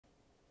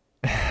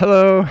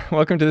Hello,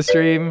 welcome to the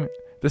stream.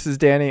 This is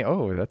Danny.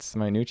 Oh, that's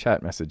my new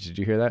chat message. Did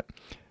you hear that?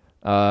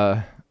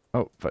 Oh,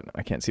 but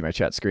I can't see my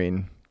chat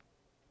screen.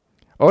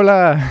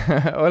 Hola,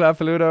 hola,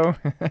 Faludo.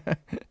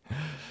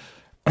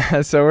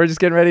 So we're just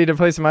getting ready to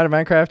play some Out of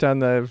Minecraft on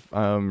the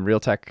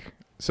RealTech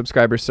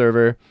subscriber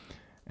server.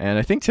 And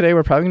I think today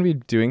we're probably going to be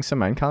doing some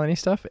Minecolony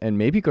stuff and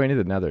maybe going to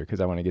the Nether because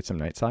I want to get some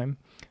night slime.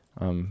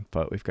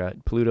 But we've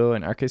got Pluto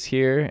and Arcus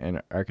here,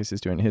 and Arcus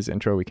is doing his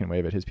intro. We can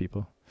wave at his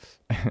people.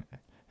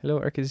 Hello,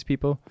 Arcus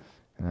people.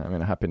 I'm going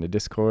to hop into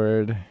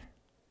Discord.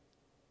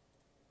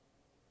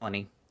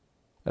 Funny.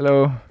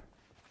 Hello.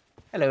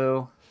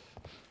 Hello.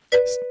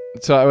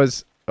 So I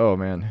was... Oh,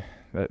 man.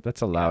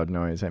 That's a loud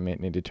noise. I may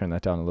need to turn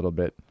that down a little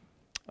bit.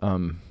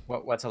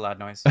 What's a loud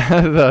noise?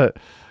 the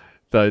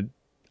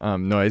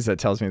noise that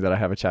tells me that I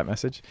have a chat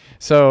message.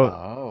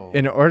 So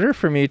in order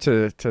for me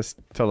to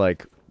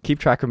like keep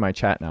track of my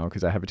chat now,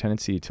 because I have a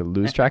tendency to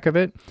lose track of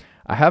it,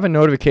 I have a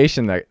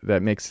notification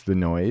that makes the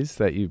noise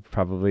that you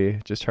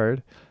probably just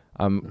heard.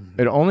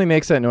 It only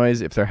makes that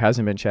noise if there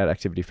hasn't been chat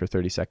activity for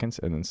 30 seconds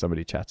and then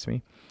somebody chats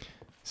me.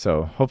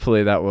 So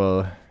hopefully that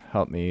will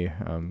help me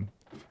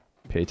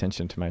pay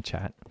attention to my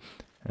chat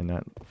and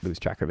not lose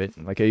track of it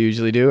like I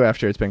usually do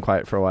after it's been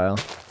quiet for a while.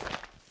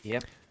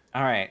 Yep.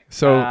 All right.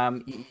 So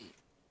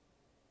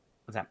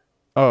what's that?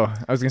 Oh,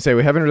 I was going to say,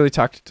 we haven't really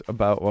talked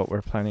about what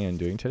we're planning on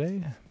doing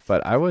today,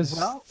 but I was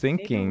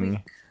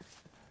thinking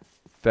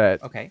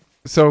that... Okay.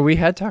 So we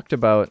had talked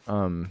about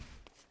going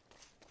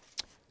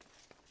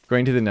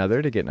to the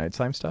Nether to get night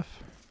slime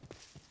stuff.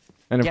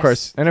 And of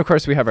course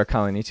we have our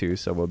colony too,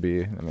 so we'll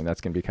be, I mean,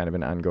 that's going to be kind of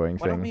an ongoing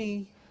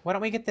thing. Why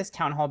don't we get this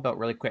town hall built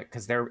really quick,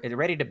 because they're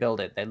ready to build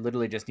it. They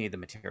literally just need the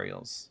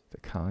materials. The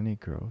colony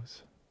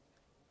grows.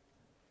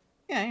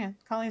 Yeah,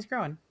 colony's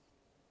growing.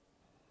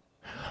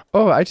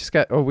 Oh, I just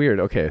got, oh, weird.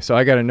 Okay, so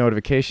I got a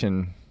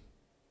notification.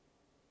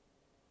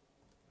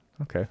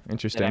 Okay,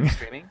 interesting. That I'm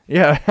streaming?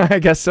 Yeah, I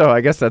guess so. I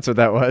guess that's what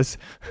that was.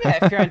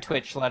 Yeah, if you're on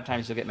Twitch, a lot of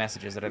times you'll get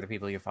messages that other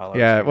people you follow.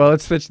 Yeah, well,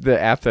 it's the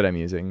app that I'm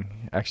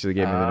using actually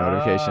gave me the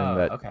notification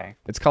that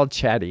it's called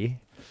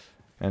Chatty,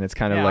 and it's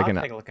kind of like an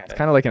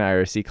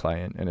IRC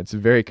client, and it's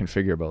very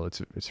configurable.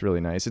 It's really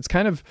nice. It's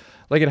kind of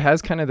like it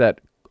has kind of that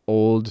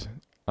old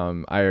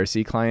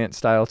IRC client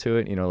style to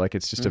it. You know, like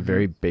it's just a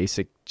very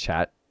basic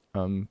chat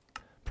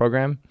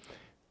program.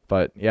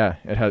 But yeah,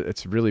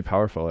 it's really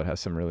powerful. It has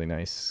some really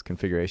nice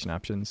configuration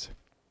options.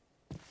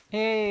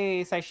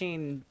 Hey,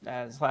 Saishin /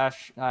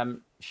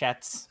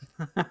 Shats.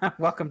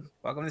 Welcome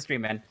to the stream,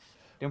 man.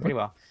 Doing pretty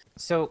well.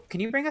 So, can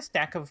you bring a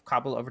stack of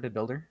cobble over to the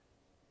builder?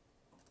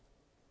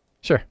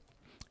 Sure.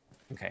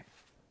 Okay.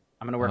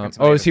 I'm gonna work on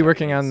some. Oh, is he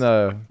working on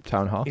the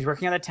town hall? He's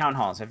working on the town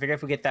hall. So I figure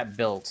if we get that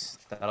built,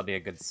 that'll be a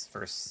good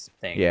first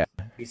thing. Yeah.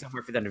 Be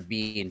somewhere for them to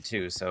be in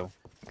too. So.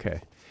 Okay.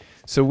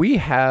 So we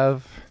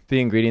have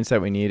the ingredients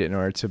that we need in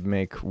order to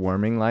make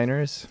warming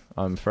liners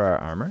for our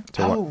armor.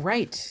 Oh,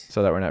 right.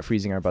 So that we're not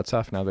freezing our butts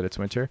off now that it's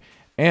winter.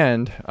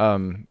 And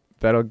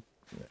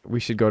we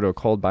should go to a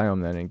cold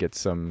biome then and get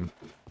some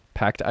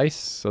packed ice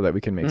so that we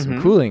can make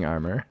some cooling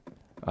armor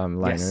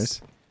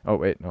liners. Yes. Oh,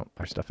 wait. No,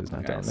 our stuff is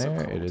not down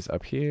there. It is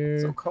up here.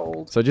 So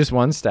cold. So just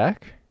one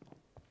stack?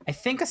 I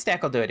think a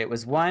stack will do it. It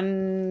was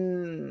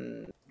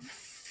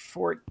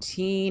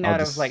 114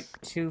 out of like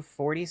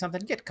 240 something.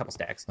 Get a couple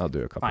stacks. I'll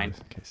do a couple. Fine.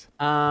 In case.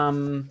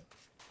 We'll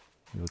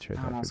trade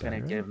I'm also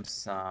gonna give him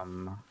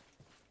some.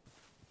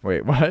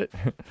 Wait, what?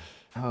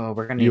 Oh,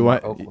 we're gonna need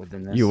more oak wood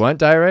than this. You want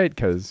diorite?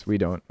 Because we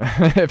don't.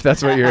 If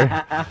that's what you're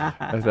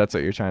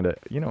trying to.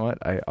 You know what?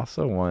 I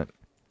also want.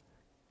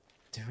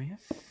 Do we have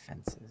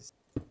fences?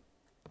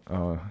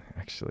 Oh,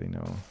 actually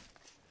no.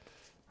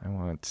 I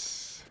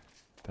want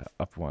the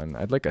up one.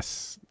 I'd like a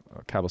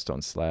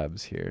cobblestone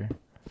slabs here.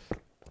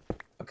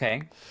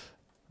 Okay.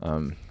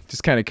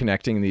 Just kind of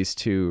connecting these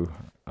two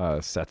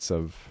sets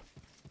of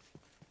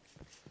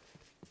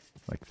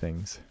like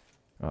things.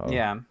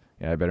 Yeah.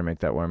 Yeah, I better make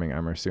that warming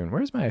armor soon.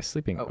 Where's my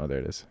sleeping? Oh, there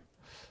it is.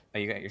 Oh,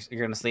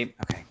 you're gonna sleep?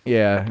 Okay.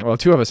 Yeah. Well,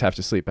 two of us have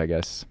to sleep, I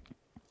guess.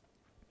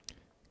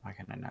 Why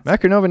can I not?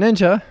 Macronova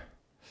Ninja.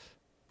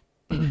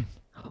 Oh,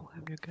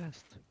 I'm your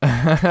guest.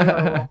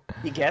 Hello.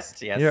 You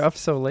guessed? Yes. You're up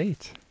so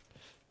late.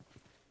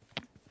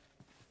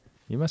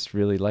 You must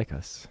really like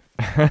us.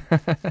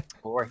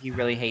 Or he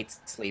really hates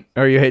sleep.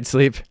 Or you hate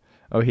sleep.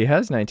 Oh, he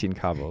has 19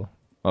 cobble.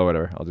 Oh,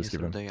 whatever. I'll just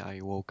give him. Yesterday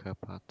I woke up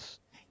at...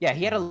 Yeah,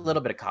 he had a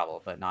little bit of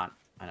cobble, but not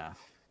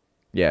enough.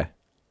 Yeah.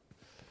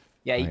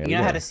 Yeah, you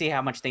know how to see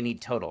how much they need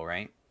total,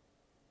 right?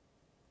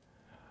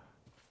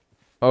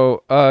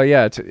 Oh,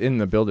 yeah, it's in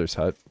the builder's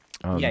hut.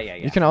 Yeah.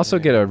 You can also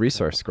get a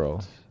resource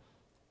scroll.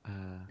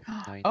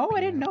 Oh,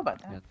 I didn't know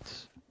about that.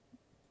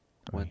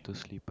 Went to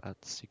sleep at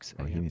 6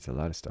 a.m. Oh, he needs a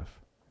lot of stuff.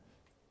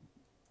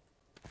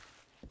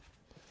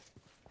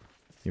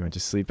 You went to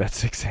sleep at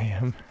 6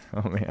 a.m.?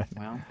 Oh, man.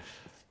 Well,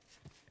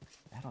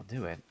 that'll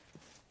do it.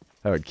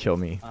 That would kill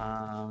me.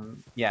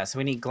 Yeah, so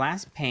we need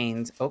glass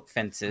panes, oak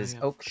fences,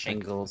 oak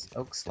shingles,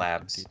 oak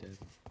slabs.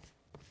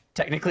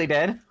 Technically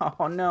dead?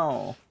 Oh,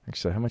 no.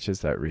 Actually, how much is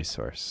that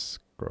resource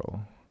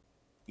scroll?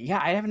 Yeah,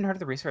 I haven't heard of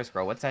the resource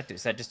scroll. What's that do?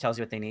 So that just tells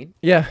you what they need?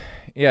 Yeah,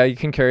 yeah, you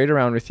can carry it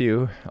around with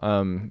you,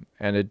 and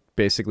it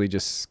basically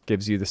just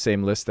gives you the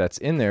same list that's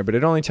in there, but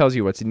it only tells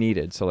you what's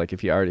needed. So like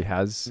if he already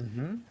has,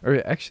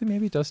 or actually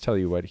maybe it does tell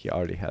you what he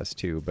already has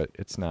too, but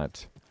it's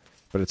not,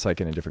 but it's like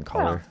in a different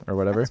color or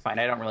whatever. That's fine.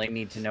 I don't really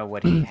need to know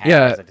what he has.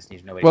 Yeah. I just need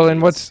to know what Well, he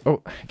and needs. I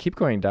keep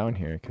going down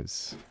here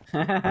because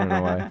I don't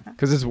know why.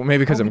 Because it's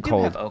maybe because I'm we do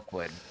cold. have oak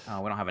wood.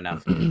 Oh, we don't have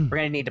enough. We're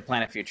gonna need to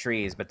plant a few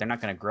trees, but they're not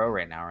gonna grow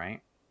right now,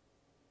 right?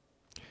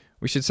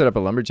 We should set up a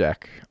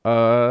lumberjack.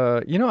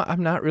 You know,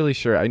 I'm not really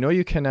sure. I know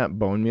you cannot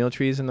bone meal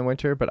trees in the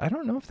winter, but I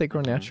don't know if they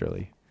grow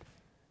naturally.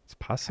 It's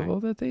possible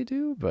that they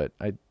do, but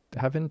I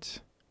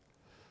haven't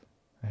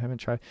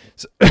tried.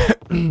 So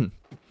yeah,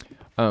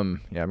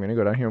 I'm gonna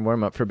go down here and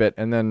warm up for a bit,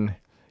 and then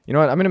you know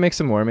what? I'm gonna make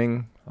some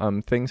warming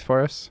things for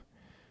us.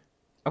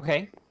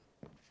 Okay.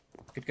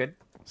 Good.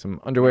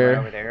 Some underwear.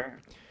 Over there.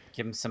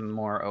 Give him some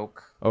more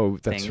oak. Oh,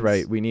 that's things.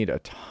 right. We need a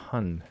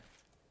ton.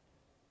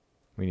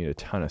 We need a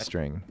ton of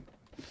string.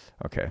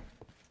 Okay.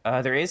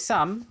 There is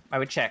some. I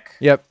would check.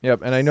 Yep.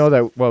 And I know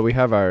that, well, we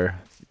have our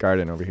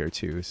garden over here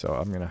too, so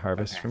I'm going to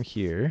harvest from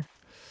here,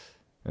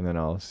 and then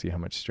I'll see how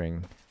much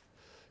string.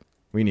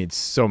 We need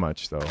so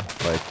much, though.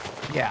 Like,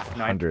 yeah,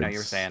 no, hundreds. I know you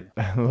were saying.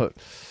 Look.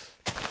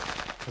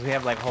 Because we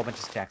have, like, a whole bunch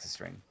of stacks of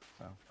string.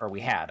 So, or we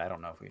had. I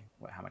don't know if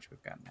how much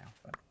we've got now.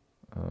 But.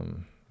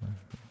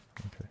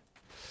 Okay.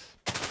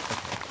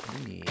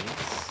 We need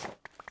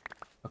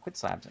oakwood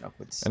slabs and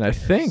oakwood stairs. And I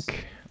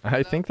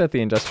think that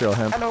the industrial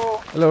hemp. Hello,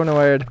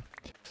 Unemployed.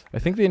 I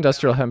think the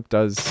industrial hemp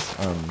does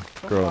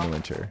grow in the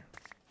winter.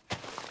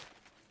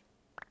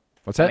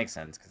 What's that? That makes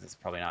sense because it's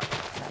probably not.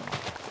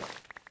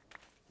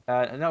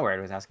 Unemployed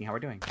was asking how we're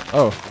doing.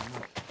 Oh,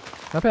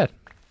 not bad.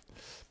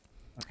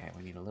 Okay,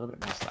 we need a little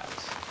bit more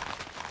slabs.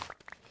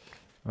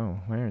 Oh,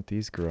 why aren't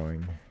these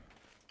growing?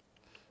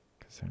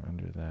 Because they're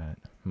under that.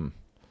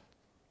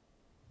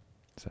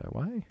 Is that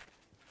why?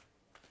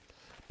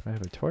 But I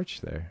have a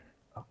torch there.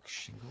 Oak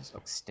shingles,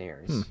 oak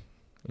stairs.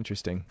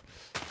 Interesting.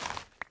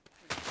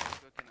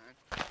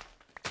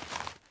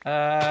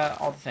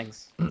 All the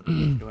things.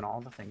 Doing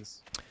all the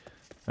things.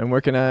 I'm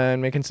working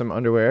on making some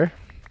underwear.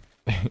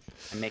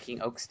 I'm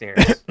making oak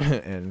stairs.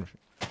 and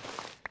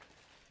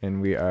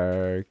we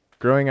are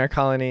growing our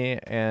colony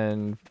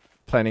and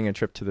planning a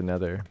trip to the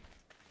Nether.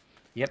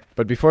 Yep.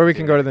 But before we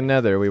can go to the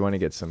Nether, we want to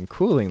get some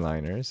cooling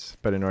liners.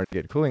 But in order to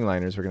get cooling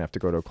liners, we're going to have to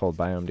go to a cold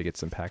biome to get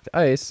some packed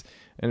ice.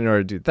 And in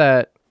order to do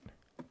that,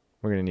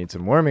 we're going to need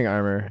some warming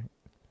armor.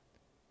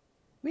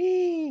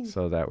 Whee!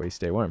 So that we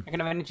stay warm. I'm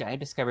gonna I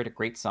discovered a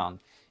great song.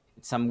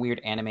 It's some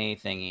weird anime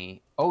thingy.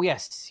 Oh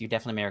yes, you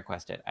definitely may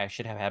request it. I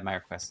should have had my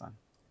request on.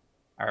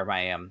 Or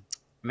my I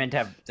meant to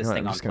have this thing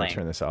I'm on just going to playing.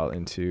 turn this all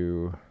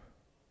into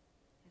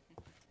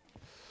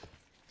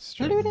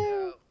string.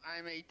 So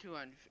I made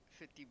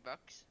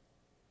 $250.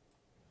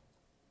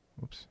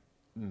 Oops.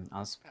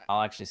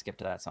 I'll actually skip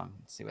to that song.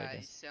 Let's see what it By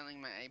is.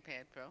 selling my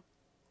iPad Pro.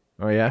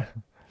 Oh, yeah?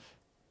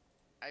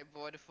 I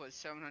bought it for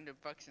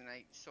 $700 and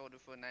I sold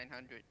it for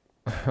 $900.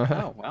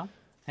 Oh well,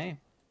 hey,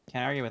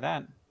 can't argue with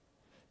that.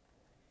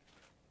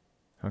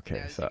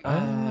 Okay, so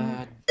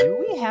Do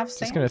we have sand?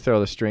 just going to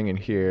throw the string in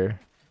here.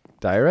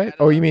 Diorite?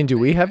 Oh, you mean do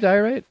we have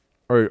diorite?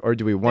 Or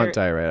do we want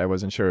diorite? I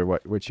wasn't sure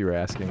what you were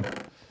asking.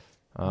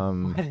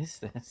 What is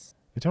this?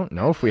 I don't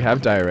know if we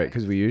have diorite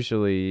because we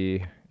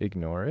usually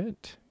ignore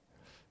it.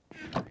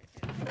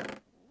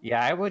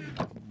 Yeah, I would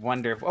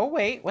wonder if... Oh,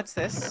 wait, what's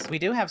this? We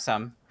do have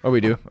some. Oh,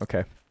 we do?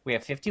 Okay. We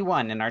have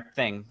 51 in our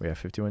thing. We have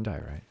 51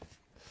 diorite.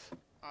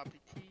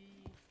 RPT.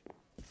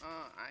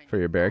 For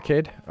your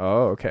barricade?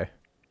 Oh, okay.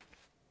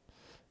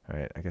 All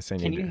right, I guess I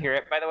need Can you hear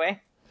it, by the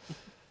way? I'm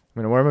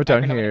going to warm up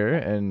down here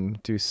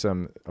and do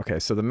some... Okay,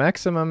 so the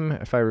maximum,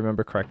 if I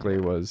remember correctly,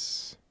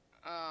 was...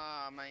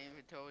 My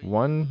inventory.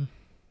 One...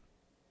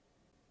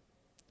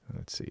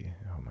 Let's see.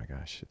 Oh my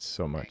gosh, it's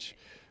so much.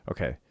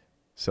 Okay,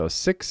 so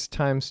 6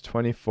 times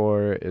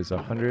 24 is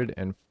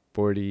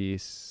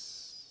 146?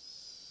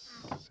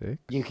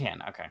 You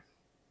can, okay.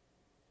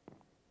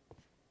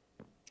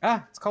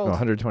 Ah, it's cold. No,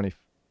 120...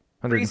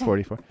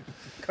 144.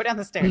 Go down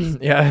the stairs.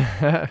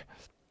 Yeah.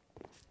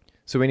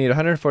 So we need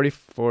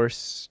 144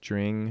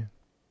 string.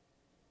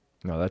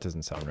 No, that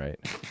doesn't sound right.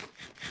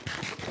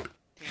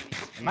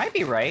 It might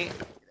be right.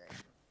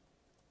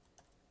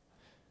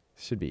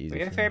 Should be easy. We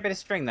have a for fair me. bit of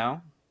string,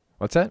 though.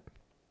 What's that?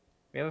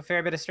 We have a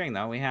fair bit of string,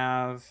 though. We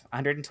have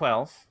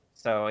 112.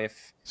 So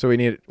if So we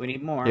need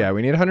more, Yeah,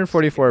 we need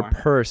 144 more.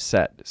 per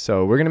set.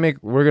 So we're gonna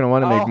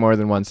want to make more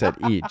than one set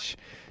each.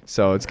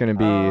 So it's gonna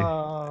be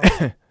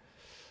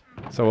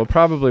so we'll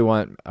probably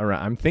want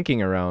around. I'm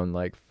thinking around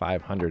like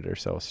 500 or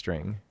so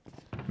string.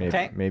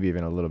 Maybe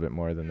even a little bit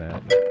more than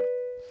that.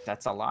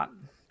 That's a lot.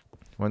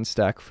 1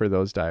 stack for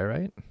those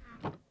diorite.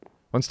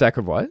 1 stack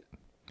of what?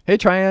 Hey,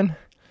 Tryon.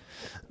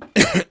 So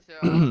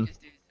I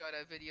just saw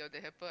that video of the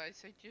hippo I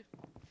sent you.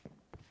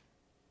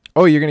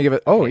 Oh, you're gonna give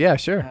it? Oh, yeah,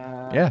 sure.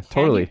 Yeah,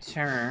 totally.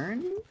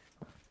 Can you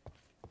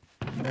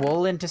turn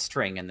wool into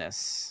string in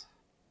this?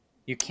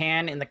 You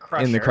can in the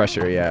crusher. In the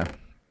crusher, yeah.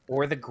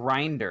 or the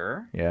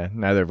grinder. Yeah,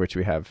 neither of which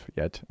we have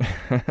yet.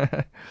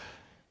 Why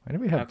do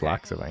we have Okay.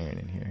 blocks of iron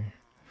in here?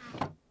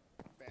 Balance.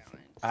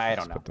 I Let's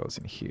don't know. put those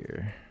in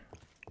here.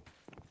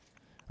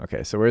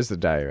 Okay, so where's the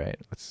diorite?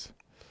 Let's.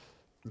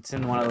 It's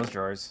in one of those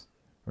drawers.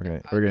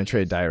 We're gonna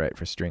trade diorite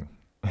for string.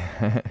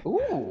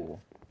 Ooh.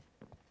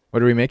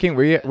 What are we making?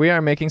 We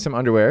are making some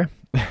underwear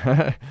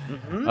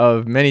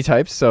of many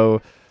types.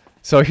 So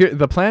here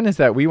the plan is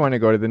that we want to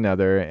go to the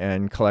Nether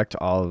and collect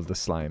all of the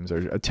slimes, or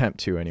attempt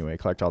to anyway,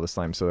 collect all the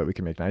slimes so that we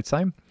can make night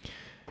slime.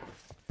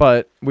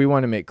 But we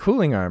want to make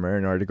cooling armor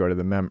in order to go to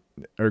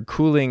the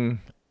cooling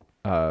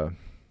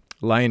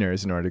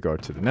liners in order to go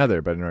to the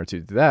Nether. But in order to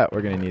do that,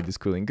 we're going to need this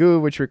cooling goo,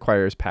 which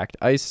requires packed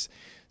ice.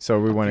 So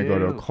we want to go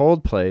to a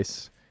cold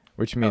place,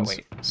 which means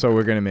so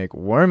we're going to make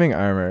warming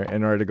armor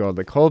in order to go to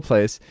the cold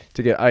place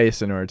to get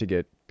ice in order to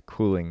get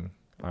cooling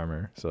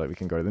armor so that we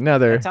can go to the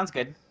Nether. That sounds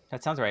good.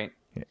 That sounds right.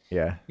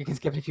 Yeah. You can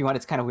skip it if you want.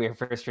 It's kind of weird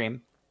for a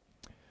stream.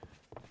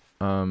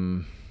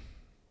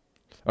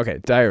 Okay,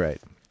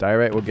 diorite.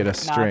 Diorite will get us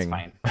string. No,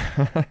 it's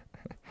fine.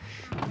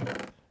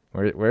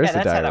 Where's the that's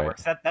how that diorite?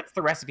 works. That's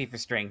the recipe for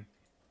string.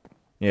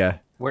 Yeah.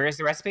 Where is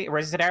the recipe?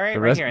 Where's the diorite?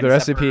 The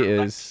recipe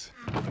is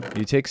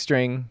you take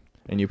string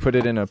and you put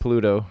it in a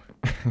Pluto.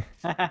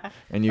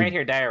 And you right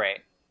here, diorite.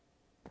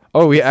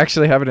 Oh, we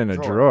actually have it in a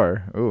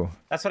drawer. Ooh.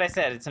 That's what I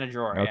said. It's in a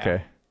drawer. Okay.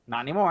 Yeah.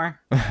 Not anymore.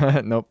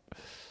 Nope.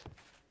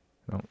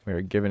 Nope.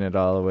 We're giving it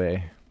all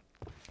away.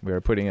 We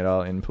are putting it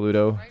all in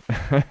Pluto.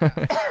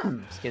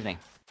 Excuse me.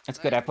 It's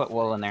good. I put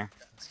wool in there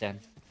instead.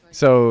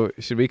 So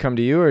should we come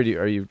to you, or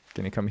are you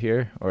gonna come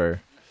here,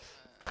 or?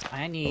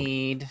 I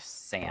need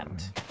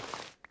sand.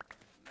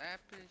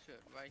 Lapis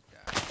right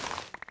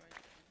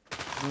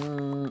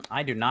there.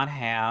 I do not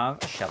have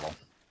a shovel.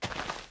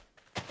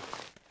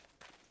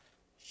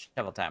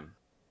 Shovel time.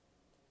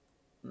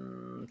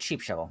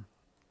 Cheap shovel.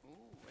 Ooh,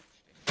 what's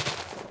this?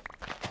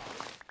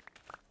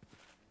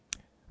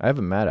 I have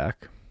a Madak.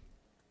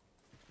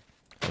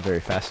 A very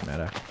fast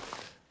Madak.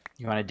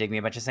 You want to dig me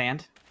a bunch of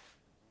sand?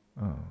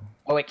 Oh.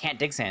 Oh, it can't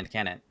dig sand,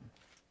 can it?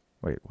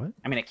 Wait, what?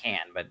 I mean, it can,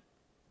 but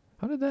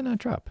How did that not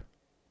drop?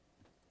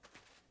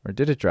 Or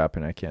did it drop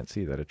and I can't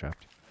see that it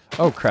dropped?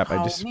 Oh crap, I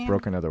Oh, just man.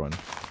 broke another one.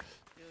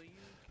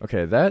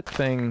 Okay, that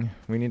thing,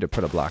 we need to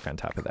put a block on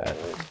top of that.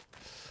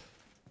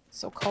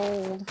 so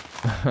cold.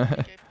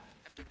 Epic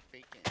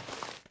bacon.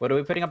 What are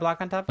we putting a block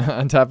on top?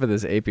 On top of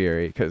this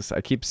apiary, because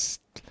I keep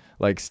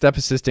step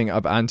assisting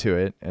up onto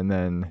it and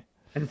then...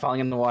 And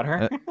falling in the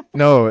water?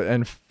 No,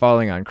 and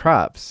falling on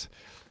crops.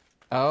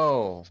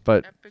 Oh.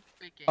 But, Epic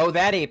bacon. Oh,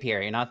 that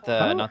apiary, not the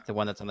Huh? not the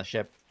one that's on the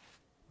ship.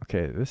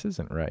 okay, this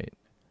isn't right.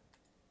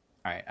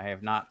 All right, I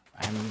have not.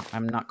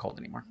 I'm not cold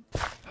anymore.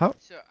 How?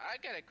 So I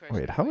got a question.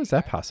 Wait, how for is you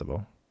that guys.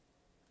 possible?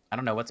 I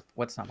don't know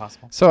what's not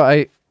possible. So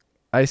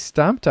I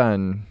stomped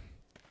on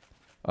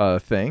a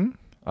thing,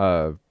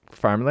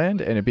 farmland,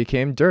 and it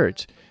became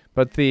dirt,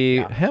 but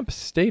the hemp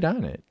stayed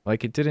on it.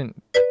 Like it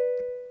didn't.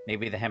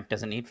 Maybe the hemp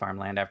doesn't need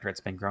farmland after it's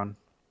been grown.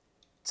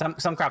 Some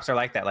crops are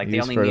like that. Like they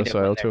Use only fertile need it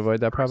when soil to they're avoid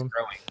that first problem.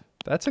 growing.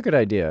 That's a good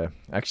idea.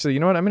 Actually, you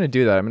know what? I'm going to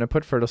do that. I'm going to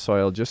put fertile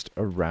soil just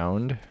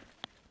around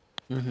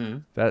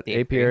that The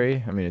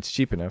apiary. I mean, it's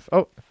cheap enough.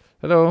 Oh,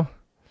 hello.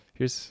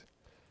 Here's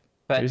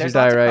But Here's there's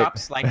your lots of diorite.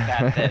 crops like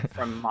that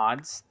from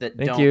mods that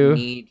Thank don't you.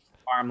 need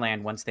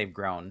farmland once they've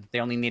grown. They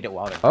only need it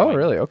while they're Oh, growing.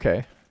 really?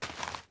 Okay.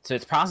 So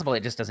it's possible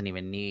it just doesn't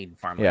even need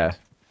farmland. Yeah.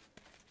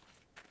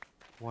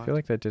 I What? feel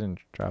like that didn't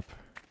drop.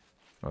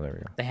 Oh, there we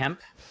go. The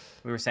hemp,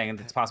 we were saying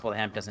it's possible the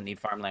hemp doesn't need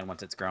farmland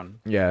once it's grown.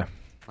 Yeah.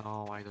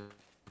 No, I don't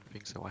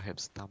think so. I have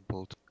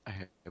stumbled. I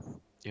have,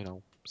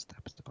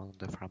 stepped on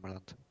the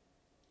farmland.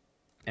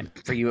 And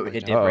for you, it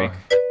did Uh-oh. break.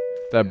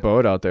 That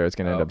boat out there is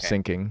going to end up Okay.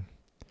 sinking.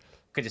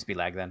 Could just be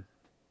lag then.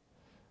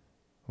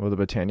 Will the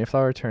Botania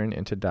flower turn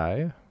into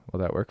dye? Will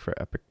that work for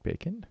epic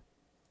bacon?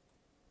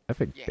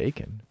 Epic Yeah.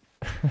 bacon?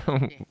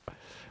 And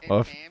Well,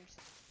 if- hams,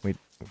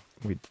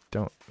 We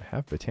don't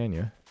have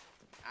Botania.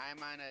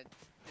 I'm on a.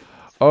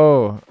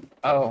 Oh,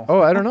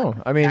 Oh. I don't know.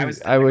 I mean,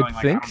 was I would going like,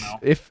 I think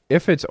don't know.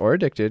 if it's ore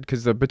addicted,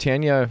 because the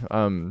Botania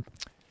Oh,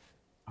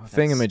 that's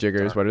thingamajiggers,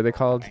 dark what are they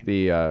called? line.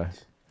 The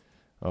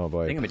oh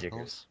boy,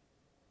 Thingamajiggers.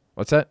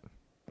 what's that?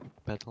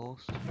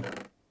 Petals.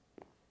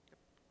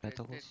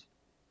 Petals.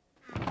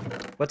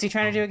 What's he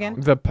trying to do again?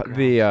 The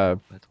Petals.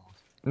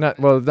 not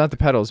the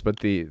petals, but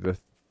the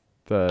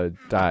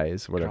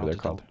dyes, whatever they're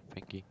called.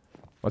 Thingy.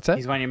 What's that?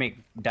 He's wanting to make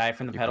dye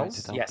from the You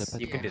petals? pointed out Yes, the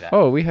you can do petals. that.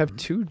 Oh, we have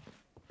two so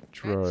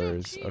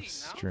drawers cheating, of no?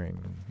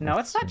 string. No,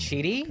 with it's not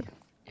string. cheaty.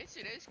 Yes,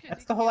 it is. 'Cause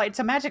That's it's the whole. It's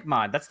a magic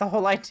mod. That's the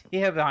whole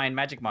idea behind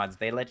magic mods.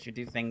 They let you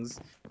do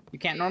things you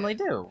can't normally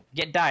do.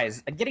 Get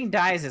dyes. Getting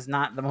dyes is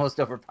not the most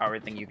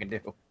overpowered thing you can do.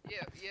 Yeah,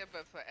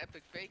 but for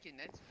epic bacon,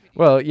 that's pretty.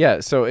 Well,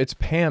 yeah. So it's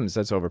Pam's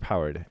that's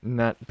overpowered,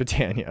 not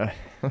Botania.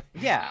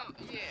 Yeah. Oh,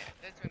 yeah,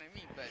 that's what I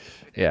mean. But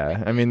Yeah,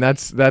 epic I mean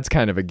that's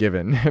kind of a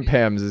given.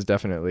 Pam's is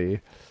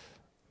definitely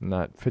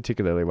not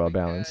particularly well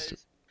balanced.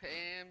 because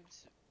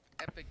Pam's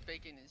epic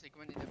bacon is like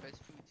one of the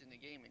best foods in the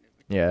game, and it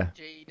would Yeah.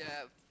 jade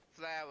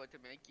flour to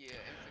make you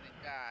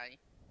infinite dye.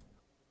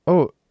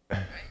 Oh,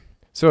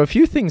 So a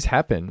few things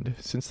happened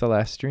since the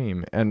last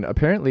stream, and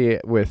apparently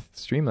with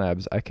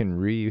Streamlabs, I can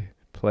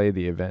replay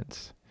the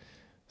events.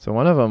 So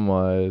one of them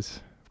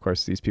was, of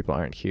course, these people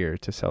aren't here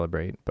to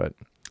celebrate, but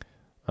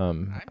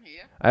I'm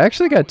here. I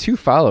actually got 2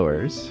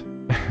 followers.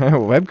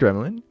 Web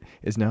Gremlin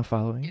is now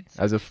following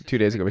as of 2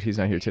 days ago, but he's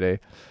not here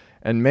today.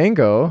 And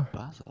Mango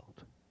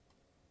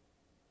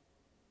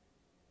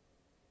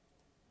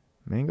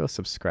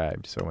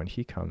subscribed, so when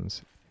he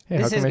comes, hey,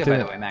 This how is come I good, by the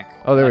didn't? way,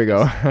 Mac. Oh, there we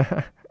go.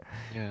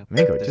 Yeah,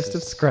 Mango, this just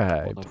is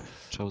subscribe. One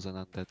of Chosen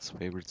Undead's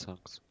favorite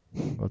songs.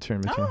 We'll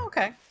turn between. Oh,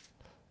 okay.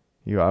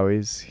 You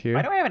always here?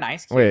 Why do I have an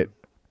ice cube? Wait.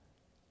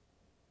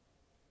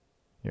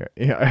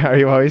 Are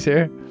you always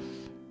here?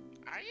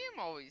 I am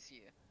always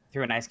here.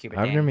 Threw an ice cube at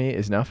Abner Danny. Me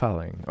is now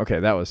following.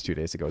 Okay, that was 2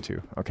 days ago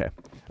too. Okay.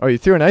 Oh, you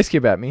threw an ice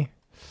cube at me.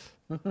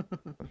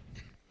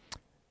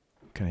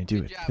 Can I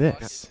do Good it? job,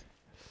 This.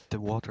 The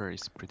water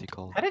is pretty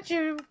cold. How did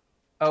you?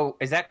 Oh,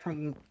 is that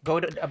from go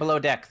to below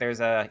deck?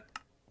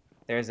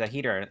 There's a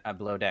heater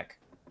below deck.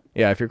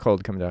 Yeah, if you're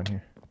cold, come down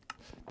here.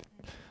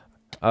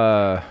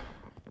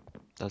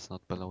 That's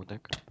not below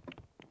deck.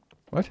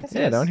 What? This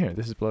Yeah, down is. here.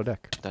 This is below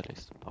deck. That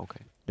is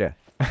okay. Yeah.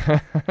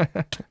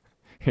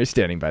 You're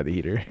standing by the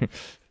heater.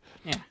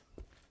 Yeah.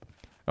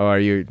 Oh, are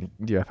you?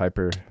 Do you have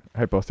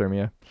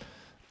hypothermia?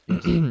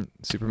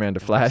 Superman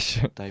to Flash.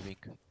 Diving.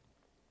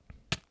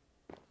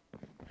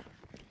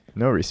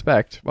 No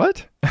respect.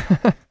 What?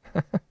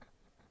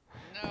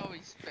 No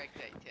respect,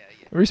 I tell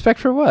you. Respect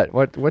for what?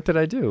 What did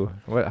I do?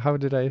 How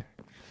did I?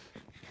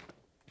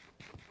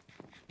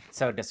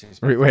 So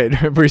disrespectful. Wait,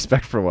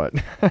 respect for what?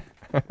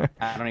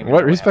 I don't even.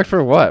 What know respect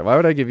for what? Why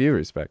would I give you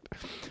respect?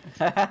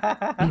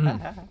 happened.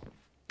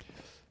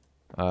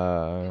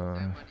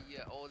 I'm one of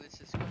your oldest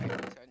subscribers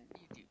on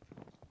YouTube.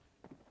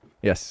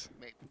 Yes,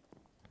 Maybe.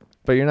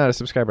 but you're not a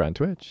subscriber on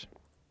Twitch.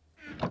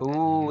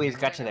 Ooh, he's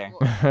got you there.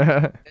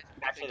 Oh,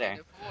 Got you there.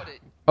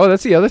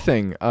 that's the other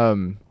thing.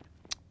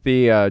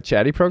 The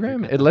chatty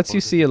program, it lets you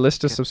see a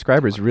list of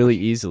subscribers really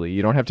easily.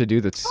 You don't have to do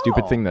the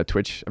stupid thing that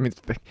Twitch. I mean,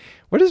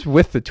 what is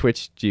with the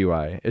Twitch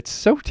GUI? It's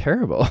so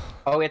terrible.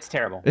 Oh, it's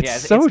terrible. It's yeah,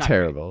 so not great.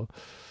 terrible.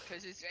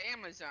 Because it's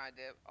Amazon,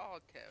 they're all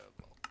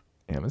terrible.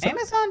 Amazon?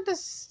 Amazon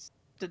does.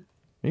 Are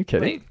you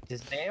kidding? Wait,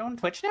 does they own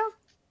Twitch now?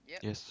 Yep.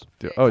 Yes.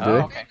 They- Oh, do Oh,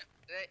 they? okay.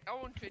 They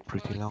own Twitch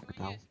Pretty for long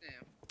 2 now. years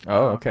now.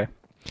 Oh, Oh, okay.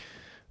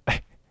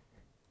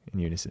 In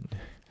unison.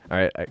 All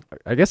right,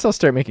 I guess I'll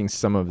start making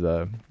some of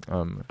the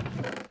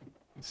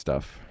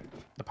stuff.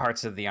 The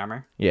parts of the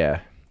armor.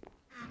 Yeah.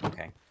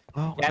 Okay.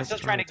 Oh, Yeah, I'm that's still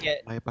trying to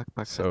right. get- My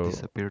backpack So- had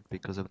disappeared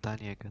because of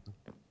Danny again.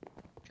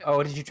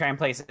 Oh, did you try and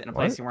place it in a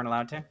place What? you weren't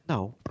allowed to?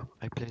 No,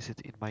 I placed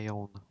it in my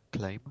own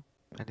claim,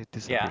 and it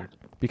disappeared.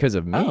 Because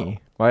of me? Oh.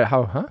 Why?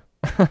 How? Huh?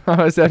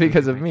 How is that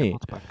because of You made the me?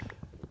 mod pack.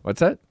 What's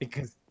that?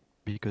 Because.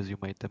 You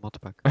made the mod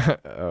pack.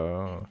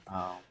 Oh.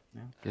 Oh.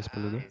 Yeah. Yes,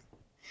 Beluga?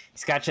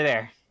 He's got you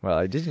there. Well,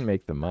 I didn't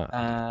make the mod.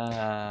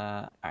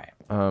 All right.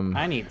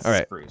 I need All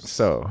right. spruce.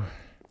 So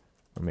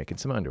we're making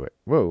some underwear.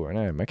 Whoa! And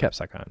I have my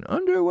capsack on.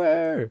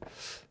 Underwear.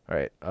 All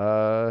right.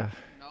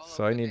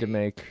 So I need to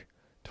make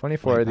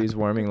 24 of these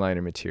warming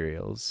liner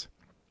materials.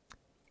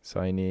 So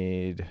I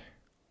need.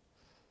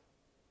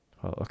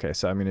 Well, okay.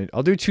 So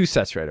I'll do 2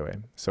 sets right away.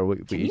 So we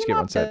Can each you get not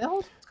one set.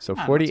 build? So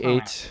Come on, what's wrong?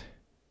 48.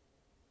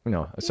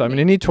 No. So I'm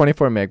gonna need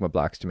 24 magma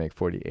blocks to make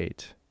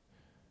 48.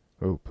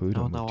 Oh,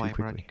 Pluto No, moved too I'm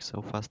quickly. running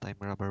so fast I'm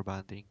rubber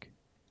banding.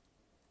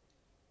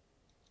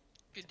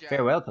 Good job.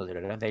 Farewell,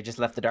 Polluter. They just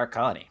left the Dark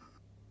Colony.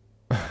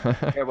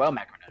 Farewell,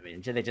 Macronym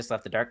Ninja. They just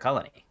left the Dark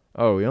Colony.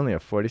 Oh, we only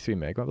have 43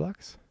 magma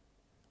blocks?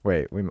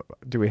 Wait,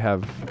 do we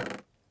have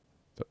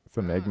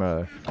the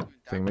magma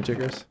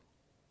thingamajiggers?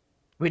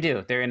 We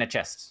do. They're in a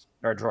chest.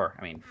 Or a drawer.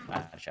 I mean,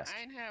 not a chest.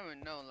 I ain't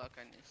having no luck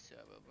on this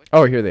server. But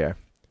Oh, here they are.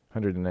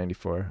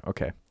 194.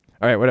 Okay.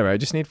 All right, whatever. I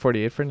just need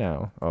 48 for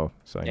now. Oh,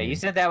 so I Yeah, you need...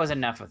 said that was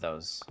enough of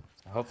those.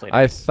 So hopefully.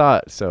 I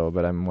thought so,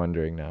 but I'm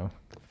wondering now.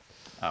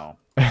 Oh.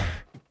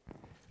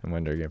 I'm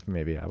wondering if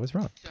maybe I was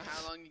wrong. so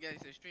how long you guys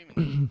are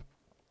streaming?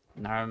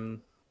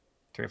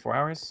 3 or 4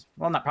 hours?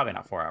 Well, probably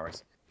not 4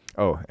 hours.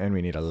 Oh, and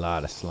we need a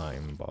lot of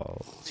slime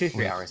balls. 2-3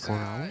 Wait, hours. 4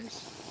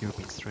 hours? You've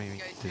been You streaming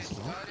guys this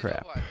getting long? started or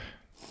Crap. what?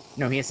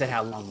 No, he said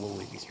how long will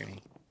we be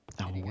streaming?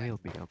 Oh, will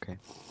be, okay.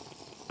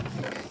 You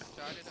guys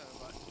started or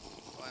what?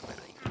 Or am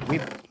I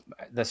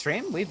late? The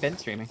stream? We've been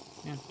streaming.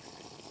 Yeah.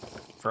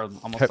 For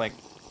almost Have- like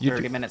you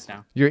 30 minutes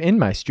now. You're in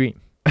my stream.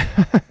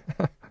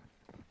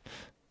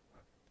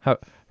 How?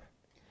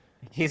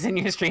 He's in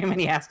your stream and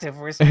he asked if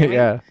we're streaming?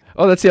 Yeah.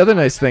 Oh, that's the other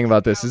nice thing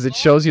about this is it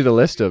shows you the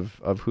list of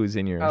who's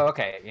in your... Oh,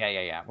 okay.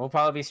 Yeah. We'll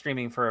probably be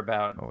streaming for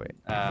about Oh, wait.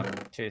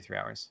 2 to 3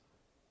 hours.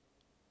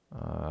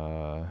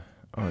 Oh,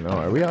 no.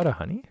 Are we out of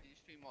honey? You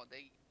stream all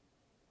day.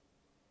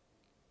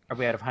 Are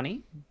we out of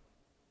honey?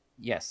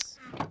 Yes.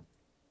 You're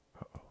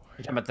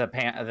talking about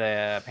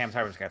the Pam's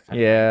Harvest Craft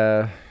honey?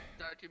 Yeah.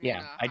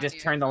 Yeah, I just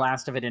turned the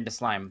last of it into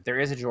slime. There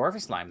is a drawer for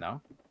slime,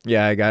 though.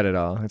 Yeah, I got it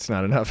all. It's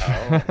not enough.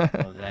 Oh,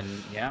 well then,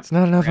 yeah. It's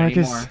not enough, Or any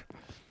Marcus.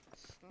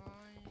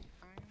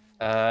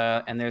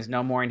 more. And there's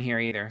no more in here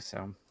either,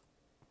 so.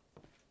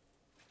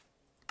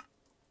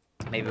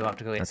 Maybe we'll have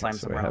to go get slime so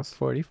somewhere I have else.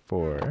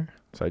 44.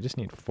 So I just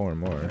need 4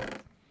 more.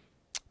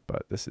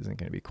 But this isn't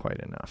going to be quite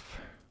enough.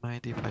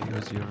 Mind if I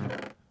use your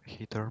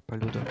heater,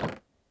 Paludo?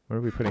 Where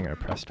are we putting our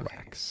pressed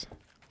wax?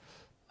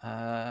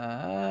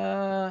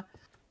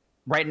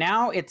 Right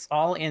now it's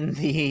all in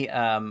the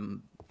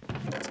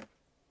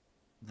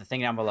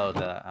thing down below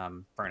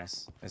the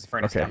furnace. There's a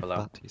furnace down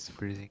below. That is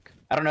freezing.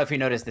 I don't know if you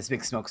noticed this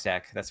big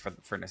smokestack. That's for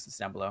the furnace that's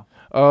down below.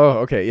 Oh,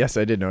 okay. Yes,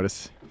 I did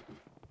notice.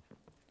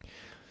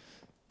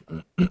 So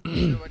what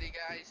do you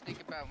guys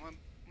think about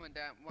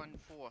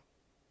 1.14?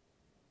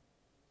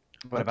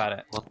 What about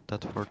it?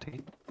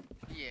 1.14?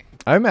 Yeah.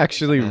 I'm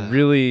actually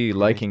really maybe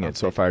liking it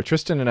so something. far.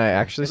 Tristan and I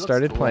actually It looks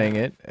started cool. playing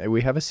it.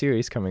 We have a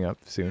series coming up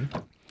soon.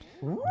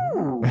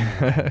 Ooh.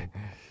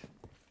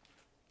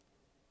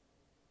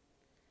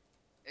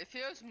 It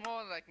feels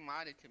more like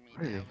modded to me.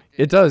 Really? Now with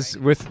the It does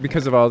items.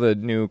 because of all the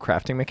new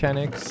crafting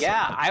mechanics.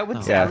 Yeah, I would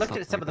No, say I Yeah. looked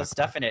at some of the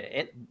stuff in it.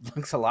 It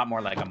looks a lot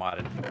more like a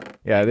modded.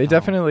 Yeah, they No,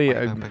 definitely.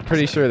 my I'm backpack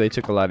pretty is sure they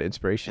took a lot of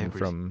inspiration Every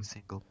from.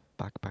 single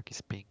backpack is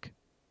pink.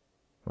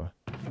 What?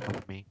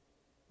 Of me.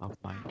 Of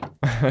mine.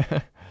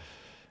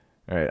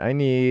 All right, I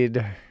need.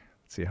 Let's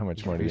see, how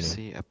much If more do you you need?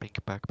 see a pink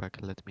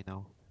backpack, let me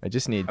know. I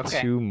just need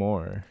Okay. 2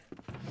 more.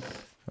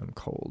 I'm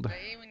cold.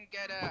 They even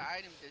get a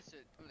item this.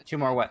 2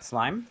 more what?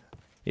 Slime?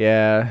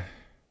 Yeah.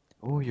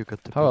 Oh, you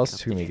got the How pink else one.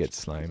 can we get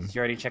slime? Did you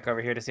already check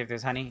over here to see if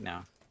there's honey?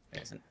 No,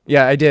 there isn't.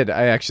 Yeah, I did.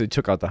 I actually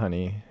took out the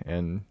honey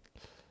and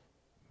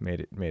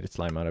made it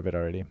slime out of it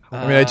already.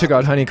 I mean, I took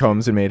out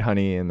honeycombs and made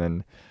honey, and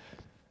then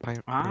I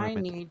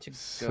Pyramid. need to go.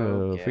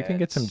 so if we can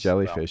get some well,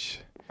 jellyfish,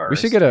 we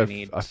first should get we a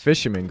need-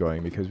 fisherman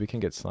going because we can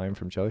get slime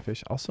from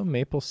jellyfish. Also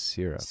maple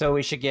syrup. So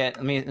we should get.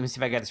 Let me see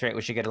if I got this right.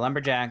 We should get a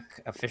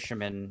lumberjack, a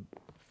fisherman,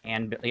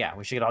 and yeah,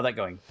 we should get all that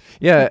going.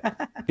 Yeah,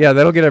 yeah,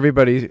 that'll get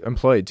everybody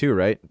employed too,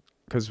 right?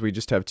 Because we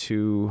just have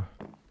 2.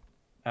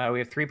 We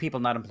have 3 people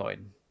not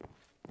employed,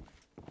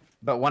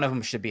 but one of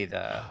them should be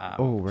the.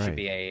 Should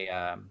be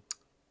a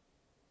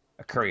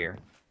courier.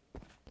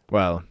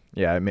 Well,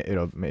 yeah, it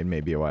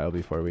may be a while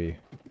before we.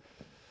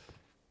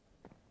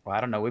 Well, I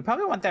don't know. We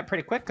probably want that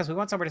pretty quick because we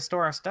want somewhere to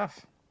store our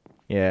stuff.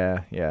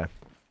 Yeah, It'd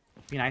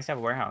be nice to have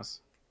a warehouse.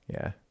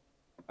 yeah.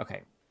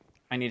 Okay,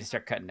 I need to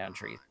start cutting down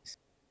trees.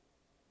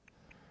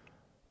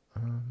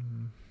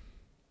 Um,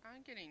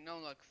 I'm getting no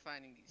luck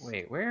finding these.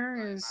 Wait, where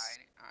is?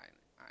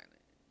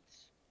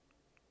 Islands.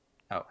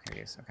 Oh, here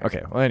he is. Okay.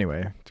 okay. Well,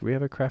 anyway, do we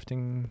have a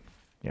crafting?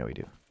 Yeah, we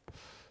do.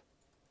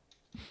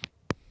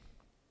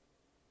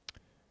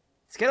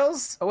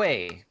 Skittles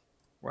away.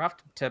 We're off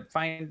to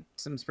find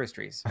some spruce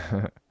trees.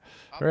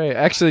 All right.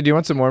 Actually, do you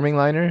want some warming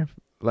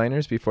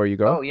liners before you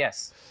go? Oh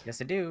yes,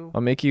 yes I do.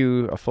 I'll make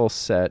you a full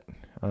set.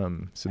 I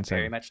Since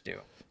very much do.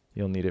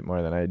 you'll need it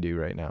more than I do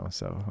right now,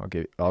 so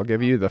I'll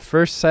give you the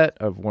first set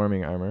of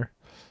warming armor.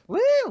 Woo!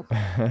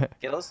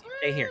 Skittles,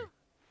 stay here.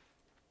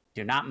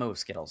 Do not move,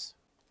 Skittles.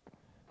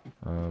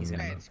 He's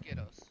gonna Hey, move.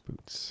 Skittles.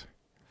 Boots.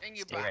 In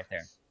your Stay right there.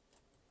 box.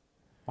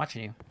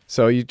 Watching you.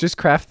 So you just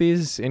craft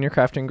these in your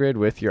crafting grid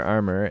with your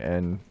armor,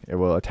 and it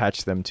will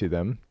attach them to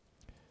them.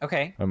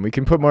 Okay. We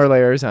can put more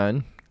layers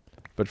on,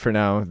 but for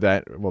now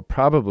that will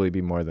probably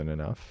be more than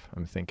enough.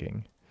 I'm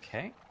thinking.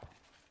 Okay.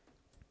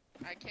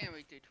 I can't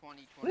wait till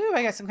 2020. Woo!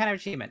 I got some kind of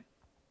achievement,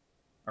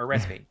 or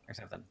recipe, or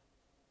something.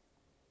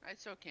 I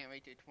still can't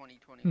wait till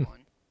 2021.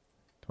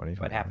 20.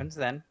 What happens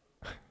then?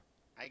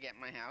 I get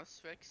my house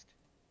fixed.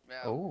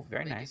 Well, Oh,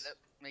 very make nice.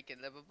 Make it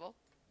livable.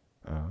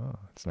 Oh,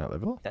 it's not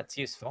livable. That's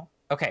useful.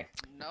 Okay.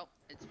 Nope,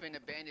 it's been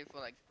abandoned for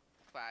like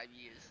 5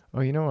 years.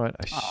 Oh, you know what?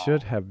 I Aw.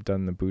 should have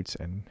done the boots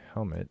and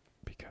helmet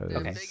because The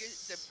Okay.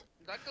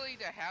 luckily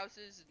the house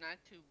is not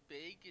too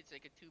big. It's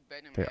like a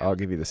 2-bedroom they house. all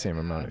give you the same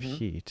amount of Mhm.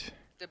 heat.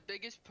 The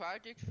biggest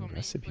project for me for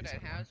Recipes that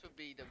online. house would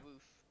be the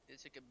roof.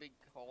 There's like a big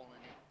hole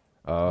in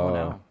it. Oh,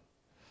 no.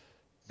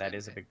 That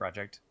is a big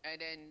project. And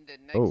then the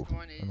next Oh,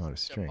 one is I'm out of the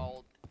string.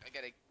 mold. I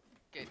gotta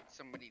get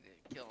somebody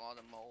to kill all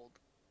the mold.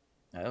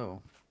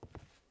 Oh.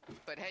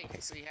 But hey,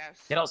 we have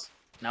Skittles.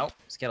 No.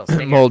 Skittles. Stay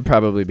here. mold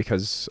probably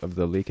because of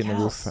the leak in the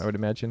roof. Skittles. I would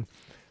imagine.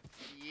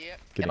 Yep. Getting-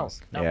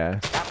 Skittles. No. Yeah.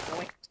 Stop.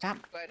 Wait. Stop.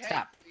 But hey,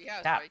 Stop. free house,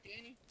 Stop. right,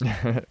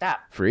 Danny? Stop.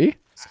 Free?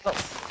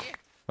 Skittles. Yeah.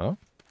 Oh.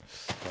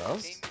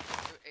 Skittles.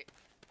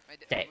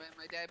 Stay. When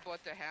my dad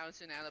bought the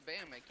house in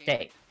Alabama, it came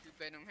Stay. with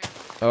a 2-bedroom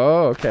house.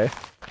 Oh, okay.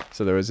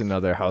 So there was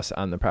another house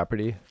on the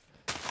property.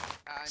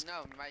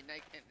 No,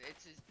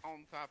 it's his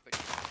own property.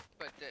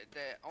 But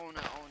the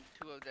owner owned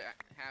 2 of the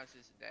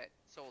houses that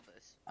sold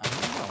us.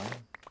 Oh.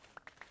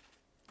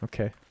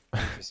 Okay.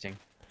 Interesting.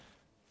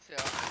 So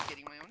I'm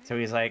getting my own house. So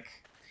he's like,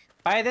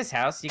 buy this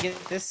house, you get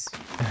this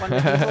one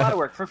that needs a lot of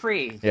work for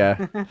free. Yeah.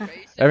 I mean,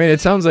 Basically,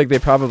 it sounds like they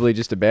probably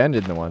just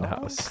abandoned the one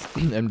house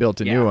and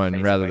built a Yeah, new one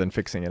rather basically. than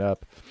fixing it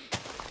up.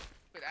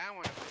 But I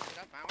want to fix it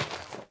up. I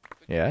want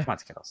Yeah. Come on,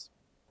 Skittles.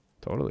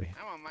 Totally.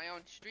 I want my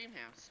own stream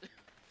house.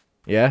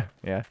 Yeah.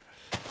 Yeah.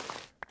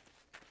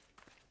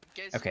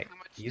 Guess Okay, how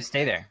much you the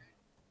stay tax there.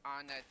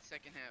 On that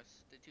second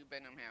house, the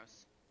 2-bedroom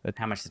house.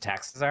 How much the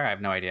taxes are? I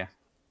have no idea.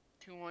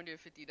 $250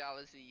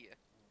 a year.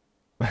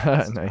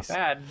 Nice. Not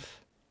bad.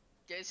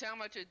 Guess how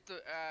much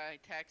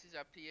taxes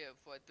up here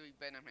for a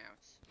 3-bedroom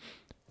house?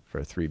 For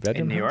a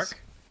 3-bedroom In New house?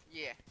 York?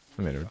 Yeah.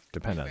 I mean, it would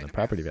depend on the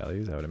property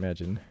values, I would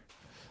imagine.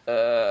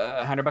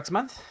 $100 a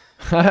month?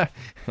 No,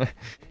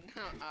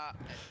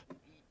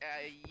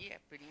 yeah,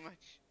 pretty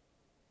much.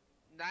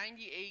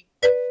 98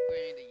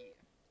 grand a year.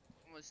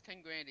 Almost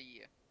 10 grand a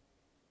year.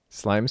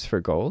 Slimes for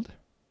gold?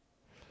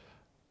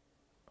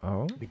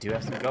 Oh. We do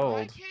have some Why gold.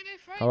 can't I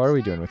find How are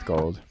we slime doing with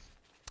gold? houses?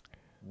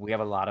 We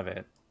have a lot of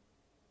it.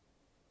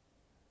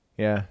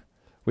 Yeah.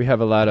 We have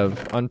a lot of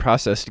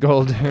unprocessed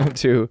gold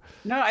too.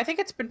 No, I think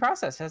it's been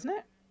processed, hasn't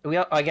it?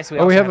 I guess we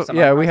Oh, also we have have some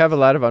yeah, we have a unprocessed.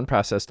 lot of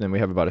unprocessed, and we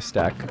have about a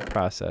stack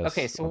processed.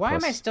 Okay, so why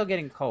am I still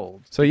getting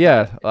cold? So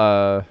yeah,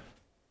 how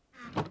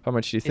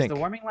much do you Is think? the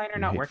warming liner You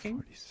not hit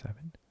working?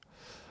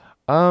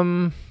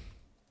 47.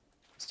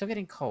 Still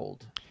getting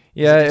cold.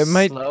 Yeah, it it just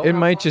might slow it how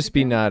might cold just you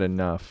be get? not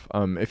enough.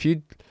 If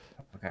you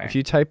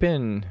Okay. type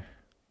in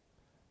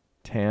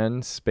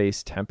tan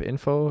space temp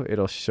info,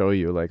 it'll show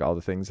you like all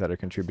the things that are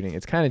contributing.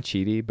 It's kind of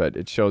cheaty, but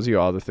it shows you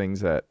all the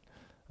things that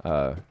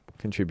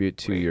contribute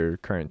to your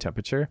current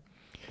temperature.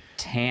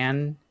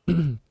 Tan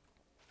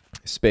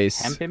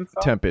Space temp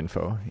info? temp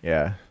info.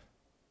 Yeah.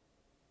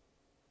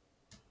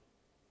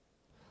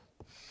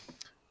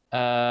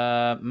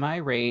 My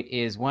rate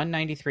is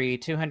 193,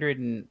 200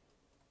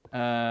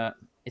 and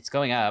it's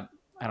going up.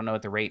 I don't know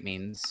what the rate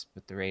means,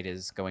 but the rate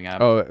is going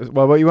up. Oh,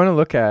 well, what you want to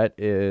look at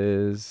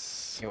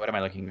is Okay, what am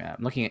I looking at?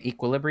 I'm looking at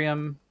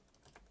equilibrium.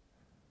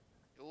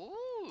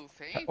 Ooh,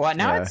 fancy. Well,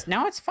 now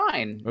Yeah. it's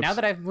fine. Now Oops.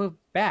 that I've moved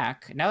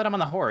back, now that I'm on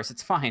the horse,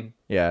 it's fine.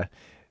 yeah.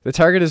 The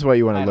target is what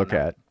you want I to don't look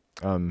know.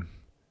 at.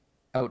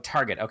 Oh,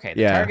 target. Okay,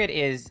 the Yeah. target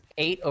is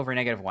 8 over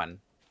 -1.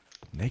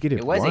 Negative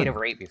It was 1. 8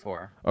 over 8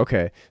 before.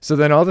 Okay, so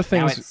then all the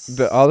Now things,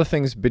 it's- all the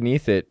things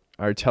beneath it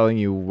are telling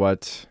you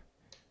what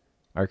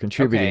are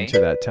contributing Okay. to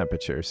that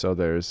temperature. So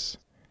there's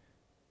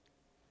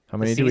how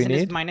many The do we season is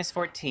need?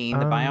 -14.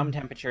 The biome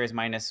temperature is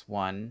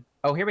 -1.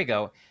 Oh, here we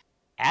go.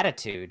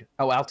 Attitude.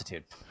 Oh,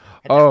 altitude. Hit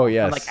that Oh one. I'm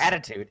yes, like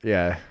attitude.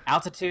 yeah.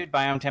 Altitude,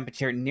 biome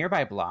temperature,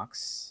 nearby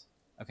blocks.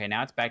 Okay,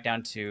 now it's back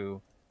down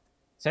to.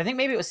 So I think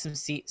maybe it was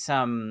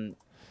some.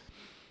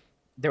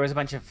 There was a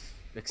bunch of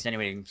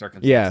extenuating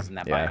circumstances in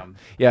that biome.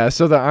 Yeah.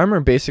 So the armor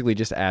basically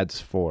just adds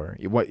 4.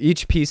 What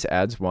each piece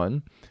adds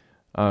 1.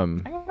 I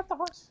got up the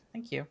horse.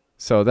 Thank you.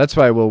 So that's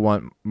why we'll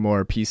want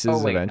more pieces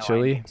Oh wait,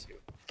 eventually. No, I need to.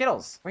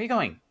 Skittles, where are you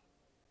going?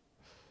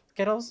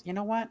 Skittles, you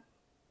know what?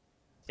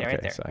 Stay Okay,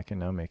 right there. so I can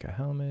now make a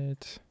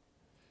helmet.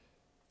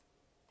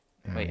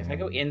 Wait, if I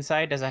go And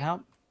inside, does that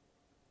help?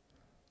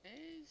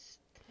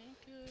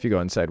 if you go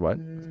inside, what?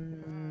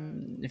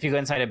 If you go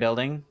inside a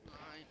building,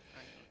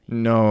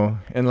 No,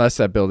 unless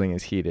that building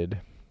is heated.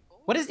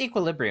 what does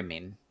equilibrium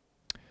mean?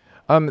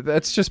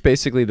 That's just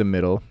basically the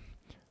middle.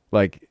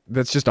 Like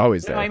that's just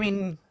always No, there. I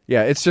mean.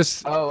 Yeah, it's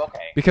just Oh,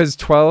 okay. because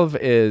 12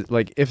 is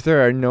like if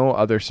there are no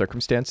other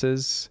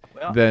circumstances,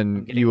 Well, I'm then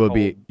getting you will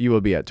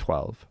cold. be at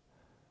 12.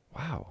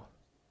 Wow.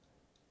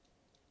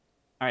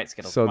 All right,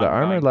 Skittles. So come the on,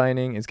 armor going.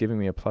 lining is giving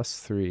me a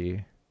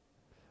 +3.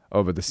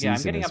 Oh, but the Yeah, I'm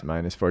season getting is a-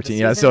 -14. the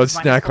Yeah, season so is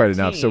it's not quite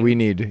enough. So -14. we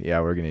need, yeah,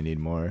 we're gonna need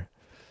more,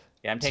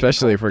 Yeah, I'm taking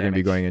especially cold if we're gonna be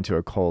damage. going into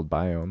a cold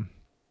biome.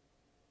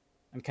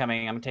 I'm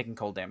coming. I'm taking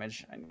cold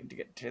damage. I need to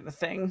get to the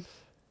thing.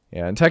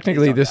 Yeah, and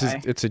technically don't this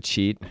die. it's a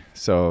cheat.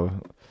 So,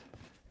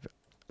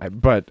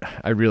 but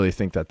I really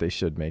think that they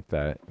should make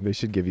that. They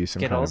should give you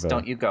some Skittles, kind of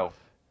don't you go.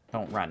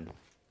 Don't run.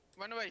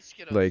 Run away,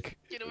 Skittles. like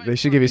Get away they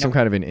should from give you me. some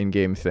kind of an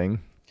in-game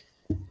thing.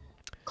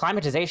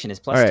 Climatization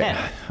is All right, +10.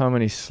 how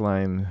many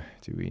slime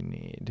do we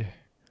need?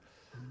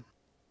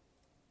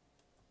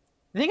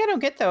 The thing I don't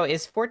get though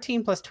is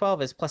 14 plus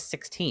 12 is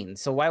 +16.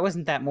 So why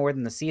wasn't that more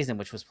than the season,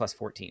 which was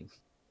 +14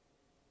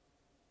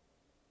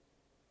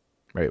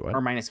 Wait, what?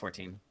 or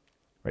 -14?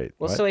 Wait,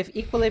 Well, what? so if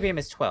equilibrium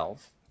is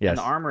 12 Yes. and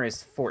the armor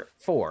is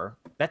 4,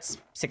 that's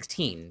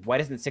 16. Why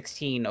doesn't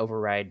 16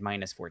 override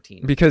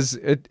 -14? Because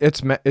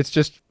it's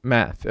just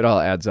math. It all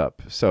adds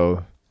up.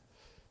 So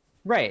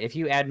Right. If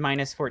you add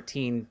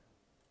 -14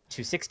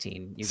 to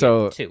 16, you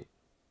So- get 2.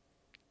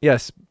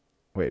 yes.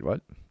 Wait,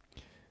 what?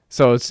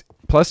 So it's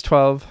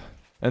 +12,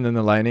 and then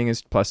the lining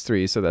is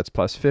 +3, so that's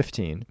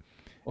 +15.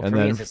 Well, and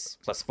for me, then- it's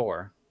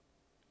 +4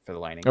 for the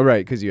lining. Oh,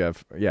 right, because you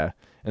have, yeah.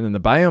 And then the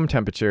biome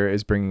temperature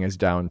is bringing us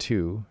down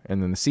 2,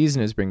 and then the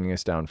season is bringing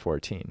us down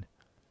 14.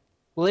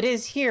 Well, it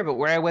is here, but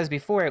where I was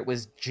before, it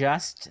was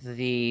just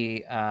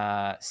the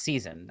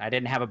season. I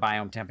didn't have a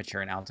biome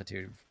temperature and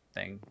altitude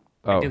thing.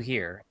 I Oh. do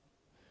here.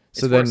 It's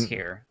So then, worse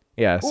here.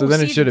 yeah, so Ooh,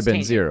 then it should have season's been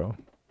changing. 0.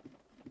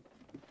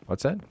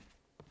 What's that?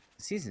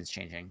 The season's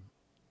changing.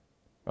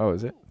 Oh,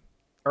 is it?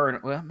 Or,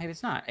 well, maybe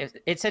it's not.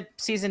 It said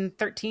season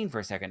 13 for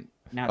a second.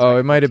 Now it's Oh, back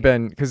it might have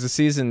 14. been, because the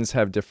seasons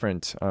have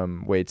different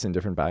weights in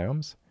different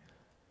biomes.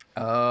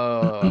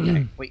 Oh,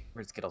 okay. Wait,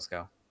 where'd Skittles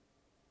go?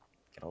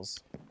 Skittles.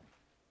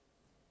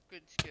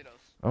 Good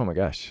Skittles. Oh my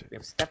gosh. We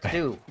have stuff to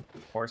do.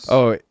 Horse.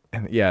 Oh,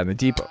 and yeah, and the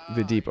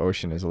deep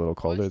ocean is a little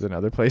colder than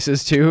other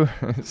places too.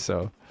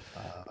 So,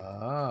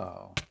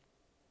 Oh.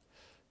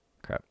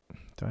 crap.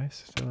 Do I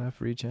still have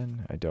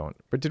regen? I don't.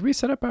 But did we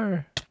set up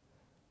our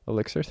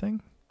elixir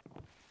thing?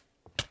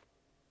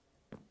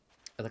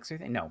 elixir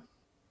thing? No.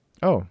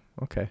 Oh,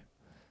 okay.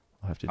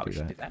 I'll have to Probably do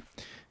should that. do that.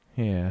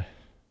 Yeah.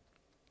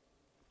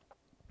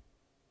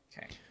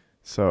 Okay.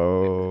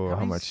 So How how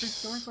many much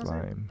doors was it?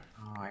 slime?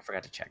 Oh, I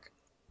forgot to check.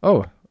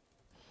 Oh.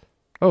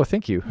 Oh,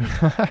 thank you.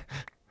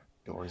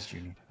 Doors do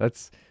you need?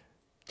 That's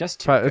Just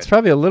two. it's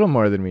probably a little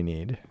more than we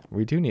need.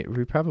 We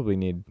probably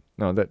need.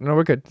 No,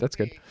 we're good. That's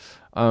good.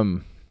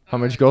 How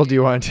much gold do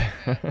you want?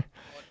 Do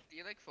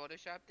you like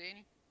Photoshop,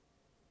 Danny?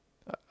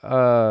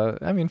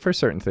 I mean, for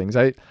certain things,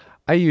 I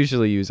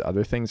usually use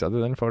other things other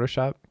than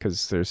Photoshop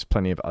because there's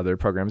plenty of other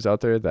programs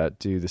out there that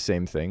do the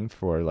same thing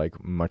for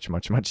like much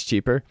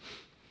cheaper.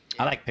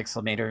 I like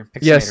Pixelmator.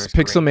 Yes, is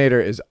great.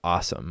 Pixelmator is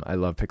awesome. I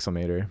love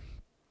Pixelmator.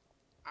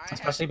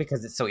 Especially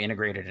because it's so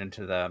integrated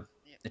into the.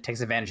 It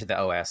takes advantage of the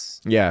OS.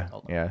 Yeah, in a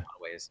lot yeah. of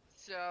ways.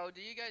 So, do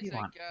you guys You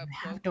like want- have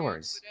programs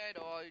doors. for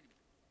that, or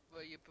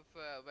will you prefer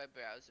a web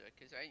browser?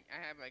 Because I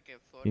have like a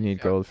Photoshop. You need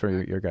gold for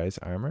your guys'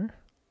 armor?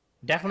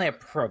 Definitely a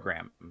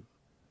program.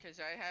 Because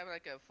I have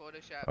like a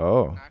Photoshop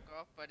Oh.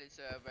 knockoff, but it's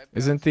a web browser.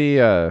 Isn't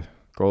the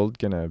gold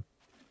gonna?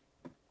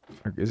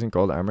 Or isn't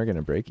gold armor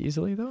gonna break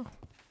easily though?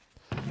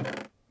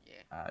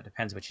 Yeah.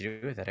 Depends what you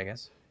do with it, I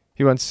guess.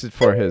 He wants it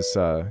for his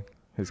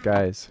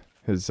guys,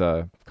 his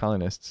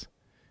colonists.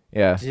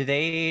 Yeah.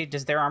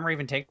 Does their armor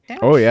even take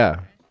damage? Oh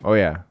yeah. Oh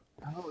yeah.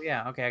 Oh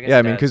yeah. Okay. I guess. Yeah, I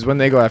it mean, does. because when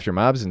they go after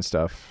mobs and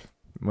stuff,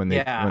 when they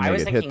Yeah, I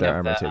was get hit, thinking their of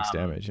armor the, takes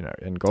damage,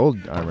 and gold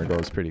armor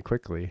goes pretty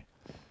quickly.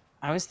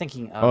 I was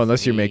thinking of. Oh,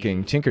 unless you're the-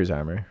 making Tinker's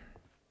armor.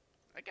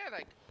 I got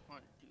like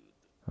 1,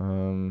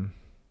 2.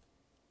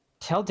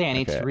 Tell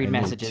Danny Okay, to read I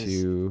need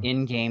messages to-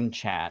 in game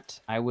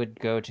chat. I would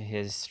go to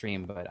his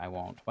stream, but I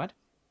won't. What?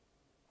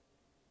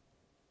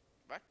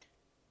 What?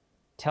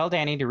 Tell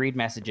Danny to read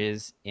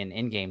messages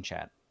in game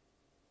chat.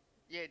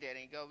 Yeah,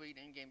 Danny, go read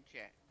in-game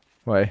chat.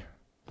 Why?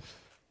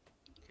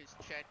 Because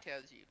chat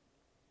tells you.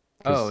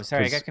 Oh,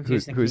 sorry, I 'cause got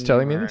confused. Who's thinking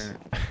telling me you this?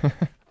 were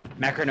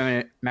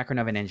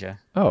Macronova Ninja.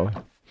 Oh.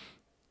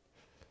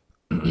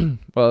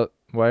 Well,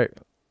 why?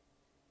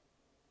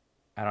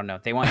 I don't know.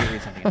 They want you to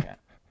read something in chat.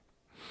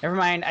 Never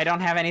mind. I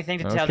don't have anything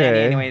to tell Okay. Danny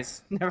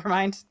anyways. Never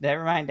mind.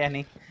 Never mind,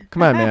 Danny.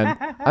 Come on, man.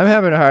 I'm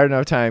having a hard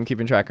enough time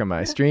keeping track of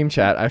my stream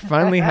chat. I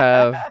finally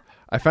have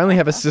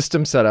a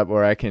system set up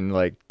where I can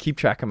like keep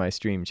track of my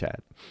stream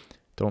chat.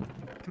 Come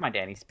on,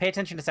 Danny. Pay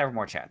attention to several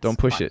more chats. Don't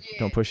Come push on. it.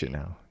 Don't push it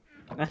now.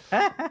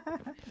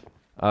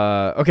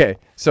 Okay,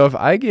 so if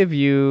I give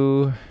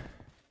you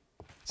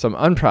some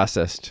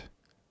unprocessed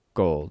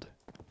gold.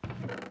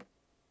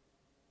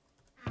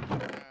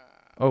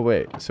 Oh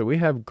wait, so we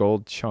have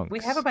gold chunks. We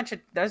have a bunch of.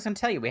 I was gonna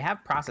tell you, we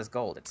have processed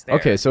gold. It's there.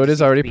 Okay, so it just is needs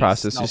to already be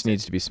processed. Just smelted.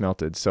 needs to be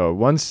smelted. So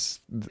one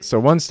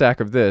stack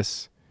of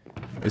this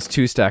is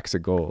 2 stacks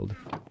of gold.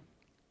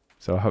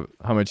 So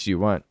how much do you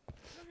want? I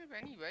don't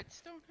have any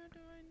redstone. How do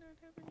I not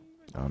have any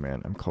redstone? Oh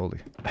man, I'm cold.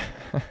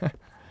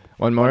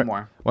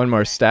 One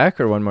more stack,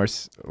 or one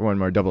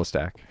more double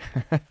stack.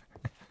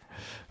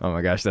 Oh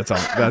my gosh,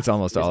 that's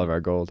almost all of our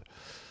gold.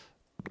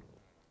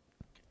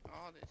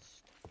 All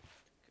this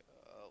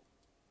go.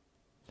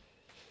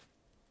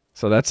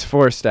 So that's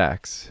 4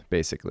 stacks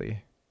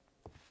basically.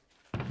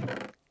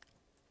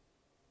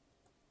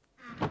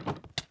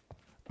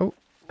 Oh,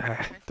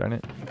 darn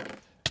it!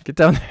 Get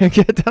down there!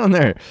 Get down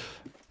there!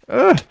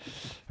 Ugh.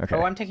 Okay.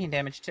 Oh, I'm taking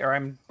damage too, or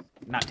I'm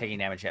not taking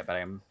damage yet, but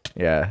I'm.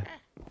 Yeah.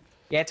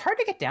 Yeah, it's hard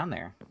to get down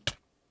there.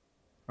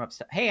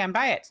 Hey, I'm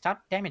by it.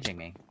 Stop damaging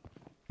me.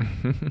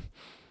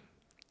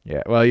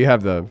 Yeah. Well, you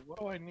have the. What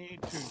do I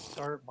need to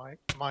start my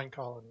mine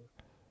colony?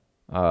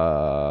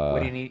 What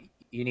do you need?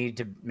 You need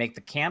to make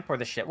the camp or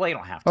the ship? Well, you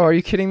don't have to. Oh, are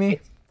you kidding me?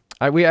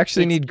 We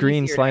actually It's need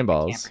green easier to slime make a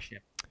camp balls. or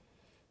ship.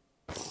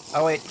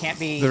 Oh, it can't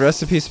be. The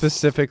recipe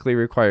specifically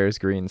requires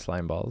green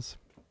slime balls.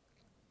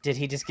 Did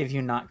he just give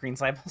you not green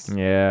slime balls?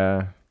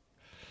 Yeah.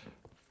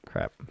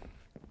 Crap.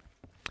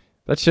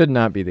 That should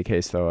not be the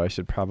case, though. I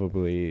should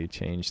probably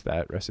change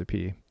that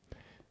recipe.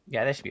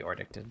 Yeah, they should be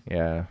ordicted.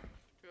 Yeah.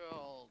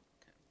 Gold.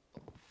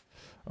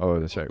 Oh,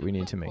 that's right. We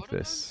need to make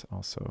this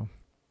also.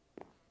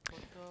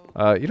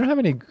 Gold. You don't have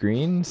any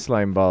green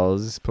slime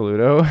balls,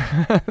 Paluto,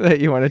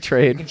 that you want to You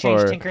trade can change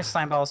for? Tinker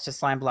slime balls to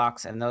slime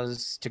blocks, and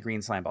those to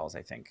green slime balls.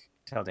 I think.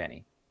 Tell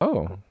Danny.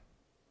 Oh,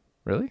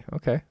 really?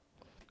 Okay.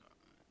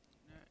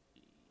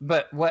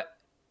 But what?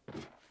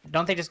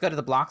 Don't they just go to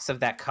the blocks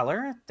of that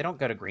color? They don't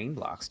go to green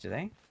blocks, do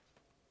they?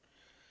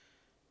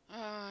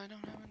 I don't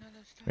have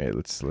another stuff. Wait,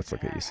 let's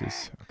look at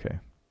uses. Okay.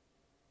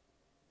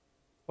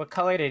 What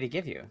color did he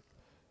give you?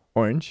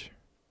 Orange.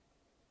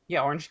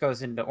 Yeah, orange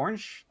goes into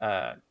orange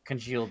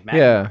congealed Yeah.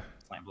 magma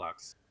slime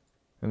blocks,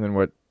 And then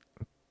what?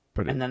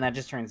 Put it. and then that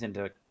just turns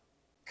into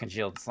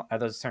congealed. Are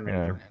those turned Yeah.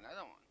 into?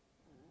 Another one.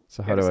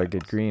 So how do I slime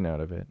get balls. green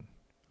out of it?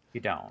 You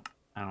don't.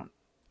 I don't.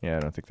 Yeah, I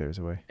don't think there's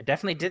a way. I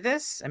definitely did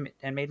this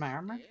and made my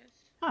armor. Yes.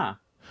 Huh.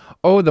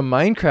 Oh, the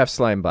Minecraft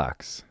slime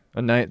box.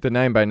 The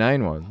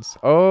 9x9 ones.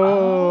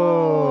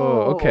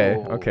 Oh, okay.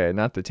 Oh. Okay,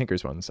 not the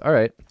Tinker's ones. All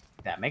right.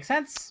 That makes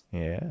sense.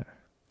 Yeah.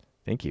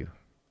 Thank you.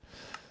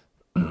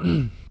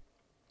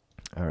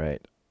 All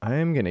right. I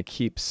am going to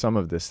keep some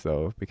of this,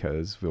 though,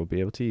 because we'll be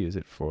able to use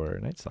it for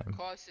night slime.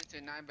 Cost it's a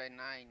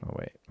 9x9. Oh,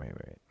 wait.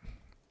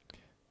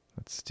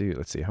 Let's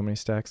see, how many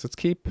stacks? Let's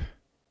keep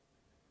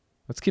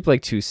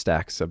like 2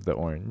 stacks of the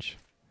orange.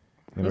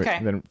 And Okay.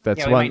 Then that's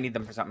yeah, we one. might need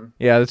them for something.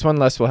 Yeah, that's one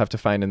less we'll have to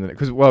find in the,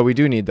 because, well, we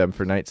do need them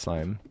for night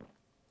slime.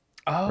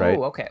 Oh, right?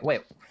 okay.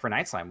 Wait, for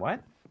night slime,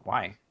 what?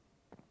 Why?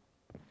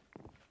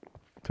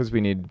 Because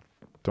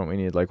don't we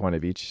need like one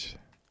of each?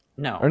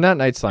 No. Or not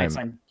night slime. Night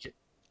slime.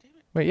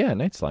 Wait, yeah,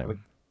 night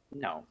slime.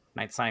 No,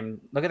 night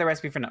slime. Look at the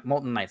recipe for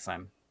molten night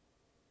slime.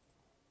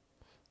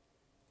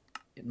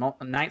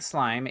 Night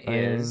slime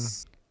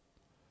is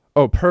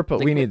Oh, purple.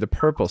 We liquid need the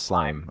purple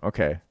slime.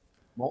 Okay.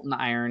 molten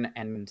iron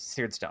and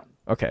seared stone.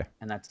 Okay.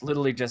 And that's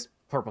literally just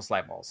purple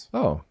slime balls.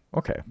 Oh,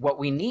 okay. What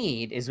we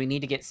need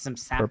to get some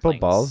saplings. Purple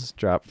balls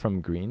drop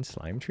from green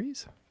slime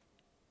trees?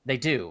 They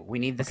do. We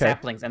need the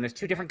saplings. And there's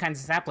 2 different kinds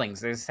of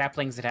saplings. There's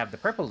saplings that have the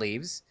purple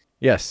leaves.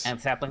 Yes. And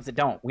saplings that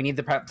don't. We need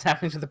the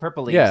saplings with the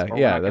purple leaves.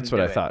 Yeah, that's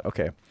what I thought.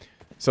 Okay.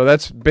 So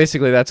that's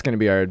going to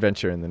be our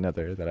adventure in the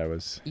nether that I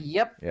was...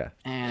 Yep. Yeah.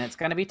 And it's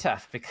going to be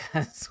tough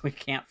because we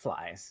can't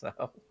fly, so...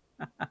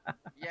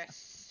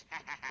 Yes.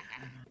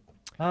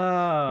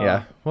 Oh.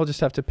 Yeah, we'll just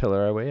have to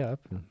pillar our way up.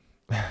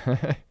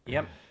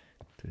 Yep.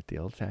 Do it the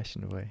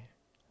old-fashioned way.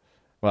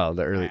 Well,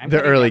 the I'm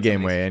early cutting game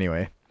down way,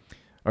 anyway.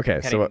 Okay,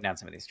 Cutting so down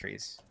some of these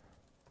trees.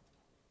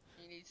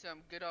 You need some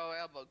good old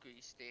elbow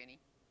grease, Danny.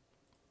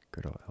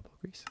 good old elbow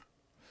grease.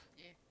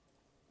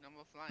 No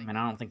more I flying. mean,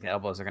 I don't think the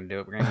elbows are going to do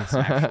it. We're going to need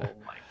some actual,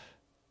 like,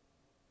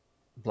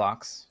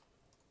 blocks.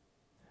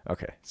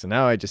 Okay, so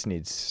now I just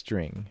need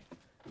string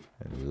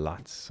and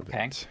lots of it. I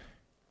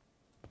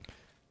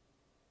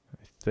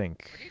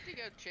think What do you think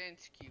of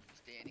chance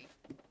cubes, Danny?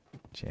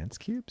 chance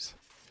cubes.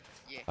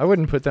 Yeah. I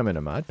wouldn't put them in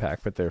a mod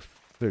pack, but they're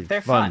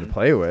fun to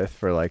play with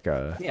for like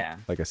a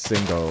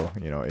single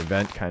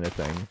event kind of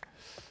thing.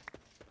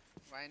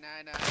 Why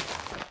not?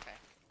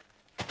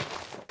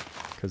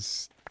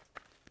 Because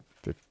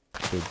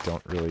they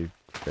don't really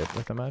fit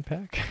with a mod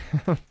pack.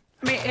 I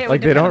mean, it like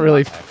would they depend don't on the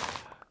really. mod pack.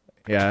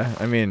 Yeah,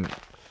 I mean.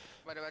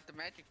 What about the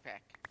magic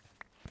pack?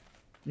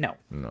 No.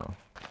 No.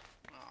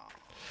 Aw.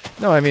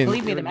 No, I mean.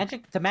 Believe me,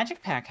 the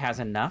magic pack has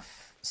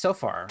enough so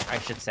far. I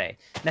should say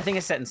nothing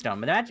is set in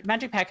stone, but the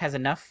magic pack has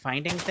enough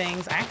finding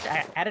things.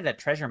 I added a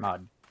treasure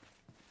mod.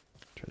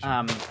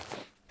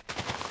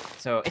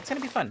 So it's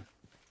gonna be fun.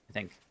 I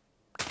think.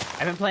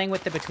 I've been playing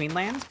with the Between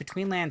Lands.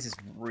 Between Lands is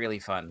really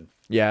fun.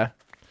 Yeah.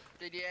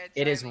 Did you add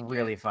It is Silent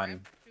really Gems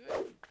fun. to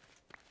it?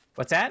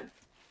 What's that?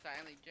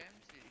 Silent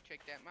Gems? Did you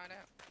check that mod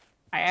out?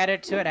 I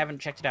added to it. I haven't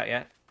checked it out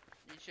yet.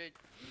 You should.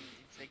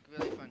 It's like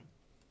really fun.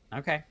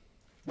 Okay.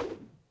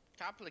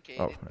 Complicated.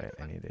 Oh, but right.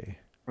 I fun. need a.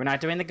 We're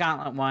not doing the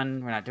Gauntlet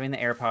one. We're not doing the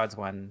AirPods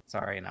one.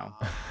 Sorry, no.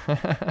 The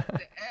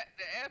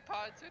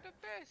AirPods are the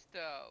best,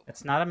 though.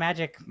 It's not a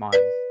magic mod.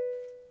 It's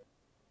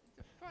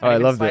a fun. Oh, I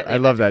even love that. slightly I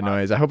love that magic mod.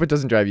 noise. I hope it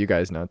doesn't drive you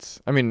guys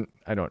nuts. I mean,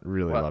 I don't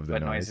really love the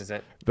what noise. noise is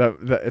it?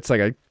 It's like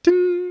a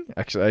ding.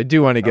 Actually, I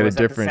do want to get a is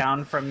that the different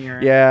sound from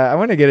your. Yeah, I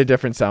want to get a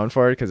different sound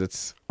for it because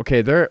it's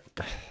okay.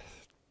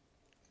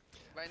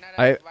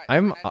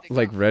 I'm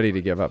like ready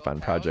to give up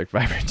on Project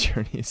Vibrant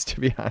Journeys. To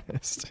be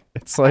honest,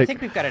 it's I like think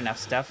we've got enough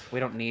stuff.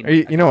 We don't need.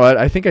 you know what?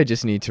 I think I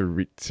just need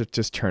to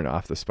just turn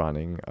off the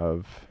spawning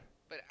of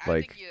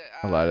like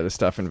a lot of the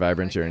stuff in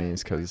Vibrant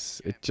Journeys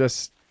because it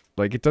just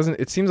like it doesn't.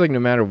 It seems like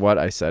no matter what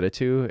I set it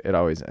to, it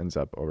always ends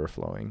up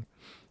overflowing.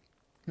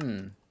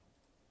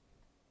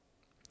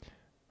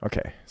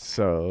 Okay,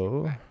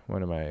 so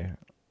what am I?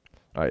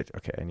 All right,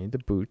 okay, I need the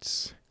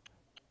boots.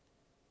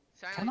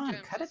 Come on,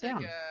 cut it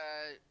down. Like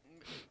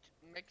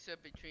a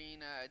mix-up between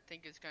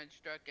Thinker's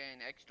Construct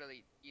and Extra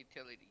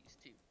Utilities,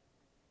 too.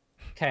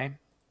 Okay.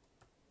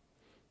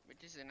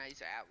 Which is a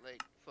nice outlet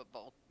for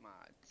both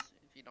mods,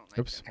 if you don't like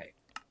Oops. them. Okay.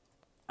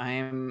 I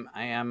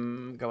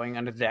am going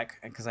under the deck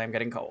because I'm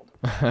getting cold.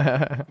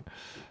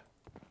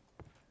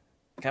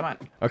 Come on.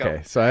 Okay,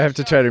 Go. so I have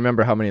to try to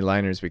remember how many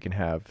liners we can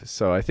have.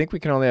 So I think we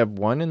can only have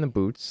 1 in the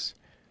boots.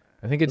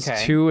 I think it's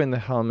Okay. 2 in the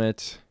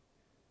helmet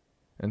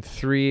and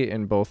 3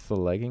 in both the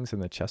leggings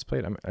and the chest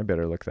plate. I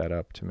better look that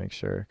up to make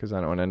sure because I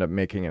don't want to end up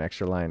making an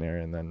extra liner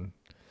and then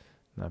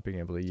not being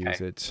able to use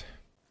Okay. it.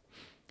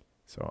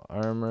 So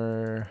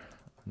armor,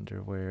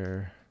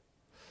 underwear.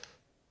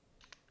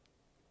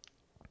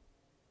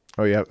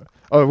 Oh yeah.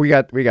 Oh, we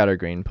got our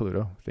green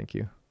Pluto. Thank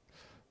you.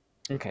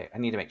 Okay, I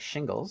need to make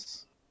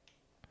shingles.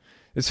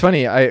 It's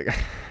funny. I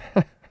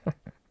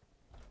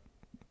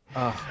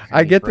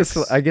get this.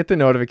 I get the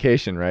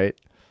notification, right?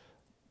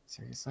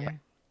 Seriously?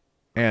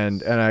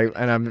 And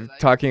I'm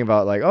talking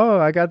about like, oh,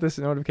 I got this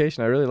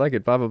notification. I really like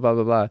it. Blah blah blah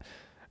blah blah.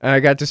 And I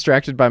got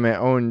distracted by my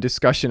own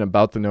discussion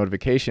about the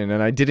notification,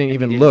 and I didn't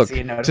even look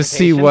to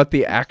see what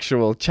the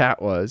actual chat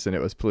was, and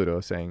it was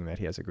Pluto saying that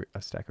he has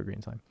a stack of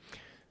green slime.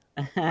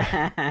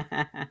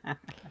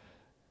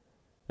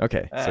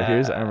 Okay, so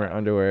here's armor,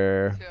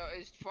 underwear. So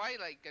is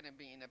Twilight gonna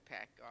be in a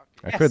pack?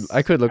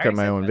 I could look I at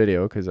my said own that.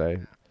 video because I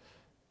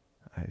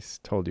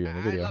told you in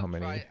the I video love how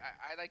many. I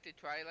like the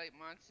Twilight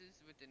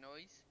monsters with the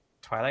noise.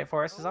 Twilight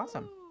Forest is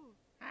awesome. Ooh,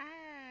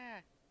 ah.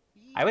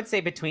 I would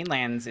say Between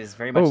Lands is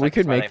very much. Oh, like we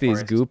could make Twilight these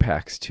Forest. goo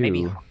packs too.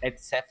 Maybe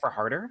it's set for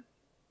harder,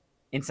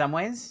 in some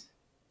ways.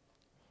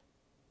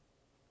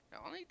 The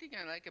only thing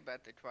I like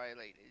about the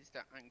Twilight is the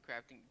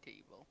uncrafting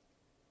table.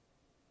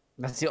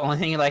 That's the only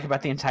thing you like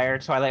about the entire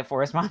Twilight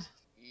Forest mod.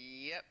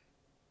 Yep.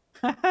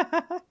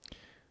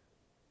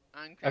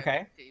 Uncrafting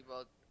Okay.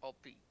 table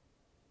OP.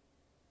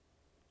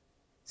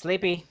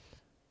 Sleepy.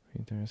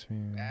 Wow.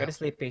 Go to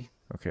sleepy.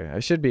 Okay, I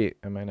should be.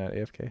 Am I not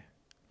AFK?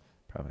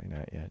 Probably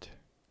not yet.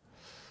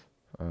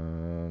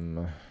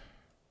 Oh.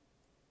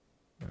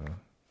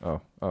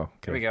 Okay.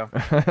 Here we go.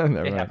 Never It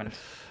mind. happened.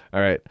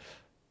 All right.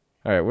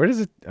 Where does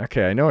it?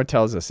 Okay, I know it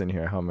tells us in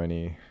here how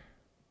many.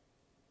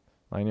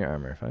 Line your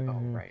armor. Oh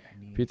right. I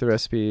need. Repeat the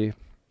recipe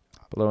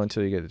below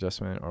until you get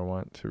adjustment or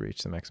want to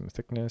reach the maximum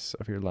thickness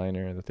of your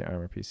liner that the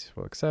armor piece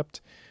will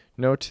accept.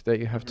 Note that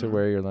you have to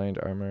wear your lined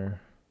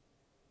armor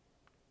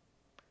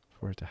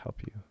for it to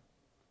help you.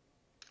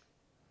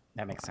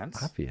 That makes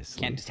sense.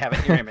 Obviously. Can't just have it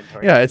in your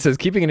inventory. Yeah, it says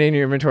keeping it in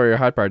your inventory or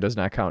hotbar does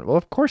not count. Well,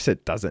 of course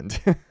it doesn't.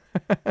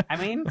 I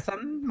mean,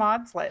 some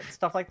mods let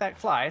stuff like that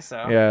fly,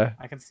 so Yeah.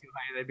 I can see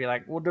why they'd be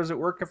like, "Well, does it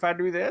work if I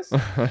do this?"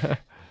 Like,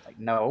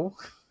 no.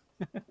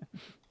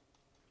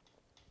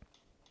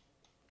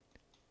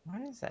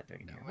 What is that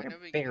doing here? What are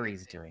Whenever you get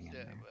berries it, doing in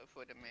there?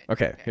 for the magic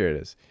Okay, pack. here it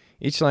is.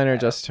 Each liner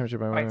adjusts temperature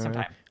by Quite some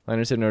time.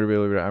 Liners have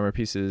notable armor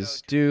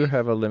pieces do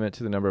have a limit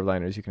to the number of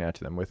liners you can add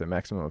to them, with a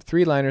maximum of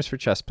 3 liners for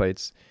chest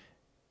plates.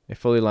 A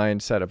fully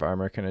lined set of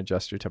armor can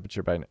adjust your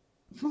temperature by...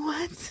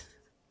 What?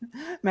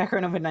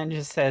 Macaron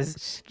Ninja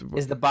says,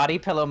 "Is the body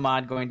pillow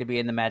mod going to be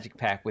in the magic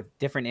pack with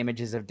different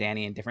images of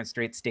Danny in different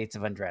states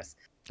of undress?"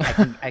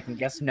 I can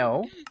guess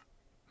no.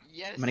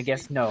 Yes. I'm gonna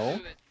guess you no.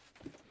 should do it.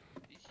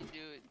 You should do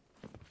it.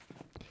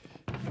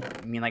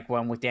 I mean, like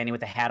one with Danny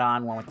with the hat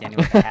on, one with Danny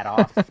with the hat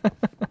off,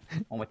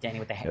 one with Danny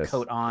with the Yes.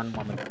 coat on,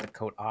 one with the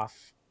coat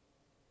off.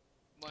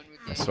 One with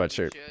A the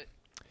sweatshirt. shirt.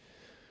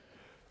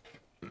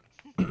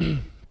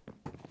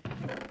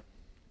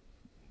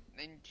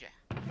 Ninja.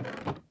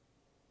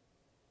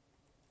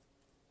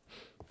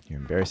 You're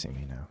embarrassing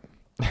me now.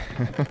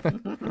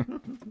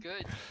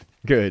 Good.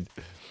 Good.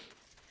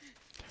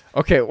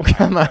 Okay, well,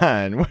 come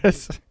on. What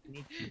is...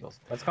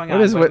 What's going What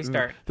on? is When do what we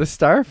start? the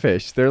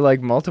starfish? They're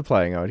like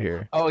multiplying out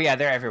here. Oh yeah,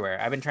 they're everywhere.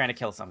 I've been trying to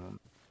kill some of them.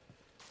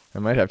 I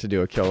might have to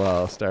do a kill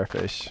all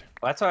starfish.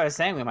 Well, that's what I was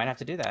saying. We might have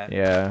to do that.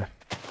 Yeah,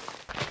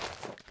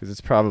 because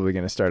it's probably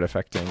going to start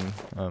affecting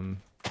Why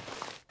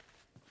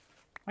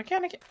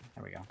can't I get?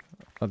 There we go.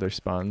 other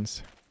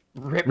spawns.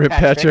 Rip, Rip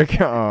Patrick.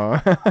 Patrick.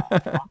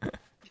 Aw.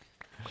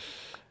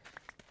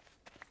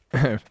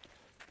 All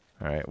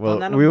right. Well,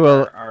 none of we them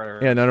will. Are...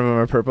 Yeah, none of them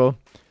are purple.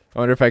 I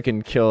wonder if I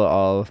can kill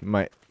all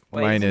my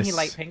Wait, minus isn't he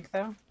light pink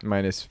though?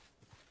 minus.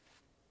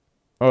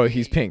 Oh,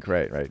 he's pink.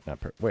 Right. Not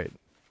purple. Wait.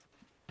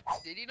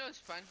 Did you know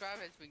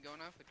SpongeBob has been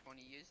going on for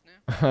 20 years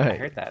now? I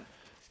heard that.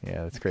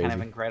 Yeah, that's crazy. Kind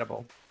of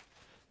incredible.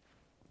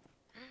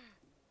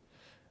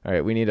 All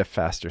right, we need a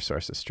faster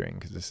source of string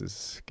because this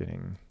is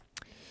getting.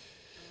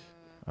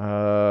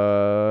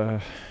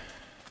 Flash.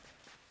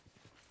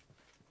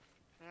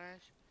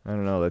 I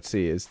don't know. Let's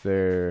see. Is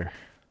there?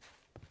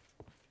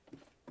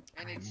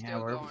 And it's Yeah,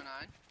 still we're- going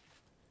on.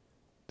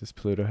 Does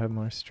Pluto have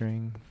more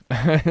string?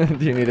 Do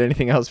you need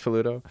anything else,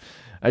 Pluto?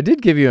 I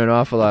did give you an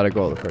awful lot of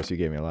gold. Of course, you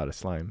gave me a lot of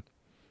slime.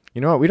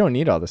 You know what? We don't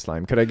need all the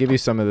slime. Could I give you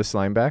some of the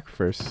slime back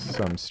for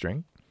some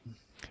string?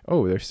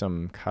 Oh, there's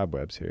some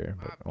cobwebs here,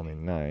 but only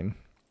 9.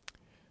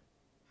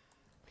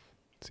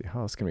 Let's see.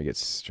 How else can we get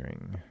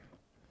string?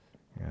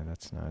 Yeah,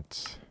 that's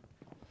not...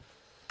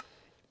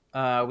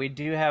 We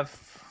do have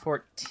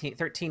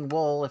 13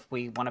 wool if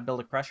we want to build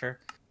a crusher.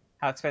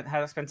 How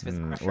expensive is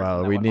the crusher? Well,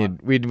 from that we one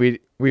need mod?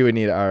 we would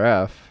need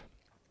RF.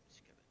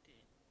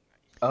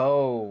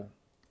 Oh,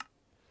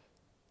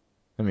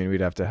 I mean, we'd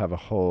have to have a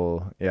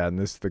whole and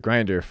the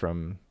grinder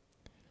from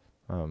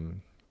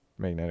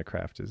Magnetic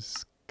Craft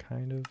is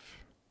kind of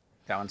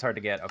that one's hard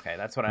to get. Okay,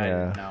 that's what I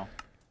Yeah. didn't know.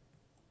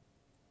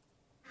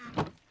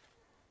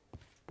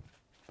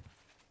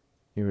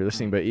 You were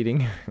listening but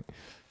eating.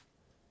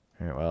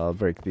 All right, well, I'll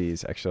break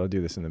these. Actually, I'll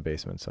do this in the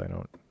basement so I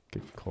don't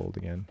get cold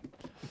again.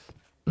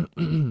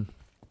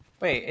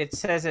 Wait, it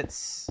says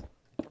it's.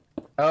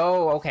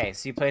 Oh, okay.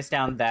 So you place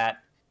down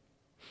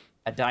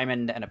a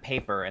diamond and a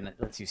paper, and it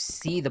lets you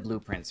see the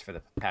blueprints for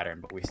the pattern,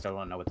 but we still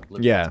don't know what the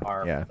blueprints Yeah,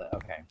 are. yeah.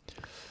 Okay.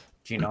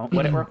 Do you know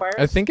what it requires?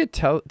 I think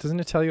doesn't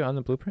it tell you on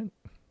the blueprint?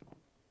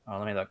 Oh,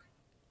 let me look.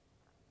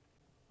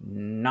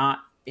 Not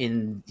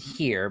in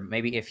here.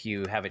 Maybe if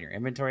you have it in your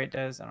inventory, it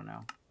does. I don't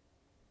know.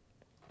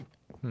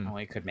 Oh,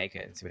 you could make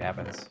it and see what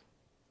happens.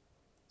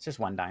 It's just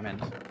 1 diamond.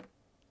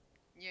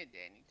 Yeah,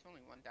 Danny, it's only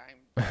 1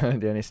 dime.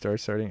 Danny Store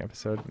starting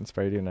episode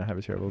inspired you to not have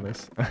a terrible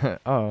miss.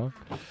 Oh,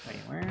 Wait,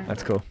 where?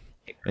 that's cool.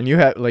 And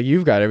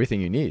you've got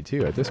everything you need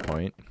too at this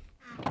point.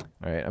 All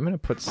right, I'm gonna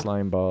put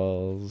slime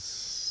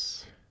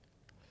balls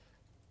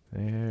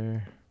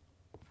there.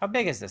 How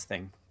big is this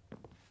thing?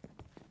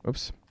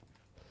 Oops.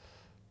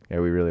 Yeah,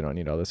 we really don't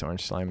need all this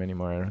orange slime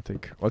anymore. I don't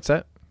think. What's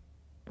that?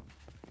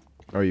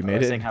 Oh, you I made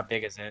was it. saying, how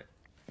big is it?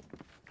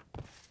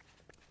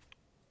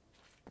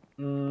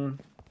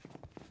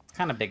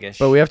 Kind of biggish.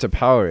 But we have to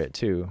power it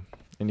too,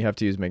 and you have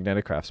to use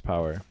Magneticraft's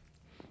power.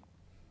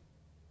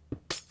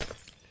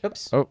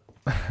 Oops. Oh.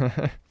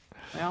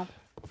 Well.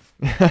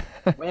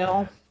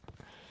 Well.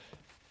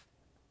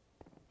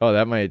 Oh,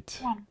 that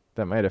might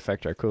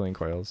affect our cooling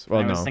coils.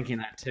 Well, I was no. thinking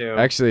that too.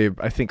 Actually,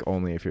 I think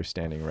only if you're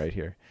standing right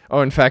here.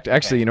 Oh, in fact,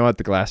 actually, you know what?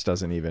 The glass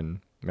doesn't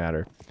even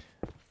matter.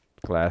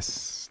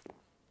 Glass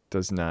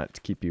does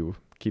not keep the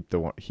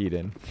heat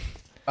in.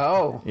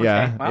 Oh. Okay.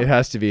 Yeah, Well. it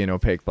has to be an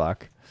opaque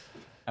block.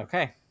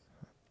 Okay.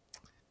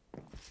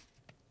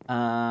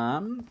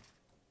 Well,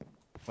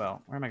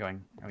 where am I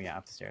going? Oh yeah,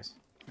 up the stairs.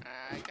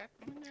 I got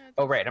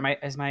Oh right,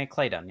 is my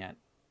clay done yet?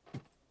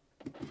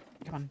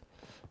 Come on.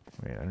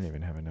 Wait, I don't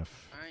even have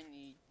enough. I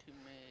need to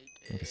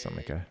make I guess I'll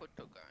make a...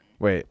 photogun.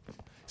 Wait.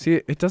 See,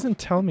 it doesn't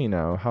tell me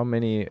now how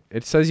many...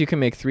 It says you can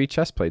make 3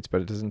 chest plates,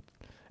 but it doesn't...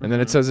 And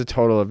then it says a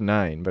total of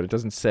 9, but it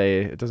doesn't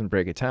say... It doesn't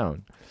break it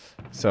down.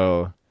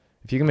 So,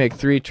 if you can make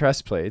 3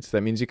 chest plates,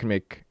 that means you can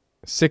make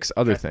 6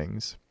 other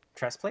things.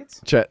 Chest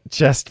plates?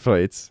 Chest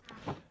plates.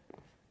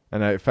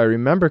 And if I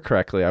remember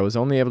correctly, I was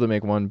only able to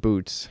make 1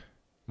 boot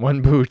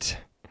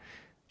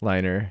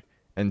liner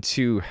and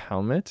 2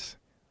 helmets.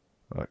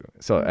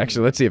 So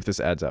actually, let's see if this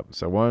adds up.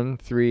 So 1,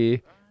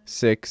 3,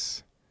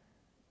 6.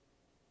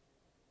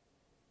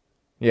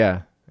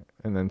 Yeah,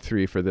 and then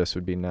 3 for this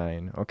would be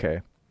 9.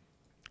 Okay.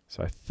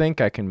 So I think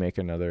I can make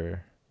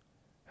another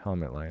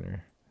helmet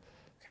liner.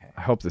 Okay.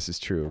 I hope this is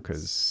true,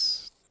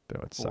 because that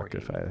would suck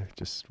if I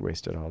just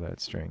wasted all that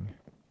string.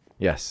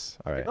 Yes.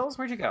 All right. Bills,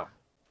 where'd you go?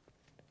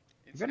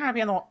 You better not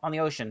be on the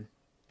ocean.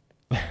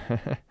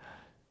 Bad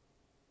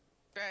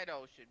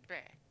ocean, bad.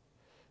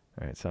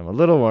 All right, so I'm a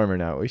little warmer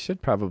now. We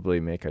should probably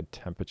make a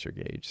temperature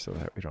gauge so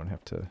that we don't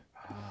have to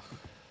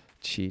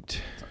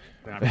cheat.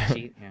 We don't have to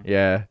cheat. Yeah.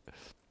 Yeah.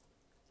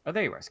 Oh,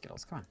 there you are,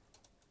 Skittles. Come on.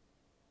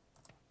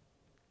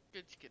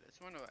 Good Skittles,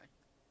 run away.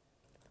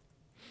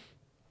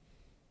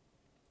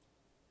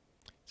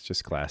 It's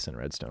just glass and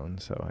redstone,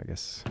 so I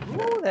guess.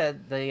 Ooh, the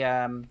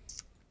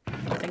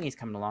thingy's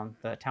coming along.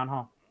 The town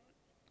hall.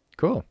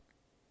 Cool.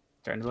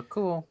 Starting to look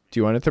cool. Do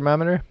you want a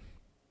thermometer?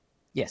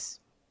 Yes.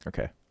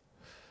 Okay.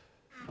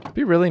 It'd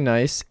be really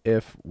nice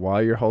if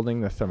while you're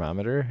holding the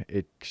thermometer,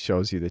 it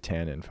shows you the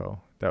tan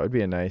info. That would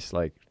be a nice,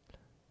 like,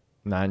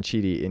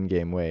 non-cheaty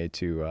in-game way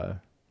to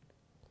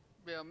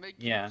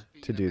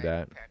do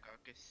that.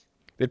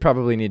 They'd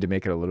probably need to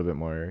make it a little bit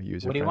more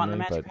user-friendly. What do you want in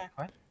the magic pack?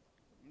 What?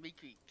 Me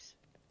creeps.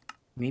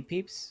 Me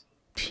peeps?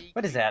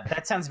 What is that?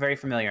 That sounds very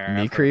familiar.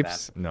 Me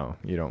creeps? No,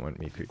 you don't want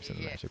me creeps in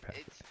the Yeah, magic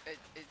pack.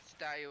 it's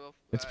style of,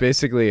 It's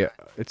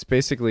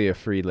basically a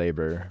free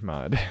labor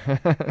mod.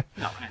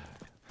 No,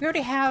 we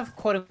already have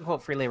quote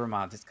unquote free labor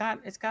mods. It's got.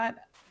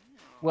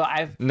 Well,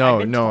 I've No,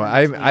 been no, torn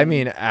I between-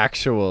 mean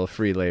actual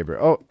free labor.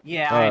 Oh,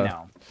 Yeah, I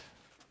know.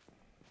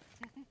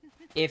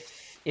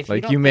 If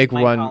like don't you make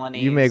think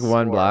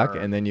one block, or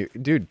and then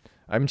dude,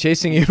 I'm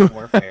chasing you.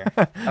 warfare.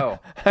 Oh,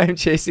 I'm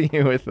chasing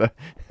you with the.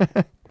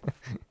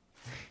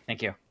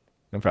 thank you.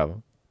 No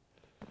problem.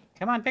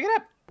 Come on, pick it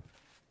up.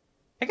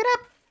 Pick it up.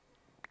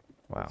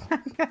 Wow.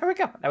 There we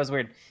go. That was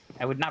weird.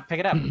 I would not pick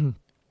it up.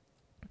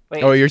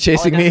 Wait. Oh, you're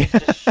chasing me.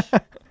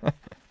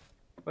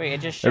 Wait,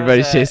 it just shows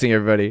Everybody's chasing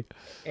everybody.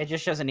 It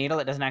just shows a needle.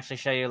 It doesn't actually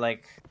show you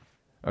like.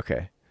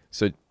 Okay,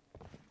 so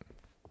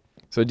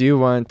do you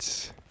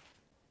want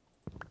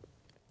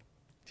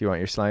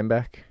your slime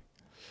back?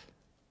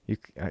 You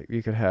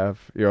could have.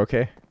 You're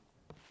okay.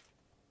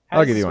 How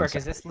I'll does give this you one work? sec.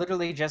 Is this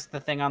literally just the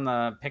thing on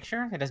the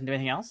picture? It doesn't do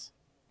anything else?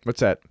 What's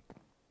that?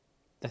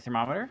 The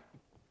thermometer?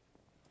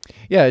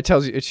 Yeah,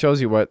 it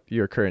shows you what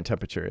your current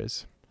temperature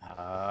is.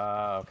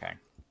 Oh, okay.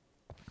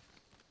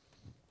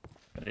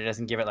 But it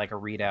doesn't give it like a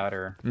readout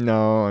or.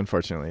 No,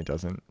 unfortunately, it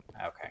doesn't.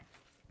 Okay.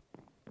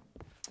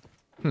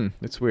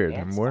 It's weird.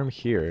 Yeah, I'm it's warm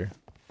here,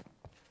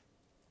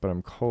 but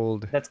I'm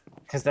cold. That's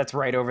because that's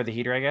right over the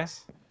heater, I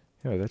guess.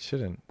 Yeah, that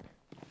shouldn't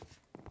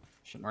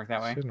Shouldn't work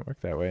that way. work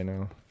that way,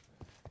 no.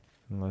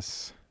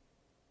 Unless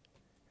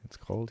it's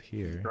cold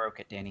here. Broke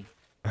it, Danny.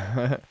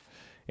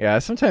 Yeah,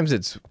 sometimes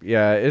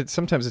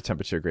sometimes the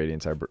temperature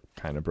gradients are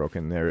kind of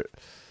broken.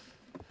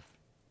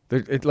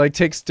 It like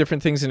takes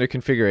different things into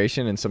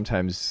configuration, and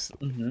sometimes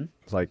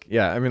like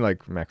I mean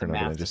like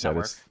Macronoblin just said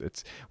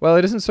it's well,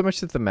 it isn't so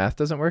much that the math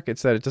doesn't work,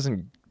 it's that it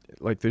doesn't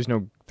like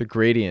the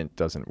gradient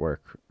doesn't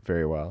work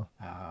very well.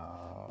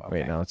 Oh,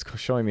 okay. Wait, now it's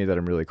showing me that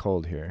I'm really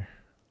cold here.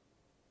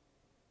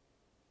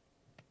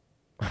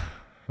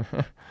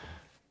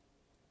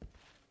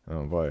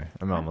 Oh boy,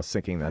 I'm almost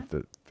thinking that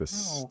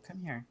this Oh, come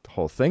here.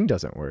 whole thing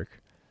doesn't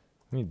work.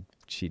 Let me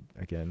cheat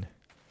again.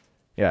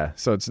 Yeah,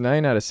 so it's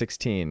 9 out of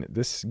 16.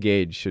 This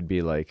gauge should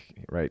be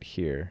like right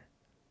here.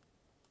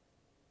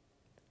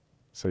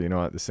 So you know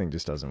what? This thing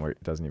just doesn't work.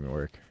 Doesn't even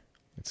work.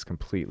 It's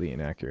completely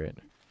inaccurate.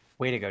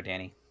 Way to go,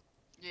 Danny.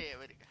 Yeah,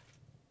 way to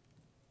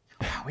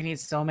go. We need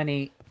so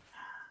many.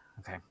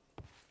 Okay.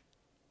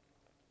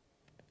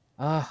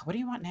 What do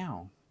you want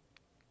now?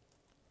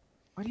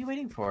 What are you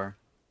waiting for?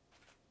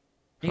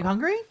 Are you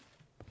hungry?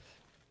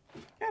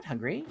 You're not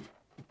hungry.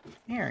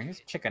 Here's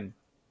chicken.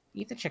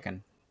 Eat the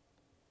chicken.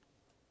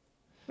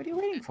 What are you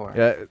waiting for?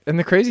 Yeah, and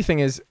the crazy thing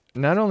is,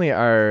 not only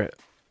are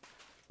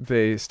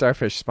the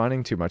starfish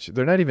spawning too much,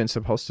 they're not even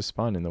supposed to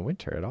spawn in the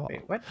winter at all.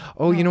 Wait, what?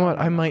 Oh, No, you know no, what?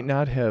 no, I no. might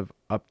not have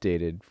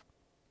updated.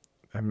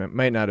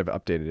 Might not have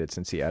updated it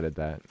since he added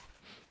that.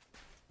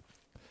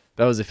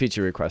 That was a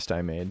feature request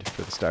I made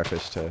for the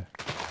starfish to.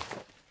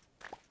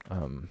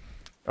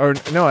 Or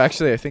no,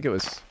 actually, I think it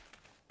was.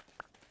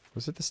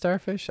 Was it the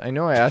starfish? I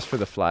know I asked for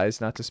the flies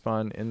not to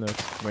spawn in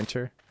the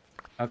winter.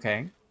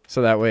 Okay.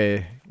 So that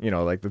way, you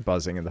know, like the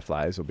buzzing of the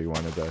flies will be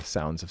one of the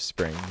sounds of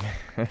spring.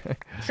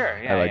 Sure.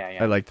 Yeah.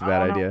 I liked that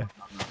no, idea.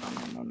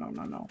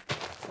 No.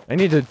 I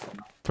need to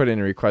put in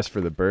a request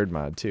for the bird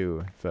mod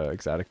too, the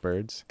exotic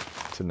birds,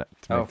 to make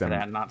for them.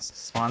 that not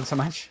spawn so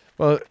much.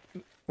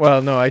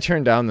 Well, no, I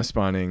turned down the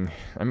spawning.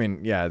 I mean,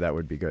 yeah, that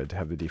would be good to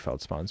have the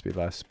default spawns be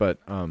less, but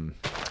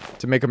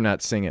to make them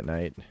not sing at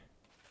night.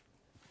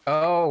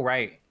 Oh,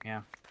 right.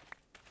 Yeah.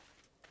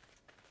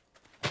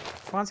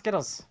 Come on,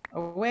 Skittles.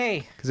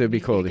 Away. Because it would be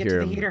cool to get to hear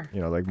the 'em, heater.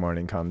 you know, like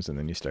morning comes and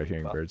then you start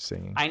hearing Well, birds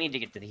singing. I need to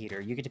get to the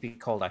heater. You get to be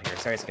cold out here.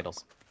 Sorry,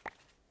 Skittles.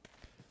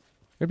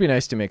 It'd be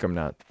nice to make them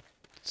not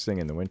sing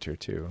in the winter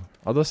too.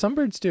 Although some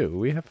birds do.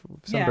 We have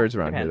some Yeah, birds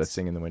around here that depends.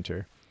 sing in the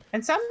winter.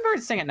 And some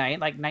birds sing at night,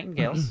 like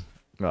nightingales.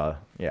 Well,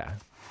 yeah.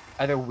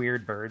 Other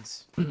weird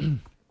birds.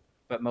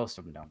 But most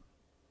of them don't.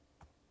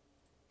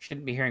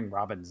 Shouldn't be hearing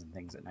robins and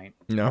things at night.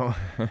 No.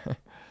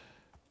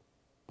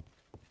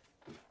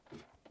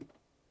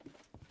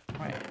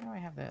 Wait, how do I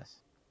have this?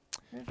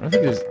 I don't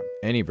think there's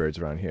any birds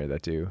around here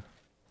that do.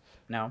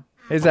 No.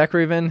 Hey, Zach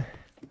Raven.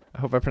 I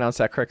hope I pronounced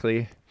that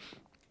correctly.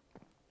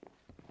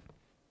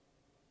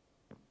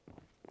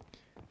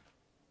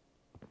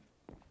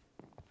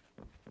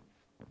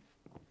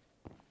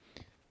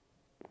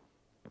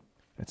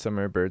 And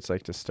summer birds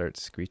like to start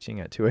screeching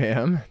at 2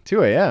 a.m.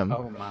 2 a.m.?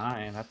 Oh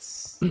my,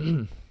 that's...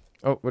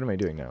 Oh, what am I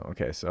doing now?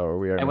 Okay, so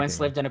we are I once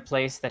making- lived in a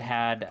place that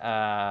had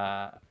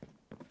a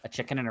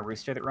chicken and a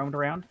rooster that roamed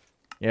around.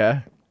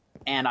 Yeah?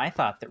 And I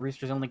thought that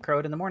roosters only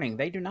crowed in the morning.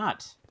 They do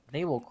not.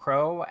 They will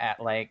crow at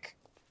like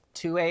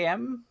 2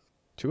 a.m.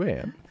 2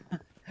 a.m.?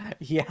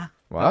 Yeah.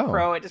 Wow. They'll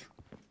crow at just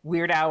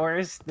weird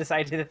hours. This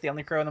idea that they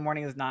only crow in the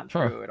morning is not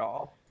Huh. true at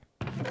all.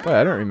 Boy,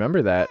 I don't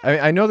remember that.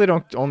 I know they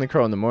don't only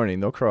crow in the morning.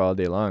 They'll crow all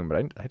day long, but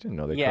I didn't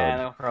know they Yeah, crowed.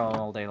 they'll crow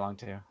all day long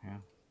too.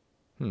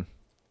 Yeah.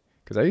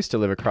 Because I used to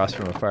live across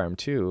from a farm,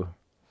 too,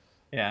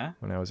 Yeah.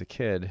 when I was a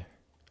kid. It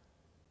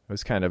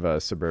was kind of a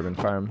suburban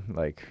farm,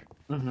 like...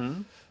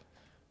 Mm-hmm.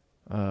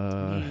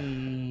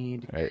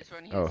 You Right. guys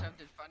want to hear Oh.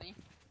 something funny?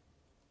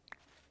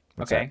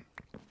 What's Okay.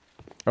 that?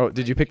 Oh,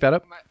 did you pick that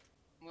up?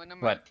 One of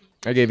my What? teachers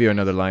I gave you in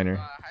another liner.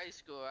 High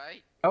school,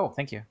 right? Oh,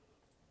 thank you.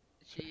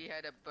 She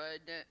had a bird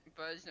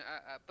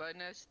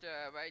nest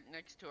right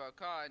next to her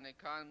car, and the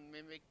car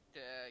mimicked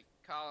the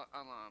car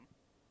alarm.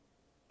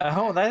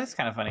 Oh, that is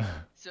kind of funny.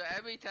 So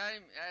every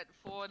time at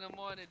 4 in the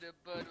morning, the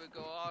bird would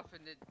go off,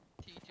 and the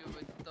teacher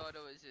would thought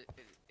it was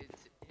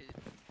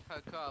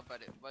her car,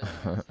 but it wasn't.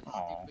 It was a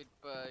Aw. stupid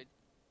bird.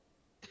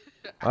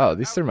 Wow,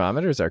 these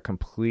thermometers are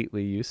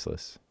completely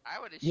useless.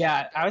 I would have.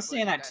 Yeah, I was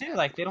saying that too.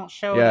 Like they don't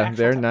show. the Yeah, actual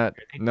they're not...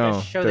 temperature. They No,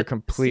 just show they're the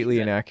completely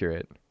season.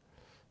 inaccurate.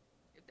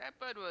 If that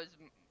bird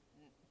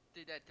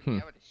did that to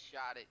me, I would have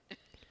shot it.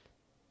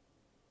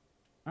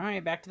 All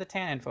right, back to the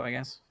tan info, I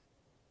guess.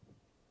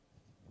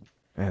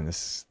 Man,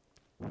 this...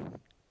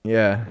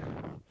 Yeah.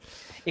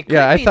 It could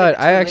Yeah, be that it's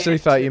I actually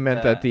related thought to you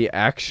meant that the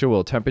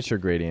actual temperature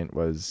gradient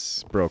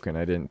was broken.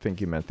 I didn't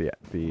think you meant the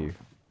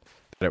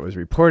that it was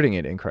reporting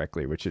it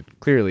incorrectly, which it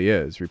clearly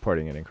is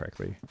reporting it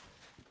incorrectly.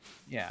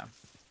 Yeah.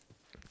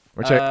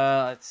 Which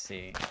Let's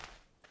see.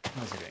 What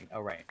was it doing?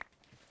 Oh, right.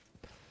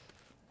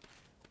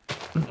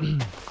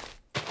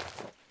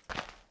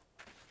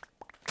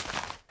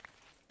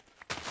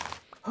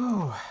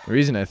 Oh. the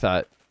reason I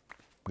thought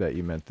that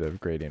you meant the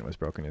gradient was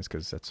broken is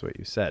because that's what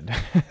you said.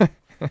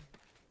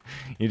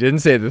 You didn't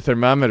say the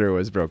thermometer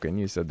was broken.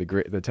 You said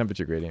the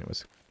temperature gradient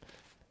was,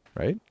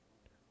 right?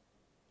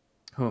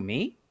 Who,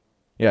 me?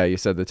 Yeah, you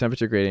said the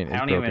temperature gradient is I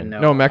don't broken. even know.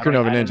 No, I don't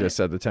Macronova even- Ninja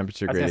said the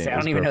temperature I was gonna gradient say, I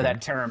was don't even know broken.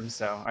 that term,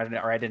 so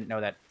I didn't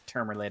know that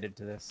term related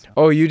to this. So.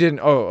 Oh, you didn't?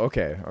 Oh,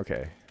 okay,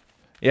 okay.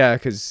 Yeah,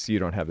 because you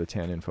don't have the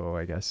tan info,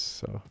 I guess,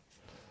 so.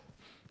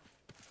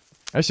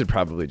 I should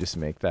probably just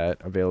make that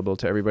available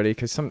to everybody,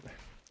 because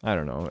I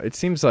don't know. It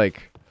seems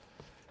like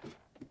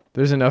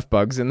there's enough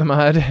bugs in the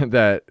mod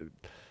that,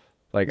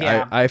 like,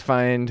 Yeah. I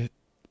find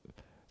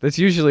that's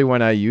usually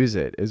when I use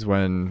it, is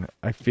when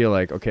I feel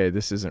like, okay,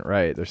 this isn't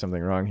right. There's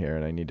something wrong here,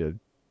 and I need to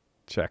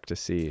check to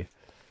see.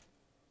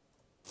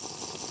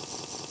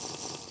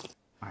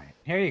 All right,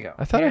 here you go.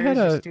 I thought I had Here's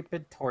your a-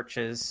 stupid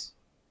torches.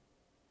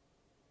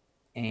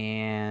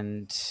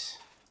 And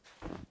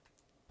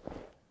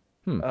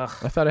Ugh.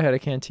 I thought I had a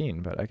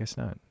canteen, but I guess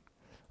not.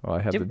 Well,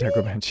 I have Did the deco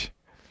we? bench.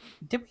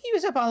 Did we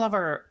use up all of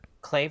our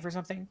clay for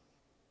something?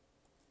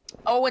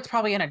 Oh, it's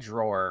probably in a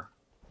drawer.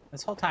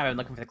 This whole time I've been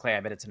looking for the clay. I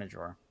bet it's in a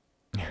drawer.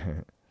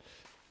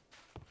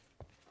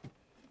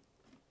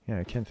 Yeah,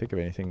 I can't think of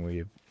anything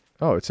we've...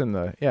 Oh, it's in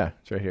the... Yeah,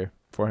 it's right here.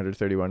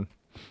 431.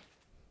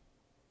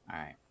 All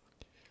right.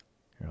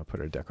 Here, I'll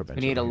put our deco bench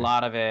We need a over here.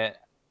 lot of it.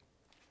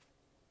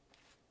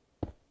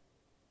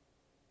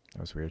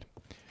 was weird.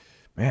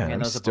 Man, Okay, I'm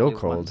those are still blue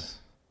cold. ones.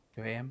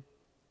 2 a.m.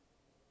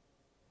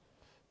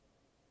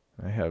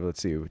 I have,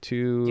 let's see,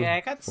 2, Yeah,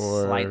 it got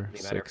 4, slightly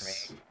better for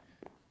 6, me.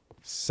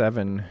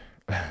 7.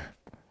 I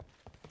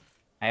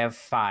have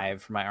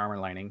 5 for my armor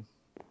lining.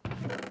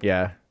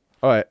 Yeah.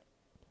 Oh,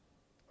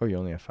 you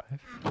only have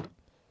 5?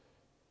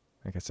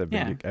 I guess I've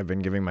been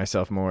giving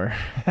myself more.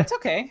 That's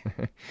okay.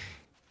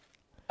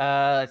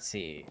 Let's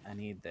see. I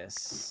need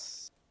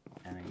this,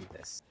 and I need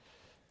this.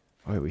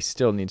 Oh, we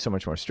still need so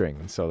much more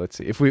string. So let's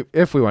see if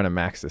we want to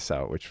max this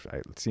out, which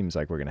it seems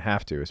like we're gonna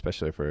have to,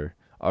 especially if we're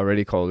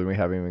already cold and we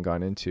haven't even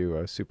gone into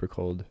a super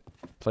cold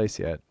place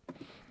yet.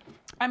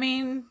 I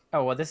mean,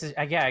 oh well, this is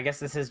yeah. I guess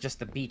this is just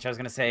the beach. I was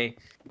gonna say,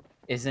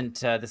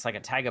 isn't this like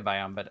a taiga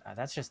biome? But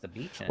that's just the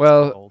beach. And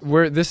Well,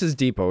 this is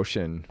deep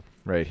ocean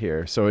right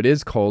here, so it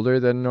is colder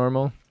than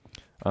normal.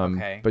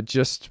 Okay. But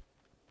just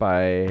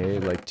by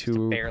like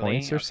 2 barely?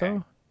 points or Okay.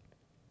 so.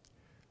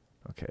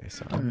 Okay,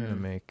 so I'm gonna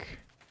make,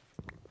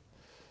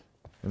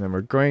 and then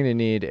we're going to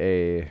need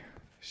a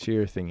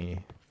shear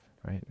thingy,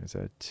 right? Is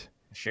that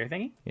shear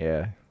thingy?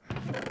 Yeah,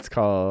 it's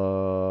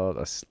called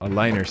a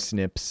liner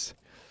snips.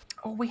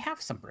 Oh, we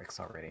have some bricks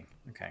already.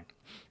 Okay.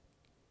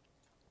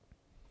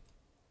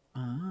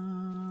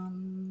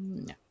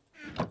 Yeah.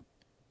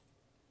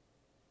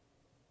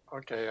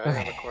 Okay, I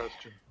have a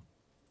question.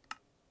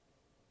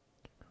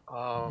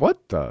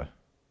 What the?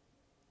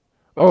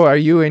 Oh, are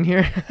you in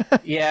here?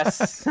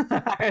 Yes.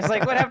 I was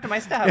like, what happened to my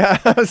stuff? Yeah,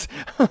 I was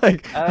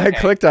like, I Okay.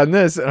 clicked on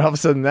this, and all of a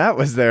sudden that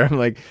was there. I'm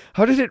like,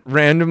 how did it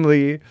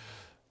randomly?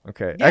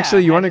 Okay, Yeah,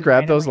 actually, you I want to didn't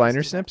grab those randomly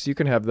liner just do that. snips? You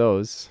can have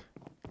those,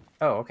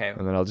 Oh, okay.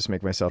 and then I'll just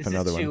make myself Is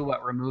another this to one.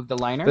 what, remove the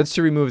liner? That's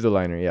to remove the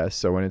liner, yes.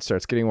 So when it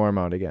starts getting warm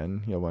out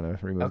again, you'll want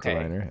to remove the Okay.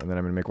 liner, and then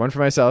I'm gonna make one for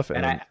myself,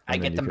 and then, I and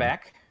then get you them can-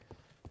 back.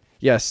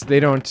 Yes, they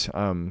don't.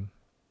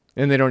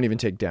 And they don't even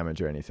take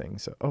damage or anything.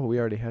 So, oh, we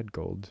already had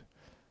gold.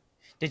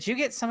 Did you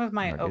get some of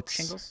my oak Nuggets.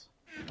 shingles?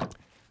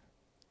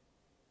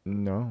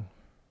 No,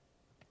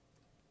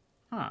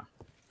 Huh.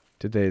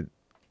 did they?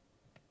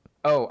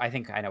 Oh, I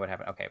think I know what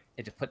happened. Okay,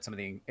 it just put some of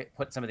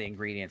the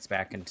ingredients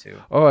back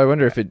into. Oh, I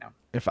wonder No.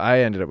 if I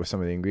ended up with some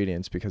of the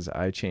ingredients because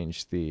I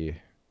changed the.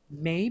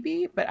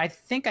 Maybe, but I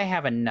think I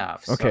have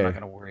enough, so I'm Okay. not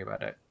gonna worry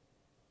about it.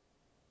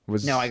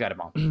 Was No, I got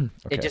them all.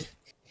 okay.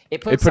 It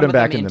put It put some them of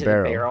back them in the into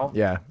barrel.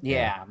 Yeah.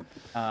 Yeah.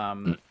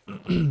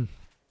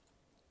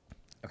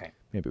 Okay.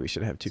 Maybe we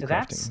should have 2 So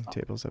that's- crafting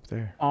tables up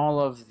there. All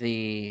of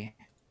the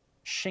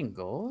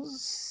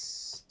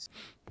shingles.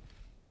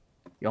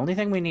 The only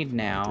thing we need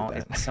now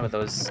is that. some of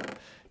those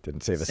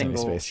Didn't save us any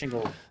space.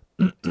 shingle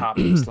top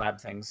slab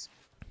things.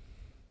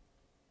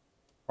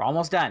 We're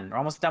almost done. We're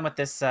almost done with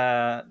this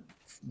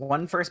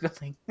one first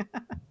building.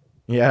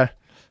 Yeah.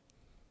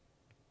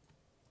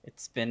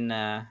 It's been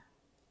a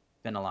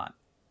lot.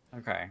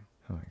 Okay.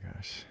 Oh my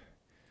gosh.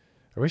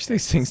 I wish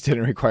these things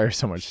didn't require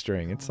so much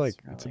string. It's like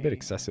it's a bit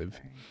excessive.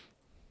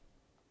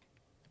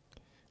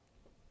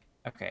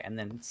 Okay, and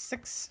then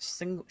 6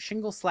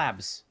 shingle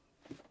slabs.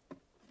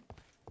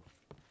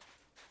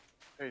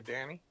 Hey,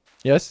 Danny,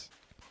 Yes.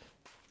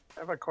 I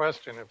have a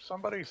question. If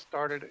somebody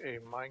started a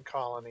mine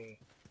colony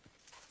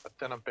but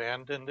then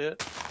abandoned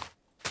it,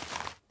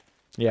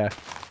 Yeah.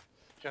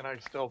 can I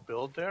still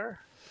build there?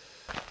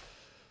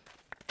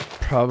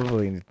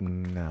 Probably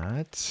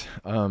not.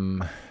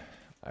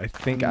 I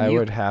think I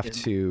would have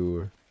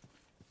to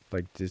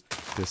like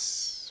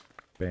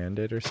disband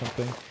it or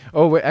something.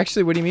 Oh, wait,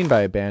 actually, what do you mean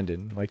by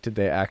abandon? Like, did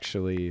they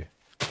actually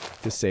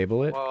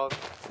disable it? Well,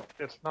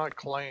 it's not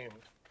claimed,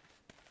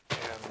 and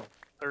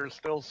there's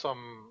still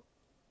some.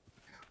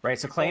 Right,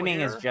 so People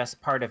claiming is here?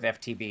 just part of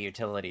FTB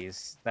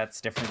utilities.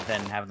 That's different than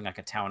having like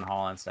a town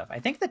hall and stuff. I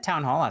think the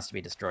town hall has to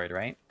be destroyed,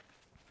 right?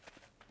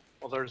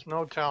 Well, there's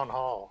no town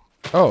hall.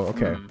 Oh,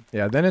 okay.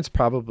 Yeah, then it's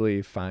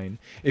probably fine.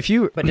 If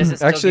you But does it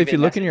still actually, give if you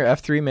it look in your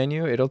F3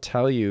 menu, it'll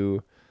tell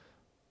you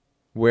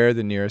where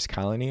the nearest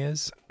colony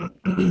is.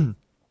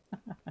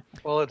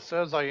 Well, it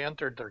says I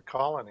entered their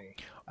colony,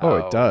 Oh,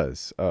 it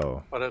does.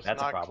 Oh, but it's That's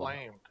a not problem.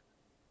 claimed.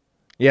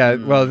 yeah.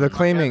 Well, the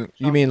claiming,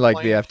 you some mean like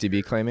the claims FTB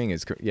here. claiming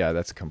is, yeah,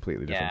 that's a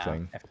completely different Yeah,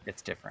 thing.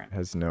 it's different.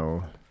 Has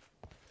no.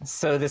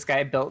 So this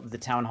guy built the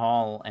town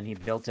hall, and he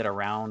built it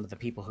around the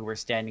people who were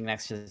standing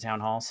next to the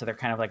town hall, so they're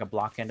kind of like a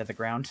block into the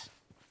ground.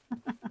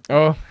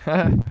 Oh.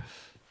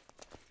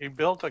 He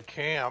built a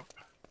camp,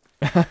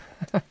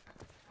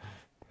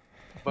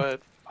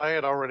 but I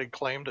had already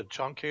claimed a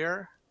chunk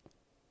here.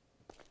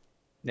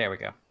 There we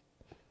go.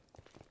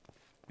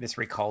 Just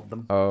recalled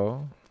them.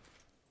 Oh.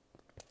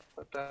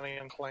 But then he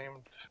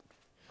unclaimed.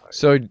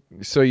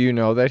 So you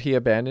know that he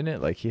abandoned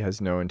it? Like he has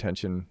no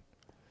intention.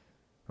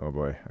 Oh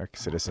boy, our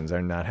citizens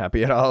are not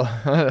happy at all.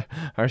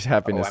 Our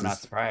happiness I'm not is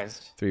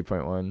surprised.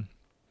 3.1.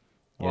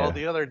 Well, Yeah.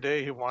 the other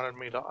day he wanted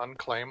me to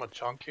unclaim a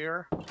chunk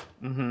here,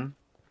 Mm-hmm. and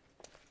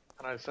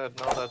I said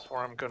no. That's where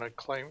I'm gonna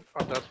claim.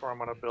 That's where I'm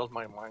gonna build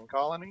my mine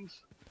colonies.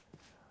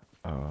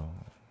 Oh.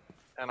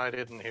 And I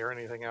didn't hear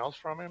anything else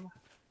from him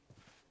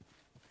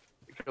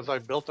because I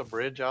built a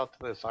bridge out to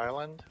this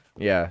island.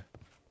 Yeah.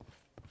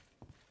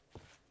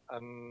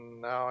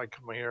 and now I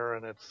come here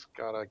and it's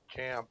got a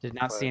camp. Did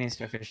not see any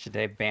starfish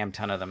today. Bam,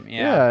 ton of them.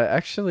 Yeah,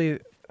 actually,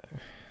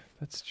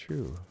 that's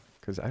true.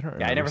 Because I don't.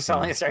 Yeah, I never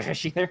saw any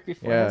starfish either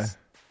before this.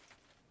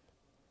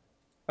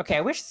 Okay,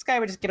 I wish this guy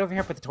would just get over here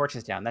and put the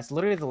torches down. That's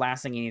literally the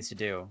last thing he needs to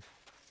do.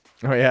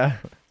 Oh yeah.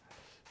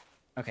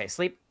 Okay,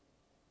 sleep.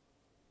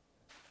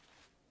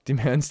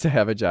 Demands to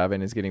have a job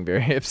and is getting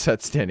very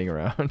upset standing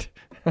around.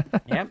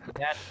 Yep,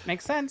 that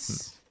makes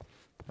sense.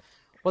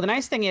 Well, the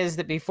nice thing is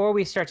that before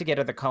we start to get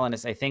other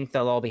colonists, I think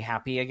they'll all be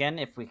happy again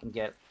if we can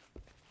get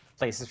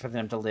places for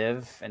them to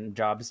live and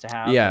jobs to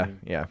have. Yeah, and...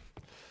 yeah.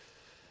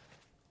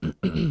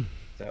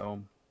 So...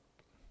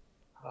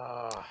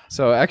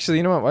 So actually,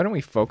 you know what? Why don't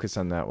we focus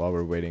on that while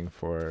we're waiting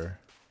for...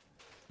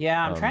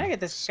 Yeah, I'm trying to get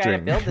this guy to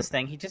build this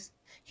thing.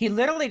 He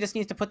literally just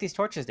needs to put these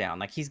torches down.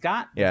 Like, he's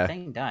got the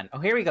thing done. Oh,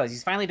 here he goes.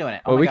 He's finally doing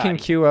it. Oh, well, my we God, can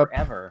queue up.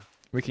 Forever.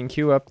 We can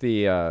queue up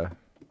the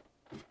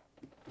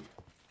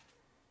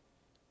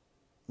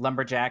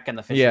lumberjack and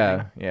the fishing.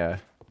 Yeah.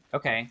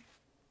 Okay.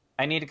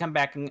 I need to come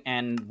back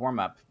and warm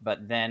up,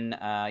 but then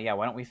yeah,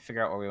 why don't we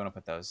figure out where we want to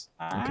put those?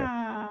 Okay.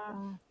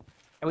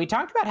 And we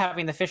talked about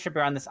having the fisher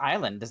bear on this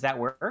island. Does that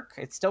work?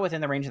 It's still within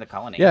the range of the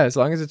colony. Yeah, as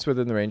long as it's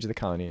within the range of the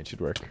colony, it should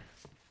work.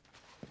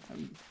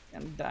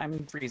 And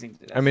I'm freezing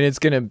to death. I mean, it's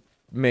gonna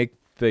make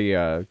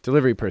the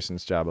delivery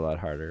person's job a lot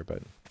harder,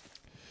 but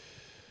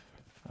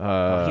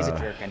well, he's a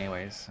jerk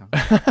anyways.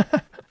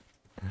 So.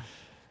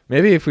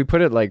 Maybe if we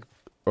put it like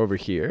over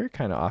here,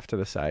 kind of off to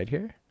the side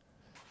here,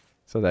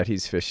 so that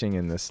he's fishing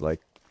in this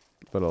like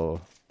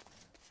little,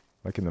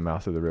 like in the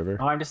mouth of the river.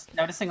 Oh, I'm just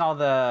noticing all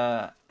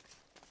the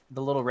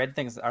little red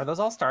things. Are those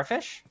all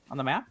starfish on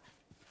the map?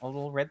 All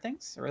little red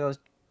things? Or are those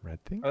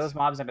red things? Are those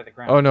mobs under the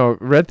ground? Oh no,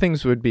 red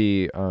things would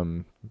be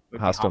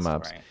hostile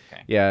mobs. Right?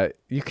 Okay. Yeah,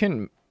 you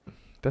can.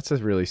 That's a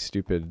really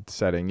stupid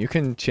setting. You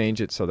can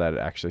change it so that it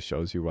actually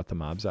shows you what the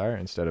mobs are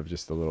instead of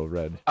just the little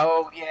red.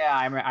 Oh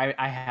yeah,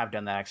 I have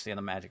done that actually on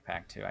the magic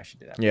pack too. I should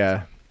do that.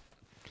 Yeah.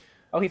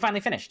 Oh, he finally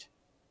finished.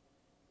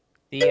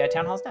 The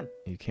town hall's done.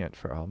 You can't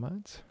for all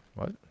mods?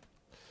 What?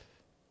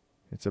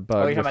 It's a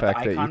bug, the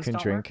fact that you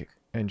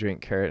can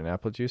drink carrot and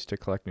apple juice to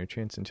collect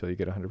nutrients until you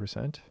get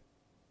 100%.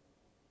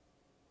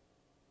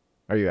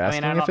 Are you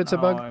asking if it's a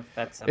bug?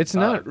 It's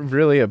not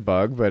really a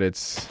bug, but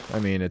it's, I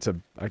mean, it's a,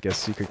 I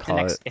guess you could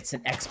call it. It's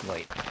an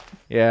exploit.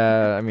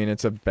 Yeah, I mean,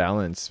 it's a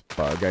balance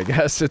bug, I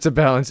guess. It's a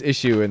balance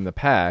issue in the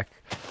pack.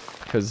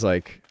 Because,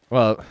 like,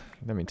 well,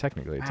 I mean,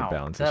 technically it's a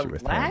balance issue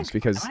with things.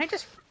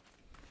 Because...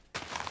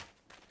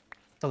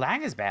 The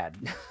lag is bad.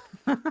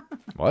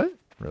 What?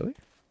 Really?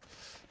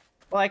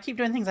 Well, I keep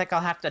doing things like I'll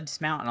have to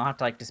dismount, and I'll have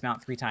to like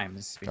dismount 3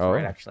 times before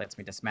it actually lets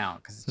me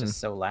dismount because it's just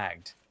so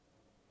lagged.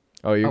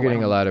 Oh, you're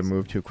getting a lot of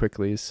move too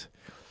quicklies.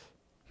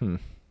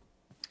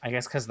 I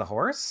guess because the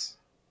horse?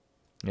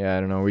 Yeah, I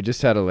don't know. We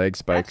just had a leg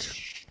spike.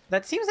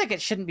 That seems like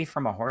it shouldn't be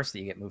from a horse that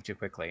you get moved too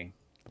quickly.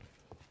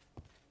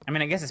 I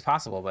mean, I guess it's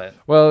possible, but...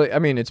 Well, I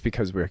mean, it's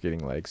because we're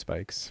getting leg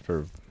spikes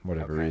for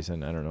whatever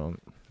reason. I don't know.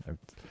 I'm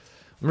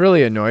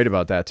really annoyed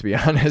about that, to be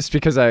honest,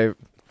 because I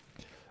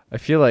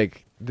feel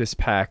like this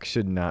pack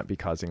should not be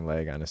causing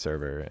lag on a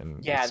server.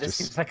 And yeah, this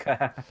seems like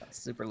a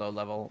super low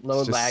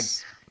lag.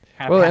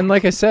 Well, and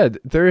like I said,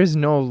 there is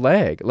no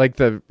lag. Like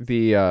the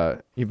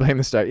you blame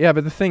the start. Yeah,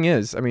 but the thing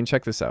is, I mean,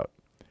 check this out.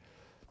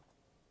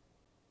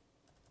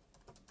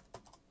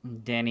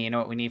 Danny, you know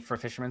what we need for a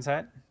fisherman's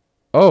hut?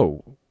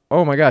 Oh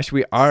my gosh,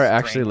 we are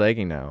actually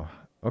lagging now.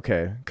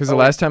 Okay, because the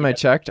last time I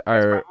checked,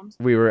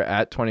 we were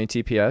at 20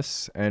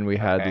 TPS and we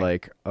had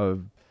like a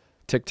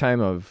tick time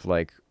of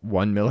like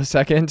 1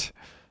 millisecond.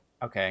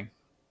 Okay.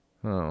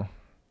 Oh,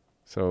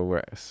 so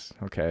we're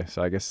okay.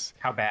 So I guess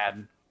how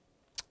bad?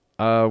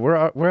 We're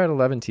at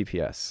 11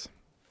 TPS,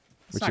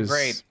 which is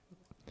great.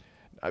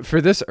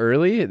 For this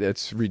early,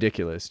 it's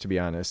ridiculous, to be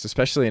honest,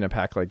 especially in a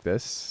pack like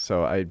this.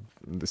 So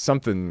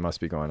something must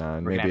be going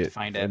on. Maybe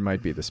it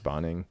might be the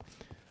spawning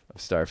of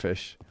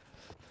starfish.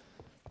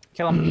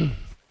 Kill him.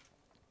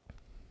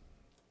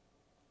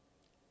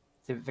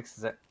 See if it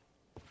fixes it.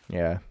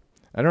 Yeah,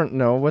 I don't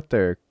know what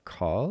they're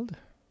called.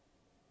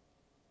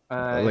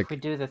 If we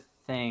do the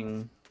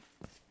thing.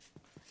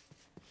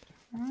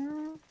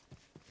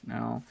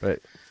 No. But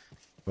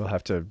we'll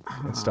have to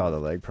install the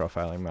leg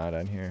profiling mod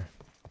on here.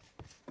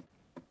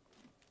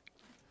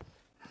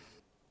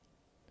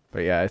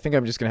 But yeah, I think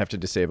I'm just gonna have to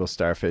disable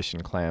starfish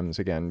and clams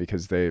again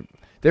because they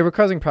were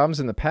causing problems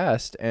in the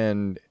past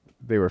and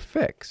they were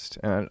fixed.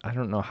 And I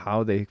don't know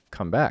how they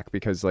come back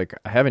because like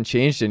I haven't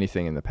changed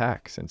anything in the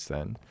pack since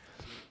then.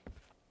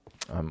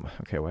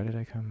 Okay, why did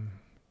I come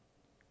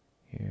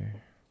here?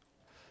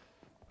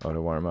 Oh,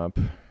 to warm up.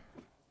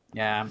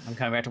 Yeah, I'm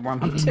coming back to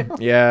warm up too.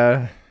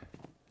 Yeah.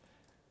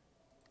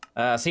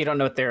 So you don't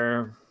know what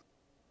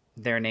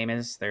their name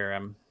is?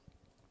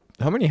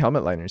 How many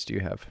helmet liners do you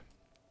have?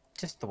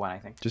 Just the one, I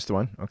think. Just the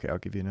one? Okay, I'll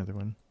give you another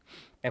one.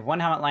 I have 1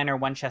 helmet liner,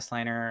 1 chest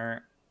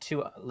liner,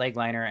 2 leg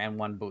liner, and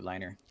 1 boot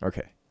liner.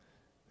 Okay.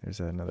 There's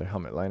another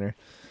helmet liner.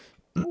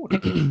 Ooh,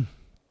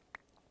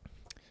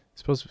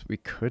 suppose we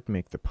could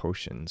make the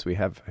potions. We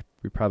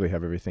probably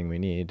have everything we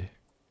need.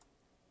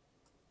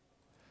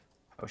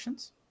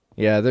 Potions?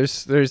 Yeah,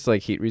 there's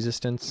like heat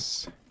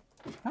resistance.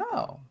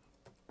 Oh.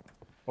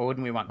 Well,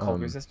 wouldn't we want cold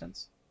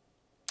resistance?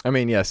 I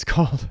mean, yes,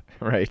 cold.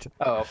 Right.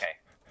 Oh, okay.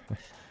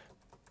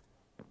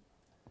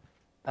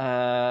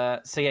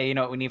 So yeah, you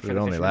know what we need But for it the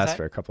only fisherman's lasts hut?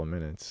 for a couple of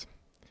minutes.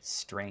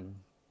 String.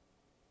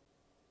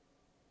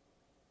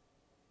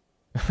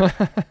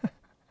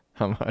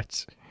 How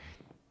much?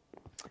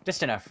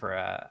 Just enough for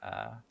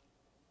a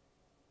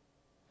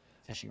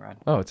fishing rod.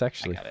 Oh, it's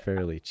actually got it.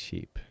 fairly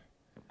cheap.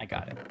 I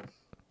got it.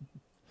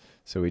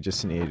 So we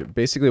just need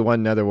basically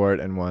one nether wart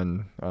and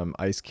one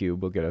ice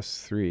cube will get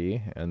us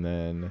 3, and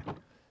then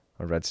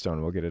a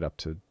redstone will get it up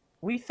to.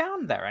 We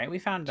found that, right? We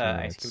found ice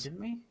minutes. cube, didn't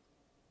we?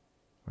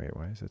 Wait,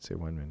 why does it say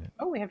 1 minute?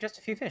 Oh, we have just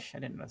a few fish. I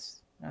didn't know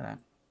that.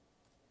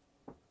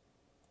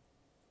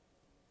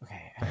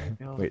 Okay.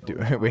 Wait, do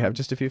we have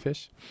just a few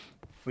fish?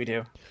 We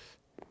do.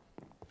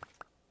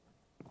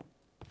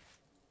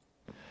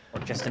 Or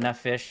just enough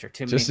fish, or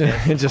too many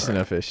fish. Just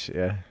enough fish,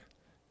 yeah.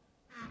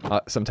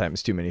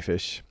 Sometimes too many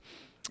fish.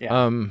 Yeah.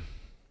 Too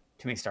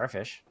many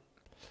starfish.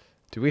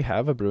 Do we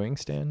have a brewing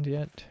stand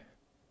yet?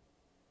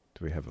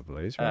 Do we have a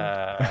blaze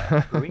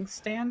rod? Brewing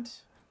stand?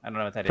 I don't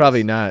know what that is.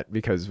 Probably not,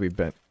 because we've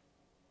been.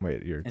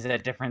 Wait, you're. Is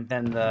it different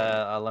than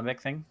the Olympic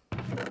thing?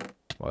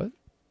 What?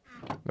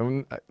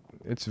 No,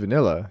 it's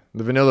vanilla.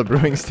 The vanilla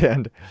brewing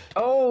stand.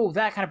 Oh,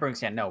 that kind of brewing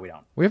stand. No, we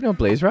don't. We have no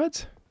blaze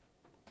rods?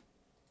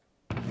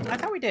 I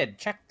thought we did.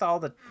 Checked all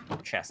the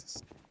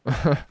chests.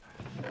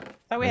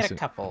 Thought we had a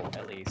couple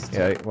at least.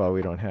 Yeah, well,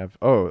 we don't have.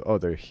 Oh,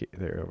 they're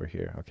over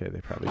here. Okay,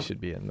 they probably should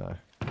be in the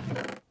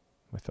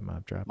with the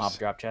mob drops. Mob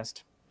drop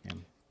chest.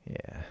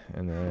 Yeah,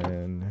 and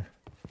then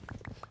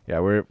yeah,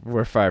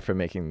 we're far from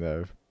making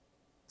the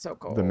So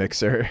cool. the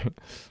mixer.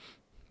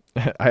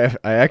 I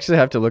actually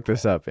have to look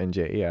this up in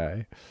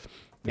JEI.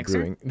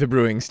 The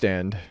brewing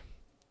stand.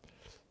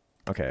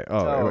 Okay.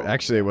 Oh,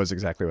 it was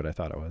exactly what I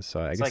thought it was.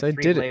 So I guess like I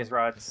did blaze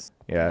rods.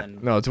 Yeah.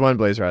 No, it's 1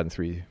 blaze rod and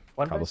 3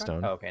 One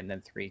cobblestone. Oh, okay, and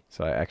then 3.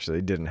 So I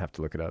actually didn't have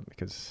to look it up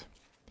because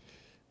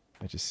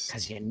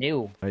Because you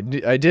knew. I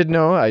did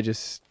know. I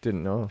just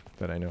didn't know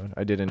that I know.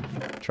 I didn't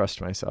trust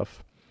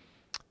myself.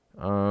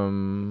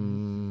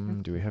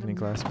 Do we have any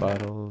glass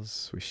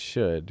bottles? We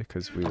should,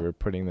 because we were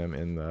putting them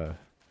in the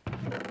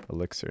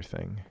elixir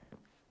thing.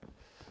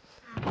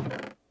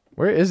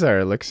 Where is our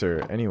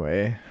elixir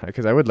anyway?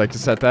 Because I would like to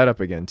set that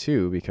up again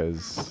too,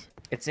 because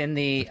it's in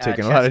the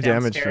taking a lot of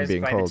damage from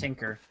being by cold. The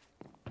tinker.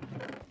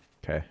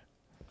 Okay.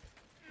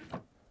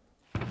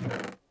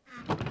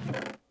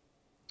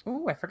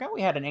 Ooh, I forgot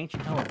we had an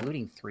ancient tome of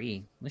looting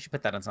 3. We should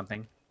put that on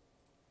something.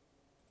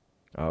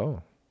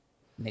 Oh.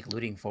 Make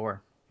looting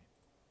 4.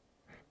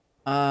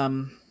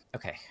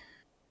 Okay.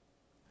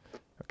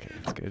 Okay,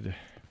 that's good.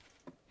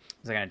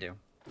 What's I gonna do?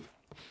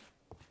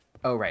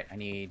 Oh, right. I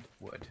need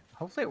wood.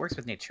 Hopefully it works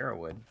with Natura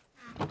wood.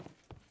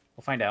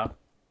 We'll find out.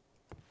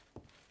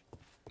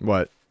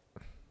 What?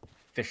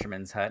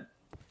 Fisherman's hut.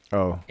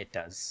 Oh. It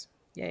does.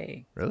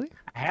 Yay. Really?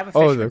 I have a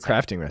Oh, the fisherman's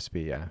hut. crafting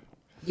recipe, yeah.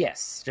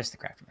 Yes, just the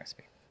crafting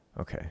recipe.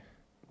 Okay.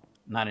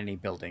 Not any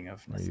building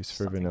of Or use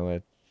for something.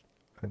 vanilla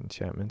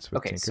enchantments with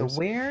Okay, tinkers. so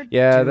where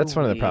Yeah, do that's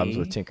one of the problems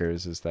with we-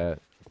 tinkers is that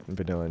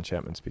vanilla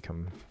enchantments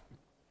become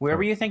Where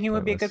were you thinking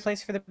would be a good pointless.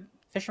 place for the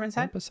fisherman's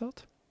hut?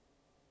 basalt?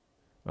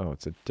 Oh,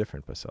 it's a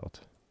different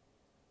basalt,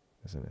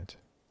 isn't it?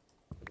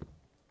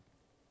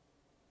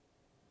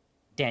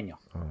 Daniel,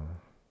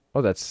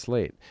 Oh, that's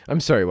slate. I'm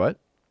sorry, what?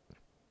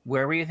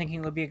 where were you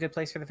thinking would be a good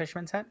place for the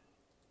fisherman's hut?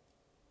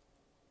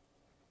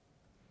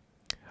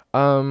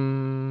 Over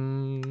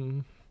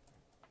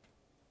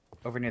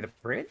near the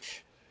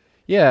bridge?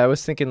 Yeah, I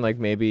was thinking like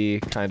maybe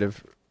kind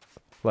of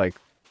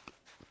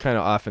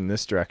off in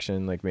this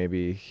direction, like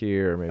maybe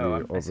here or maybe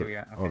I see where you're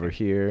at. Okay. over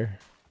here.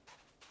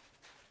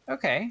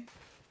 Okay.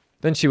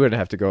 Then she wouldn't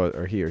have to go,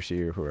 or he or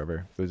she or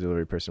whoever, the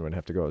delivery person wouldn't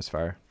have to go as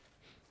far.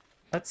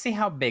 Let's see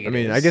how big it is. I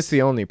mean, I guess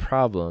the only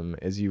problem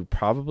is you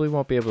probably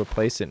won't be able to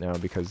place it now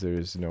because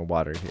there's no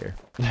water here.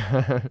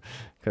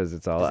 Because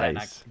it's all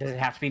ice. Does it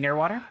have to be near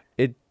water?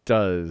 It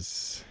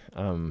does.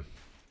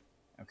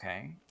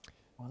 Okay.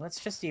 Well, let's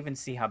just even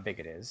see how big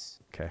it is.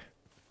 Okay.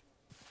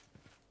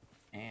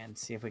 And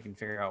see if we can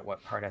figure out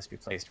what part has to be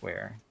placed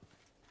where.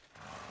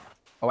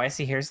 Oh, I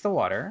see. Here's the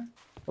water.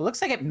 Well, it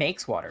looks like it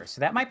makes water, so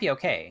that might be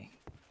okay.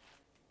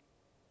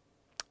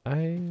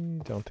 I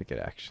don't think it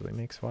actually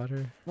makes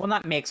water. Well,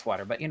 not makes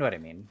water, but you know what I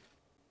mean.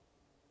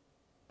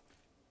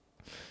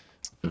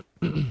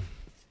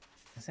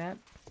 Is that?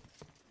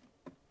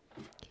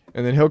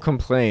 And then he'll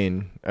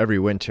complain every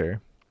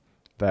winter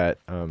that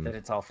That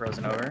it's all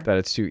frozen over? that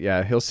it's too,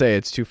 yeah, he'll say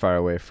it's too far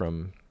away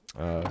from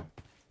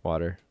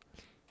water.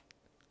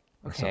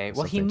 Or Okay,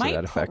 well, he something to might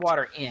that put effect.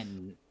 water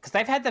in. Because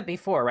I've had that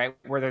before, right?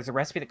 Where there's a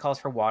recipe that calls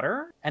for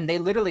water, and they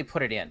literally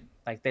put it in.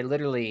 Like, they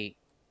literally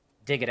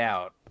dig it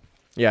out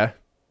Yeah.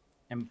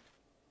 and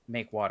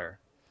make water.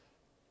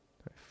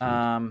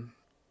 Thinking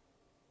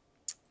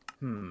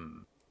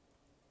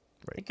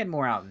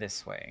more out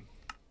this way.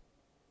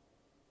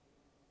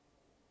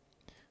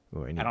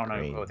 Ooh, I don't know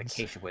grains. with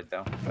acacia wood,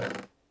 though.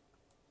 But...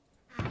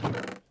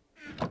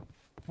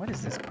 What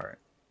is this part?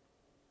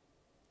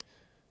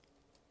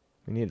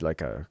 We need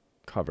like a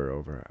cover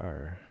over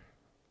our...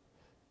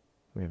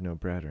 We have no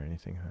bread or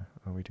anything, huh?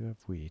 Oh, we do have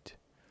wheat.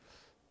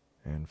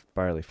 And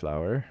barley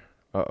flour.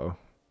 Uh-oh.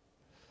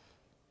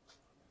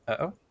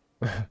 Uh-oh.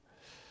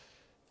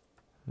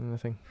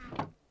 Nothing.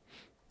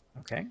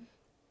 Okay.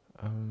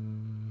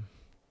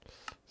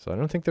 So I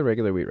don't think the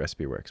regular wheat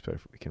recipe works, but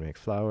if we can make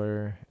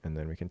flour, and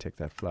then we can take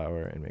that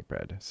flour and make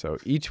bread. So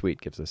each wheat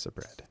gives us a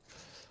bread.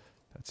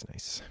 That's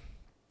nice.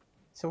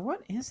 So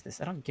what is this?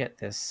 I don't get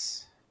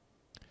this.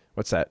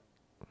 What's that?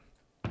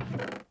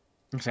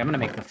 Actually, I'm gonna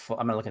make the full.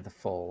 I'm gonna look at the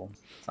full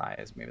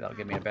size. Maybe that'll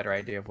give me a better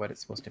idea of what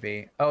it's supposed to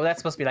be. Oh, that's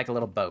supposed to be like a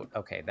little boat.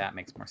 Okay, that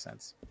makes more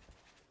sense.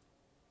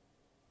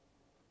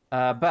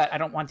 But I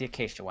don't want the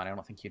acacia one. I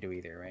don't think you do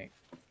either, right?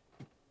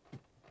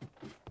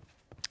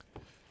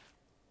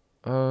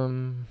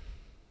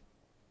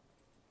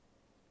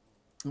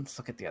 Let's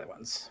look at the other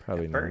ones.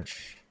 Probably not.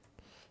 Birch.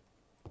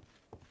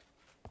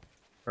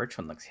 Birch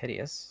one looks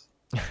hideous.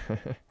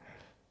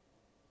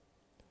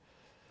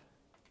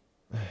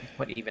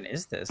 What even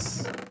is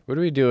this? What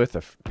do we do with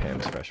the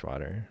Pam's fresh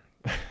water?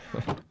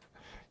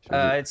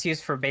 It's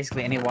used for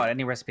basically any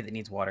recipe that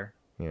needs water.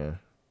 Yeah.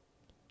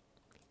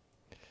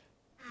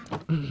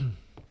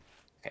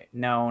 Okay,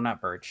 no, not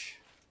birch.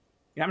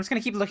 You know, I'm just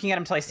gonna keep looking at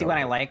them until I see one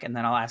I like, and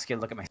then I'll ask you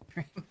to look at my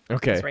stream.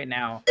 Okay. Right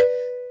now,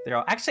 they're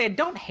all. Actually, I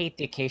don't hate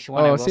the acacia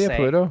one. Oh, I will see ya, say.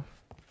 Pluto.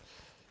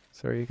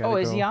 Sorry, you gotta go. Oh,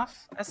 is he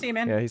off? I see him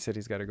in. Yeah, he said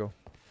he's gotta go.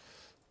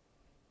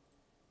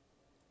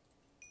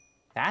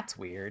 That's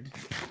weird.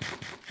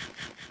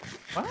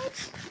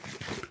 What?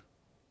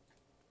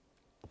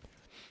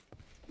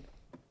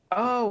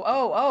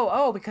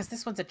 Oh, because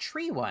this one's a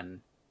tree one.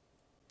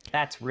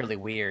 That's really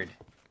weird.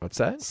 What's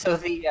that? So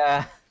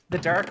the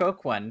dark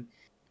oak one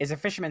is a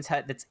fisherman's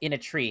hut that's in a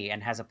tree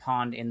and has a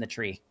pond in the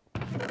tree.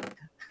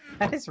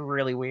 That is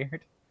really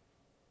weird.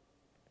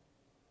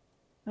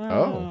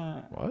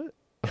 Oh, what?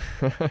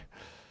 All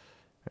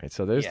right,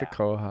 so there's the Yeah.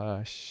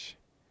 Kohash.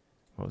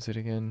 What was it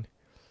again?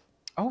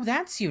 Oh,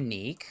 that's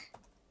unique.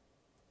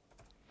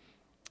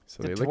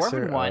 So The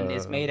elixir dwarven one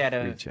is made out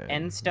of regen.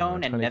 end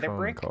stone and nether honeycomb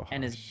brick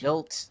and is Kohash.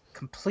 built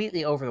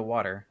completely over the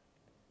water.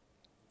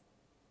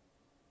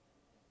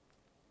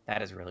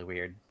 That is really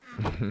weird.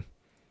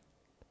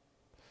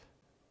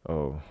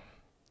 Oh,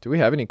 do we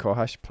have any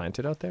Kohash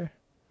planted out there?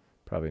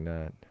 Probably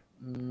not.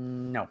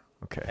 No,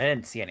 Okay. I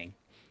didn't see any.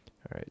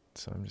 All right,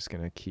 so I'm just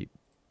gonna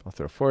I'll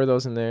throw 4 of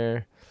those in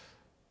there,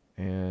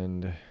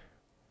 and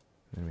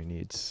then we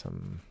need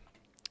some.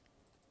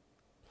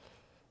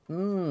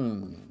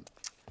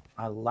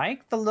 I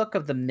like the look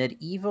of the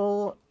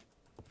medieval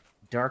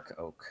dark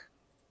oak.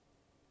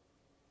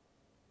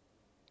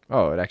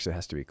 Oh, it actually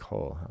has to be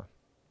coal, huh?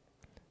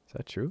 Is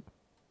that true?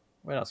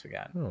 What else we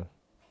got?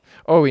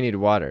 Oh, we need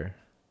water.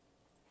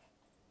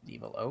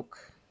 Medieval oak.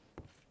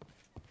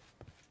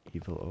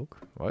 Evil oak?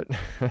 What?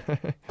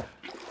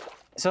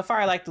 So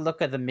far, I like the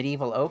look of the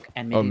medieval oak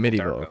and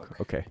medieval dark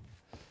oak. Okay.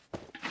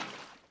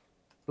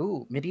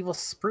 Ooh, medieval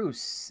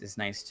spruce is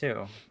nice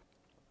too.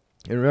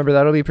 And remember,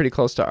 that'll be pretty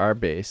close to our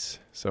base,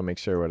 so make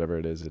sure whatever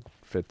it is, it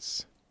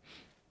fits.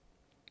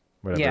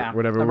 Whatever. Yeah.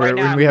 Whatever. Right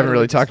now, I'm we haven't literally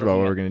really just talked about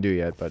looking what at we're gonna do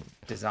yet, but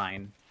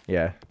Design.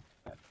 yeah.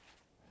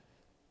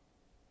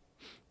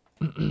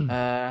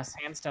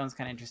 Sandstone's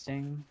kind of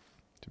interesting.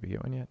 Did we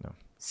get one yet? No.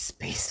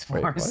 Space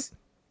Wait, Wars.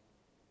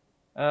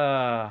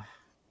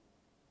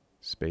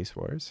 Space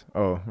Wars.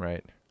 Oh,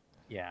 right.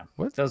 Yeah.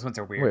 What? Those ones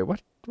are weird. Wait,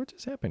 what? What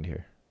just happened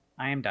here?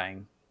 I am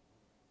dying.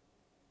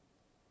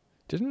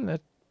 Didn't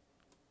that?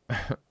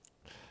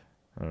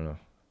 I don't know.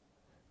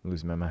 I'm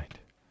losing my mind.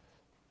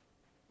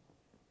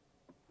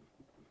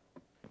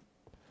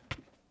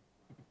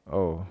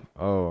 Oh.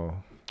 Oh.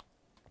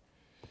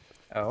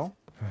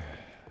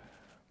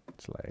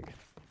 It's lag.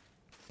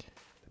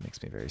 That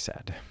makes me very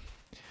sad.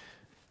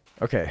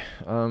 Okay.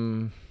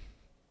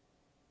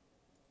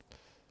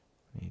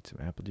 Need some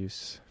apple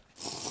juice.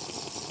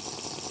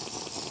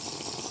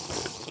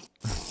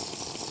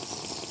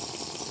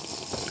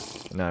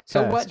 Not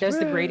So fast. what does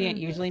the gradient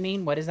usually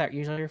mean? What does that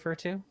usually refer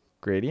to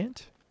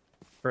Gradient?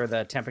 for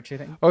the temperature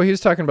thing? Oh, he was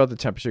talking about the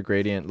temperature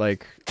gradient,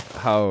 like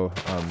how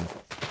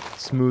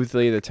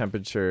smoothly the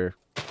temperature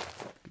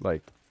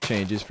like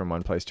changes from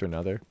one place to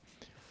another.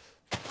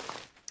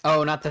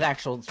 Oh, not the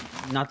actual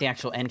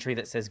entry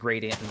that says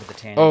gradient into the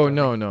tan. Oh,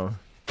 no.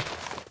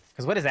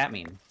 Because what does that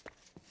mean?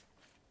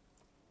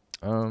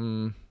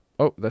 Oh,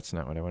 that's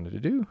not what I wanted to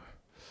do.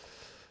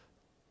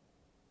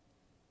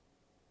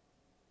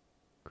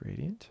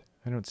 Gradient?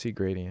 I don't see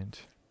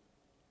gradient.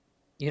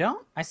 You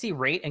don't? I see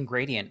rate and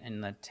gradient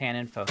in the tan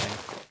info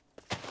thing.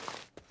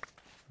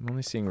 I'm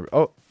only seeing...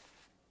 Oh,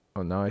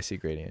 now I see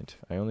gradient.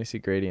 I only see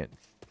gradient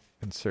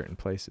in certain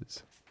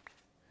places.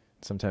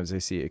 Sometimes I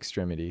see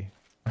extremity.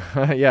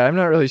 Yeah, I'm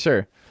not really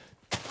sure.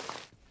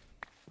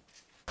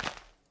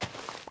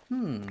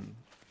 I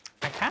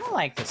kind of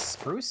like the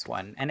spruce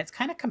one, and it's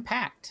kind of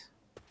compact.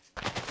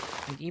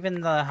 Like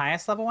even the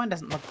highest level one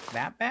doesn't look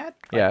that bad.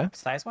 Like, Yeah.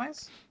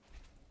 size-wise.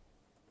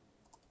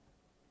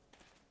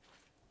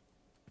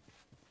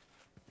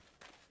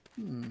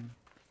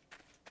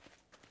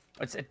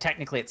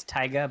 Technically it's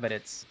taiga, but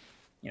it's,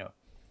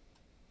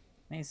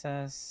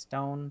 mesa,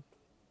 stone.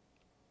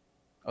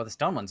 Oh, the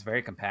stone one's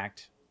very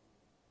compact.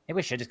 Maybe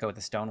we should just go with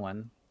the stone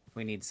one if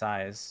we need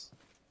size.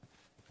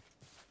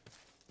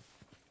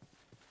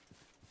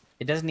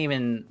 It doesn't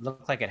even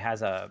look like it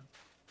has a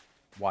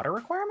water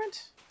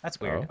requirement? That's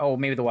weird. Oh,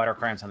 maybe the water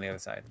requirement's on the other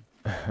side.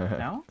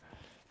 No?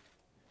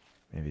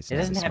 Maybe it's It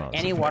not doesn't as have small as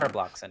any it. water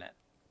blocks in it,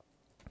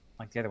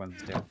 like the other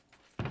ones do.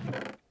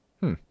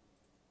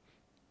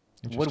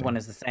 Wood Interesting. one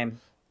is the same.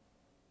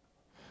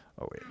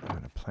 Oh wait, I'm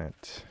gonna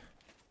plant.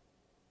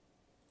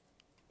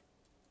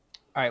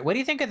 All right, what do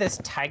you think of this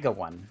taiga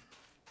one?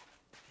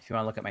 If you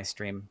want to look at my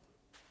stream,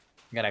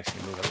 I gotta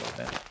actually move it a little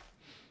bit.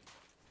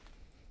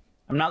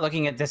 I'm not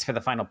looking at this for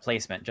the final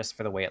placement, just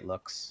for the way it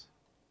looks.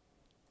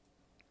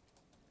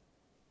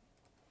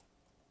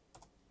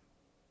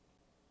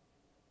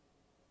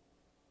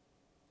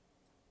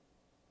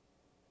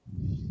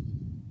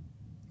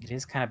 It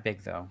is kind of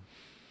big, though.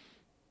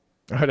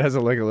 Oh, it has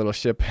like a little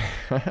ship.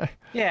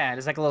 Yeah,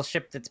 it's like a little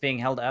ship that's being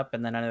held up,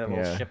 and then another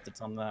little ship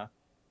that's on the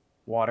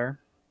water.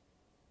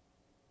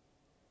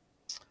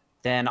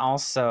 Then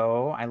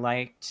also, I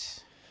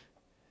liked...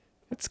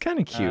 It's kind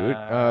of cute.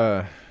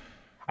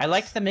 I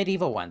liked the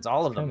medieval ones,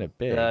 all of them. Kinda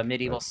big, the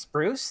medieval but-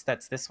 spruce,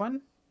 that's this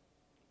one.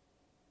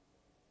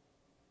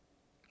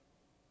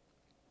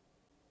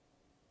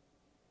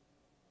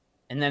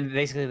 And then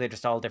basically they're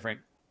just all different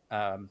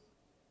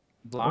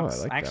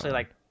blocks. like I that actually one.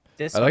 like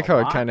this I one like a how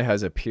it lot. kind of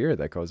has a pier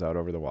that goes out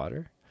over the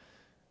water.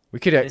 We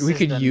could This is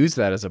the- use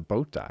that as a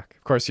boat dock.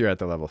 Of course, you're at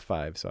the level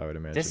 5, so I would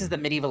imagine. This is the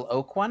medieval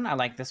oak one. I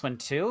like this one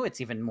too. It's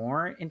even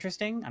more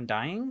interesting. I'm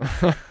dying.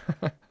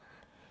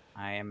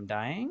 I am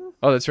dying.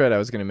 Oh, that's right. I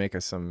was gonna make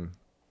us some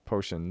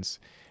potions,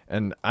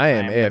 and I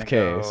am I'm gonna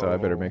AFK, so I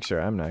better go- make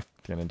sure I'm not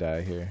gonna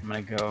die here. I'm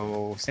gonna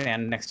go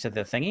stand next to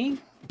the thingy.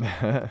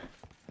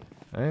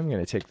 I am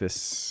gonna take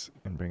this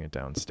and bring it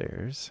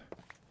downstairs.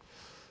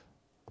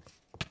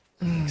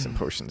 Make some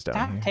potions down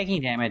Stop here.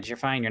 taking damage. You're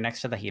fine. You're next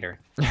to the heater.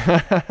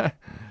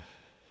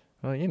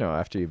 Well, you know,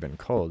 after you've been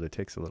cold, it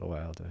takes a little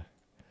while to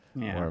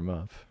Yeah. warm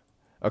up.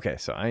 Okay,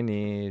 so I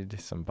need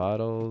some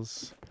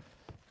bottles.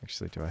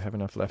 Actually, do I have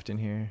enough left in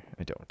here?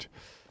 I don't.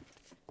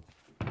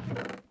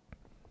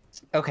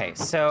 Okay,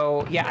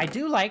 so yeah, I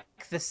do like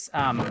this.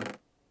 The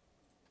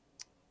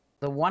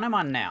one I'm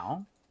on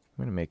now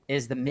I'm gonna make.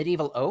 is the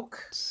medieval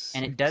oak,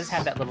 and it does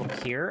have that little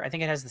pier. I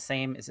think it has the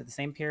same. Is it the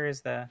same pier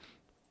as the?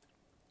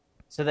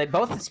 So they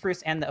both the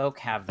spruce and the oak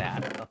have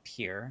that a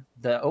pier.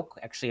 The oak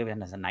actually even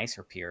has a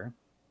nicer pier.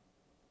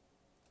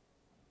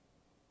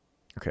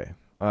 Okay.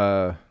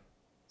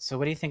 So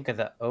what do you think of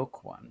the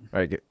oak one? All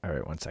right. All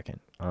right. 1 second.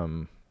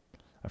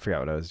 I forgot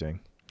what I was doing.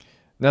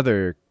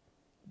 Another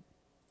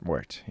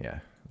worked. Yeah,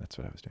 that's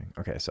what I was doing.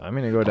 Okay, so I'm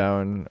gonna go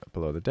down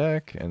below the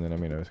deck, and then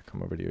I'm gonna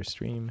come over to your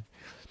stream.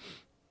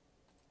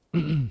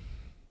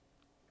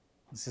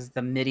 This is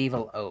the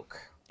medieval oak.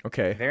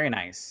 Okay. Very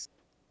nice.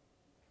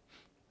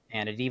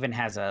 And it even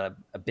has a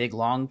big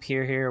long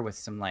pier here with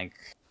some like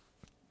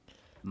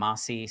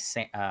mossy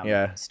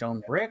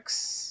stone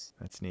bricks.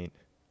 That's neat.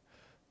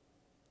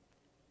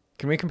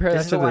 Can we compare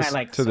This that is to the one I this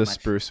like to so the much.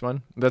 spruce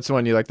one? That's the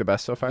one you like the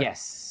best so far?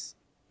 Yes.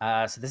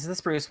 So this is the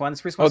spruce one. The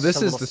spruce Oh, one's this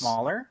just a is little the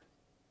smaller.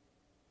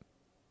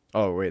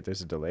 Oh wait,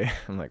 there's a delay.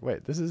 I'm like,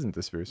 wait, this isn't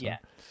the spruce Yeah. one.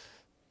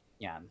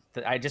 Yeah.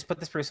 I just put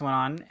the spruce one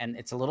on, and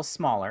it's a little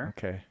smaller.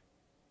 Okay.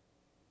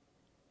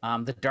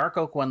 The dark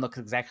oak one looks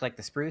exactly like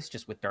the spruce,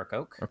 just with dark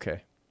oak.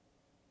 Okay.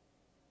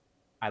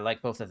 I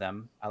like both of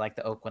them. I like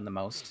the oak one the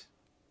most.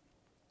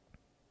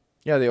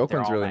 Yeah, the oak They're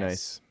one's all really nice.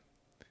 nice.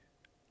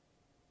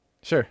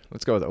 Sure,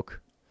 let's go with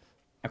oak.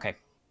 Okay.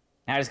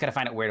 Now I just gotta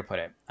find out where to put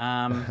it.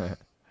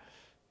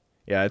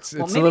 Yeah, it's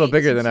Well, a little maybe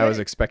bigger since than I you was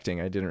had-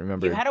 expecting. I didn't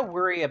remember. You had to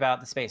worry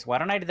about the space. Why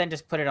don't I then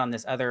just put it on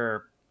this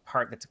other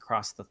part that's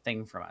across the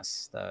thing from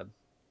us?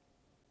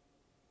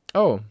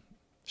 Oh,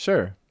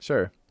 sure.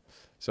 So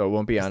it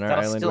won't be on our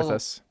That'll island with still-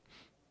 us.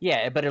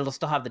 Yeah, but it'll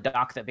still have the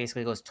dock that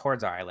basically goes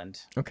towards our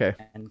island Okay.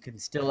 and can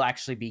still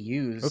actually be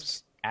used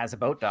Oops. as a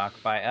boat dock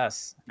by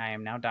us. I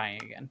am now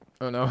dying again.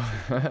 Oh no.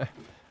 All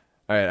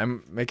right,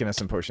 I'm making us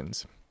some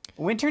potions.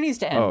 Winter needs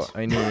to end. Oh,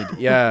 I need.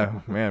 Yeah,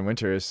 man,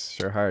 winter is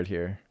sure hard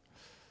here.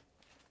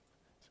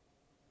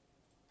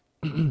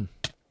 I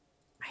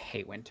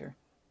hate winter.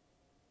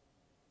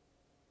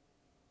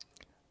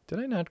 Did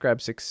I not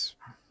grab 6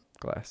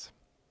 glass?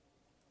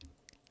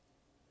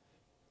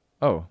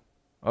 Oh.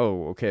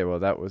 Oh, okay. Well,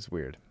 that was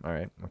weird. All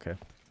right. Okay.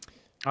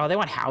 Oh, they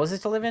want houses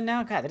to live in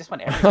now? God, they just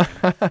want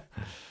everything.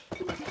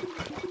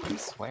 I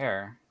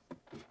swear.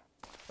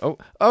 Oh,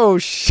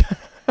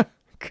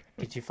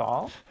 Did you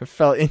fall? I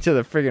fell into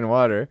the friggin'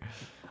 water.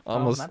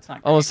 Almost that's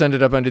not almost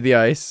ended up under the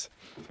ice.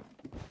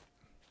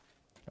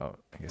 Oh,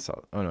 I guess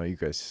I'll. Oh no, you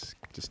guys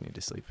just need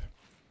to sleep.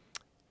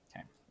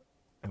 Okay.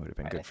 It would have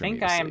been I good for me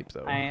think to I am. sleep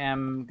though. I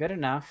am good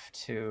enough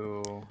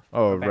to.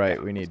 Oh go back right,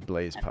 down. we need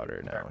blaze and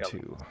powder now start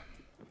building. too.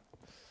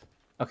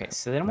 Okay,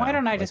 so then why No,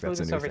 don't I like just move that's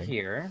a this new over thing.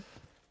 here?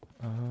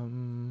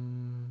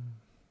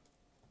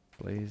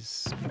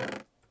 Blaze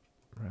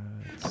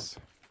rods.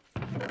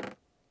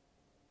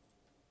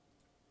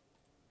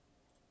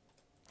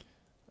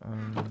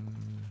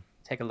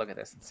 take a look at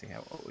this and see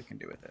what we can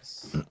do with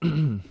this.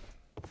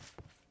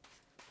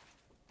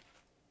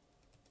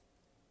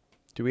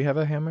 Do we have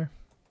a hammer?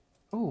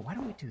 Oh, why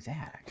don't we do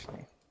that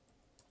actually?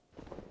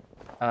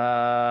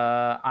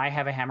 I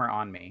have a hammer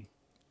on me.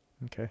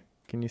 Okay.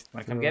 Can you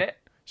Want to come get it?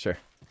 Sure.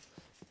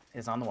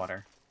 It's on the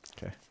water.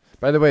 Okay.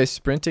 By the way,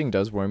 sprinting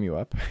does warm you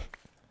up.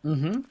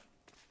 Mm-hmm.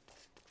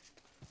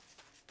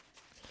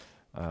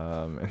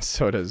 And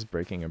so does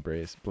breaking a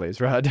blaze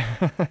rod.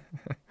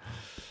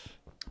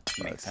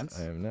 Makes sense.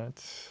 I am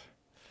not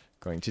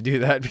going to do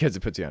that because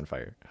it puts you on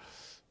fire.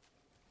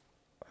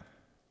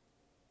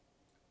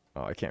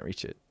 Oh, I can't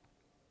reach it.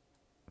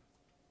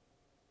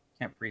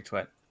 Can't reach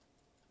what?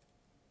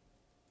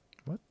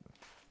 What?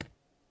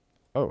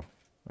 Oh,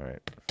 all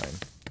right, fine.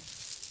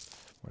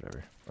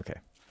 Whatever. Okay.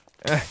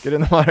 Get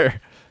in the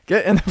water.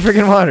 Get in the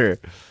freaking water.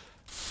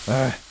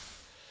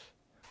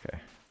 Okay.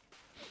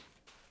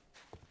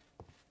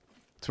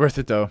 It's worth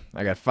it though.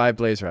 I got 5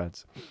 blaze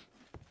rods.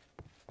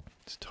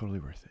 It's totally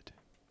worth it.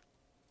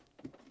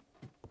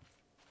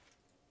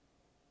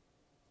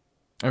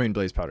 I mean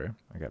blaze powder.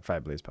 I got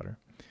 5 blaze powder.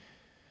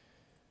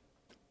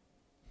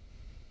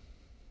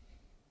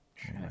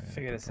 Trying to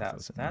figure this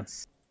out. So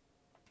that's.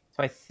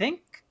 So I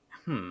think.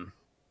 Do you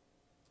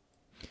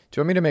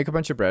want me to make a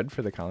bunch of bread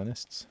for the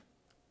colonists?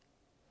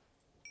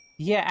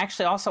 Yeah,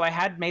 actually, also I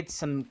had made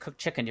some cooked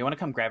chicken. Do you want to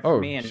come grab it for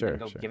me and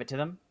go give it to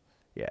them?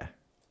 Yeah.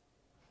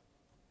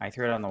 I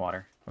threw it on the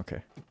water.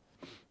 Okay.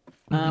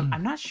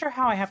 I'm not sure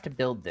how I have to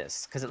build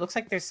this because it looks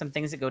like there's some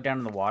things that go down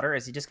in the water.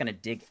 Is he just going to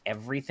dig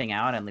everything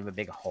out and leave a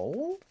big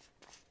hole?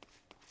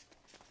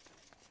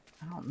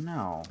 I don't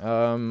know.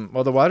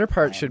 Well, the water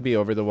part should be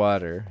over the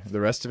water. The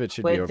rest of it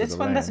should be over the land. This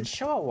one doesn't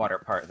show a water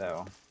part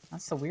though.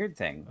 That's the weird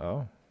thing.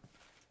 Oh.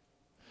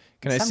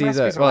 Can I see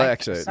the? Well,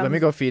 actually, let me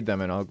go feed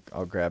them, and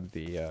I'll grab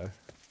the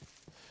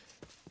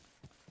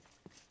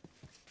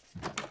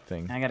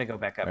thing. I gotta go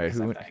back up. All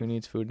right, who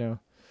needs food now?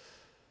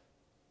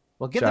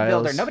 Well, get the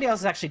builder. Nobody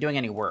else is actually doing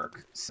any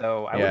work,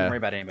 so I wouldn't worry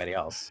about anybody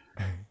else.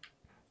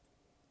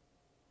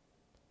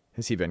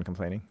 Has he been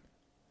complaining?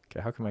 Okay,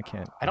 how come I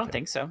can't? I don't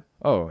think so.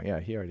 Oh yeah,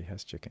 he already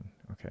has chicken.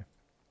 Okay.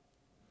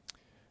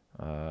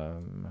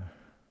 Well,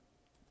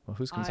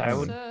 who's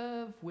complaining?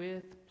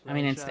 I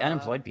mean, it's the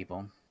unemployed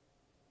people.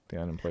 The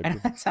unemployed And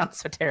people. that sounds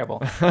so terrible.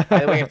 By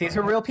the way, if these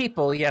were real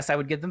people, yes, I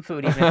would give them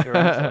food even if they were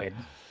unemployed.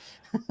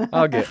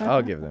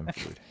 I'll give them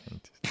food.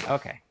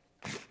 Okay.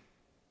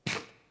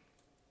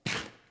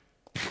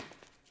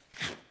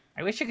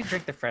 I wish you could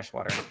drink the fresh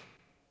water.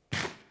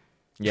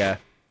 Yeah.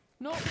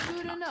 Not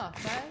good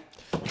enough,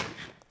 eh?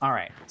 All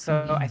right,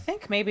 so I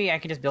think maybe I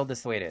can just build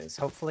this the way it is.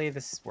 Hopefully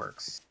this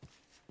works.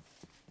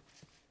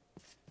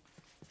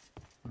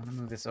 I'm gonna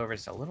move this over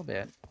just a little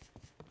bit.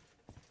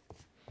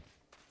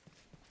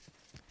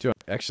 Do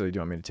you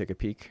want me to take a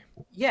peek?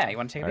 Yeah, you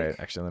want to take a peek? All right,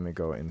 actually, let me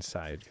go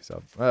inside because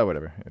well,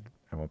 whatever.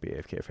 I won't be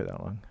AFK for that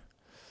long.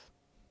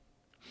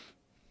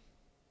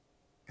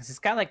 Because it's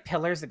got like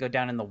pillars that go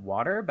down in the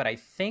water, but I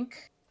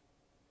think.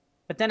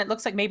 But then it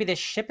looks like maybe this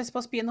ship is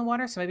supposed to be in the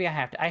water, so maybe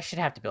I should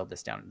have to build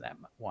this down to that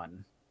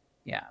one.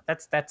 Yeah,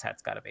 that's how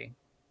it's got to be.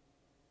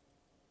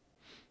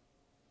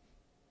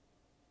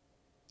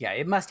 Yeah,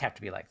 it must have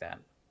to be like that.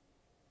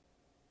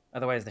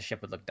 Otherwise, the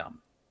ship would look dumb.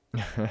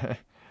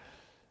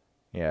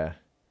 Yeah.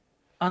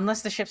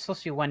 Unless the ship's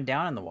supposed to be one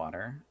down in the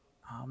water.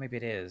 Oh, maybe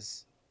it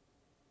is.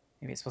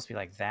 Maybe it's supposed to be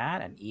like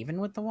that and even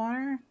with the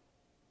water?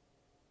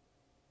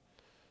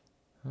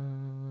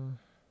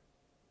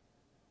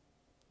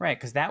 Right,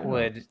 because that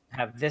would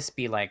have this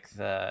be like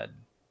the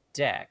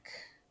deck.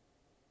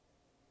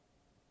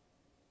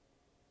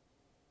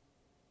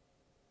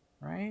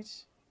 Right?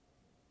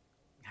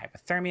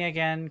 Hypothermia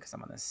again, because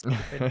I'm on this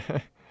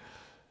stupid...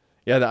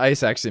 Yeah, the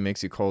ice actually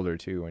makes you colder,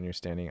 too, when you're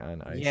standing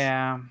on ice.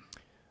 Yeah.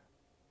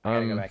 I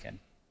gotta go back in.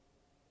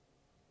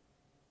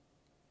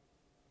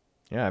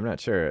 Yeah, I'm not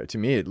sure. To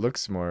me, it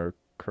looks more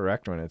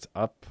correct when it's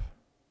up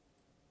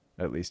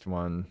at least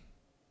one.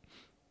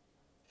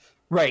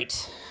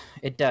 Right.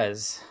 It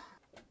does.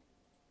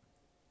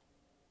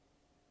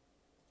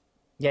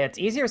 Yeah, it's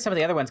easier with some of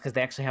the other ones because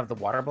they actually have the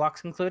water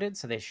blocks included,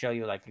 so they show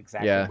you like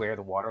exactly where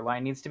the water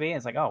line needs to be. And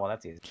it's like, oh, well,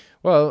 that's easy.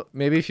 Well,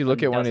 maybe if you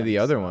look at one of the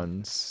other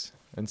ones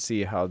and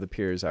see how the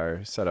piers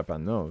are set up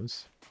on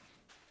those.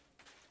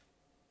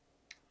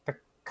 They're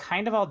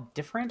kind of all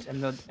different,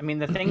 and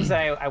the things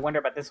that I wonder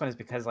about this one is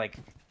because like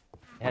it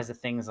has the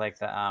things like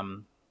the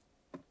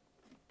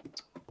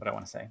what do I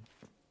want to say?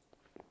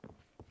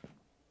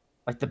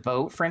 Like the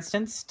boat, for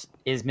instance,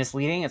 is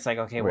misleading. It's like,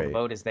 okay, well, the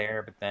boat is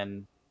there, but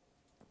then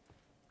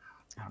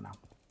I don't know.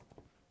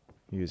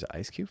 Use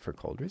ice cube for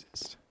cold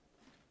resist?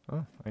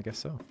 Oh, I guess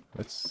so.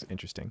 That's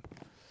interesting.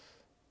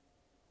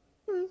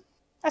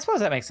 I suppose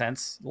that makes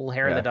sense. A little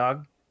hair of the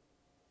dog.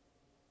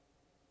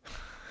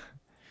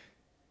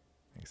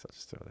 I guess I'll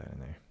just throw that in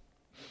there.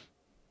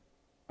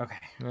 Okay.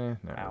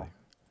 Not really.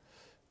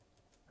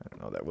 I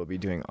don't know that we'll be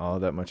doing all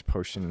that much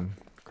potion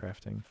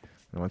crafting.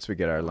 And once we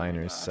get our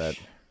liners set.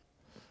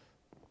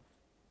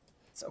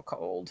 So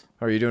cold.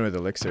 How are you doing with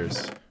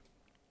elixirs?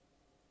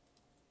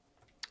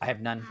 I have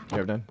none. You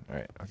have none? All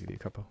right, I'll give you a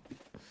couple.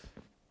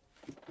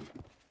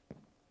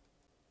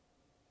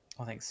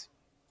 Oh, thanks.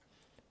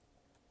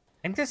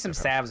 I think there's some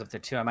salves up there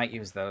too. I might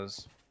use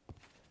those.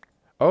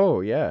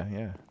 Oh, yeah,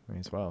 yeah. May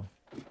as well.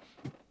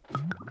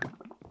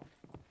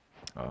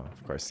 Oh,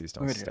 of course, these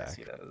don't Where did I stack.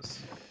 see those?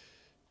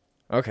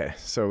 Okay,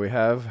 so we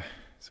have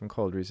some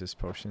cold resist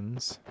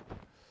potions.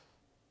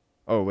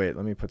 Oh, wait,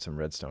 let me put some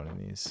redstone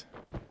in these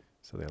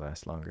so they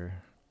last longer.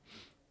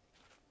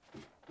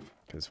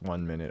 Because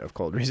 1 minute of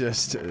cold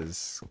resist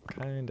is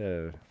kind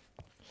of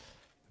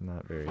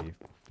not very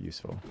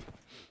useful.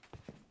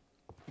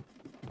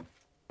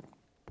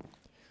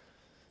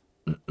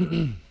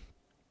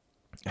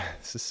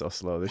 This is so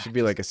slow. There should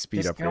be like a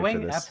speed Just upgrade for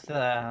going this.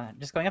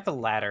 just going up the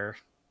ladder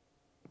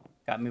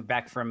got me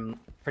back from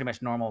pretty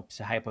much normal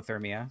to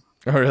hypothermia.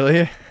 Oh,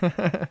 really?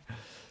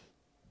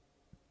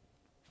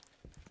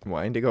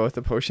 Wine to go with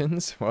the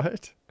potions?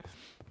 What?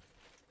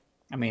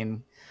 I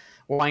mean,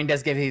 wine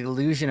does give you the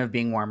illusion of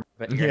being warmer,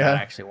 but you're not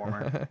actually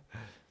warmer.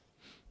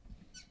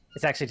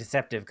 It's actually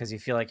deceptive because you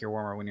feel like you're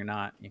warmer when you're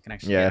not. You can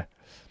actually get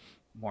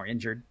more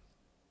injured.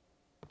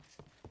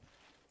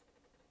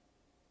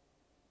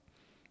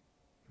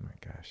 Oh my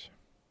gosh.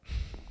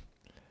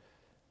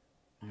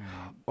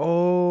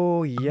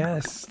 Oh,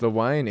 yes. The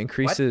wine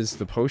increases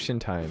the potion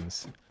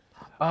times.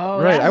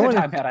 Oh, right.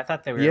 I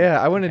thought they were. Yeah,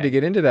 I wanted to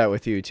get into that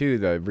with you too,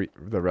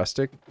 the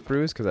rustic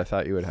brews, because I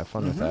thought you would have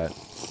fun with that.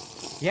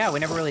 Yeah, we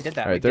never really did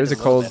that. All right, there's a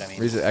cold.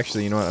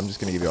 Actually, you know what? I'm just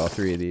going to give you all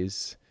 3 of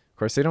these. Of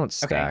course, they don't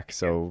stack,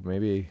 so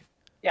maybe...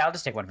 Yeah, I'll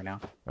just take one for now.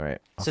 All right.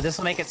 So this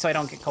will make it so I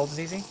don't get cold as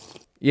easy?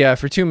 Yeah,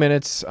 for 2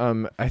 minutes.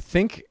 I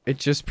think it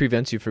just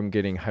prevents you from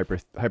getting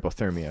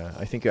hypothermia.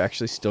 I think you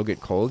actually still get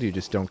cold. You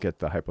just don't get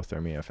the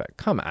hypothermia effect.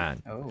 Come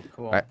on. Oh,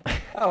 cool.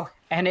 Oh,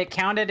 and it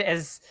counted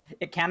as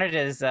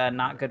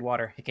not good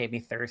water. It gave me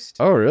thirst.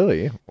 Oh,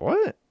 really?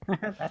 What?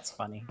 That's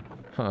funny.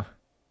 Huh.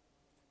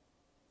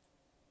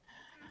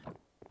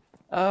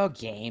 Oh,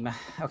 game.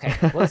 Okay,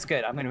 well, that's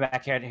good. I'm going to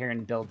back out here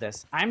and build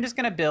this. I'm just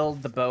going to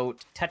build the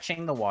boat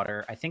touching the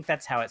water. I think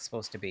that's how it's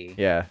supposed to be.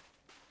 Yeah.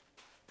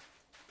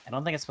 I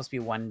don't think it's supposed to be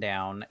one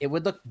down. It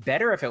would look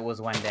better if it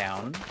was one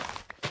down.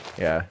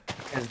 Yeah.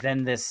 Because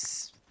then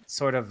this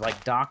sort of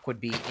like dock would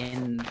be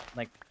in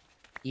like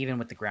even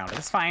with the ground.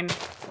 It's fine.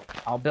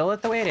 I'll build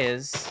it the way it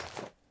is.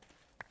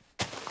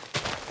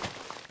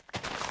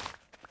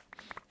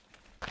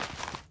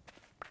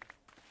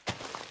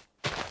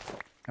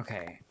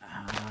 Okay.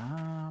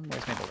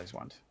 Where's my builder's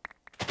wand?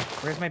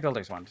 Where's my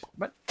builder's wand?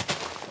 What?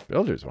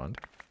 Builder's wand?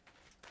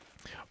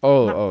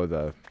 Oh,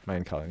 the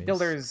Minecolonies.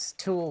 Builder's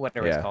tool,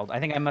 whatever it's called. I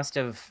think I must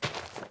have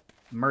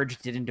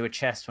merged it into a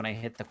chest when I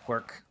hit the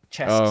quirk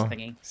chest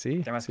thingy. See?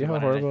 There must See be how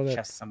one horrible in a that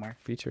chest somewhere.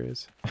 feature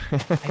is?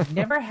 I've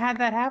never had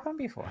that happen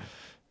before.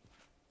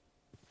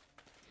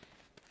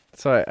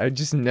 So I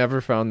just never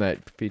found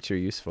that feature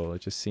useful.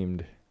 It just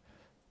seemed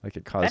like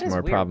it caused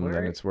more problem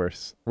than it's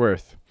worth.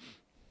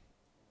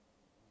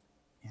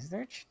 Is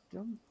there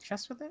a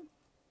chest with it?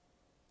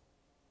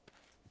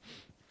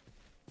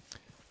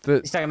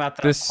 He's talking about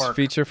this Quark.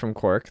 feature from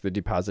Quark, the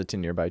deposit to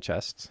nearby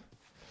chests.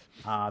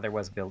 There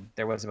was a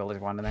builder's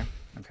wand in there.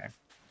 Okay.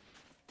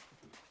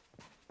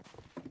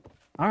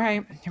 All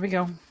right, here we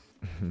go.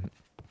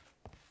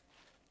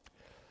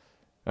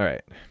 All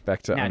right,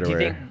 back to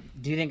underwear.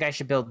 Do you think I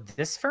should build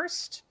this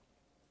first,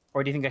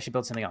 or do you think I should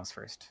build something else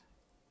first?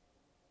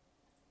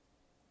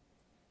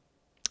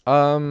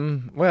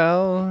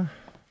 Well,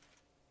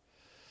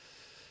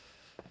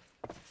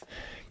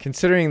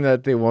 considering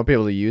that they won't be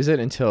able to use it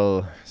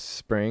until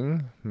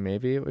spring,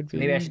 maybe it would be.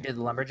 Maybe I should do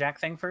the lumberjack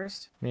thing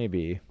first.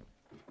 Maybe.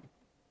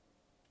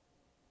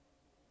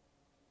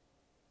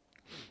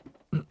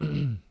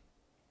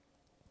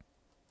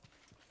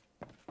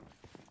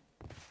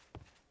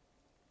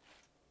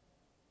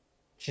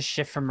 Just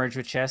shift from merge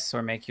with chests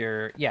or make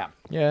your Yeah,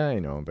 I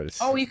know, but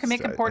it's. Oh, you can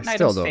make important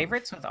items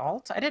favorites with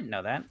Alt. I didn't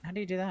know that. How do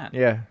you do that?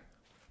 Yeah,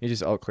 you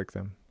just Alt click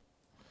them,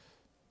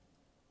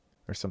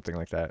 or something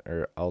like that,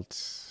 or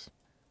Alt.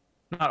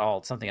 Not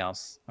Alt, something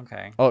else.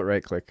 Okay. Alt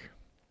right click.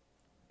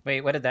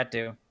 Wait, what did that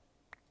do?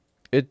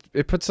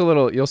 It puts a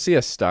little. You'll see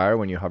a star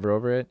when you hover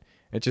over it.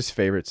 It just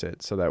favorites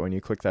it so that when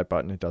you click that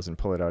button, it doesn't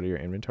pull it out of your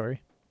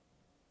inventory.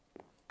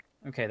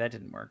 Okay, that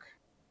didn't work.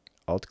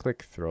 Alt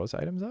click throws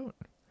items out.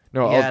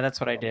 No. Yeah, that's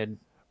what I did.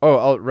 Oh,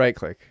 Alt right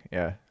click.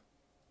 Yeah.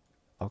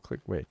 Alt click.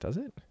 Wait, does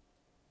it?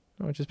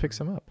 No, it just picks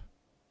them up.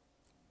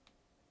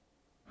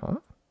 Huh?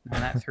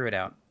 And that threw it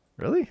out.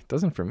 Really? It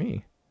doesn't for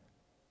me.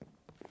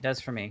 It does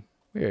for me.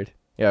 Weird.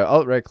 Yeah,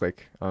 Alt right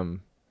click. I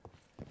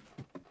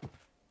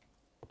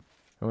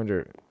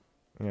wonder.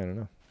 Yeah, I don't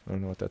know. I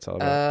don't know what that's all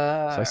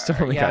about. So I still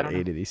only got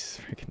 8 of these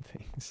freaking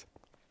things.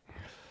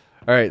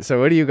 All right, so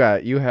what do you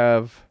got? You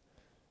have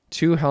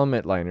 2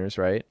 helmet liners,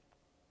 right?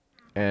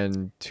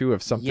 And 2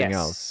 of something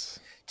else.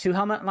 2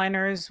 helmet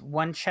liners,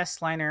 1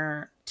 chest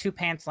liner, 2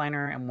 pants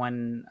liner, and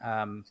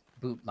 1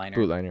 boot liner.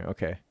 Boot liner,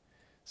 okay.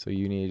 So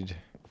you need.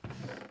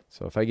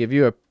 So if I give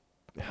you a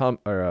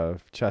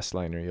chest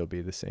liner, you'll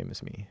be the same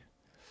as me.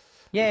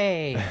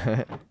 Yay!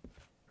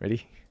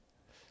 Ready?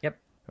 Yep.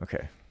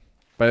 Okay.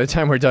 By the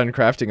time we're done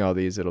crafting all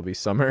these, it'll be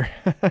summer.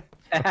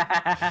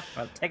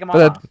 Well, take them all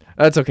But off.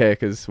 that's okay,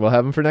 because we'll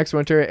have them for next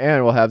winter,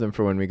 and we'll have them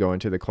for when we go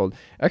into the cold.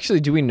 Actually,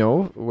 do we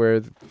know where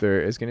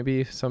there is going to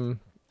be some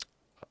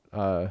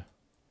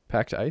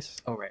packed ice?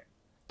 Oh, right.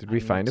 Did we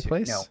find a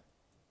place? No.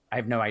 I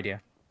have no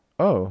idea.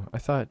 Oh, I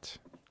thought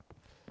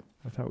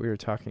we were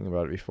talking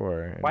about it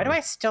before. Why do I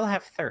still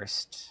have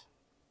thirst?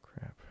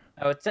 Crap.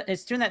 Oh,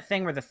 it's doing that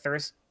thing where the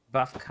thirst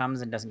buff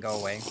comes and doesn't go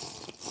away.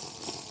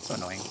 So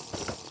annoying.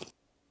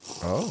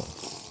 Oh.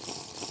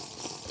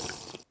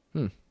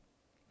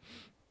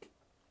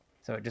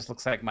 So it just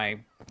looks like my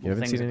You haven't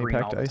things seen are any green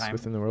packed all the ice time.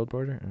 within the world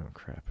border? Oh,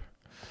 crap.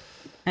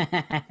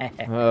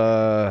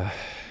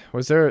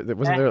 Wasn't there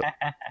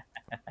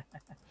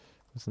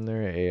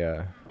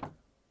a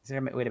Is there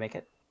a way to make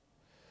it?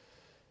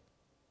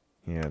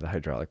 yeah, the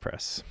hydraulic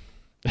press.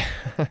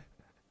 And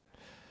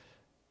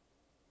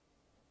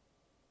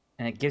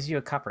it gives you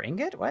a copper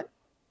ingot? What?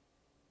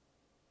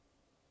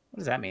 What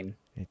does that mean?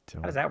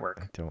 How does that work?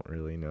 I don't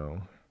really know.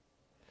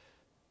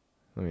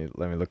 Let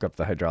me look up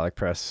the hydraulic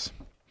press.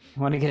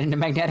 Want to get into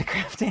magnetic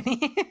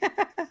crafting?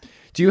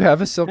 Do you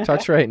have a silk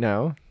touch right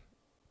now?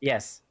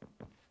 Yes.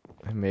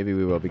 Maybe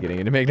we will be getting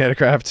into magnetic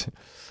craft.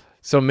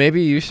 So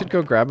maybe you should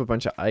go grab a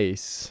bunch of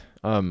ice.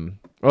 Well,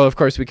 of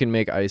course we can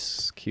make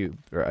ice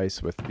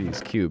with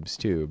these cubes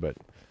too, but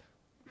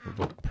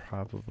we'll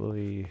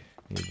probably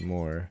need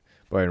more.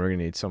 Boy, and we're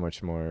gonna need so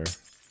much more.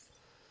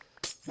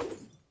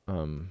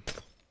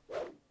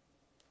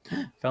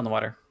 Fell in the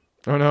water.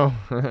 Oh no.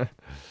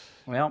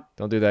 Well.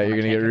 Don't do that. I You're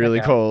gonna can't get get really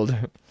back out. cold.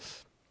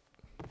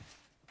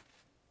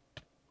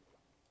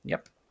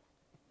 Yep.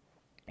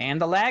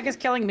 And the lag is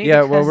killing me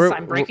Yeah, because well,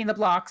 I'm breaking the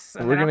blocks.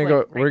 And We're they're gonna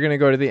not, go. We're gonna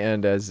go to the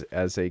end as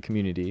a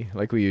community,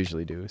 like we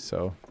usually do.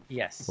 So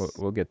Yes.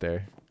 we'll get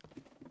there.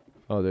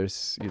 Oh,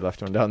 you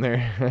left one down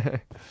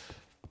there.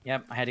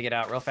 Yep, I had to get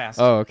out real fast.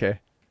 Oh, okay.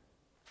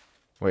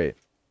 Wait.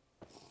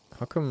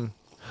 How come?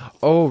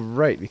 Oh,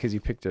 right, because you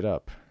picked it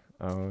up.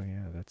 Oh,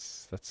 yeah,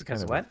 that's Because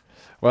kind of what?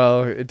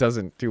 Well, it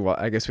doesn't do well.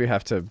 I guess we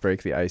have to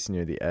break the ice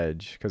near the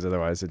edge, because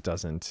otherwise it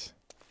doesn't.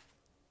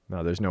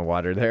 No, there's no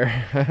water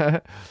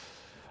there.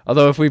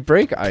 Although if we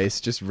break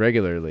ice just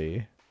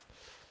regularly,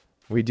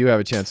 we do have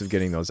a chance of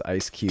getting those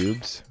ice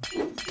cubes.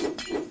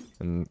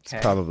 And it's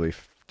probably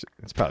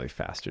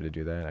faster to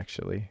do that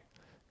actually,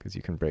 because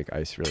you can break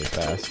ice really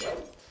fast.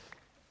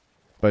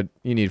 But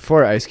you need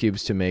 4 ice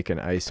cubes to make an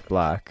ice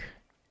block.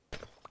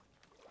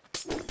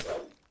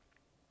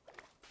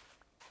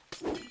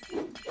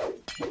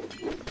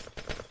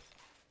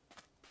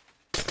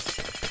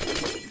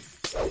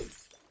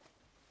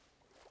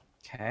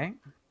 Okay.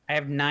 I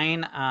have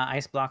 9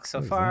 ice blocks so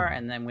What is far, that?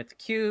 and then with the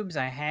cubes,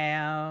 I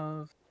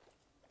have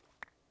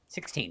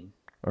 16.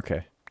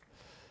 Okay.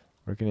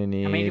 We're gonna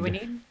need. How many do we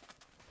need?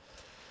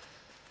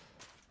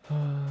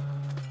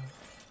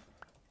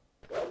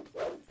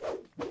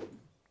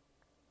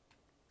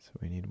 So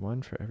we need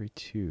 1 for every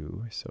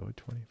 2, so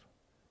 20.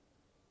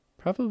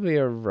 Probably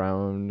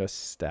around a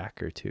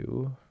stack or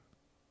 2.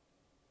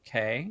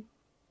 Okay.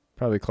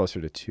 Probably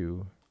closer to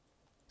 2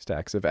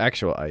 stacks of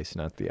actual ice,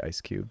 not the ice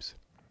cubes.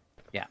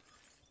 Yeah.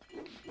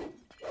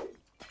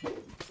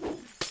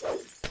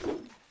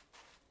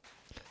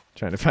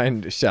 Trying to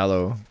find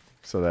shallow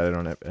so that I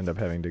don't end up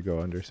having to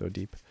go under so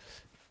deep.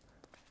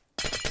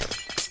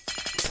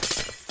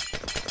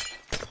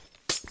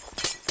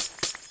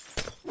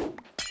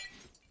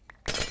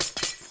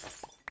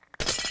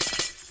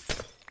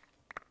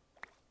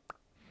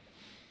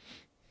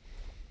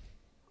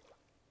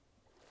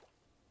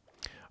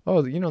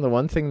 Oh, you know, the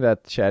one thing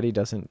that Chatty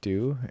doesn't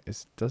do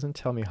is doesn't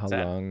tell me how What's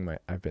that? long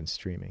I've been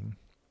streaming.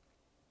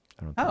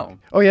 I don't Oh. think.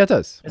 Oh, yeah, it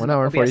does. Doesn't 1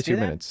 hour and OBS do 42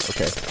 that? minutes.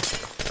 Okay.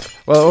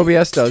 Well,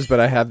 OBS does, but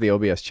I have the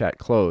OBS chat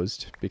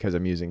closed because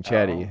I'm using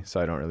Chatty, Oh. so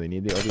I don't really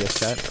need the OBS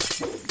chat.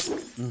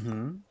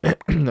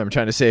 Mm-hmm. I'm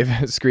trying to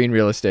save screen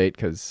real estate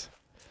because...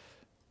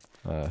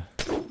 Alright,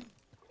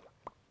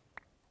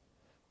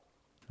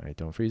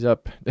 don't freeze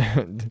up.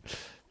 Don't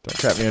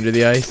trap me under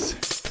the ice.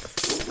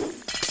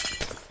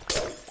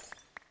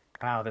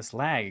 Wow, this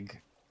lag.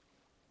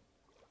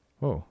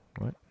 Whoa,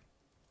 what?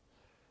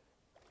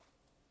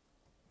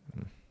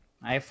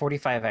 I have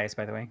 45 ice,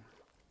 by the way.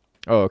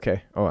 Oh,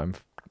 okay. Oh,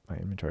 my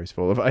inventory's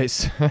full of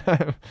ice.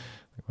 How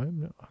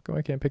come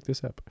I can't pick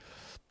this up?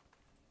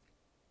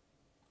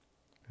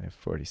 I have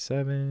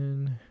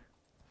 47,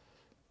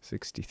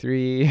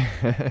 63.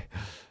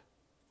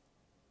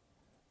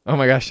 Oh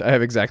my gosh, I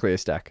have exactly a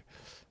stack.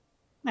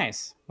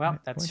 Nice. Well,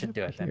 that What should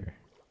do it happened then. here?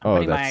 I'm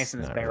putting my that's ice in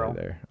this not barrel.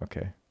 really there.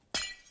 Okay.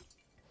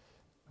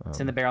 It's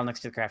in the barrel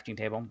next to the crafting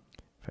table.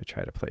 If I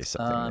try to place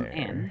something there.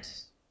 And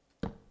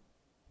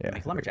Yeah.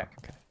 make lumberjack.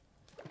 Okay.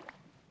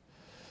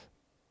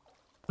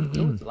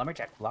 Ooh, the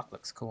lumberjack block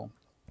looks cool.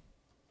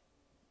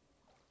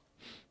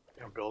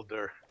 Can't build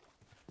there.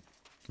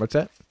 What's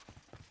that?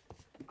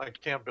 I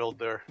can't build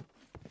there.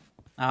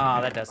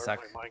 Oh, that does Or suck.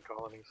 my mine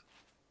colonies.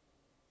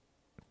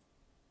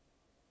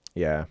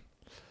 Yeah.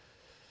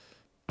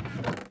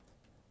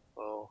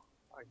 So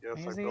I guess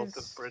I Where's built this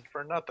these? bridge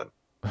for nothing.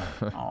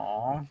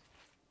 Aw.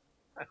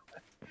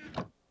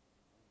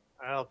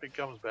 Well, if he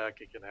comes back,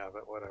 he can have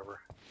it. Whatever.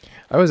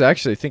 I was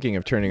actually thinking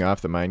of turning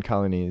off the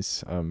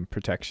Minecolonies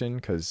protection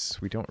because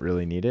we don't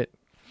really need it.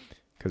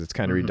 Because it's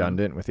kind of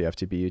redundant with the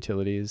FTP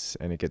utilities,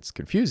 and it gets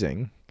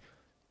confusing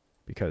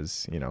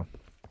because, you know,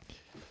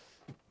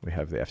 we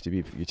have the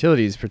FTP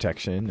utilities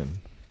protection and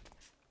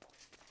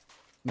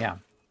Yeah.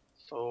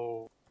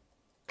 So,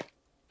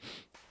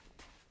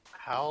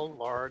 how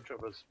large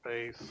of a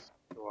space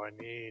do I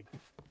need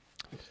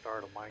to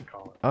start a mine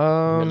colony?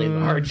 Really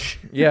large.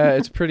 Yeah,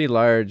 it's pretty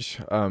large.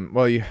 Well,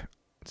 let's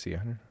see.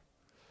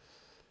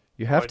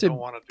 You have I to. don't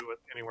want to do it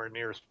anywhere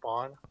near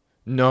spawn.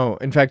 No,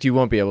 in fact, you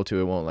won't be able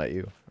to. It won't let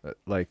you.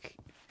 Like,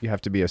 you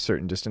have to be a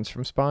certain distance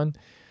from spawn.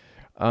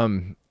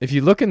 If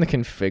you look in the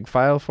config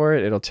file for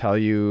it, it'll tell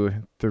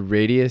you the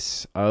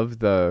radius of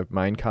the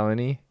mine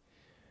colony,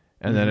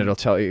 and then it'll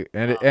tell you,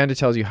 and it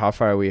tells you how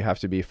far we have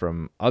to be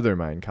from other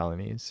mine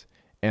colonies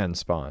and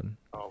spawn.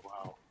 Oh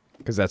wow!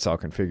 Because that's all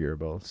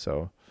configurable.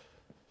 So.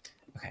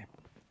 Okay.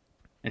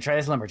 And try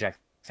this lumberjack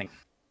thing.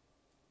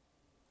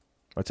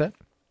 What's that?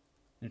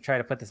 And try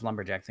to put this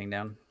lumberjack thing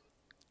down.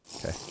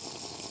 Okay.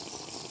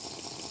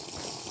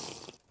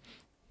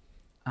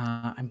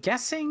 I'm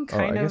guessing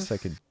kind of. I guess I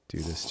could do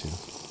this too.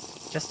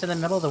 Just in the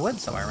middle of the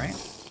woods somewhere, right?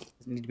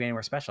 Doesn't need to be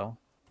anywhere special.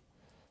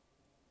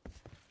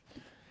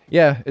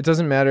 Yeah, it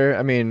doesn't matter.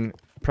 I mean,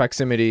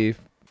 proximity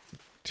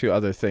to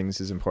other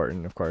things is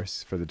important, of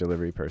course, for the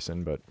delivery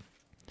person, but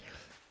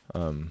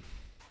okay,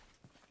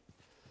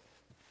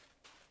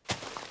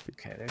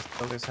 there's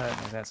builder's hut,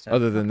 there's that stuff.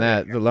 other than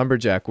that, the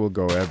lumberjack will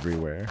go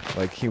everywhere.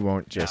 Like, he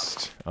won't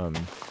just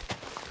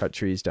cut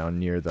trees down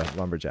near the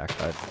lumberjack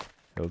hut.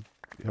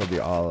 He'll be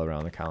all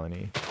around the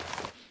colony.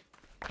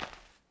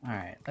 All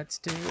right, let's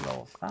do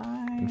level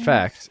 5. In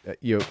fact,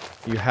 you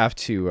have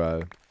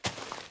to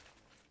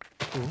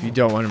if you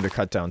don't want him to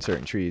cut down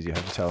certain trees, you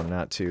have to tell him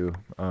not to.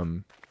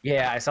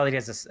 Yeah, I saw that he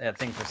has this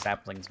thing for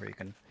saplings where you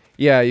can.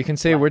 Yeah, you can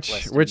say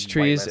Blacklist which and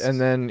trees, whitelist. and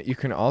then you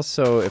can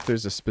also, if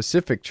there's a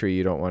specific tree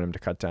you don't want him to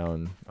cut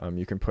down,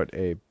 you can put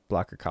a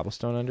block of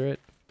cobblestone under it.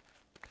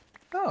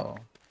 Oh,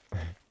 that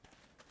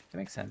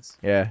makes sense.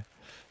 Yeah.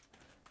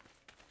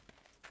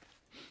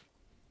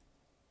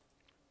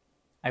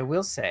 I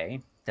will say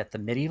that the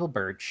medieval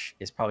birch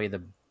is probably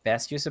the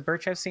best use of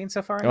birch I've seen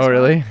so far. Oh,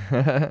 really?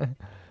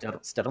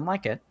 Still don't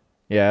like it,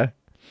 Yeah.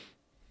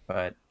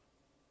 but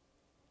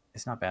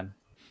it's not bad.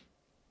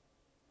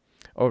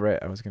 Oh, right.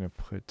 I was going to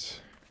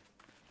put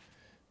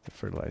the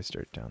fertilized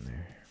dirt down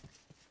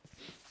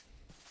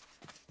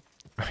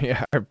there.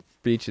 Yeah, our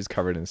beach is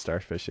covered in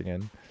starfish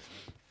again.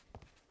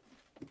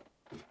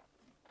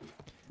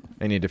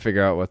 I need to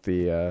figure out what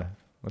the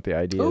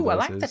idea Ooh, I of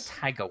like this the is.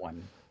 taiga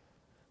one.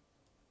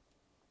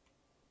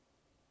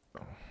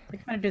 I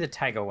think I'm gonna do the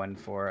taiga one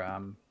for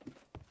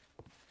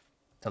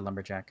the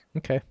lumberjack.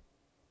 Okay.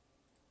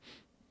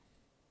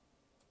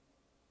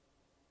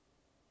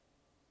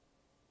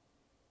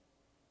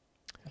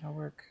 That'll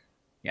work.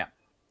 Yeah,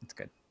 that's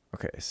good.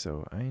 Okay,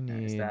 so I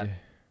Is need... that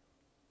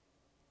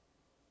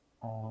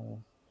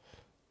all?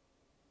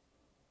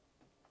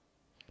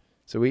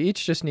 So we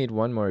each just need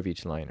one more of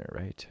each liner,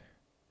 right?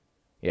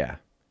 Yeah.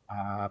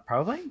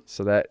 Probably.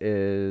 So that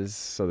is...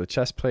 So the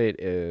chest plate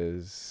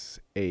is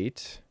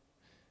 8.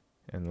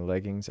 And the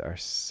leggings are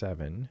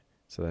 7.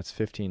 So that's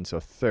 15. So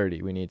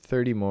 30. We need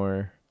 30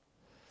 more.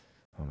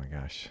 Oh my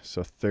gosh.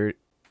 So 30...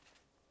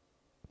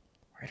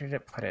 Where did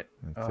it put it?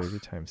 30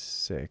 times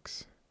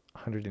 6.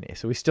 108.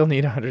 So we still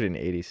need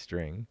 180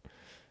 string.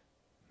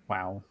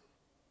 Wow.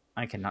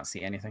 I cannot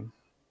see anything.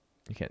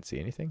 You can't see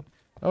anything?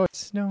 Oh, it's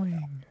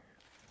snowing.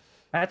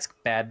 That's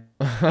bad.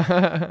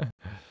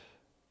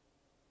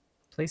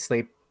 Please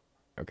sleep.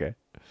 Okay.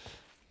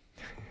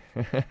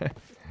 I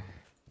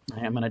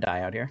am gonna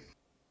die out here.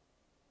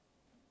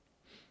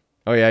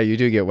 Oh yeah, you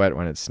do get wet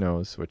when it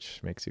snows, which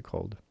makes you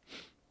cold.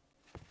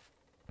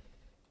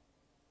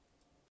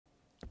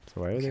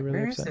 So why are they really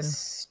Where's upset this now?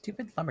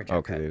 stupid lumberjack?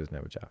 Oh, because hut? he doesn't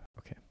have a job.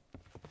 Okay.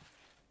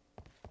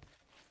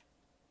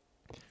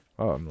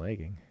 Oh, I'm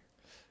lagging.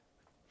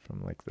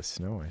 From like the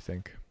snow, I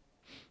think.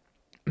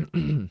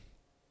 From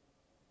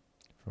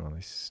all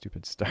these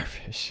stupid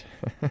starfish.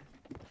 Let's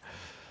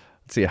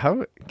see,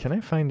 how can I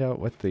find out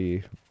what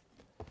the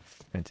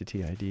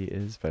entity ID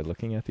is by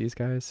looking at these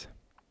guys?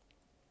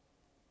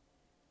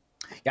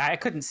 Yeah, I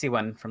couldn't see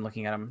one from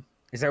looking at them.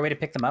 Is there a way to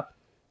pick them up?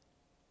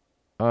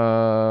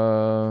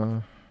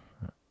 No.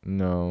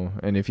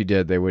 And if you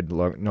did, they would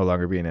no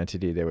longer be an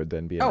entity. They would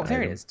then be an Oh,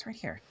 there it item. is. It's right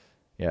here.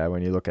 Yeah,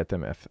 when you look at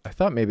them, I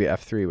thought maybe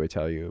F3 would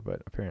tell you,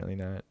 but apparently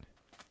not.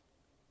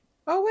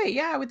 Oh wait,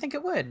 yeah, I would think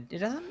it would. It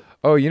doesn't.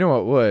 Oh, you know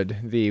what would?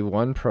 The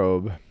one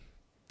probe. All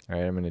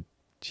right, I'm going to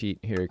cheat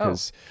here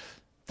because...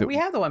 We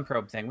have the one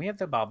probe thing. We have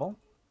the bobble.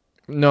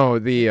 No,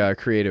 the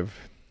creative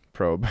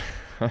probe.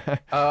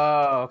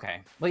 Oh,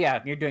 okay. Well,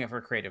 yeah, you're doing it for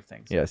a creative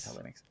thing. So Yes. That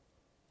totally makes sense.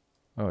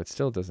 Oh, it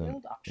still doesn't.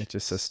 Build It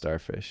just says options.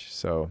 starfish.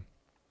 So,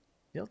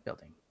 Build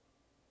building.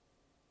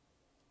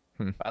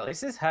 Hmm. Well, at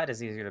least this hut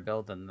is easier to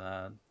build than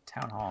the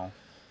town hall.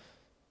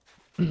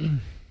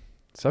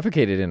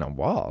 suffocated in a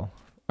wall.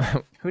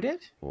 Who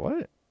did?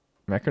 What?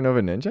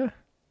 Macronova Ninja?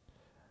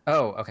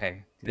 Oh,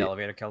 okay. The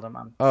elevator killed him.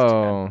 That's too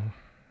Oh.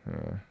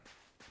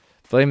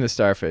 Blame the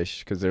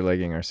starfish because they're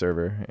lagging our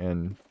server.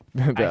 And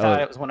bad. I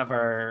thought it was one of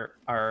our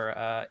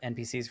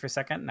NPCs for a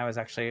second, and I was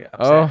actually upset.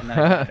 Oh.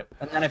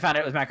 And then I found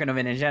out it was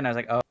Macronova Ninja, and I was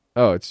like, oh.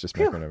 Oh, it's just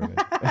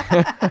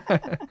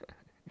Macronova.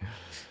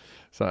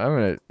 So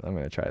I'm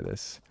gonna try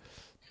this.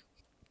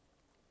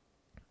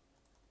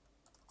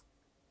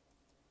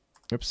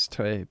 Oops,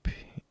 type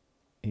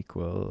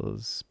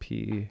equals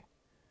P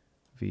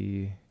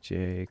V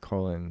J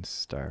colon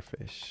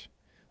starfish.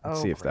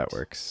 Let's see if that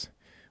works.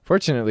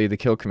 Fortunately, the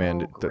kill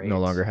command no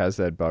longer has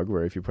that bug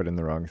where if you put in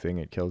the wrong thing,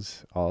 it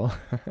kills all.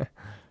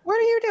 What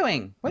are you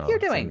doing? What are you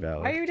doing?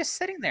 invalid. Why are you just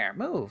sitting there?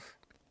 Move.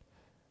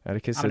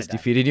 Atticus has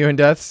defeated you in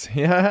deaths.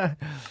 Yeah.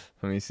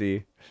 Let me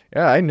see.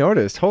 Yeah, I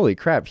noticed. Holy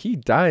crap, he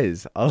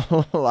dies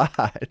a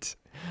lot.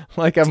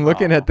 Like I'm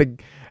looking at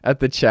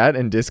the chat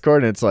and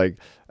Discord, and it's like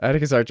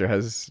Atticus Archer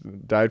has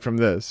died from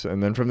this,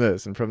 and then from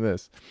this, and from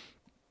this.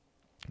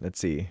 Let's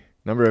see.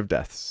 Number of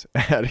deaths.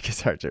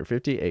 Atticus Archer,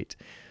 58.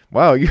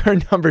 Wow, you're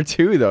number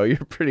 2 though. You're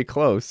pretty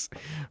close.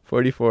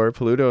 44.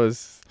 Pluto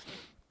is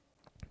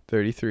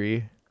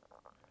 33.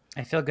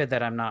 I feel good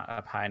that I'm not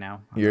up high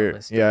now. You're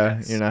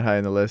not high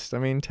on the list. I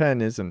mean,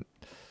 10 isn't.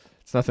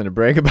 It's nothing to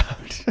brag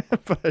about.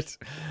 But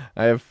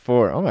I have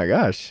 4. Oh my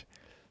gosh,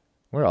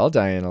 we're all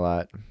dying a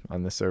lot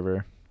on the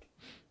server.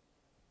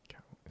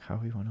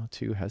 Howie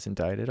 102 hasn't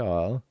died at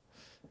all.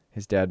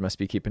 His dad must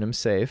be keeping him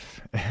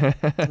safe.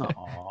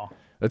 Aww.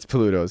 That's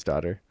Pluto's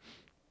daughter.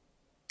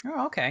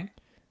 Oh, okay.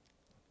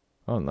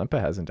 Oh, and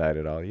Lempa hasn't died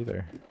at all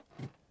either.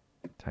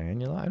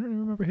 Tyanula, I don't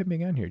even remember him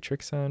being on here.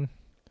 Trixon.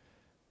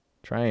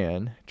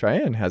 Tryan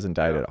hasn't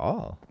died at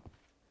all.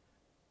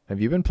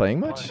 Have you been playing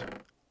much?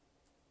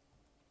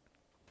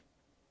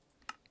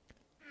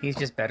 He's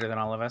just better than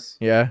all of us.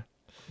 Yeah.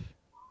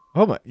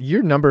 Oh my,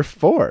 you're number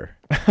 4.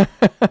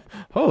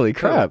 Holy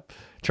crap.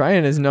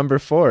 Tryan is number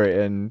 4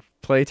 in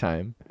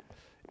playtime.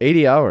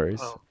 80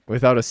 hours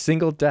without a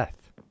single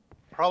death.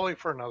 Probably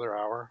for another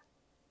hour.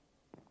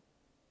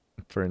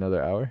 For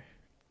another hour?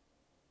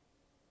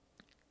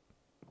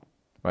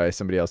 Why is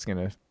somebody else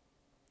gonna...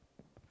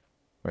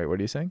 Wait, what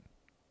are you saying?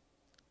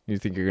 You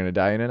think you're gonna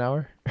die in an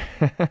hour?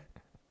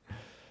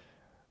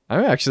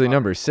 I'm actually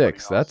number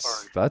 6.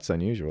 That's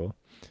unusual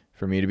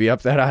for me to be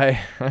up that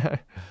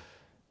high.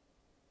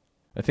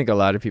 I think a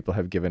lot of people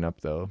have given up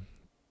though.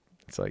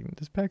 It's like,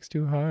 this pack's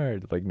too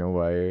hard. Like, no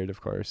wired,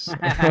 of course.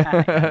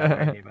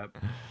 Alright,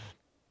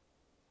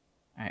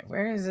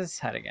 where is this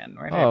head again?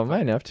 Oh,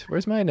 Minept.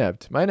 Where's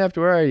Minept? Minept,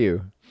 where are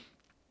you?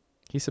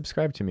 He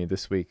subscribed to me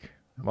this week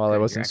while I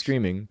wasn't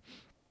streaming.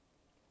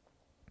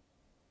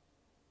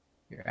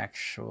 You're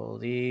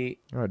actually...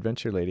 Oh,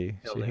 Adventure Lady.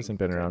 She hasn't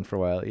been around for a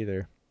while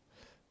either.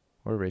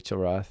 Or Rachel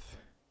Roth.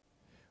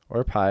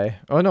 Or Pi.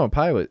 Oh, no,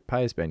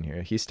 Pi's been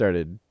here. He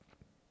started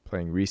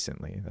playing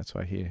recently. That's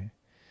why he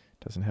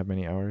doesn't have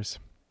many hours.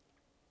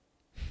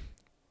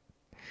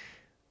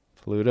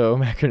 Pluto,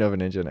 Macronova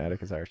Ninja, and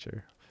Atticus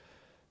Archer.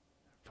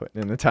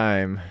 Putting in the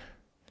time.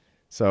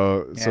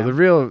 So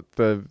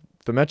the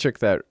metric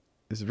that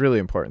is really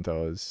important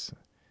though is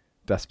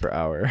deaths per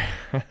hour.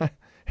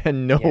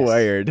 And no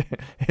wired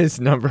is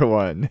number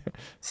 1.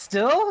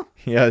 Still?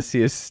 Yes,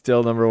 he is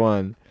still number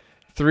 1.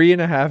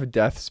 3.5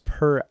 deaths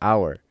per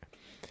hour.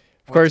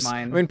 Of course,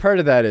 I mean, part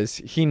of that is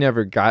he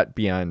never got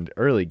beyond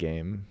early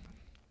game.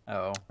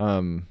 Oh.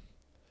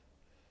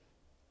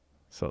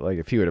 So like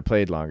if he would have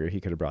played longer, he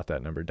could have brought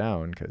that number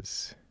down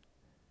because.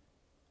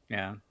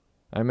 Yeah.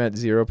 I'm at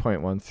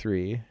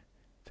 0.13.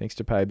 Thanks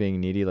to Pi being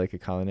needy like a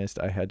colonist,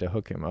 I had to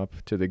hook him up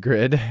to the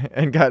grid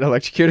and got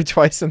electrocuted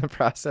twice in the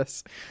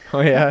process.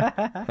 Oh,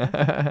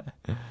 yeah.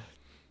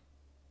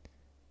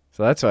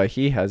 So that's why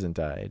he hasn't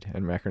died,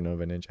 and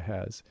Macronova Ninja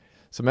has.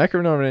 So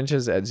Macronova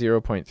Ninja's at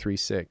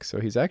 0.36. So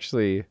he's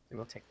actually...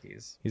 We'll take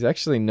these. He's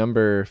actually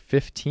number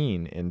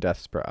 15 in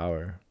deaths per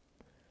hour.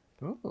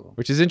 Ooh.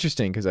 Which is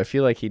interesting, because I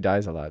feel like he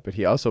dies a lot, but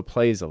he also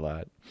plays a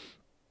lot.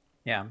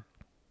 Yeah.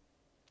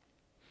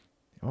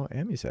 Oh,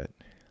 Amuset.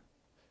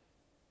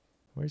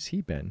 Where's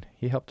he been?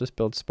 He helped us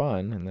build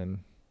Spawn, and then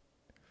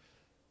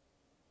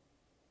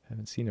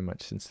haven't seen him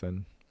much since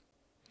then.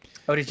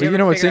 Oh, did you? Well, you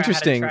know what's figure out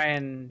interesting how to try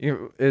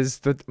and... is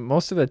that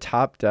most of the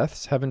top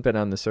deaths haven't been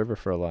on the server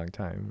for a long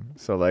time.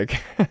 So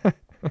like,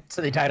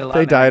 so they died a lot.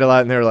 They died a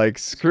lot, and they're like,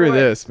 "Screw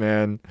this,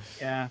 man."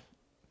 Yeah,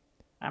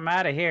 I'm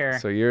out of here.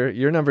 So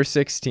you're number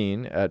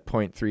 16 at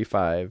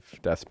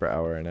 0.35 deaths per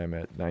hour, and I'm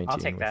at 19 I'll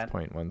take with that.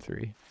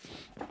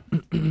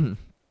 0.13.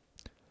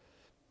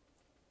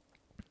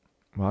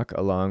 Walk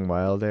along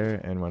while there,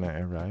 and when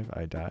I arrive,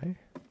 I die.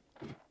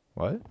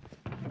 What?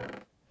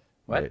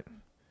 What? Wait.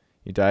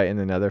 You die in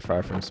the nether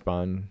far from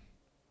spawn.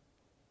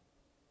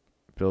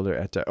 Builder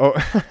at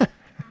oh.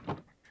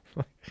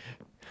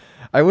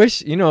 I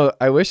wish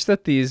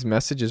that these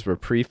messages were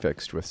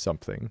prefixed with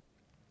something.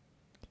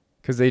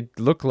 Because they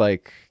look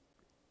like,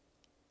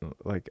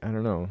 I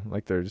don't know,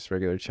 like they're just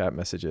regular chat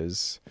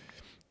messages.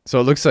 So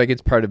it looks like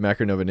it's part of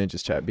Macronova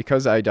Ninja's chat.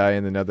 Because I die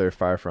in the nether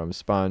far from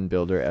spawn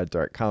builder at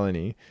Dark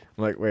Colony.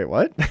 I'm like, wait,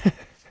 what?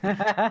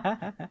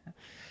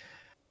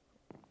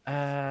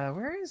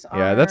 Where is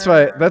Yeah, our...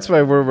 that's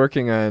why we're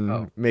working on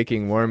Oh.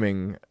 making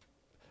warming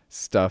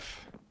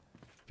stuff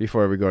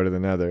before we go to the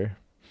Nether.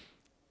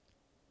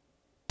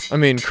 I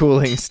mean,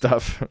 cooling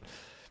stuff.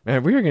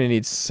 Man, we are gonna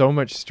need so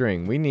much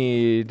string. We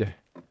need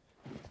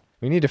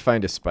to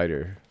find a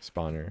spider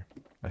spawner.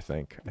 I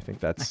think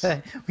that's.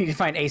 We need to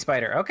find a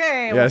spider.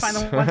 Okay, Yes. we'll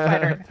find the one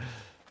spider.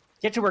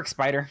 Get to work,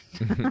 spider.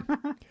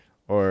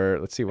 Or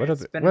let's see what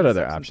It's other been what in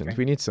other some options. string.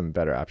 We need some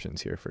better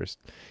options here first.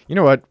 You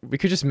know what? We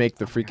could just make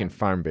the freaking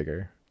farm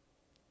bigger.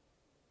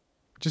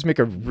 Just make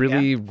a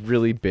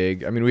really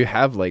big. I mean, we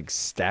have like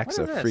stacks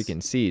What of is this?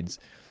 freaking seeds.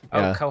 Oh,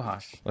 Yeah.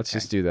 Kohosh. Let's Okay.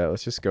 just do that.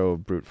 Let's just go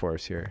brute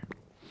force here.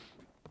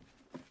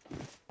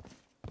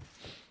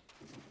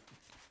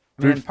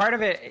 I mean, part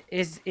of it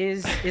is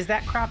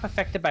that crop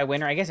affected by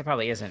winter? I guess it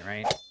probably isn't,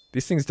 right?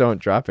 These things don't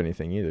drop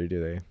anything either,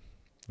 do they?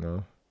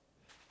 No.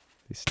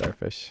 These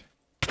starfish.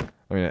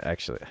 I mean,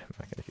 actually,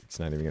 it's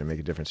not even gonna make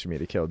a difference for me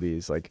to kill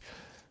these. Like,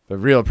 the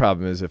real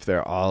problem is if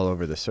they're all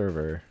over the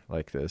server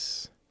like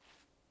this.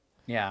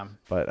 Yeah.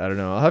 But I don't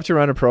know. I'll have to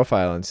run a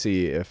profile and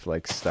see if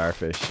like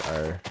starfish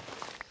are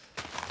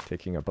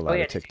taking up a lot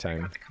of tick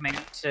time. Coming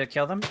to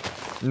kill them?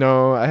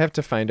 No, I have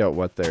to find out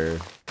what they're.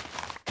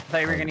 I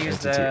thought you were going to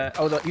use entity. the...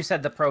 Oh, you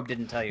said the probe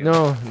didn't tell you.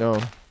 No.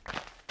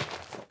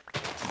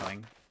 That's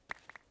annoying.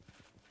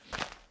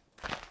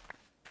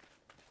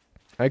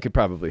 I could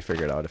probably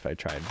figure it out if I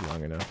tried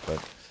long enough,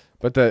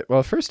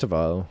 well, first of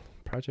all,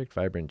 Project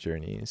Vibrant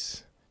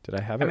Journeys. Did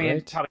I have it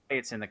right? Probably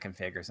it's in the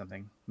config or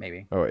something.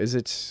 Maybe. Oh, is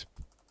it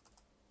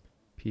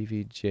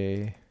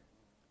PVJ?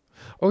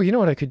 Oh, you know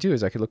what I could do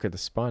is I could look at the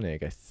spawn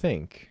egg. I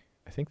think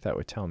that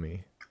would tell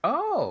me.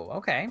 Oh,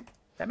 okay.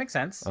 That makes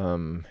sense.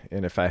 And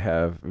if I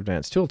have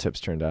advanced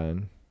tooltips turned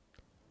on.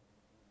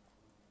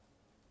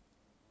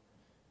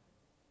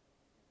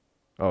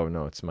 Oh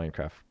no, it's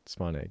Minecraft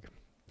spawn egg.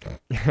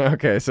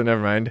 Okay, so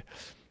never mind.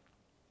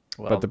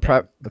 Well,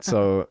 But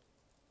so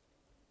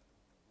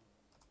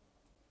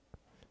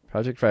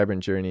Project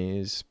Vibrant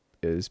Journeys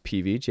is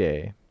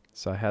PVJ.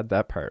 So I had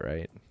that part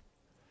right.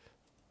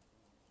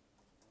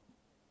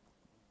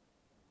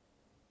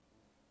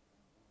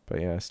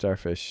 But yeah,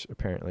 starfish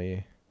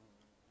apparently.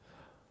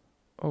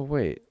 Oh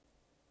wait.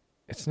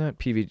 It's not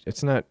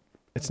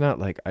it's not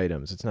like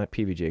items. It's not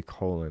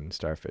PVJ :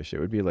 starfish. It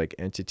would be like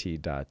entity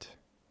dot.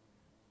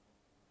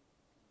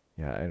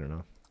 Yeah, I don't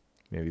know.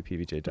 Maybe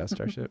PVJ dot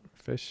starship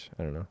fish.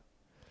 I don't know.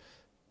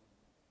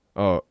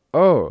 Oh.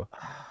 Oh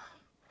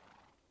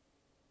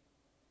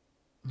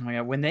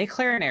yeah, when they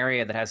clear an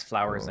area that has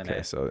flowers in Okay,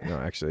 it, so no,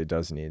 actually, it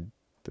does need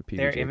the PVJ.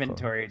 their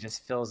inventory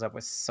just fills up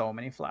with so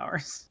many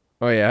flowers.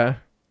 Oh yeah.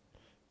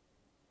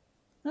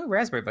 Oh,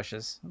 raspberry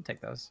bushes. I'll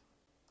take those.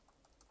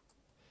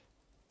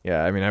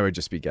 Yeah, I mean, I would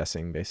just be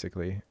guessing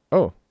basically.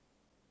 Oh.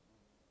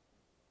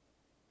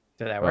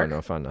 Did that Oh work?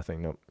 no, found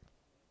nothing. Nope.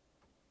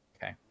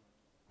 Okay.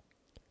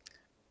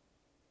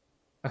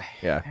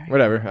 Yeah,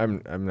 whatever.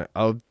 I'm not,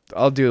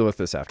 I'll deal with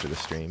this after the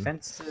stream.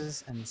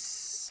 Fences and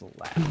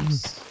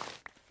slabs.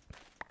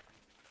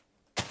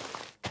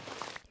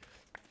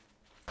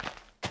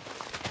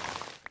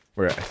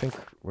 I think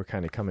we're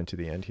kind of coming to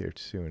the end here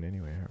soon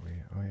anyway, aren't we?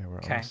 Oh yeah,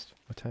 we're almost.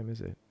 What time is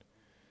it?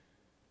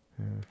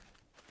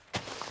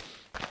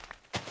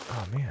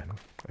 Oh man,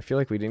 I feel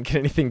like we didn't get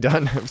anything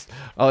done.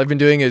 All I've been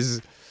doing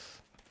is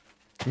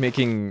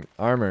making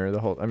armor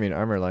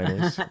armor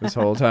liners this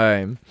whole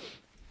time.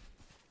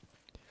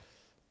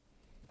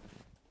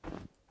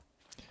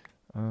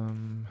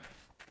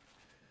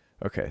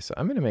 Okay, so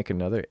I'm gonna make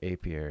another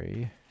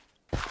apiary.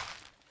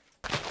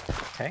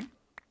 Okay.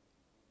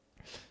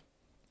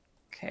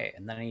 Okay,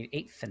 and then I need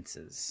 8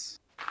 fences.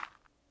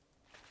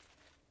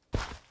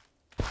 1,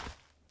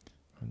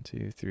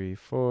 2, 3,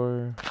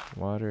 4.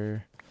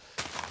 Water.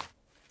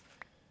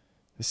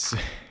 This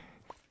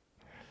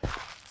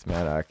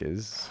Maddock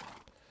is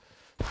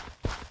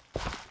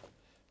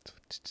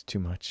it's too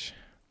much.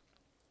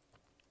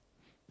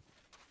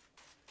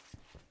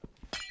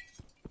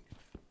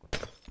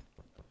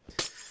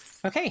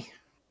 Okay.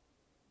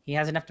 He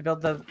has enough to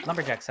build the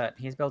lumberjack hut.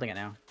 He's building it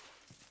now.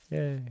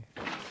 Yay.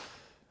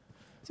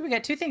 So we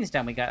got 2 things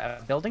done. We got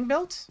a building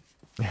built,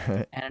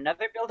 and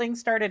another building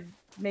started,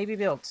 maybe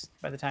built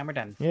by the time we're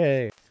done.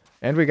 Yay.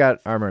 And we got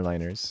armor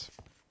liners.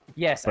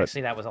 Yes, But-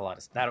 actually, that was a lot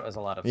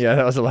of. Yeah,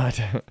 that was a lot.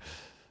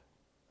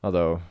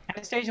 Although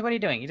Anastasia, what are you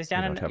doing? You just we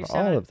down don't in have you just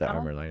down all in of the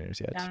tunnel? armor liners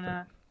yet. Down in but-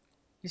 a,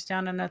 just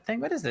down in a thing.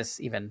 What is this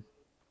even?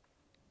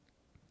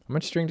 How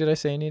much string did I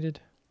say I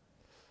needed?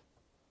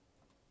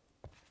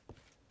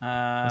 said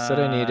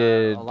I Uh,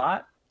 needed- a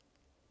lot,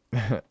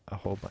 A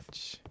whole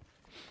bunch.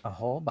 a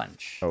whole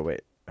bunch. Oh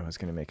wait, I was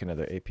gonna make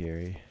another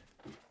apiary.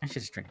 I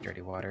should just drink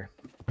dirty water.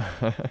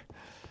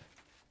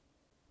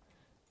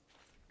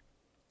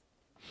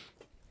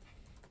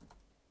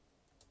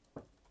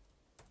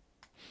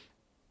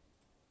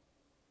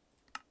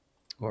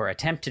 Or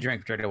attempt to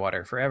drink dirty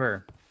water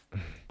forever. I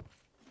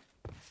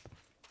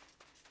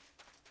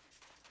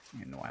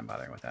don't know why I'm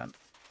bothering with that.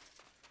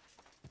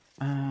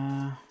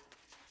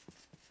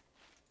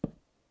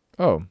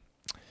 Oh,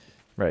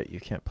 Right,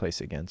 you can't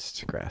place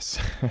against grass.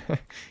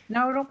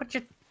 No, don't put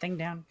your thing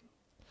down.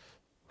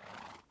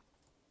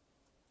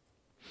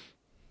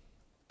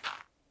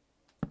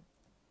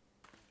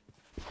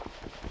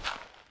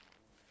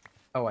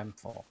 Oh, I'm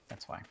full.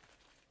 That's why.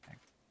 Okay.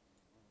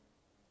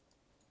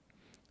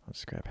 I'll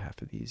just grab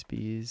half of these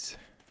bees.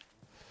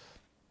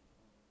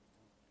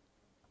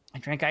 I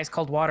drank ice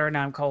cold water and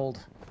now I'm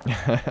cold. Is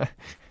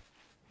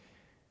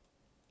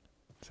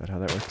that how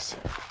that works?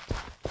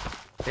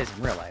 It is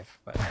in real life,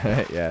 but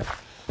Yeah.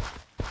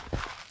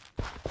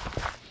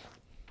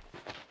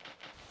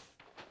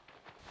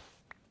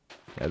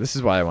 Yeah, this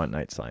is why I want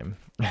night slime.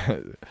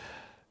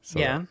 So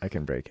Yeah. I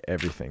can break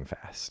everything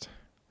fast.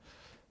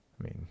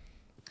 I mean,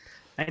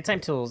 nighttime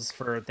tools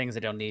for things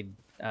that don't need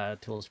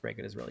tools to break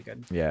it is really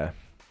good. yeah.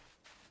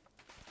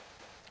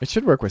 It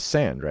should work with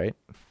sand, right?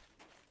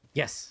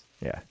 Yes.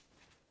 Yeah.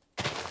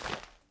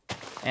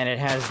 And it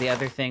has the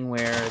other thing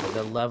where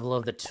the level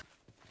of the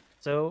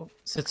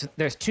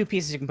there's two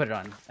pieces you can put it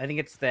on. I think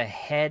it's the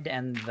head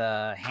and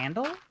the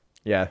handle.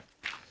 Yeah.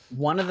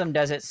 One of them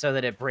does it so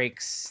that it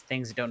breaks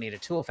things that don't need a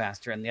tool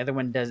faster, and the other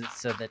one does it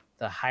so that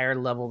the higher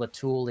level the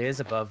tool is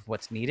above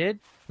what's needed,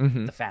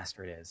 the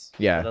faster it is.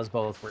 Yeah. So those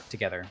both work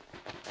together.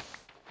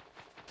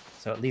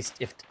 So at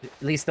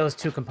least those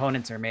two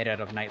components are made out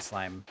of night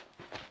slime.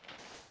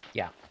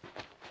 Yeah.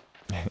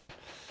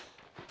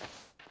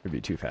 It'd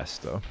be too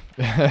fast though,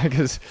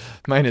 because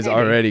mine is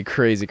already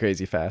crazy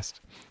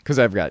fast. Because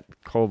I've got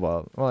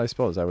cobalt. Well, I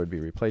suppose I would be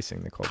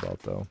replacing the cobalt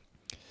though.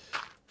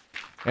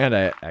 And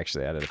I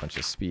actually added a bunch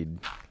of speed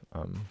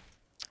modifiers.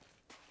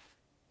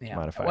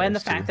 Well, and the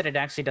fact that it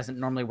actually doesn't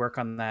normally work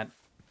on that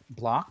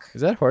block.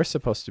 Is that horse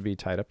supposed to be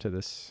tied up to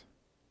this?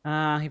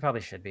 He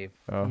probably should be.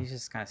 Oh. He's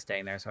just kind of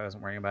staying there, so I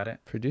wasn't worrying about it.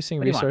 Producing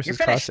What do you want? resources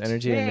You're costs finished.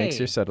 energy and makes Yay.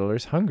 your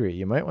settlers hungry.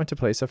 You might want to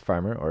place a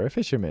farmer or a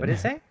fisherman. What did it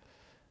say?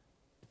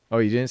 Oh,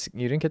 you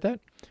didn't get that?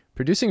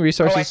 Producing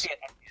resources. Oh, I see it.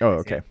 Oh, I see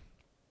okay. it.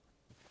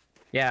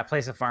 Yeah,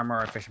 place a farmer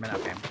or a fisherman.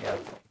 Okay, yeah.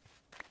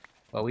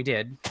 Well, we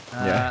did.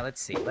 Yeah.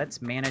 Let's see.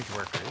 Let's manage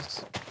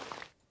workers.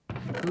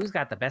 Who's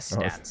got the best Oh,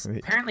 stats? the-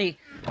 Apparently,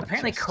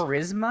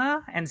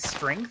 charisma and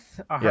strength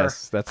are.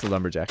 Yes, that's the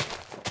lumberjack.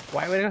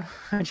 Why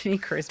would you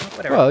need charisma?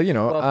 Whatever. Well, you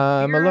know, Well,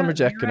 I'm a Vera-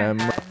 lumberjack Vera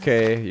and I'm has-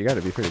 okay. You got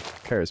to be pretty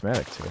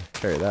charismatic to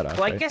carry that off.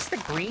 Well, I right? guess the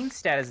green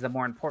stat is the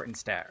more important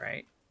stat,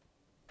 right?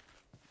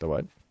 The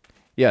what?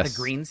 Yes.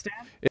 The green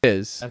stat. It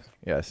is. Okay.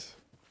 Yes.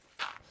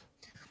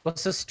 Well,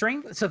 so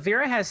strength. So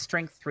Vera has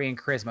strength 3 and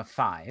charisma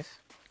 5.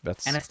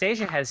 That's.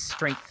 Anastasia has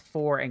strength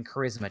 4 and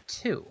charisma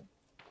 2.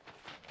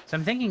 So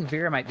I'm thinking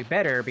Vera might be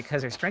better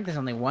because her strength is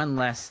only 1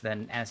 less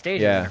than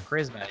Anastasia, Yeah. and her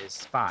charisma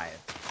is 5.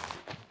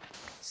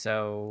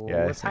 So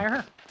Yeah, let's hire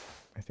her.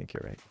 I think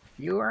you're right.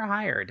 You are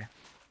hired.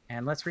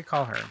 And let's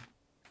recall her.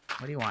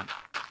 What do you want?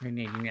 You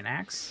need an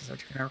axe? Is that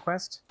what you're going to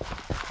request?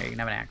 Here, you can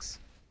have an axe.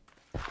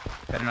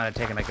 Better not have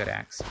taken my good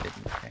axe. You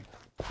didn't. Okay.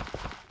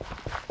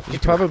 You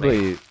should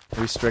probably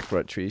restrict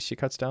what trees she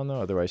cuts down,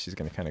 though. Otherwise, she's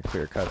going to kind of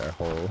clear cut our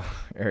whole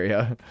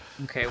area.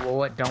 Okay, well,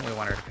 what don't we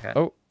want her to cut?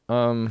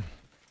 Oh,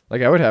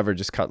 like I would have her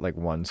just cut like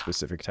one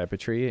specific type of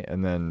tree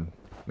and then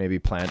maybe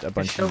plant a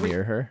bunch she'll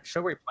near her.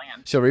 She'll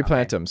replant. She'll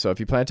replant Okay. them. So if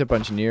you plant a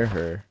bunch near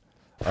her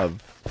of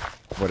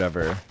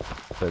whatever,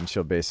 then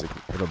it'll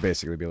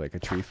basically be like a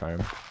tree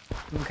farm.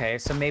 Okay,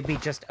 so maybe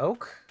just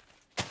oak?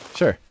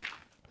 Sure.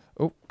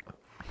 Oh,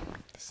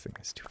 this thing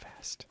is too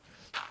fast.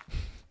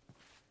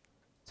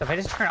 So if I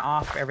just turn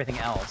off everything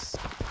else...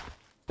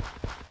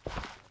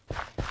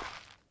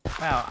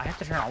 Wow, I have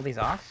to turn all these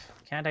off?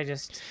 Can't I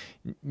just...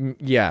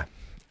 Yeah.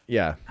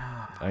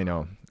 I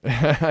know.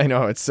 I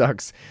know, it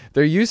sucks.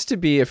 There used to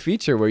be a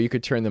feature where you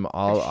could turn them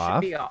all It should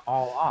off, be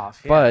all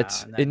off, yeah,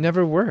 but and it then-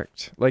 never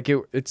worked. Like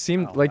it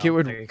seemed Oh, like well,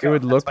 it there you would go.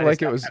 That's look why they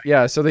like it stopped was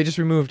having so they just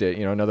removed it.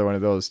 You know, another one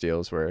of those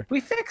deals where We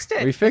fixed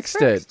it! we It's fixed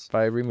it fixed.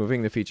 by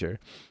removing the feature.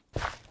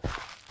 I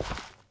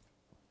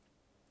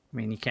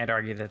mean, you can't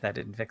argue that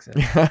didn't fix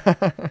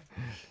it.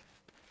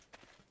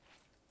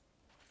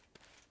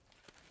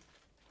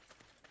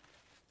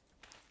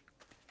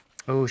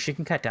 Oh, she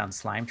can cut down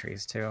slime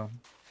trees, too.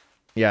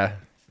 Yeah.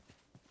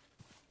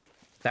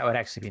 That would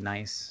actually be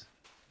nice.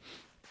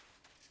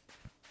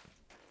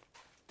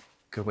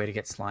 Good way to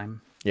get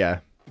slime. Yeah.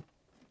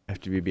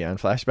 FTB beyond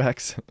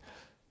flashbacks.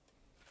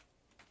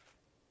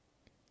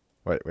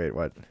 Wait,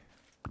 what?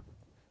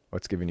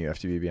 What's giving you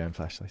FTB beyond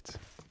flashlights?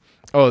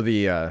 Oh,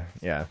 they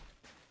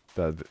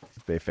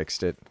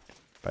fixed it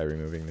by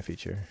removing the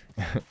feature.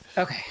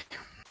 Okay.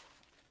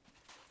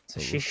 So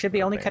she Ooh, should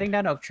be only man. cutting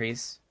down oak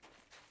trees.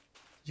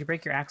 Did you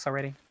break your axe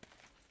already?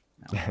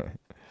 No.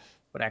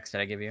 What axe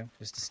did I give you?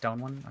 Just a stone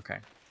one? Okay.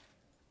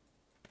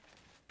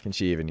 Can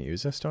she even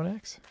use a stone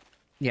axe?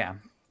 Yeah.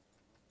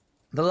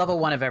 The level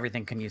 1 of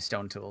everything can use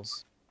stone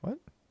tools. What?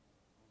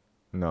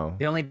 No.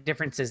 The only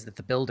difference is that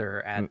the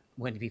builder,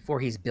 before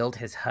he's built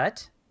his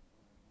hut,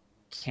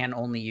 can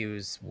only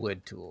use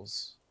wood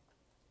tools.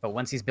 But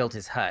once he's built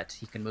his hut,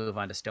 he can move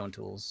on to stone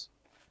tools.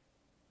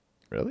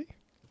 Really?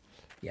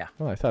 Yeah.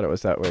 Well, I thought it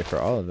was that way for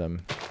all of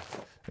them.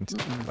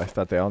 I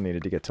thought they all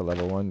needed to get to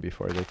level 1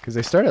 before because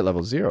they start at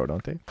level 0,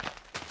 don't they?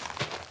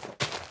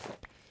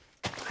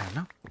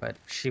 But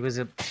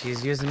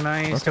she's using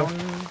my stone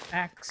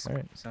axe, All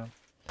right. so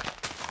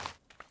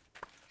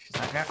she's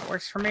like, that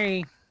works for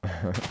me.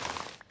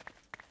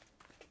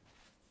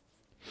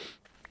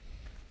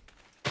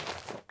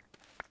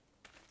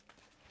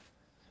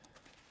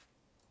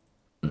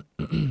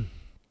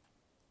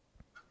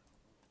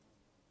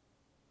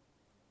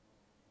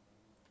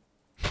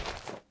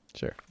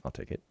 Sure, I'll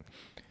take it.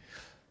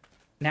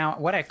 Now,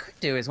 what I could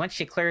do is once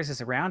she clears this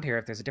around here,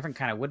 if there's a different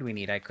kind of wood we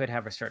need, I could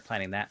have her start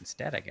planting that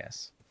instead, I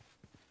guess.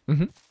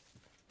 Mm-hmm.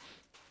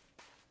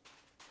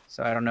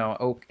 So I don't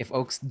know if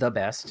oak's the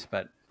best,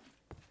 but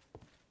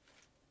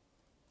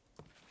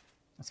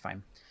that's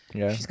fine.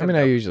 Yeah, I mean,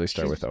 I usually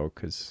start with oak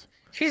because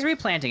she's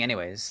replanting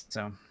anyways,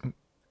 so.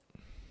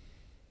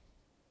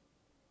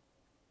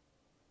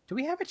 Do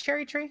we have a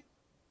cherry tree?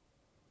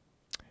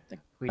 I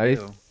think we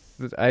do.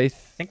 I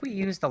think we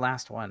used the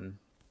last one.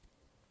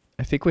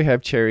 I think we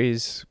have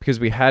cherries because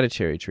we had a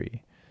cherry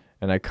tree,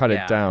 and I cut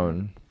it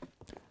down.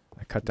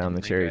 I cut down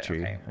the cherry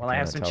tree. Okay. Well, I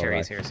have some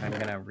cherries here, so I'm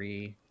gonna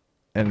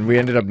And we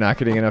ended up not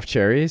getting enough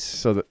cherries,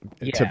 so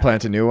to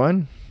plant a new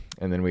one,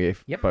 and then we.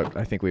 Yep. But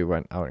I think we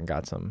went out and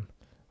got some.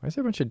 Why is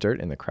there a bunch of dirt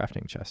in the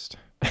crafting chest?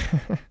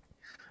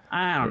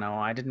 I don't know.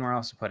 I didn't know where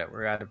else to put it.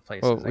 We're out of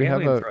places. Well, we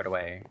have throw it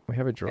away. We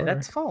have a drawer. Yeah,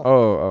 that's full.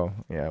 Oh,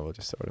 yeah. We'll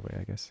just throw it away,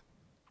 I guess.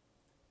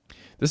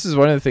 This is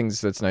one of the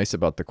things that's nice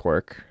about the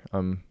quark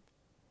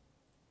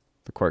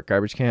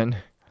garbage can,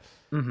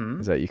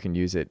 is that you can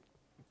use it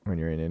when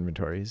you're in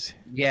inventories.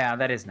 Yeah,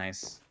 that is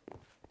nice.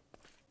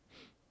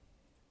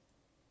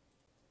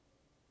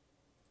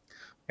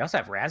 We also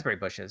have raspberry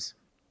bushes.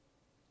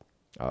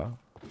 Oh.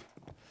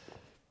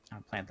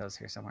 I'll plant those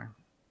here somewhere.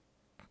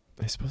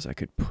 I suppose I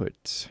could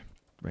put...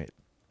 Right.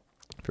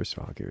 First of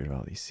all, I'll get rid of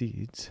all these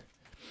seeds.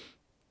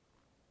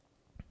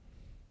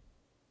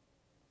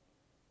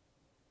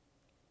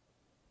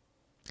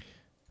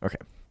 Okay.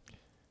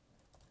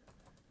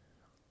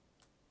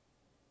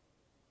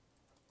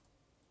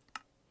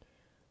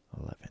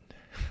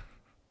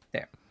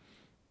 There.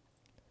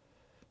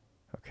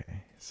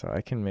 Okay, so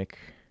I can make...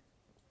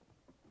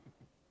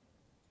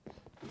 I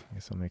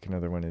guess I'll make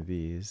another one of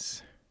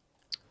these.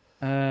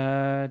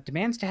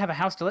 Demands to have a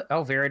house to live...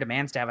 Oh, Vera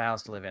demands to have a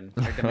house to live in.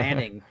 They're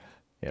demanding,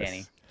 Yes.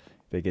 Danny.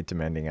 They get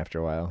demanding after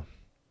a while.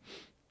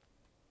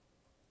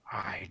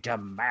 I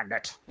demand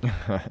it.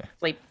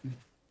 Sleep.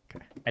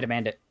 Okay. I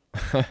demand it.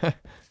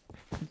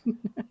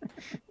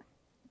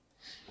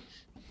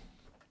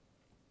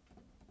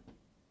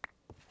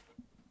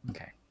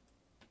 Okay.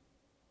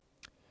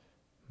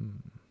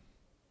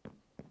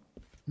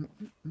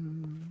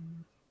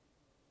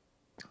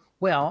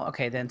 Well,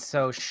 okay then.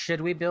 So,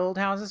 should we build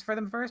houses for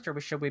them first, or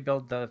should we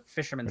build the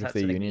fisherman's What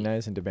hut? if they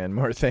unionize and demand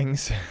more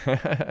things?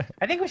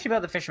 I think we should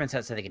build the fisherman's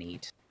hut so they can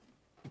eat,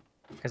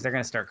 because they're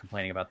going to start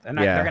complaining about. They're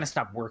going to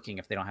stop working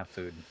if they don't have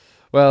food.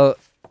 Well,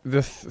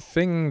 the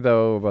thing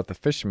though about the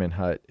fisherman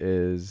hut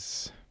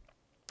is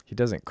he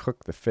doesn't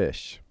cook the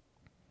fish,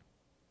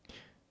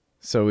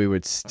 so we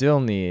would still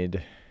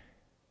need.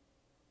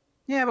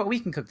 Yeah, but we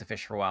can cook the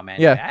fish for a while,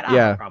 man. Yeah, I don't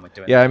have a problem with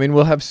doing yeah. that. I mean,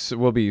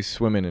 we'll be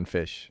swimming in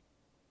fish.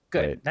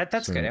 Good. Right?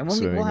 That's good. And we'll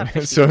swimming, have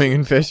fish. swimming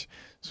in fish,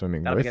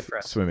 That'll be good for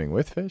us. swimming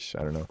with fish.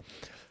 I don't know.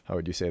 How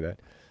would you say that?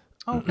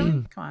 Oh,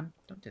 really? Come on,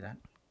 don't do that.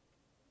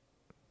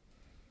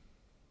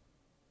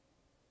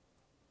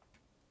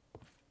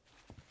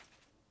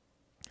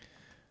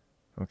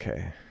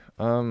 Okay.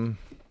 I mean,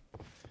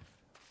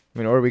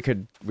 or we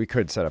could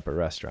set up a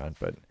restaurant,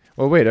 but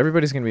well, wait.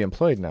 Everybody's gonna be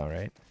employed now,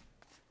 right?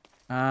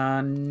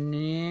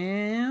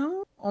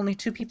 No. Only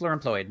 2 people are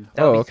employed.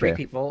 That'll be 3 okay.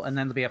 people, and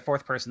then there'll be a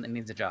 4th person that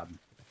needs a job.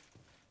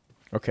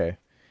 Okay.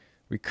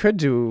 We could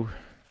do.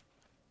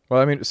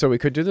 Well, I mean, so we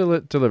could do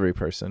the delivery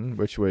person,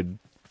 which would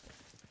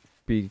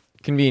be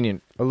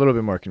convenient, a little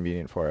bit more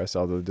convenient for us.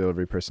 Although the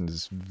delivery person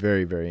is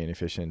very, very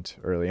inefficient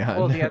early on.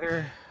 Well, the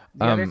other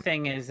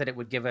thing is that it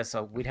would give us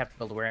we'd have to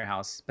build a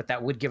warehouse, but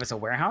that would give us a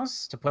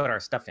warehouse to put our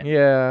stuff in.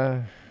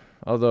 Yeah.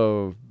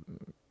 Although.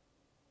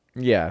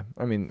 Yeah.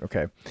 I mean,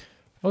 okay.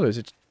 Oh,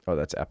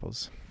 that's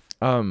apples.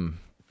 What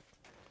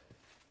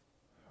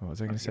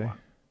was I going to say?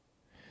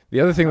 The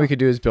other thing we could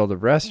do is build a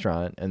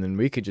restaurant, and then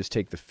we could just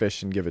take the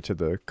fish and give it to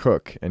the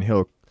cook, and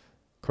he'll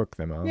cook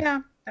them all.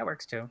 Yeah, that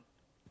works too.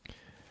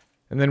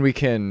 And then we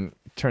can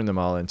turn them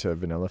all into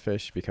vanilla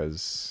fish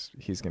because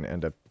he's going to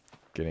end up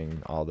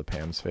getting all the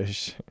Pam's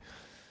fish.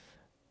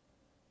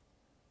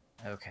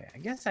 Okay, I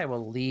guess I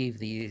will leave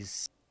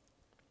these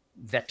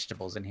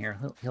vegetables in here.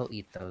 He'll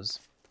eat those.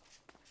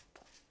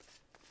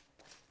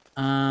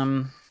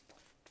 Okay,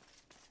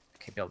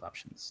 build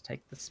options.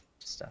 Take this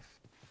stuff.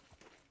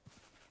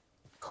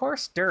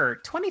 Coarse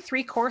dirt.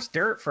 23 coarse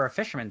dirt for a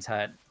fisherman's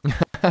hut.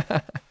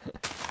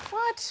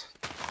 What?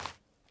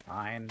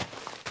 Fine.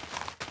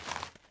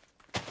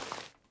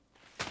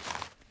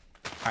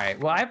 Alright,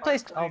 well, I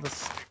placed all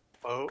this...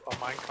 A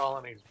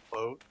Minecolonies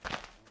boat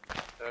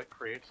that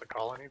creates a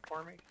colony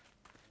for me?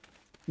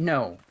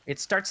 No, it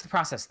starts the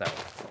process, though.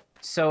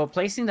 So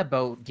placing the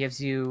boat gives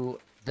you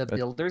the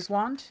builder's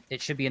wand.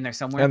 It should be in there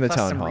somewhere. And the plus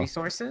town some hall.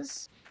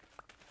 resources.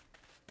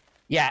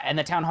 Yeah, and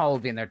the town hall will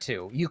be in there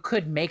too. You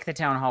could make the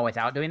town hall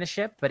without doing the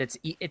ship, but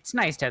it's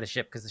nice to have the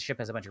ship because the ship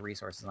has a bunch of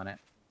resources on it.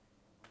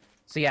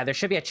 So yeah, there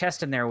should be a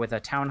chest in there with a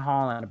town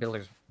hall and a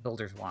builder's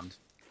wand.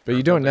 But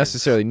you don't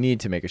necessarily need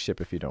to make a ship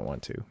if you don't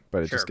want to.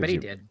 But it Sure, just but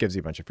gives you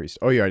a bunch of free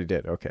stuff. Oh, you already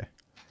did. Okay.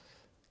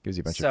 Gives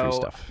you a bunch of free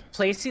stuff.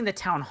 Placing the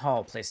town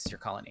hall places your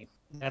colony.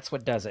 That's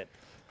what does it.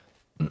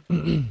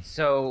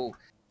 So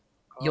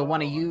you'll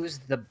want to use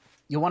the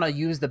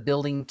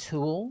building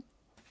tool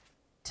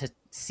to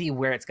see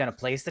where it's going to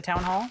place the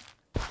town hall.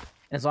 And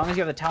as long as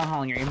you have the town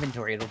hall in your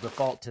inventory, it'll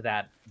default to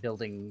that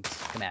building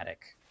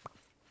schematic.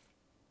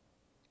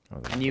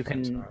 And you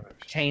can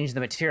change the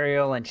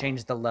material and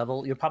change the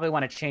level. You'll probably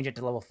want to change it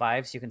to level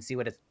 5 so you can see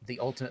what the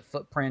ultimate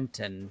footprint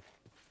and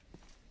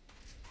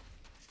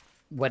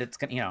what it's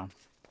going to,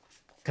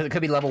 because it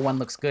could be level 1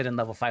 looks good and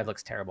level 5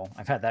 looks terrible.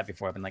 I've had that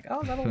before. I've been like, oh,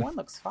 level 1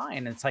 looks fine.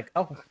 And it's like,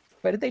 oh,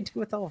 what did they do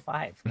with level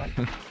 5? What,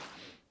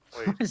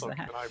 Wait, is so that?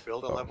 can I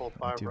build a level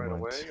 5 right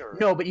away? Or?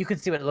 No, but you can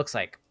see what it looks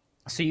like.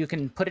 So you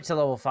can put it to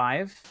level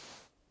 5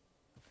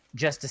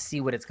 just to see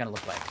what it's going to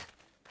look like.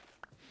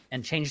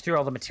 And change through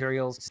all the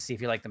materials to see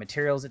if you like the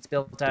materials it's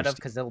built out of,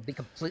 because they'll be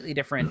completely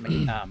different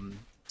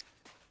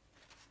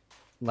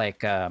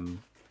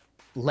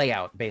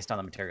layout based on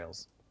the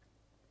materials.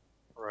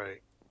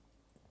 Right.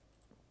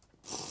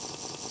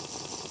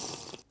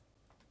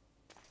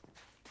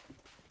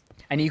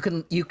 And you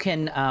can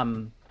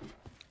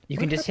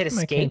just hit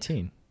escape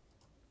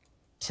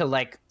to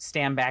like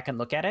stand back and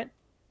look at it,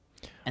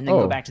 and then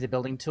go back to the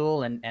building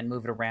tool and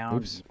move it around.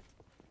 Oops.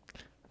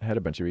 I had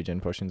a bunch of regen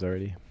potions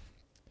already.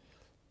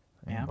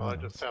 Yeah. Well, I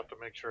just have to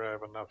make sure I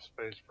have enough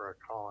space for a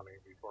colony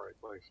before I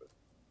place it.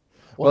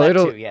 Well,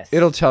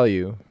 it'll tell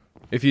you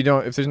if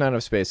there's not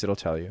enough space. It'll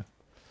tell you,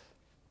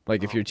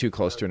 like if you're too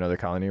close to another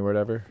colony or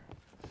whatever.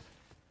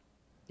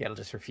 Yeah, it'll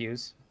just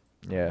refuse.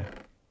 Yeah.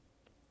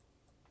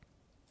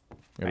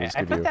 Right,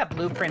 I put that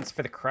blueprints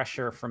for the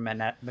crusher from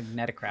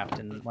Magneticraft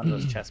in one of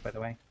those chests, by the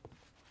way.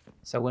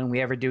 So when we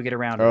ever do get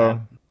around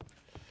to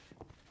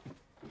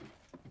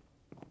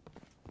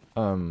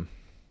that.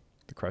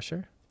 The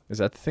crusher? Is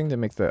that the thing that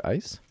makes the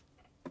ice?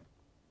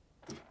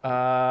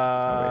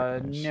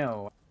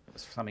 No,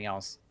 it's for something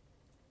else.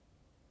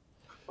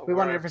 But We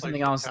where wanted I it for place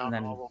something the else, town and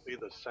then hall will be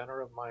the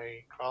center of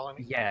my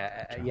colony.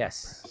 yeah,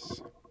 yes.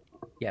 All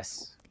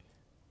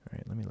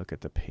right, let me look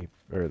at the paper.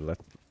 Or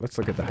let's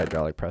look at the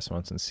hydraulic press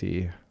once and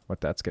see what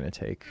that's going to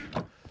take.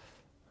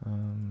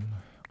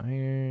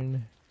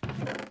 Iron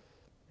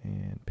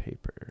and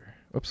paper.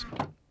 Oops.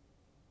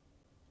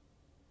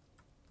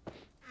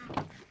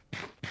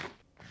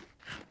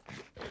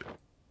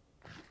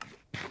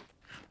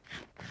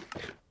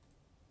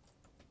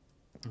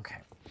 Okay.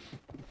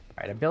 All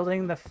right, I'm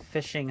building the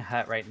fishing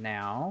hut right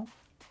now.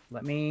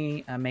 Let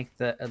me make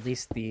at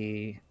least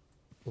the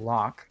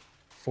block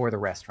for the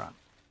restaurant.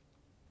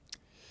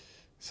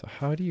 So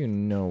how do you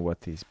know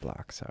what these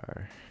blocks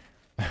are?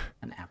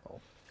 An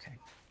apple. Okay.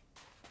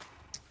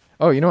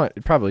 Oh, you know what?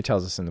 It probably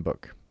tells us in the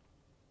book.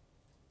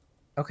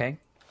 Okay.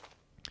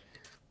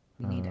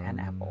 We need an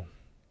apple.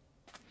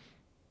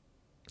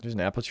 There's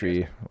an apple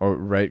tree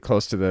right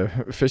close to the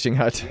fishing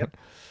hut. Yep.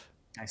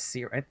 I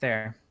see it right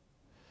there.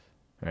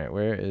 All right,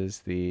 where is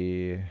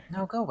the...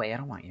 No, go away. I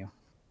don't want you.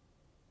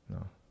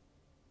 No.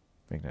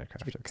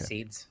 Magneticraft, okay.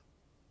 Seeds.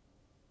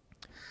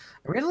 I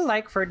really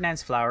like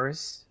Ferdinand's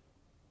flowers,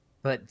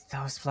 but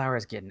those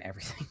flowers get in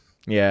everything.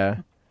 Yeah.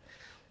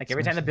 Like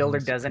every time the builder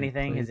does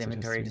anything, his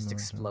inventory just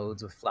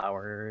explodes with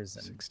flowers.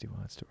 And 60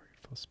 watts to work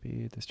at full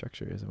speed. The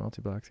structure is a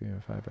multi-block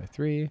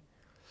 3x5x3.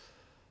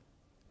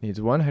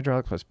 Needs 1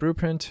 hydraulic plus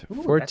blueprint,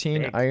 Ooh,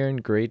 14 iron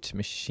grate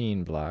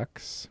machine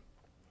blocks.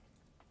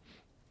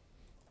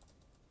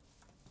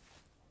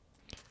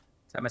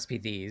 That must be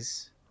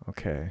these.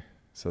 Okay,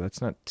 so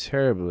that's not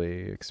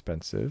terribly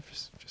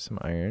expensive. Just some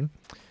iron.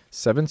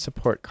 7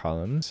 support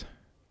columns.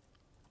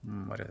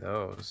 What are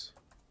those?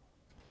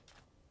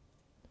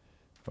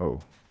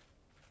 Oh.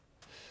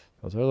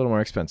 Those are a little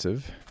more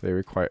expensive. They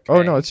require... Okay.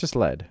 Oh, no, it's just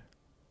lead.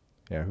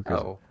 Yeah, who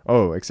cares?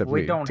 Oh, except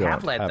we don't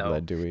have lead, though.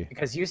 Lead, do we?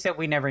 Because you said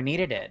we never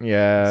needed it.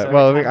 Yeah, so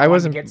well, I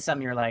wasn't... get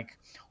some, you're like,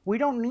 we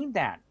don't need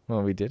that.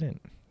 Well, we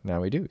didn't. Now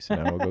we do, so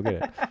now we'll go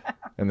get it.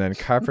 And then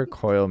copper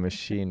coil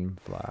machine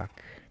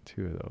block.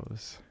 2 of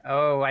those.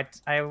 Oh,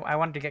 I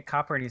wanted to get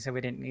copper, and you said we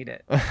didn't need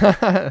it.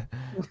 Nah.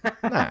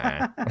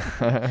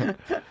 Oh,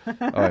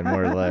 and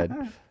more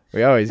lead.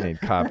 We always need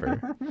copper.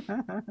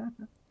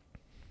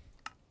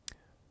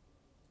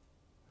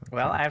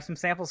 Well, I have some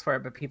samples for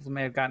it, but people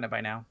may have gotten it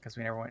by now because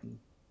we never went and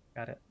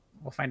got it.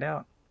 We'll find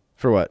out.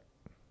 For what?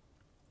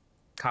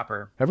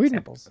 Copper have we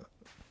samples.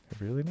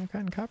 Have we really not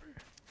gotten copper?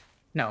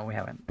 No, we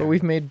haven't. But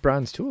we've made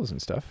bronze tools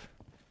and stuff.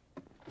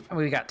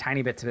 We got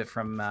tiny bits of it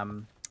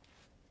from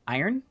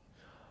iron.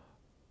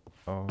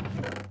 Oh.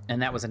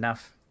 And that was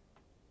enough.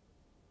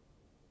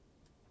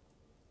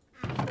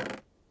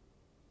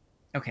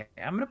 Okay,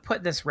 I'm going to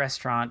put this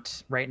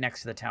restaurant right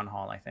next to the town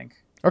hall, I think.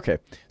 Okay,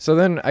 so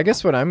then I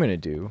guess what I'm going to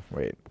do,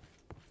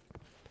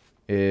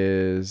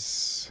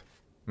 is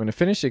I'm going to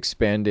finish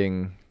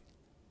expanding.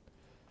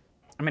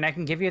 I mean, I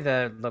can give you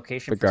the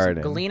location. The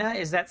garden. Galena,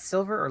 is that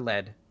silver or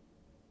lead?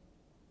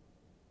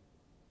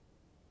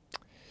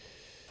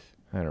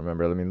 I don't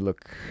remember. Let me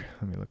look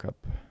up.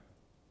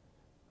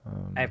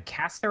 I have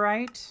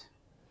cassiterite.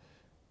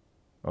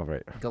 Oh,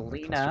 right.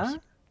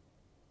 Galena.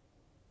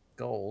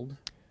 Gold.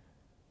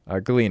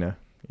 Galena.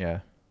 Yeah.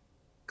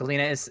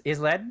 Galena is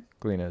lead?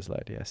 Galena is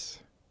lead, yes.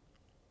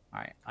 All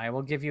right. I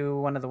will give you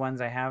one of the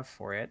ones I have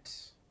for it.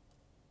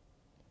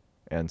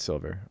 And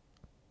silver.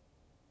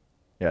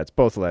 Yeah, it's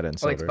both lead and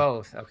silver. Oh,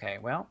 it's both. Okay.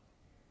 Well,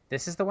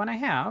 this is the one I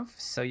have.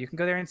 So you can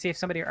go there and see if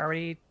somebody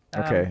already...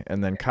 Okay.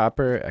 And then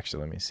copper.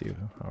 Actually, let me see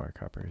how our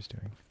copper is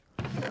doing.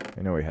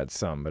 I know we had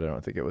some, but I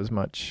don't think it was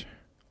much.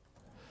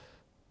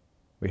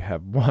 We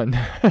have one.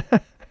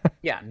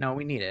 Yeah, no,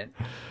 we need it.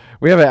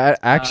 We have an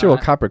actual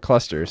copper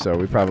cluster, so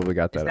we probably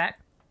got that. Is that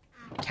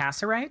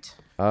cassiterite?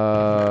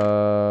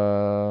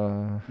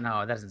 No,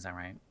 that doesn't sound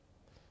right.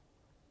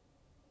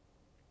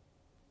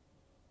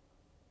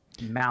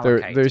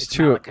 Malachite. There's It's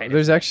two. malachite.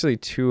 There's actually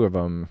two of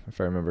them, if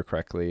I remember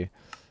correctly.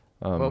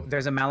 Well,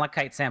 there's a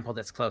malachite sample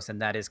that's close,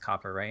 and that is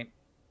copper, right?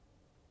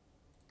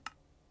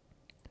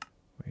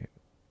 Wait.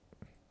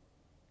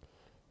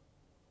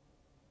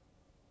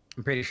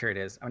 I'm pretty sure it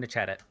is. I'm going to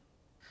chat it.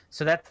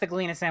 So that's the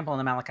Galena sample and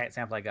the malachite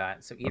sample I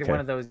got. So either one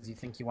of those you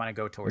think you want to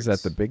go towards.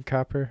 Is that the big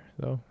copper,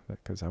 though?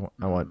 Because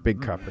I want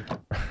big copper.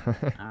 I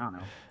don't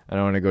know. I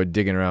don't want to go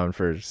digging around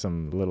for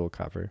some little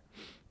copper.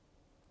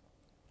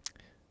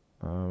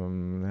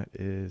 That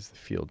is the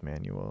field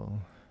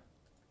manual.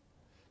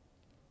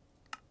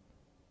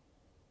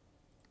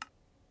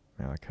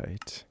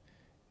 Malachite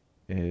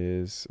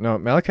is... No,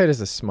 malachite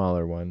is a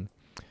smaller one.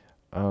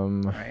 All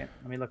right.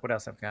 Let me look what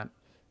else I've got.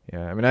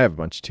 Yeah, I mean, I have a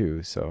bunch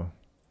too, so...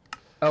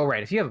 Oh,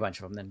 right. If you have a bunch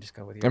of them, then just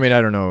go with yours. I mean,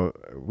 I don't know.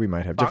 We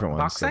might have different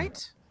ones. Bauxite?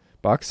 So.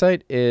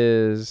 Bauxite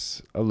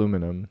is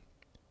aluminum.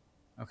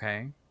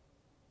 Okay.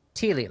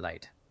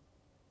 Teolite.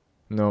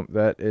 No,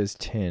 that is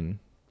tin.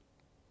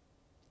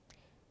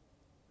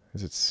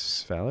 Is it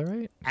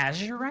sphalerite?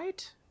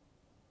 Azurite?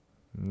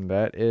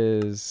 That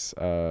is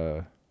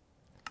It's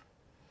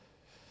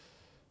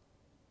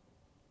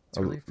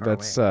really far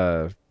that's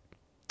away.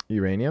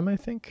 Uranium, I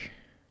think.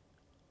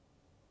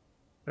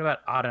 What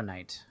about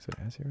Autonite? Is it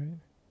azurite?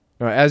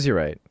 No,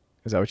 azurite.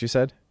 Is that what you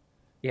said?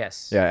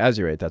 Yes. Yeah,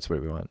 azurite. That's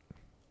what we want.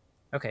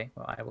 Okay.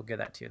 Well, I will give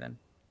that to you then.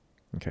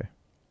 Okay.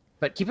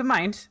 But keep in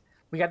mind,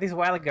 we got these a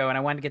while ago, and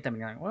I wanted to get them.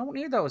 And you're like, well, I don't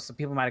need those. So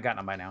people might have gotten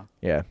them by now.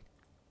 Yeah.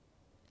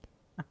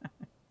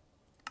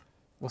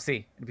 We'll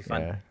see. It'd be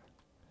fun. Yeah.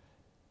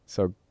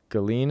 So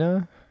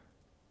Galena.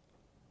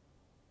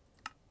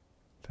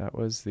 That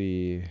was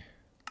the...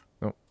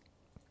 Oh.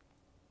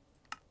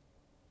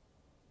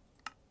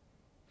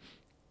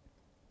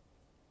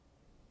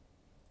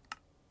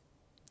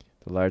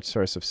 The large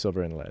source of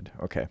silver and lead.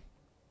 Okay.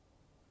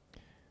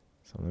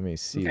 So let me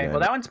see. Okay, well,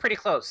 that one's pretty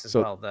close as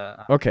well.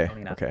 The okay,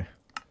 Galena. okay.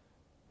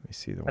 Let me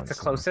see the one. That's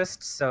the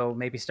closest, so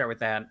maybe start with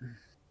that.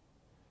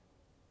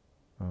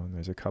 Oh, and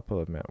there's a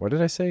couple of... What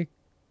did I say?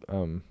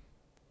 All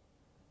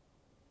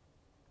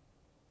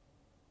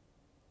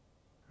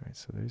right,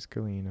 so there's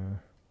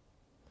Galena.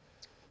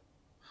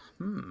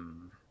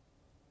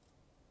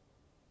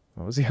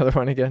 What was the other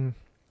one again?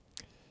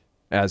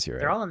 Azurite.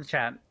 They're all in the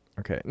chat.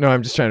 Okay. No,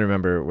 I'm just trying to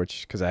remember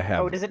which, because I have...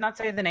 Oh, does it not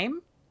say the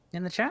name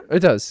in the chat? It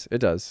does. It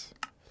does.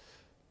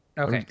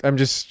 Okay. I'm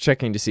just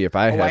checking to see if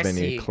I have I any see. I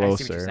see what you're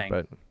closer, saying.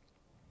 but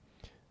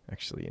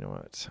actually, you know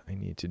what I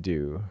need to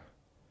do?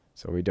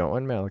 So we don't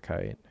want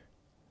malachite.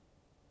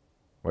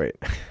 Wait.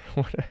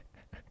 What?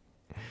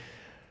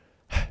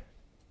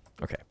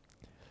 Okay.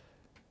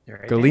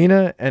 Right,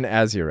 Galena and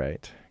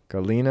azurite.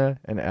 Galena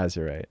and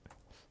azurite.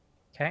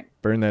 Okay.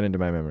 Burn that into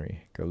my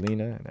memory.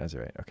 Galena and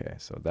azurite. Okay,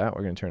 so that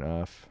we're going to turn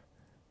off.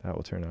 That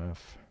will turn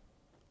off.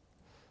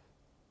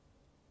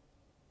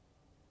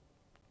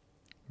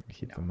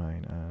 Keep the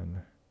mine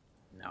on.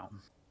 No.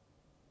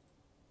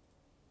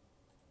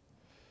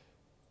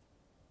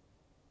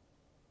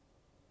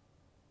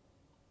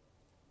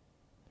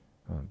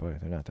 Oh boy,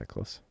 they're not that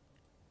close.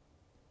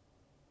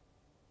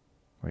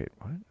 Wait,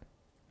 what?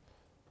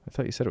 I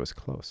thought you said it was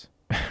close.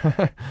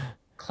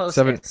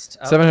 Closest.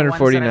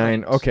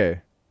 749.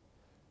 Okay.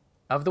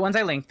 Of the ones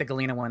I linked, the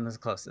Galena one was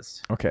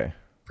closest. Okay.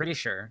 Pretty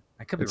sure.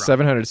 I could be It's wrong.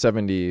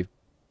 770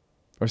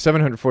 or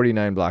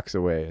 749 blocks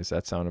away. Does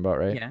that sound about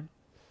right? Yeah.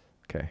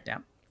 Okay. Yeah.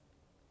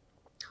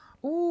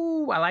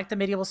 Ooh, I like the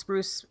Medieval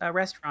Spruce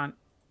restaurant.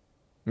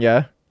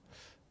 Yeah.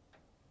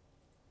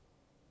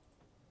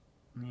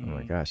 Oh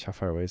my gosh, how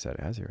far away is that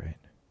azurite?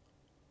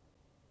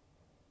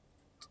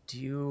 Do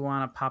you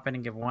want to pop in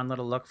and give one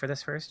little look for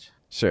this first?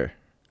 Sure.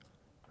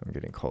 I'm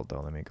getting cold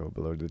though. Let me go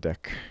below the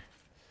deck.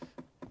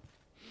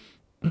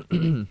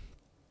 I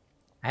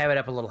have it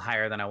up a little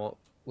higher than I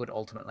would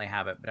ultimately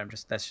have it, but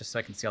that's just so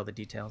I can see all the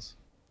details.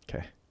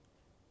 Okay.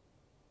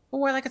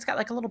 Oh, I like it's got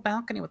like a little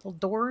balcony with little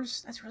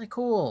doors. That's really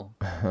cool.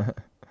 Oh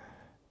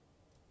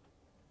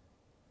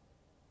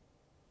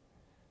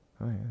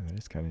yeah, that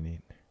is kind of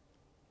neat.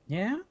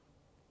 Yeah.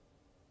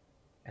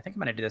 I think I'm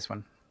gonna do this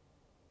one.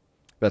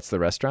 That's the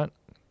restaurant?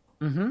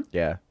 Mm-hmm.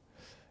 Yeah.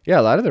 Yeah,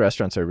 a lot of the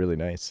restaurants are really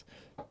nice.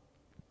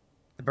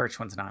 The birch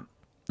one's not.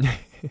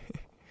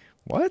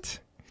 What?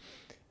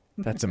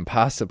 That's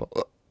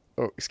impossible.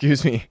 Oh,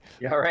 excuse me.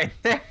 You all right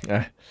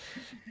there?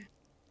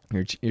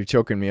 You're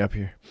choking me up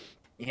here.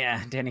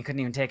 Yeah, Danny couldn't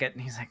even take it.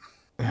 And he's like,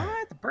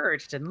 what? The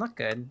birch didn't look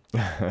good.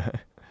 I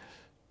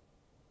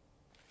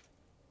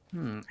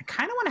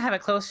kind of want to have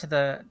it close to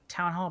the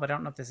town hall, but I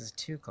don't know if this is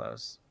too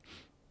close.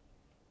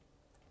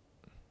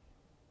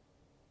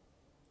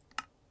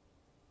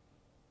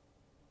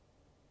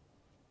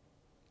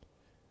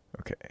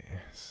 Okay,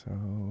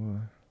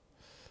 so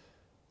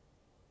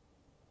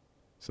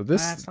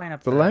this Let's line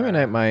up the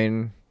limonite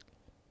mine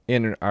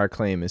in our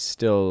claim is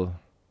still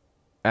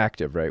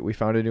active, right? We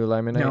found a new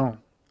limonite. No,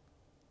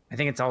 I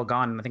think it's all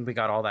gone. I think we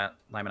got all that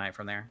limonite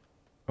from there.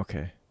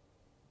 Okay.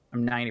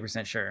 I'm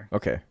 90% sure.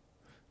 Okay,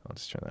 I'll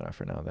just turn that off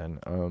for now then.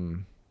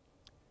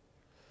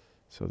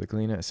 So the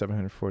Galena is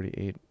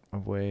 748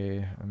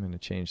 away. I'm going to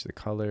change the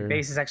color. The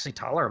base is actually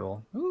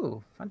tolerable.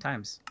 Ooh, fun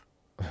times.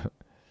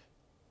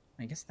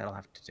 I guess that'll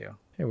have to do.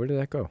 Hey, where did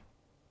that go?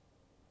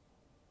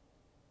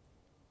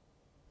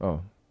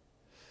 Oh.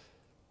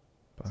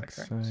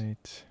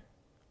 Bauxite.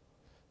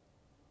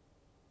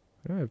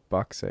 Where do I have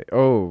bauxite?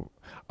 Oh,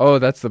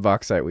 that's the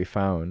bauxite we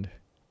found.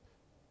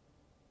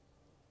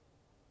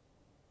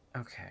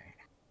 Okay.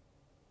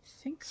 I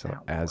think so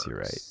that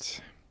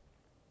azurite.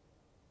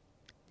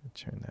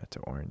 Turn that to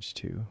orange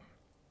too.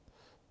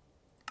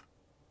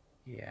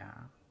 Yeah.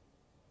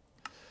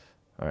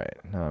 All right,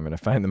 now I'm going to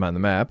find them on the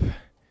map.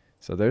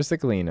 So there's the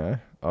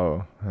Galena.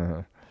 Oh,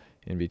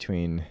 in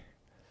between.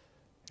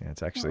 Yeah,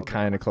 it's actually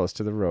kind of close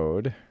to the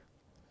road.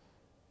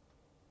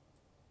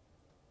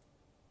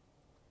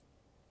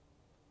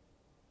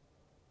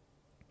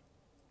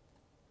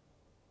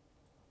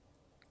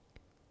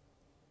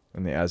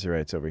 And the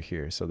azurite's over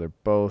here. So they're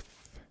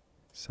both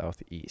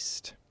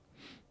southeast.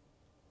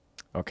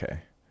 Okay.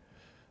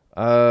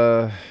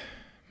 All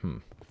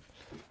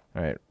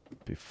right.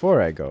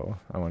 Before I go,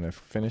 I want to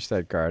finish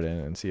that garden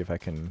and see if I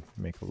can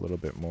make a little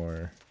bit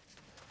more.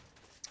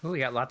 Ooh, we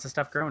got lots of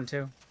stuff growing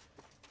too.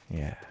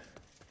 Yeah.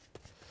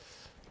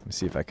 Let me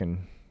see if I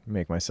can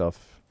make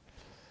myself.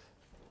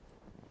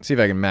 See if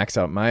I can max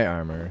out my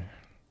armor.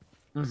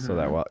 So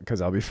that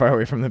because I'll be far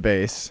away from the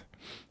base.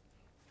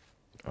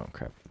 Oh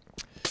crap!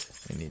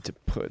 I need to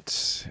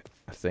put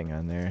a thing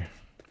on there.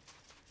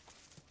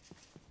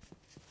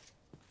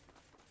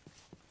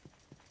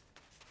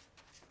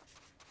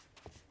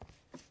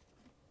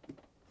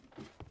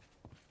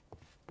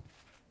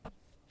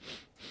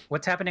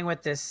 What's happening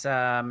with this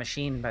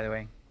machine, by the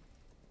way?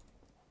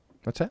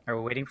 What's that? Are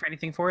we waiting for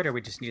anything for it, or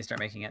we just need to start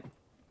making it?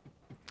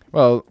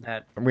 Well,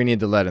 we need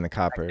the lead and the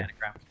copper.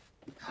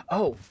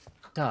 Oh,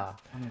 duh.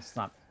 It's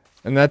not.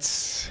 And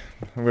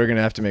we're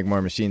gonna have to make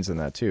more machines than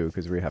that too,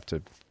 because we're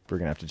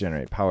gonna have to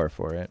generate power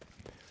for it.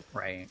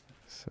 Right.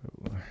 So.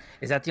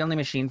 Is that the only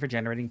machine for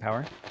generating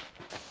power,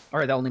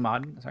 or the only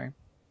mod? Sorry.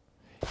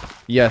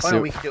 Yes. Oh,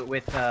 no, we can do it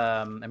with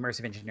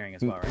immersive engineering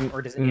as well, right?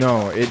 Or does it?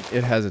 No,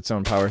 it has its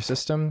own power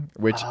system,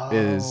 which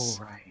is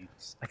right,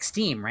 like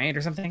Steam, right,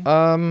 or something.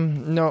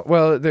 No.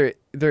 Well, there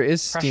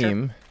is Pressure?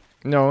 Steam.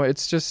 No,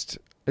 it's just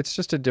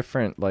a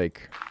different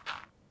like.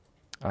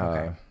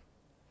 Okay.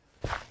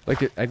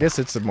 I guess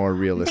it's a more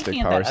realistic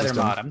power system.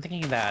 Other mod. I'm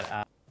thinking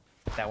that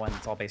that one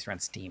that's all based around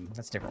Steam.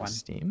 That's a different one.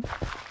 Steam.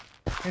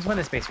 There's one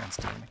that's based around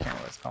Steam. I can't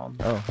remember what it's called.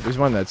 Oh, there's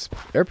one that's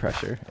air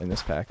pressure in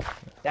this pack.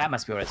 That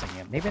must be what I was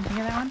thinking of. Maybe I'm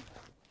thinking of that one.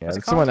 Yeah, What's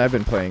it that's the called? one I've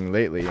been playing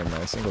lately in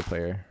my single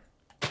player.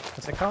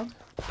 What's it called?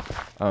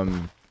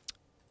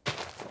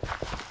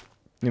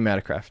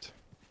 Pneumaticraft.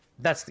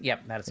 That's what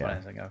I was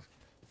thinking of.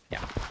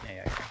 Yeah.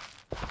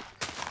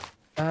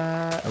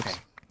 Okay.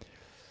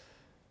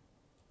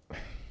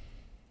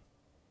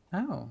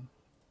 Oh.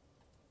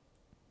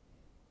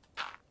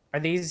 Are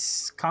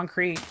these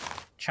concrete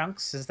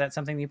chunks? Is that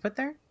something you put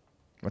there?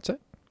 What's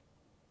it?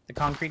 The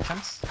concrete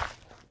chunks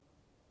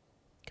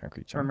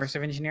Concrete for chunks.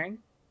 immersive engineering?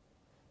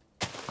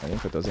 I didn't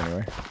put those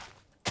anywhere.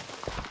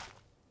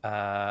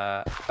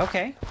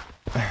 Okay.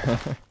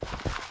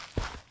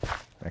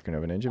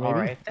 Micronova Ninja, maybe? All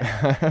right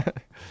then.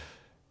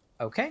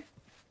 Okay.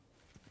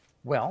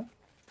 Well,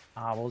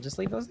 we'll just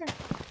leave those there.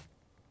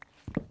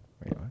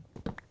 Wait,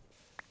 what?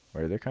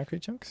 Where are their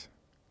concrete chunks?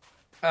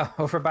 Oh,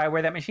 over by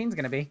where that machine's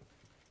gonna be.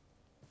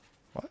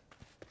 What?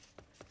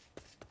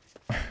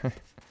 I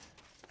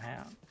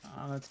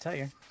don't know what to tell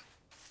you.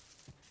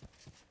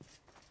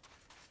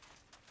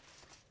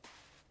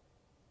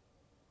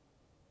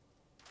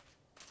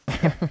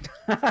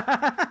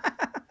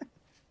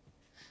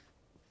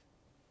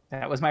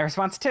 That was my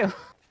response too.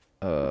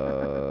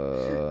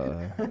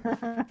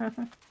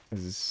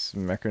 Is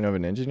Micronova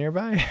Ninja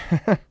nearby?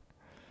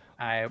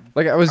 I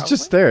was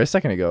just there a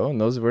second ago, and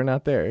those were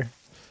not there.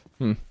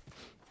 The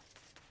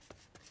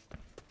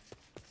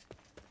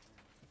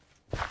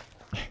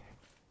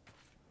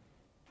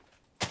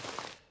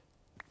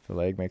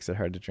lag makes it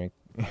hard to drink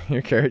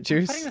your carrot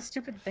juice. putting the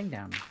stupid thing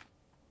down.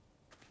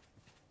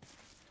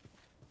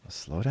 Well,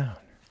 slow down.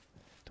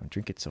 Don't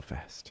drink it so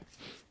fast.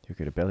 You'll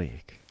get a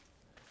bellyache.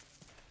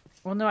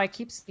 Well, no, it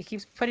keeps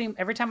putting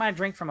every time I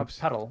drink from a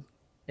puddle,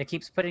 it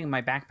keeps putting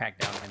my backpack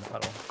down in the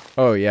puddle.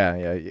 Oh yeah,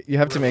 yeah. You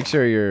have to make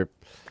sure you're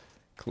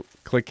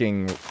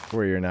clicking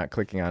where you're not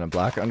clicking on a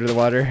block under the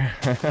water.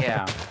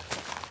 Yeah.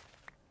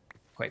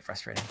 Quite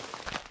frustrating.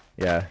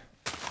 Yeah.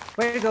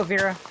 Way to go,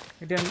 Vera.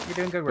 You're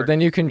doing good work. But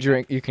then you can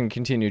drink. You can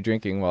continue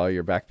drinking while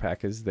your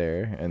backpack is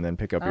there, and then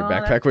pick up your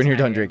backpack that's when you're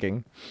done an idea.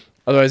 drinking.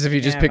 Otherwise, if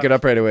you just Yeah, pick it but-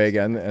 up right away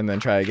again and then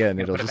try again,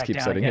 Yeah, it'll put it just back keep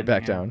down setting it again,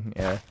 back yeah. down.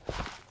 Yeah.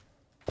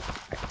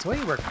 So what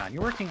are you working on?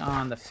 You're working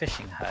on the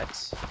fishing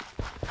hut.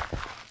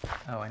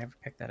 Oh, I never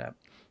picked that up.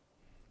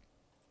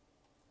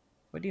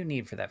 What do you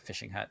need for that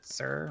fishing hut,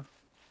 sir?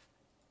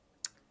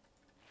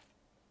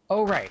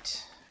 Oh,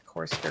 right.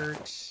 Coarse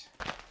dirt,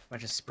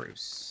 bunch of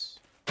spruce.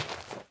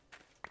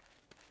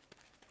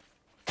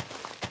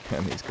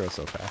 And these grow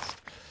so fast.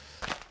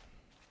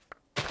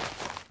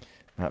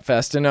 Not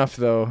fast enough,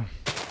 though.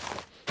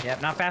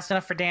 Yep, not fast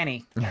enough for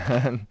Danny.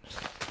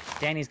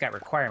 Danny's got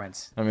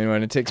requirements. I mean,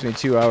 when it takes me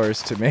 2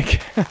 hours to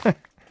make...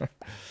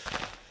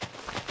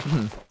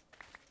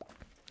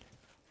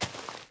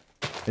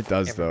 It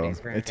does, though. Everybody's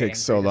very It takes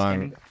so angry, long.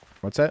 Danny.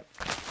 What's that?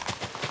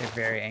 They're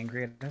very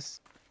angry at this.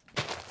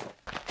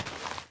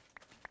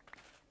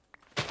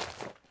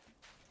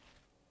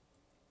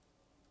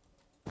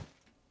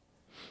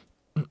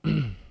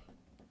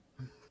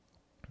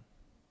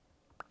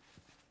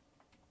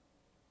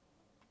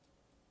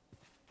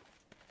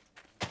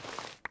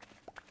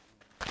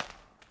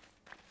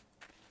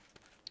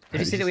 Did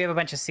you see that we have a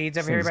bunch of seeds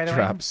over here, by the way?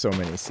 Drop so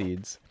many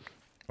seeds.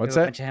 We What's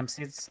have a that? bunch of hemp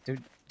seeds.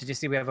 Did you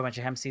see we have a bunch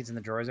of hemp seeds in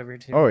the drawers over here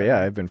too? Oh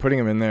yeah, I've been putting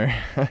them in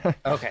there.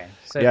 Okay.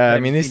 So Yeah, I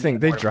like, mean you these need things,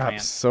 they more to drop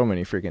plant. so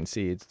many freaking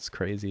seeds. It's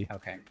crazy.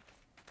 Okay.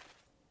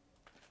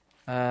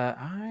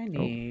 I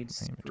need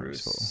my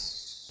inventory's full.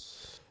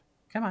 spruce.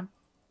 Come on.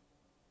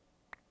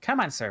 Come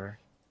on, server.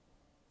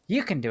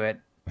 You can do it.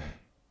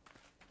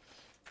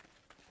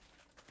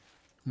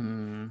 Alright,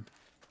 I'm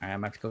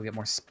gonna have to go get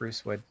more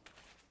spruce wood.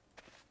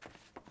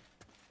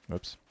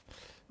 Whoops.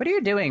 What are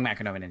you doing,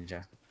 Macanova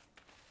Ninja?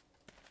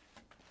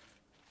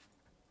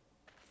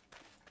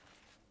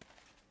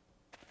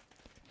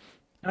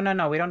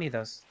 No, we don't need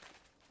those.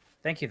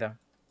 Thank you, though.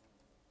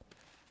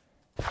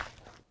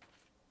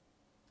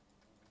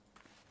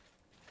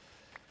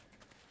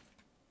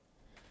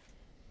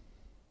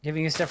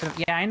 Giving you stuff for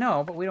them. Yeah, I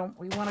know, but we want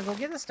to go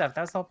get the stuff.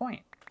 That's the whole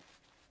point.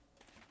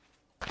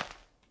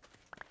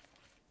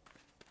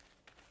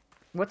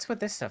 What's with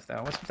this stuff,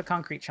 though? What's with the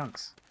concrete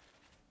chunks?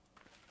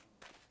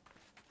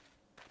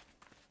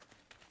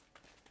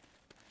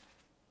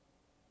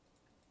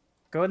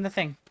 Go in the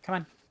thing. Come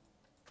on.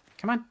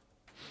 Come on.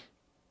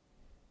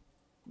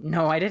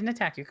 No, I didn't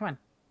attack you. Come on.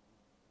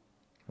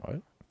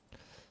 What?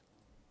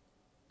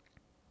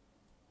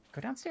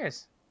 Go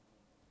downstairs.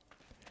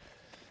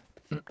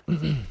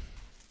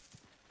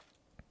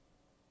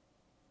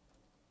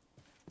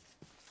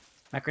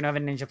 Macronova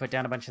Ninja put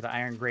down a bunch of the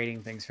iron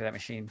grating things for that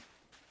machine.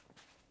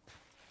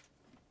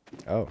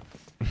 Oh.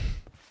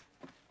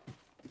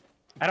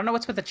 I don't know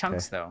what's with the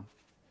chunks, though.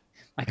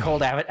 My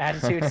cold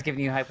attitude is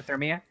giving you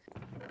hypothermia.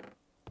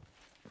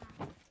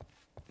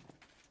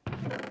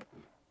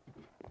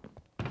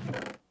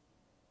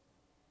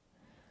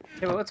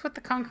 Yeah, but what's with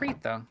the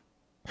concrete, though?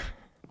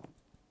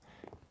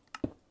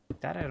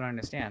 That I don't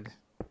understand.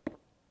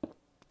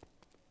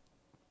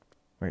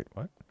 Wait,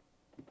 what?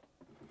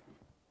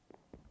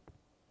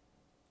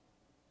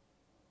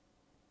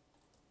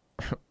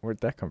 Where'd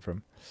that come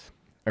from?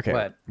 Okay.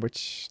 What?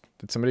 Which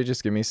did somebody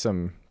just give me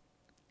some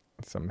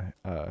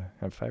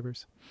hemp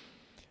fibers?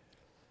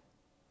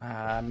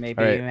 Maybe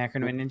All right.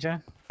 Macronova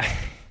Ninja?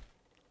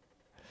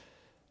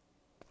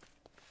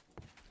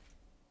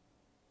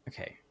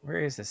 Okay, where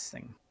is this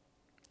thing?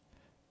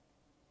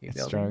 You It's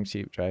building? strong,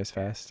 cheap, dries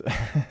fast.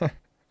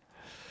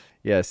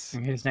 Yes.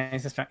 Here's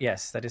nice and strong.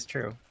 Yes, that is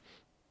true.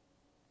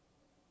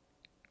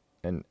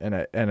 And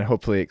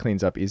hopefully it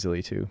cleans up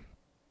easily too.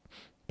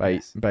 By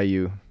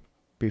you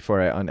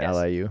before I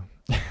unally you.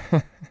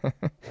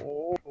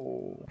 Oh.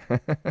 All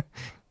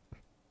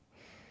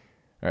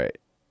right.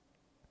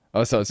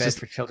 Oh, so it's Bed just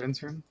for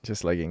children's room?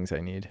 just leggings I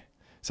need.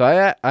 So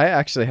I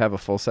actually have a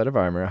full set of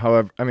armor.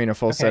 However, I mean a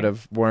full set Okay.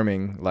 of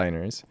warming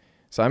liners.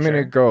 So I'm Sure.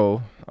 gonna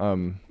go.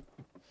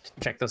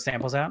 Check those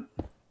samples out.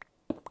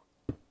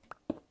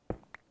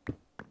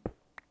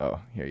 Oh,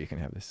 here you can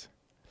have this.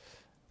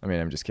 I mean,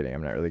 I'm just kidding.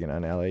 I'm not really gonna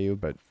unally you,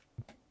 but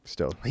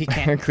still, He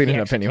can't- clean he it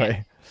up actually anyway.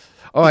 can't.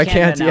 Oh, I He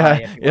can't. unally Yeah. if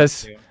he wants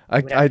Yes. to. It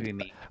would have to be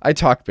me. I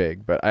talk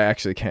big, but I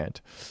actually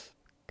can't,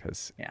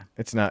 because Yeah.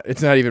 it's not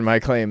even my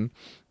claim.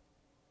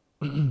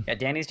 Yeah,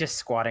 Danny's just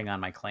squatting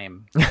on my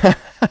claim. How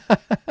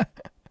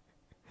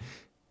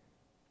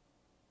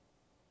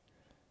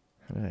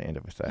did I end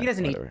up with that? He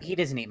doesn't Whatever. eat. He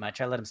doesn't eat much.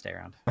 I let him stay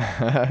around.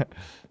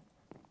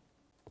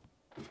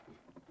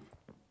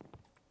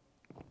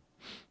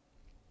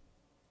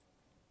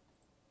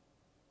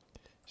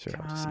 Sure,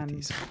 Come I'll just eat on.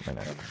 these. Why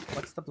not?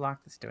 What's the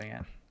block that's doing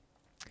it?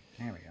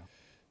 There we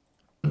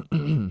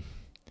go.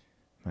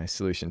 My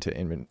solution to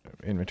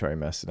inventory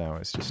mess now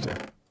is just to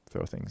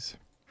throw things.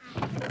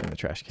 In the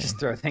trash can. Just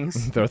throw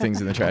things. Throw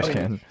things in the trash Oh,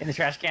 can. In the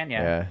trash can,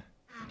 yeah.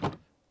 Yeah.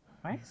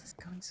 Why is this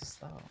going so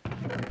slow?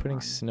 Am I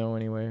putting snow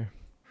anywhere?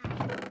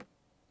 I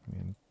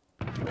mean,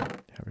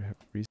 have a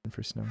reason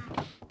for snow.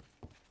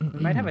 We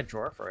might have a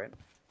drawer for it.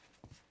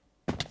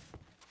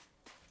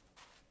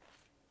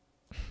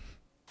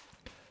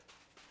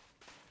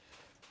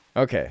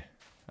 Okay.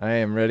 I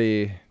am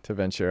ready to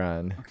venture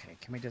on Okay,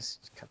 can we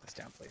just cut this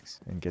down, please?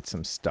 and get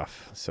some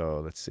stuff. So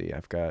let's see.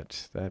 I've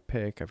got that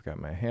pick. I've got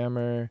my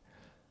hammer.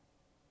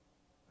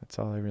 That's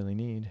all I really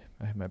need.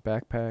 I have my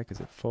backpack. Is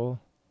it full?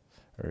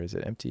 Or is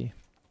it empty?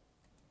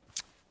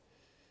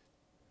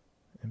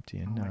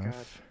 Empty Oh my God.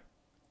 enough.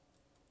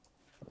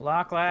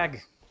 Lock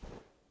lag.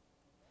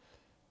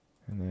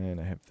 And then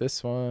I have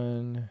this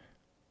one.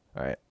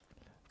 All right.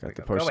 Got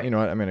the Go potion. away. You know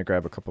what? I'm going to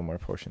grab a couple more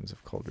potions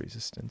of cold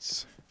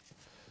resistance.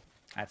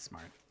 That's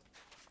smart.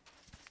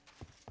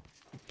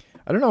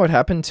 I don't know what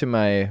happened to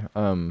my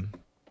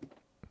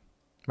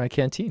my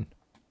canteen.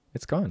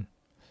 It's gone.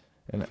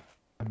 And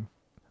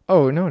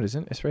oh, no, it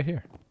isn't. It's right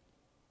here.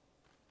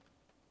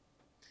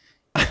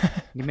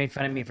 You made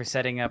fun of me for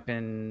setting up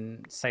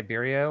in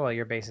Siberia while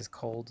your base is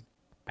cold.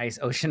 Ice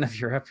ocean of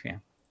Europe, yeah.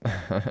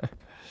 I'll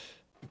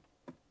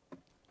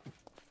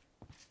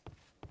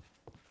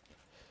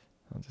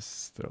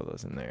just throw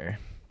those in there.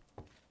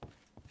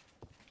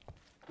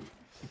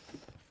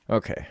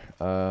 Okay.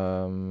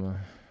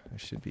 There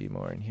should be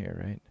more in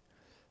here, right?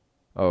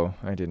 Oh,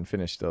 I didn't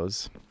finish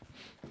those.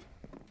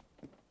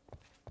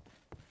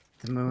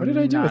 The moon What did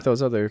I do with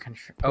those other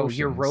Oh, potions?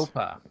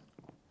 Europa.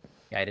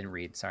 Yeah, I didn't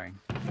read, sorry.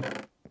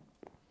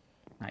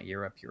 Not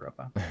Europe,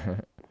 Europa.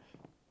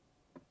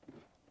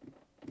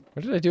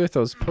 What did I do with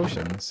those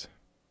potions?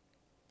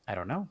 I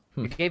don't know.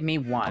 You gave me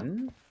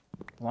one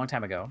a long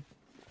time ago.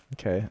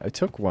 Okay, I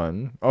took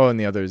one. Oh, and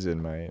the other's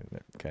in my...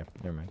 Okay,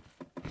 never mind.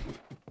 Did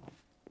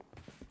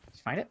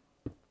you find it?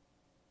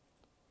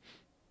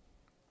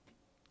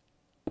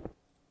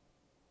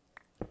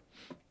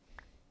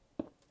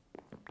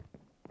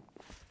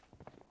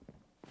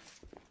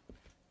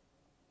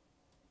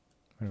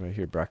 What do I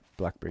hear?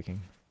 Block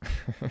breaking.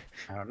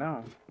 I don't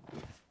know.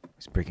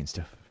 It's breaking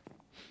stuff.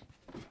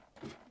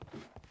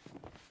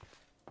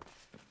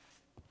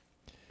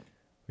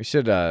 We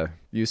should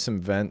use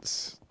some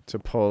vents to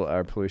pull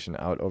our pollution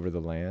out over the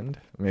land.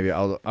 Maybe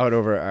out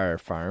over our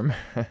farm.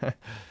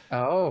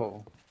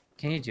 Oh.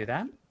 Can you do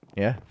that?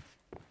 Yeah.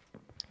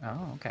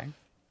 Oh, okay.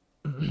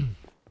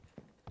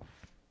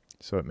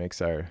 So it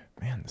makes our...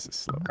 Man, this is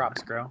slow.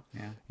 Crops grow,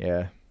 yeah.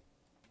 Yeah.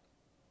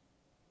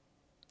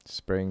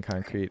 Spraying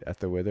concrete at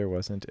the wither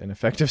wasn't an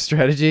effective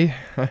strategy.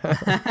 My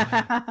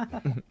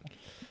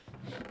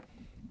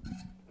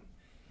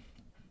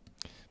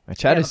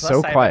chat Yeah, is the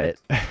so plus side quiet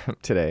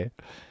today.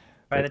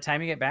 By the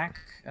time you get back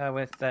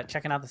with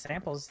checking out the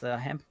samples, the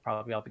hemp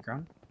probably all be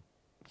grown.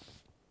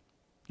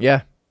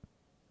 Yeah.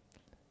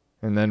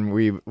 And then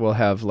we will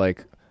have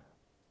like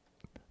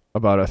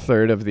about a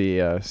third of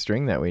the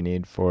string that we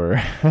need for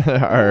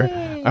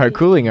our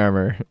cooling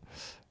armor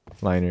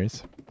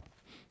liners.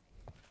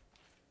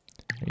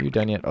 Are you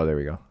done yet? Oh, there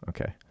we go.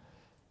 Okay.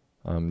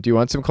 Do you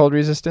want some cold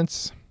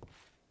resistance?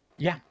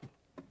 Yeah.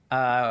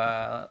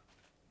 Let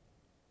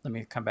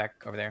me come back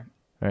over there.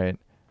 All right.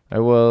 I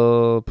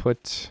will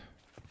put...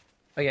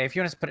 Oh yeah, if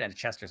you want to put it in a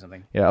chest or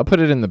something. Yeah, I'll put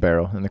it in the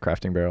barrel, in the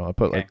crafting barrel. I'll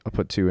put Okay. I'll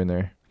put 2 in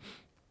there.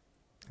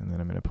 And then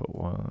I'm going to put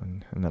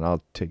 1, and then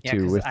I'll take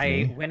 2 with I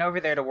me. went over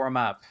there to warm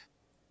up,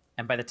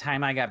 and by the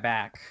time I got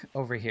back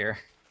over here,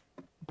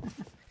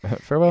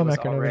 Farewell, it was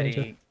Macaroni Ninja.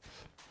 already,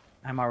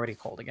 I'm already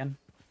cold again.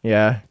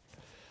 Yeah.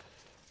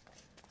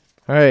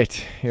 All right,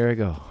 here I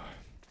go.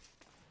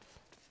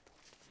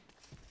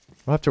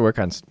 We'll have to work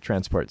on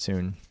transport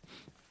soon.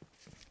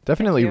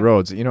 Definitely you.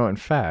 roads. You know, in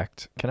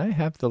fact, can I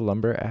have the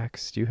lumber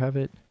axe? Do you have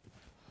it?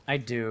 I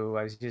do.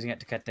 I was using it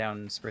to cut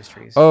down spruce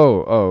trees.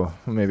 Oh, well,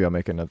 maybe I'll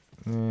make another.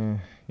 You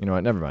know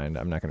what? Never mind.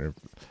 I'm not going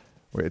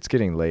to. It's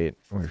getting late.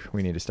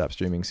 We need to stop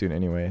streaming soon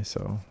anyway,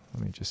 so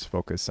let me just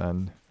focus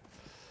on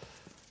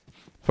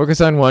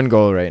one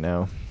goal right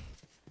now.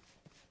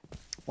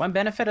 One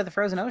benefit of the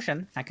frozen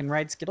ocean, I can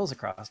ride Skittles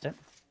across it.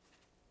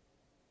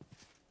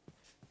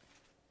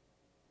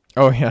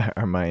 Oh, yeah,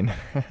 our mine.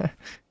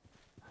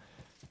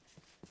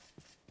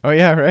 Oh,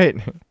 yeah, right.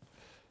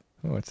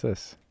 Oh, what's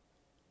this?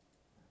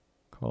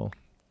 Cool.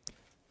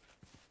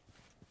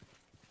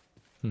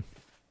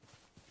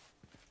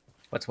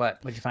 What's what?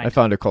 What'd you find? I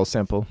found a coal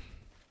sample.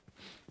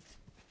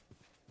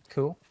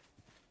 Cool.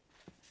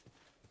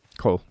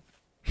 Coal.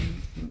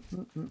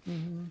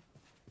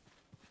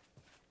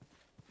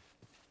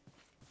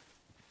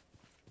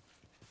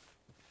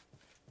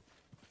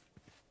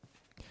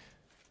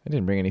 I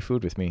didn't bring any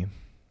food with me.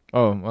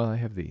 Oh, well, I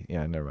have the...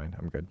 Yeah, never mind.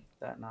 I'm good.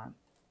 That not.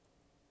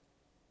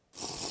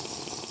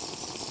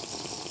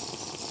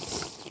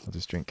 I'll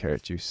just drink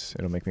carrot juice.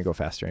 It'll make me go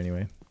faster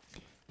anyway.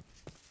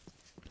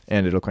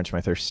 And it'll quench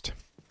my thirst.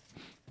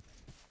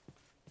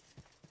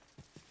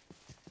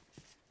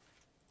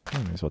 I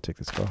might as well take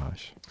this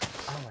Kohash.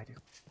 Oh, I do.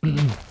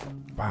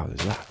 Wow,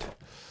 there's a lot.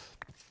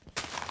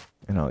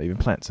 And I'll even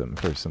plant some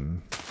for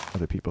some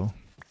other people.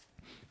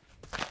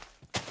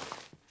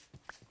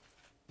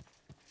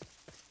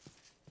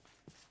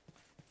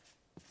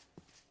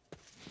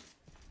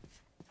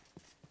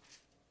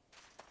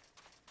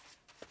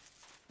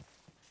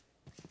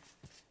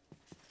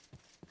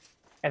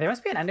 Yeah, there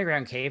must be an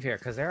underground cave here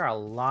because there are a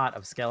lot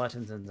of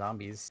skeletons and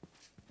zombies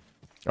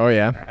Oh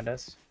yeah, around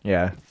us.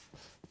 yeah.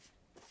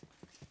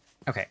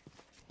 Okay.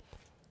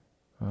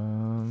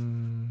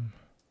 Um,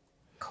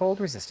 Cold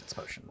resistance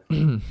potion.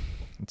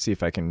 let's see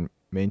if I can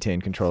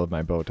maintain control of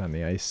my boat on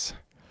the ice.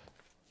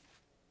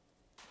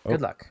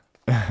 Good luck.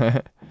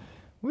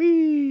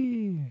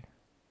 Whee!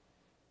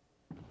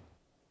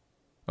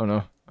 Oh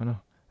no! Oh no!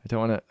 I don't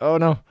want to. Oh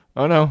no!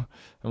 Oh no!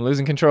 I'm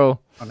losing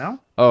control. Oh no?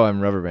 Oh,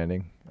 I'm rubber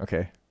banding.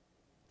 Okay.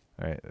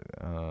 All right.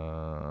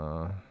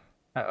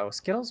 Uh-oh.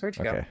 Skittles, where'd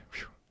you Okay. go?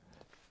 Phew.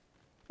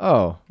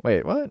 Oh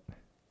wait, what?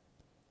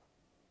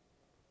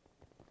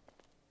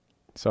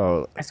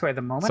 So I swear,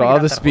 the moment so I all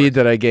got the that speed horse-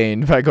 that I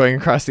gained by going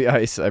across the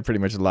ice, I pretty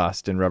much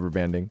lost in rubber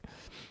banding.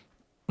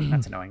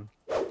 That's annoying.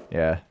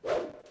 Yeah.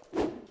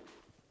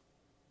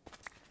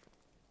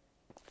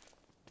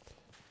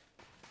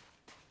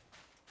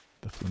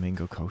 The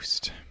Flamingo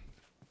Coast.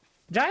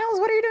 Giles,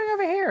 what are you doing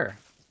over here?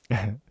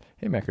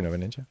 Hey, Macronova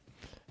Ninja.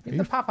 Leave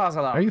the pawpaws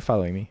alone. Are you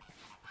following me?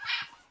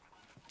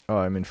 Oh,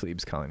 I'm in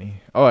Phoebe's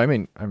colony. Oh,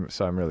 I'm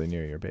really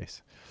near your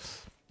base.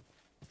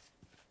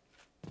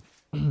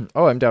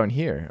 Oh, I'm down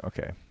here.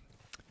 Okay.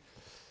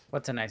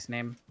 What's a nice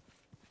name?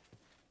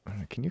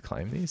 Can you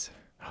climb these?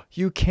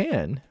 You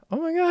can. Oh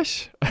my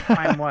gosh.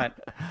 Climb what?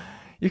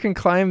 You can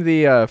climb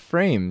the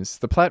frames,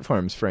 the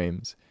platform's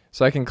frames.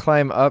 So I can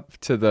climb up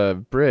to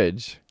the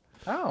bridge.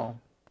 Oh,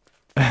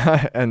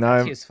 And now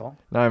that's I'm useful.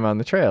 now I'm on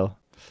the trail.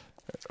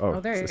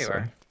 Oh, there it's you this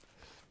are.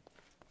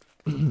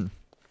 way.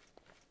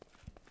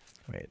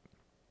 Wait.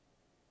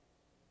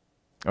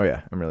 Oh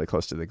yeah, I'm really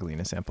close to the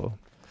Galena sample.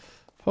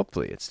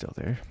 Hopefully it's still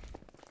there.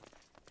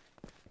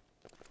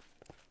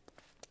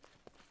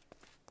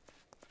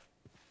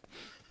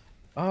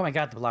 Oh my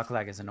god, the block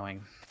lag is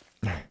annoying.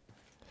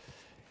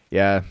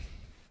 Yeah.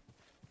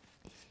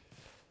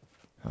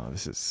 Oh,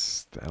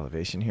 the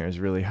elevation here is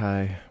really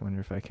high.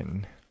 Wonder if I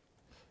can.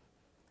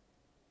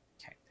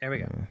 Okay, there we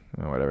go.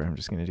 Oh, whatever. I'm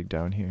just gonna dig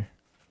down here.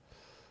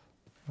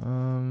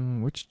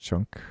 Which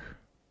chunk?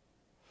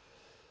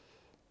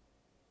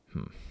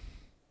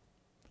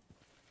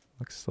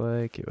 Looks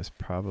like it was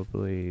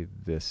probably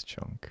this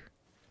chunk.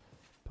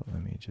 But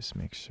let me just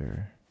make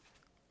sure.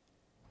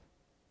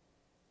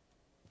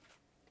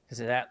 Does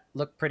that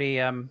look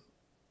pretty, Oh,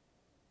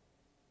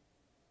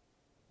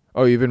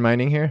 you've been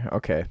mining here?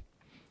 Okay.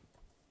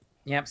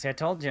 Yep, see, I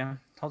told you.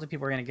 Told you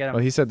people were going to get them.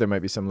 Well, he said there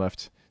might be some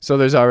left. So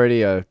there's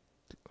already a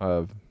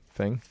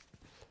thing?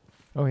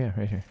 Oh, yeah,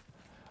 right here.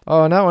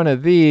 Oh, not one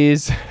of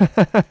these.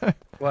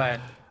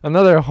 What?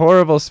 Another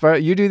horrible spiral.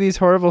 You do these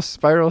horrible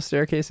spiral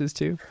staircases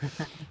too?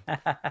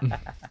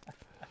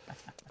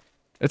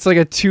 It's like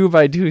a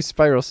 2x2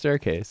 spiral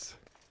staircase.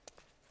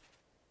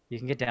 You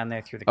can get down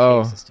there through the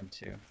Oh. cave system,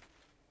 too.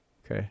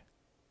 Okay.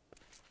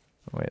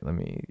 Wait, let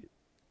me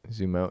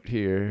zoom out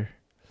here.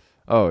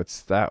 Oh,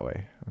 it's that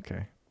way.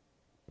 Okay.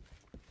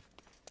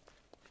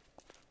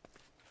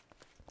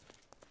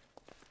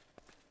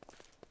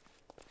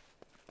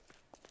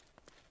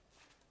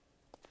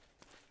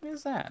 What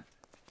is that?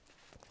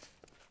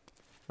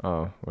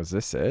 Oh, was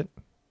this it?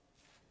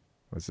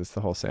 Was this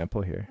the whole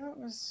sample here? That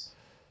was...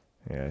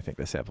 Yeah, I think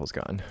the sample's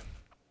gone.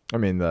 I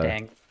mean, the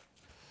Dang.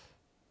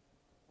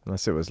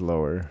 unless it was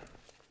lower.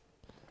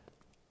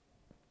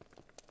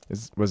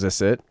 Was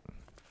this it?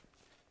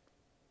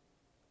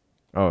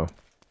 Oh.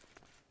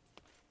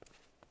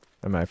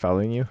 Am I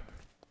following you?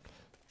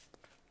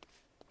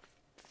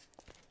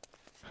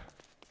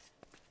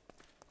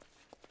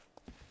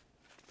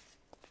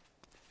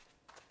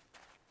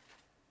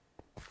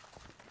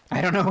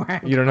 I don't know where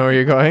I'm You don't know where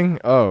you're going?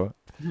 Oh.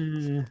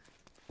 going.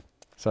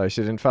 So I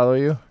shouldn't follow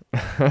you?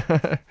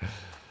 Apparently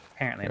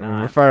I mean,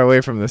 we're not. far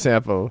away from the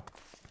sample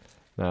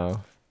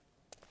now.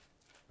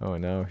 Oh,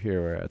 now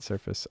here we're at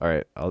surface. All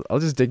right, I'll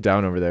just dig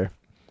down over there.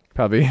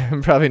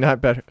 Probably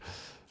not better.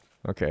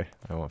 Okay,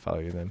 I won't follow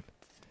you then.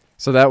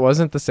 So that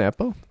wasn't the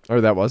sample,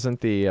 or that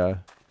wasn't the.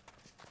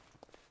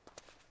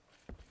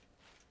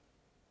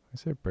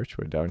 Is there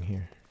birchwood down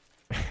here?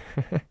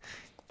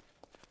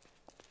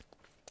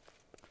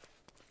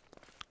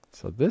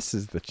 So this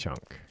is the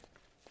chunk.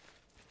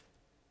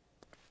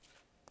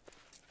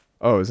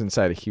 Oh, it was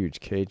inside a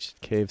huge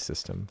cave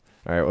system.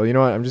 All right, well, you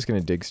know what? I'm just going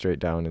to dig straight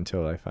down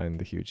until I find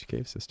the huge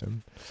cave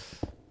system.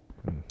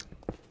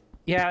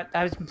 Yeah,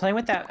 I've been playing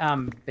with that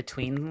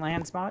Between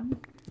Lands mod,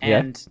 Yeah.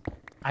 and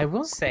I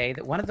will say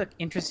that one of the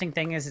interesting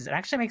things is it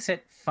actually makes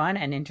it fun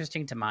and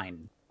interesting to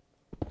mine.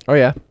 Oh,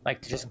 yeah.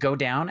 Like, to just go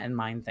down and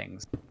mine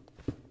things.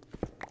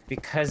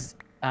 Because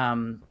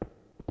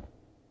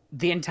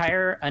the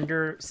entire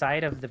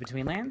underside of the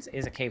Between Lands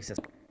is a cave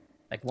system.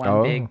 Like, one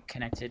Oh. big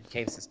connected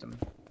cave system.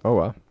 Oh,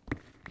 wow.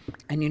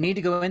 And you need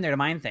to go in there to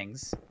mine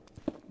things.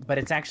 But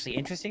it's actually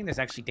interesting. There's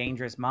actually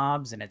dangerous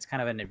mobs, and it's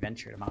kind of an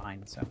adventure to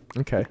mine. So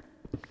Okay.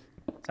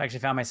 So I actually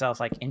found myself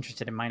like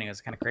interested in mining. It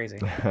was kind of crazy.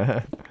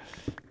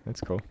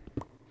 That's cool.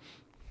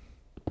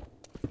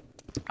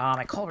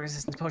 My cold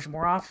resistance potion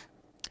wore off.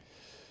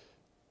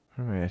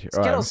 Where am I at here?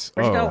 Skittles,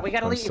 where'd you go? We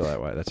gotta I'm leave. still at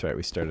Y. That's right.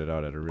 We started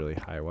out at a really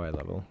high Y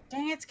level.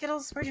 Dang it,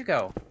 Skittles, where'd you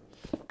go?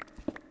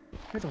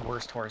 You're the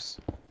worst horse.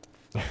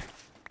 Oh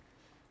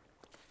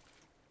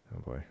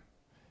boy.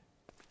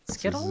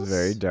 Skittles? This is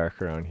very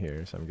dark around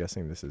here, so I'm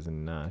guessing this is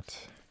not.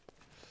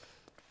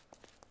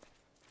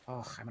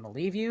 Oh, I'm gonna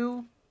leave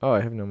you. Oh,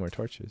 I have no more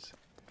torches.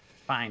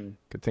 Fine.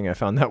 Good thing I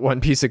found that one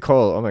piece of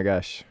coal. Oh my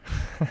gosh.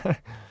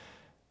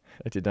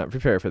 I did not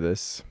prepare for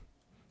this.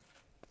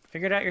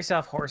 Figure it out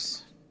yourself,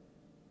 horse.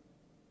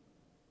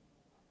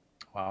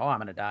 Well, I'm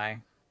gonna die.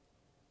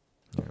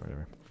 Yeah,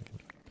 whatever. I can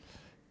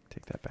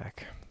take that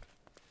back.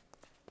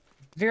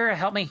 Vera,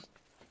 help me.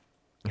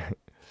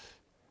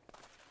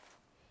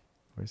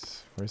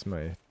 Where's my...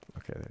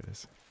 Okay, there it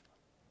is.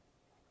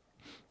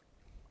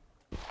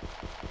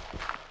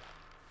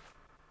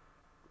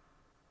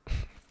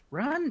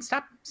 Run!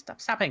 Stop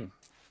stopping.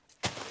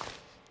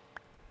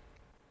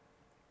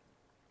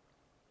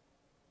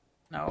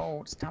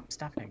 No, stop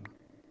stopping.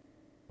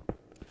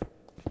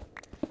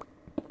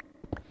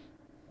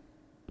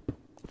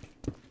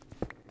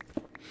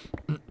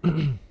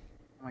 Oh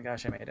my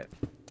gosh, I made it.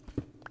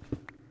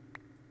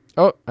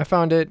 Oh, I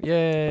found it.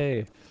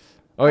 Yay.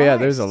 Oh yeah,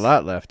 there's a Nice.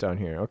 lot left down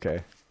here.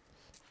 Okay.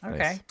 Okay,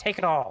 Nice. take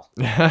it all.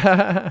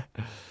 I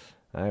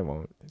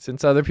won't.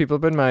 Since other people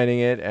have been mining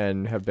it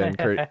and have been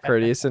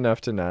courteous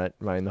enough to not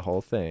mine the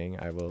whole thing,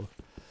 I will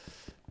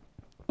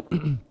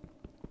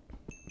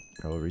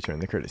I will return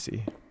the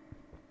courtesy.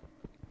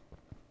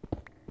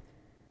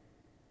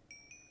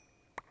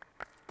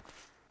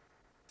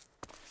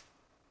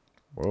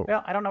 Whoa.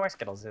 Well, I don't know where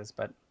Skittles is,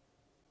 but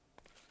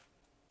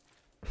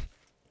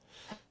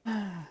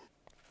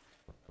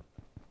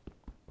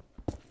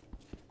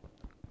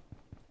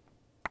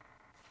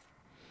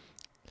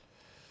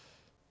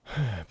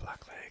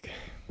Black leg.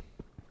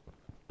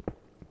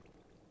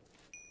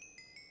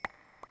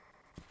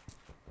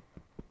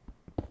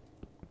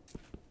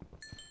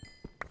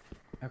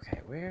 okay,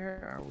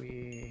 where are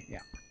we? Yeah.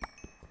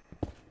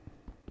 Okay,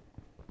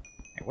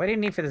 what do you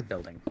need for this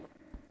building?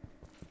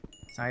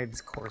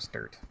 Besides coarse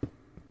dirt.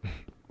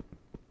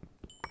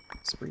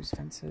 Spruce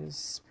fences,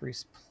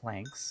 spruce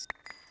planks,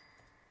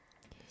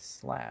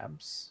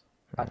 slabs,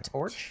 a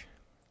torch.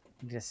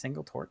 You need a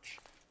single torch.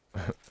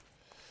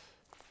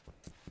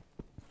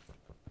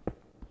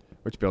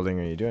 Which building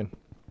are you doing?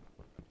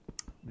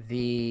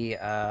 The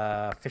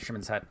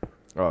fisherman's hut.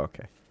 Oh,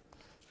 okay.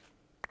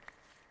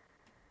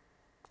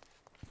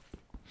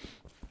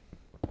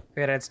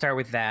 Figured I'd start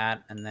with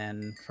that, and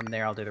then from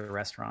there I'll do the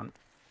restaurant.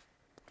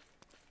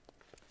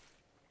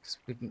 'Cause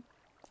we can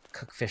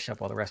cook fish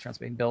up while the restaurant's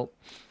being built.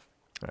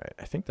 All right,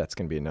 I think that's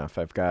going to be enough.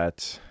 I've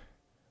got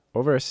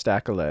over a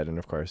stack of lead, and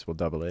of course we'll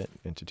double it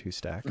into 2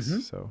 stacks.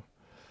 Mhm. So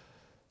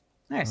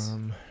Nice.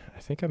 I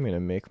think I'm going to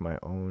make my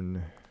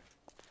own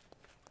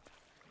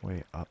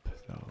way up,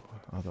 though.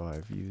 Although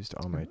I've used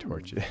all my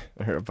torches,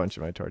 or a bunch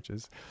of my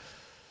torches.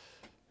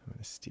 I'm going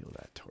to steal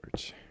that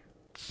torch.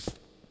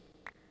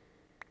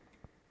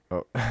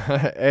 Oh,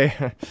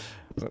 hey.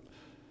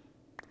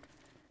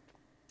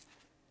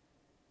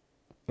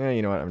 Yeah,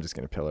 you know what? I'm just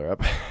going to pillar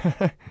up.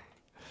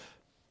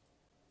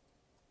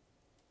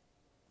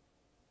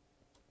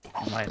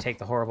 I'm gonna take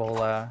the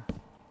horrible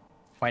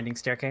winding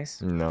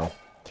staircase. No.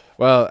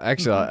 Well,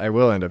 actually, I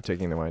will end up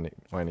taking the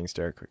winding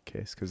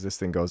staircase because this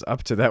thing goes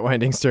up to that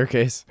winding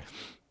staircase.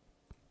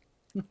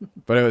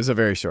 But it was a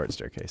very short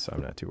staircase, so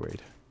I'm not too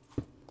worried.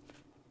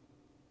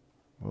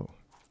 Whoa.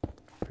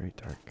 Very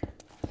dark.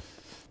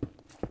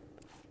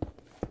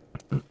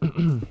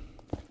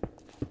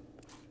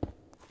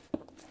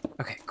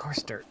 Okay,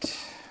 coarse dirt.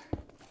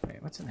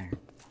 Wait, what's in there?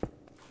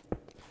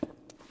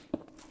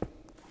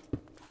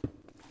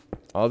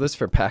 All this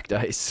for packed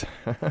ice.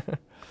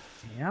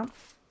 Yeah.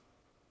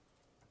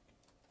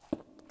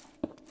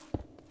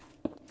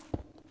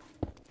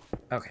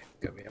 Okay,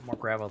 good. We have more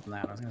gravel than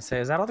that. I was gonna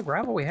say, is that all the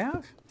gravel we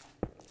have?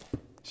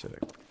 Should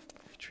I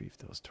retrieve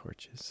those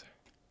torches?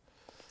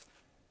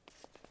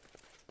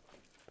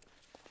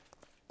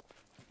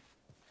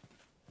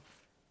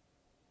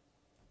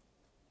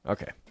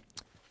 Okay.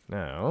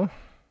 Now,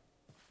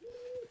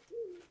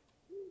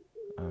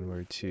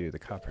 onward to the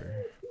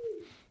copper.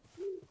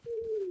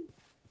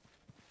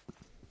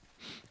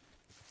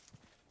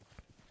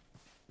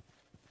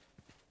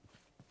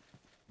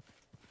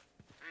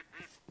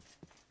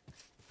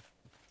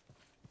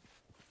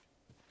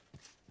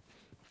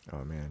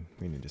 Oh man,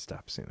 we need to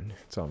stop soon.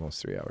 It's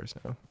almost 3 hours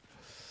now.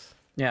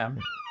 Yeah.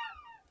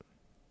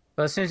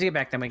 Well, as soon as you get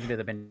back, then we can do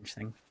the binge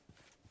thing.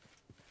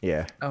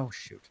 Yeah. Oh,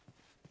 shoot.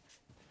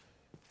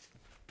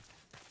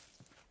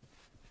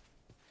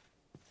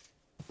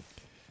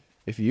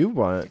 If you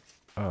want,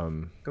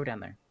 Go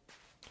down there.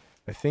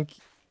 I think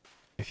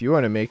if you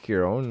want to make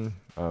your own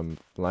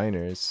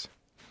liners,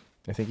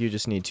 I think you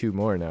just need 2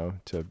 more now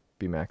to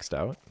be maxed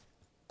out.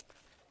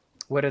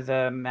 What are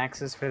the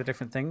maxes for the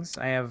different things?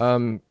 I have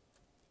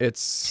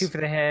It's 2 for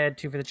the head,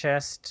 2 for the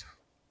chest.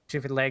 2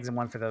 for the legs and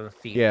 1 for the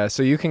feet. Yeah,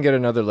 so you can get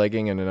another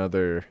legging and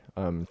another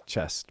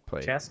chest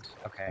plate. Chest?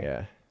 Okay.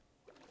 Yeah.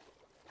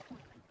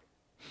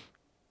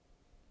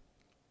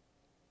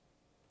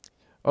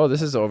 Oh,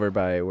 this is over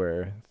by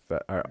where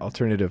our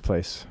alternative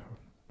place,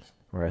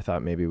 where I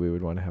thought maybe we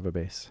would want to have a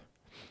base.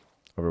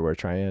 Over where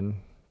Tryon.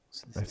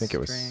 So I think it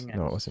was.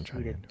 No, it wasn't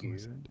Tryon. heated Who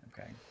was goo. it?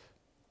 Okay.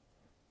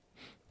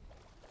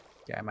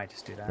 Yeah, I might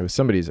just do that. It was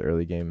somebody's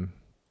early game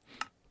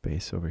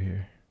base over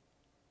here.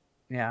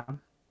 Yeah.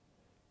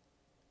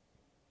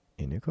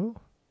 Inigo?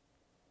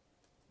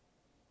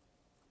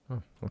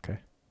 Oh, okay.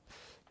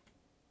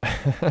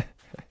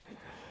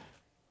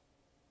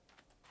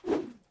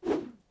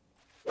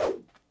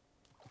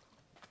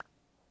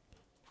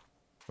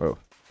 Whoa.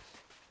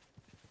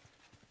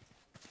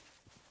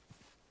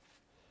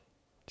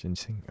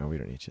 Ginseng? Oh, we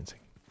don't need ginseng.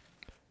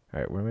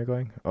 Alright, where am I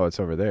going? Oh, it's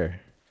over there.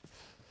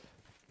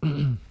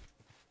 Come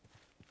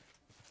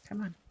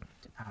on.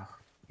 Oh,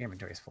 your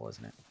inventory is full,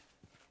 isn't it?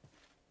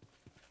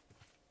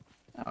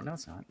 Oh, no,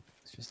 it's not.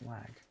 It's just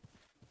lag.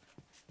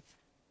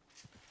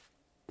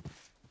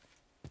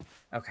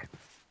 Okay.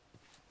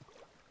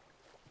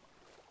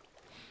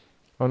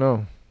 Oh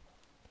no.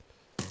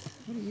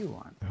 What do you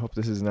want? I hope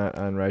this is not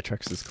on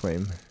Rytrex's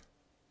claim.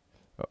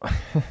 Oh.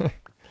 What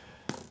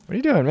are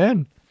you doing,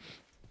 man?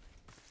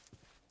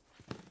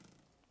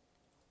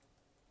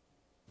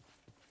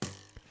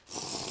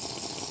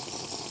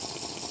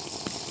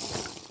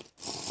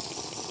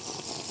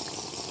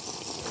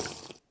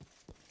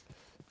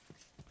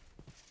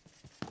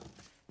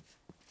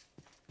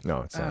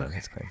 No, it's not on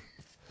his claim.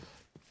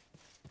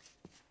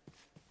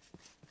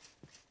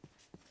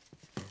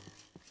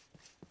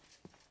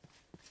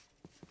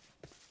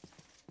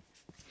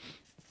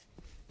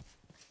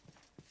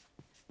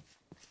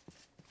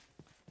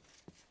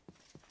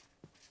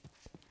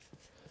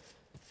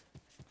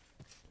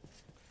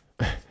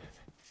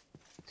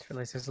 Just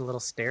realized there's a little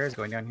stairs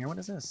going down here. What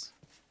is this?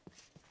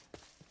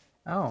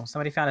 Oh,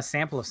 somebody found a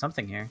sample of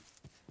something here.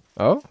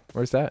 Oh,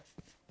 where's that?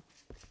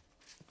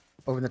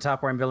 Over in the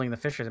top where I'm building the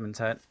fisherman's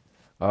hut.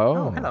 Oh,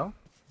 Oh, hello.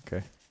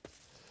 Okay.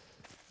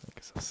 I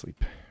guess I'll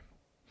sleep.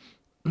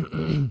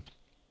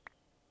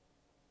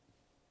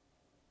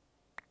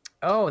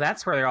 Oh,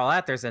 that's where they're all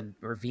at. There's a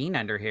ravine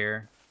under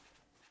here.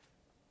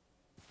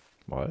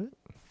 What? There's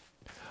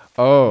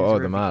Oh, a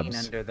the ravine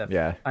mobs. Under the,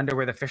 Yeah. Under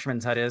where the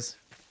fisherman's hut is.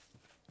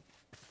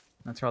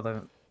 That's where all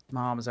the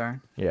mobs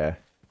are. Yeah.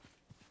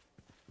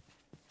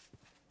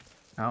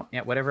 Oh,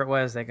 yeah, whatever it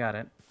was, they got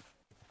it.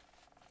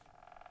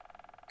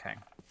 Okay.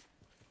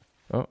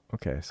 Oh,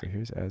 okay. So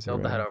here's Azure.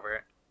 Build the hut over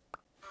it.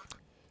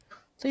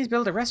 Please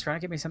build a restaurant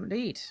and give me something to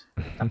eat.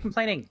 Stop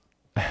complaining.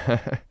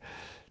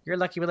 You're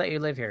lucky we let you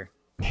live here.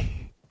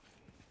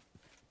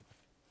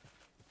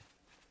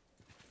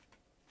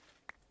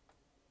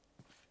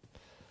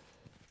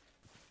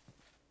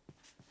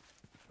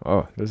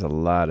 Oh, there's a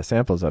lot of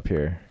samples up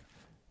here.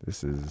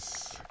 This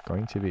is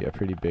going to be a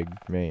pretty big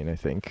main, I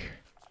think.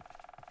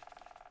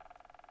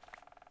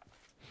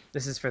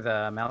 This is for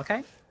the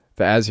malachite?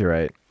 The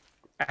azurite.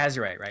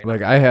 Azurite, right?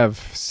 Like, I have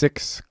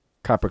 6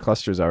 copper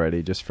clusters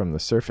already just from the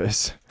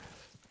surface.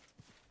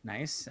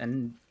 Nice.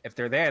 And if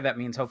they're there, that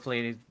means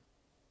hopefully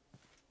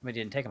we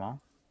didn't take them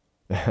all.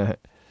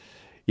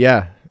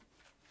 Yeah.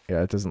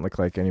 Yeah, it doesn't look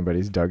like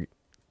anybody's dug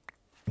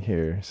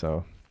here,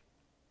 so.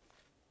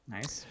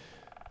 Nice.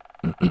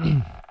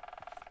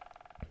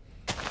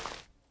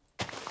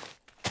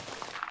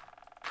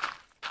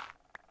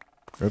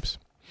 Oops.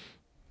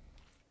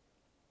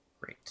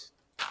 Great.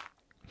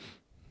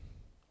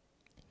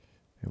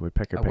 A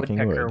woodpecker A pecking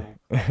woodpecker.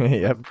 wood.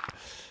 Yep.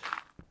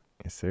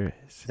 Yes, there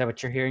is. Is that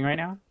what you're hearing right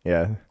now?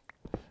 Yeah.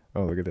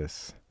 Oh, look at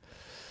this.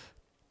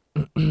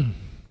 All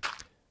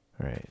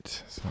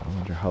right. So I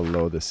wonder how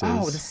low this is.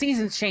 Oh, the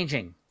season's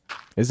changing.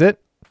 Is it?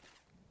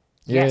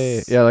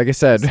 Yes. Yeah, like I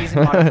said.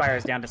 Season modifier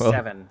is down to Well,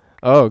 7.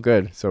 Oh,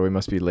 good. So we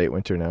must be late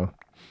winter now.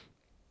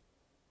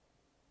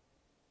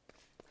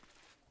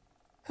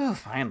 Oh,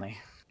 finally.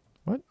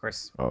 What? Of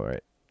course, All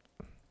right.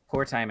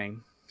 poor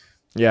timing.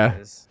 Yeah.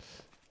 Because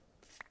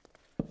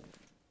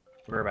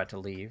we're about to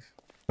leave.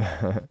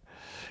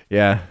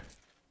 Yeah.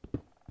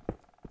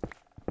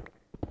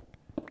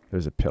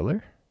 There's a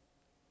pillar?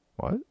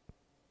 What?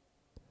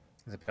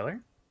 Is it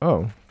pillar?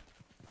 Oh.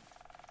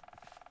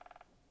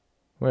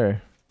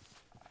 Where?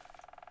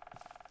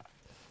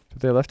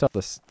 But they left all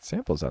the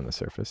samples on the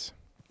surface.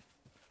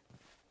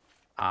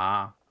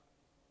 Ah.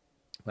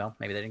 Well,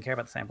 maybe they didn't care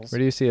about the samples. Where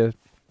do you see a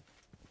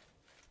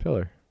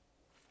pillar?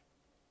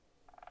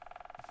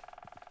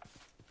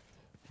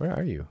 Where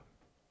are you?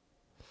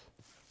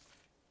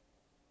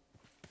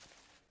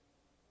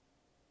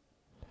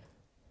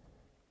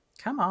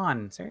 Come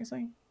on,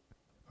 seriously?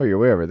 Oh, you're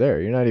way over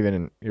there. You're not even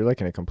in, you're like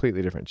in a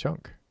completely different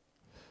chunk.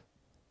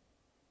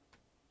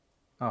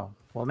 Oh,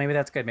 well, maybe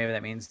that's good. Maybe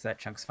that means that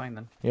chunk's fine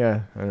then.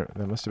 Yeah,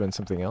 there must have been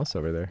something else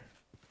over there.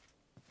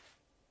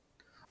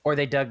 Or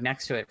they dug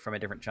next to it from a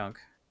different chunk.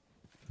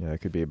 Yeah, it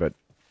could be, but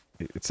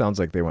it sounds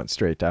like they went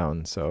straight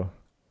down, so.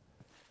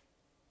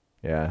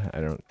 Yeah,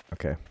 I don't,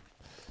 okay.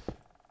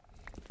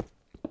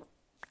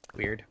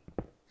 Weird.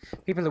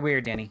 People are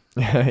weird, Danny.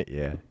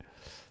 Yeah.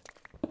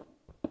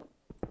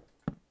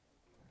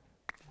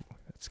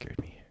 That scared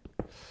me.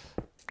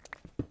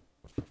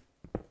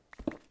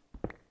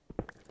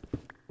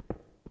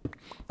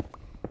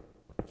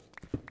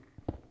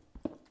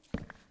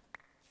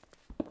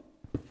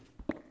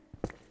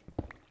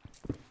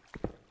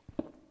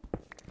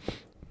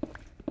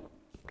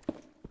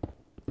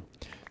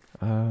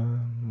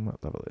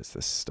 What level is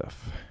this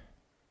stuff?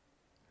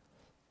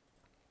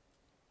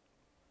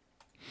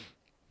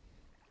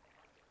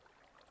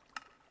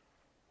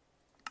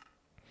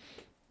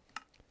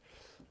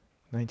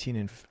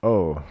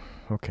 Oh,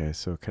 okay,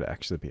 so it could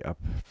actually be up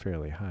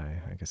fairly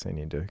high. I guess I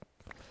need to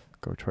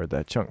go toward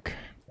that chunk.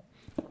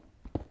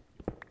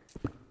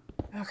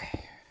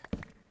 Okay.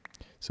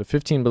 So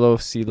 15 below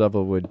sea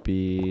level would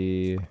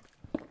be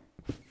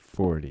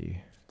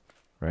 40,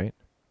 right?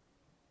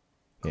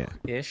 Yeah.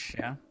 Ish,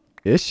 yeah.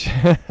 Ish?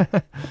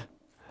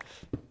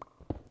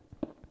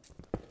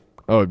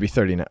 Oh, it'd be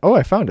 39. Oh,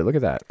 I found it. Look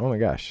at that. Oh my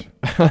gosh.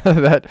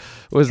 That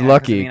was Yeah, 'cause,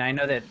 lucky. I mean, I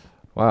know that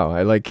Wow,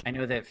 I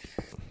know that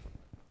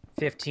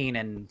 15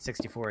 and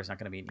 64 is not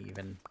going to be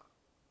even.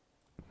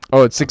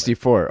 Oh, it's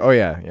 64. Oh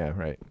yeah, yeah,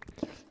 right.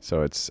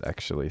 So it's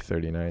actually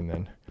 39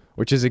 then,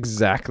 which is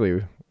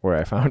exactly where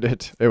I found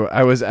it.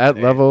 I was at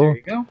level There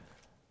you go.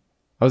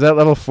 I was at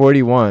level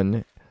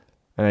 41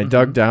 and I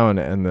dug down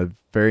and the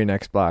very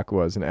next block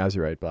was an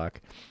azurite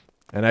block.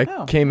 And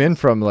I came in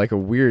from like a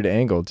weird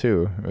angle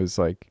too. It was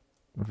like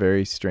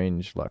very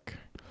strange luck.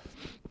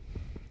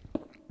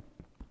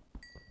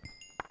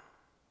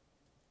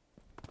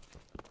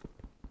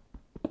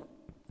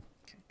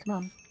 Come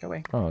on, go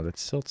away. Oh,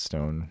 that's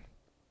siltstone.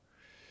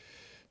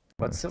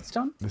 What's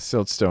siltstone? The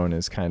siltstone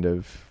is kind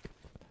of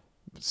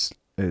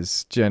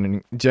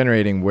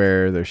generating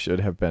where there should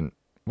have been.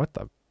 What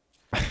the?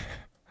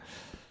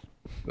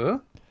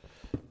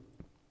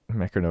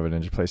 Micronova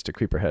Ninja placed a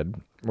creeper head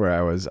where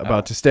I was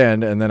about to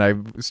stand, and then I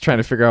was trying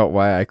to figure out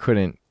why I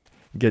couldn't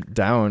get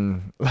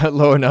down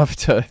low enough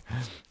to.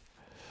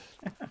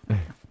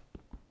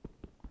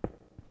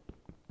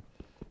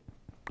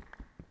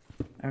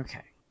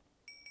 Okay.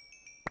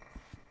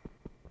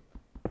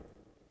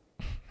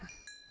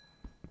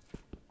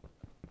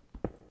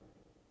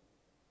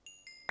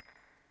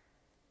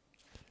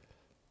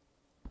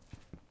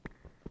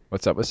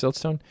 What's up with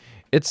siltstone?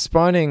 It's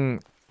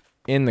spawning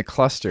in the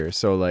cluster,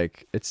 so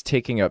like it's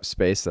taking up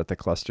space that the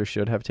cluster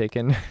should have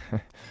taken.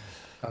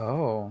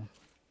 Oh,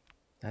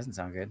 doesn't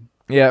sound good.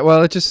 Yeah,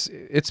 well,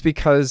 it's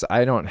because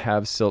I don't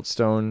have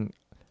siltstone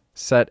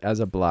set as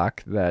a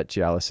block that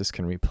Geolysis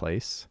can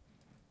replace,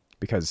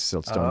 because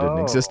siltstone didn't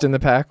exist in the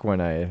pack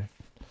when I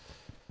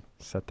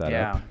set that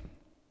up.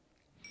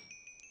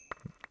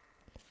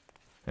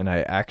 And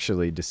I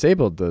actually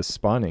disabled the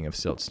spawning of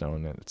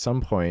siltstone, and at some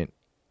point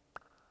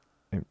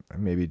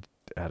maybe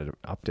added an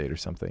update or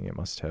something. It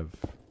must have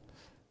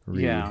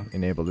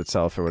enabled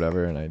itself or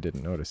whatever, and I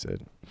didn't notice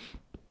it.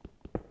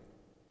 Oh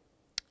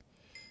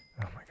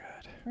my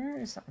god.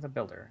 Where is the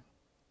builder?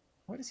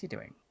 What is he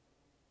doing?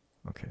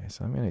 Okay,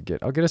 so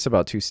I'll get us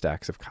about 2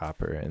 stacks of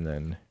copper, and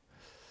then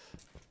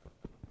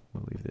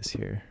we'll leave this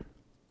here.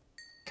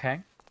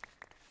 Okay.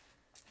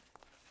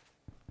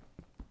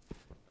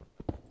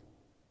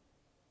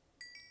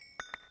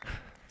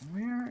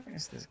 Where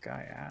is this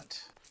guy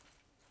at?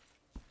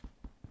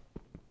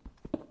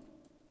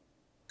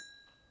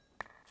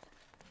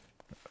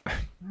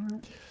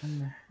 What in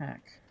the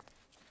heck?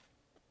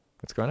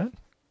 What's going on?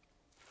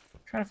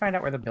 I'm trying to find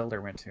out where the builder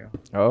went to.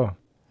 Oh.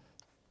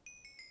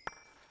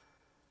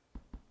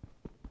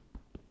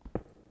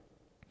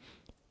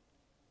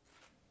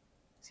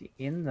 Is he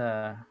in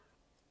the...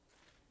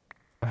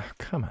 Oh,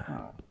 come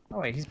on. Oh,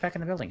 wait, he's back in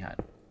the building hut.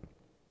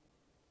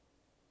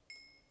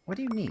 What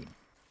do you need?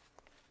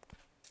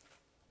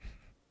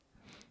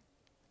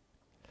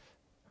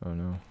 Oh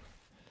no.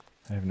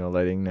 I have no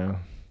lighting now.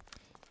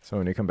 So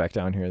when you come back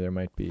down here, there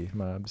might be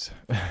mobs.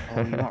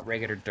 Oh, you want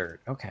regular dirt.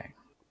 Okay.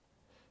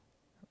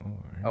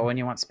 Oh, and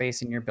you want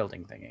space in your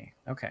building thingy.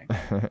 Okay.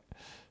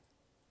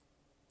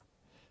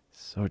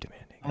 So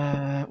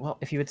demanding. Well,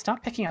 if you would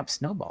stop picking up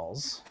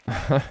snowballs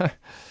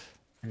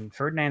and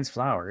Ferdinand's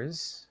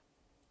flowers,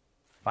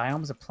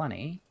 biomes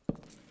aplenty.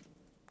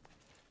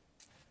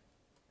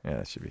 Yeah,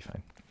 that should be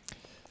fine.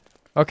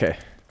 Okay.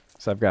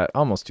 So I've got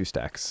almost 2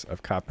 stacks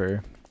of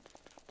copper.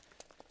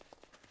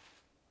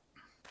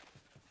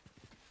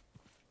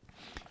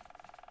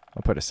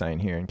 I'll put a sign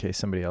here in case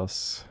somebody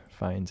else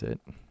finds it.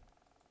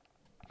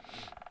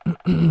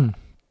 That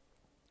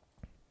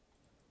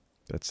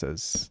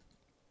says,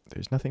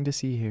 "There's nothing to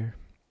see here."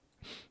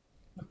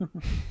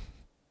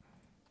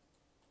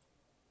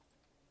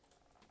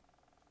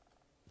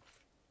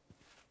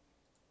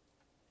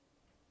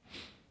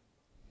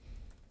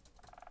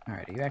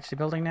 Alright, are you actually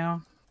building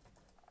now?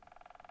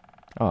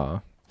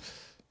 Aw.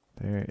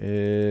 There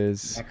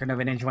is...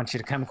 Micronova Ninja wants you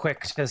to come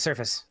quick to the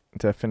surface.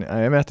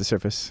 I am at the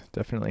surface.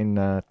 Definitely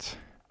not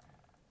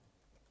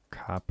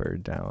copper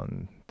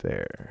down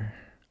there.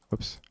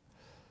 Whoops.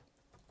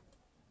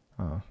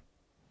 Oh.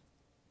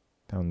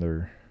 Down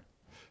there.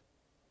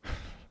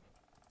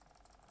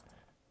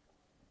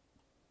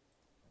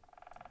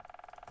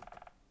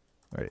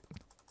 Wait.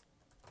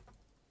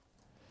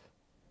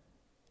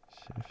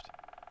 Shift.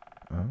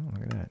 Oh,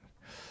 look at that.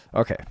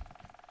 Okay.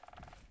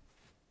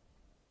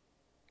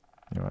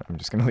 You know what? I'm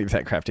just going to leave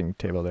that crafting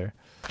table there.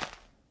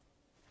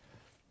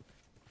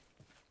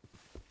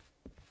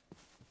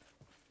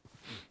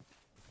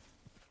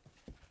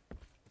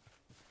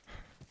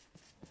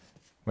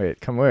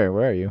 Wait, come where?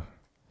 Where are you?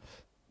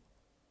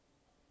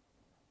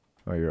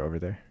 Oh, you're over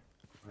there.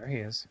 There he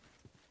is.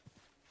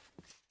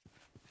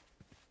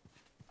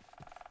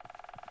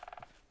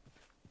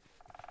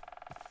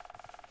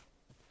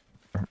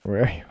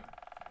 Where are you?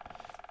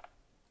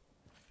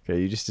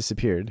 Okay, you just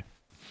disappeared.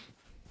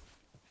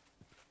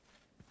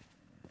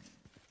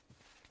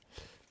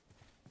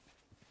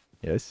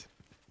 Yes.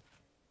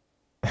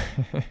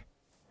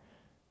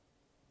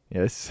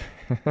 Yes.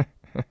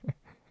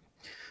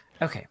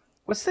 Okay.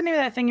 What's the name of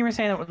that thing you were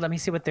saying? Let me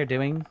see what they're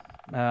doing.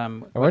 I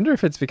wonder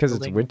if it's because it's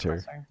building winter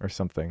processor? or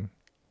something.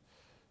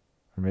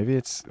 Or maybe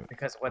it's...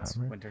 Because what's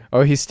armor? winter?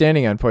 Oh, he's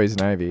standing on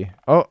poison ivy.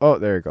 Oh,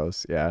 there it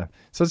goes. Yeah.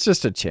 So it's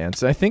just a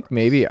chance. I think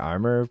maybe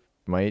armor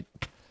might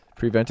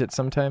prevent it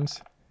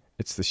sometimes.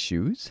 It's the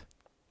shoes?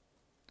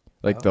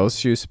 Like those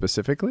shoes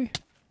specifically?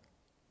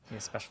 He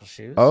has special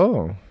shoes.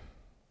 Oh.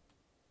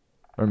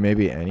 Or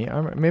maybe any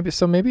armor. Maybe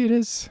it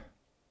is.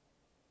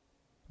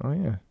 Oh,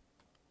 yeah.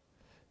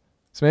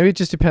 So maybe it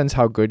just depends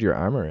how good your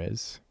armor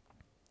is.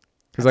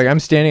 Because, like, I'm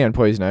standing on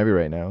poison ivy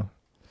right now.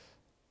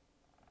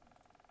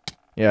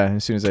 Yeah,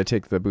 as soon as I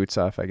take the boots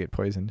off, I get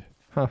poisoned.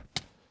 Huh.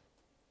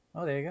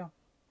 Oh, there you go.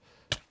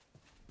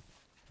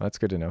 That's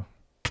good to know.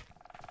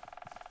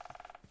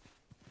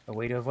 A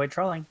way to avoid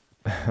trolling.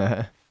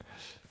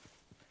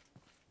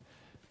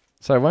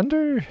 So I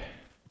wonder,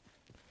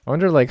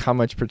 like, how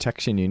much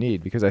protection you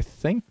need. Because I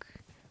think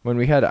when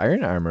we had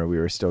iron armor, we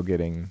were still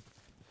getting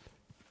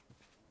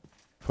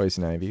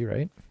poison ivy,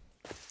 right?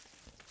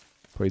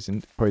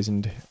 Poisoned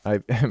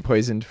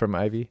from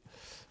ivy.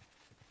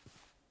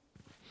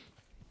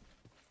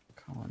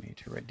 Colony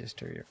to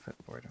register your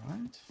clipboard.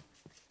 What?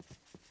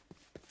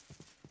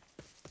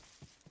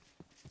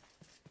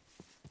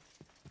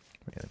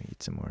 Wait, let me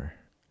eat some more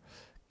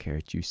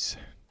carrot juice.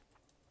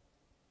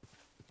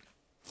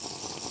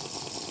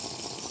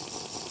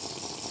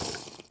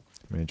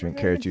 I'm gonna drink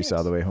carrot juice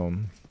all the way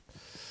home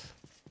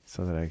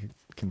so that I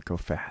can go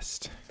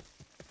fast.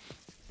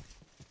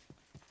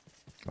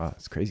 Wow,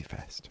 it's crazy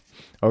fast.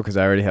 Oh, because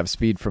I already have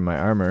speed from my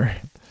armor.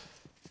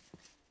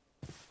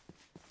 I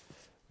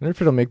wonder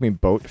if it'll make me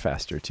boat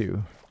faster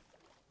too.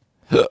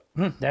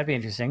 That'd be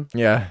interesting.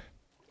 Yeah.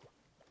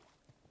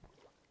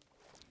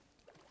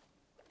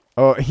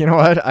 Oh, you know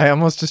what? I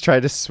almost just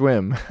tried to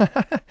swim.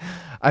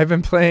 I've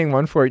been playing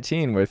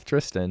 114 with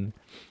Tristan.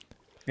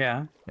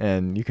 Yeah.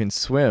 And you can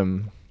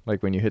swim.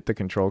 Like when you hit the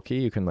control key,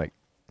 you can like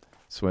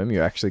swim.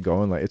 You actually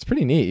go and like, it's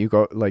pretty neat. You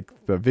go like,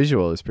 the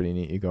visual is pretty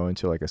neat. You go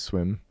into like a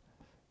swim.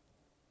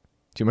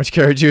 Too much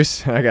carrot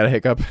juice. I got a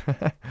hiccup.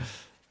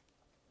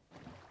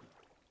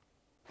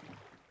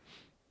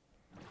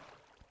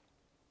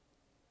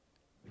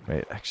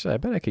 Wait, actually, I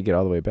bet I could get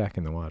all the way back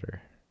in the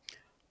water.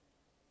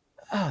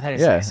 Oh, that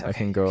is Yeah, nice. I Okay,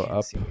 can go can't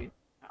up, see.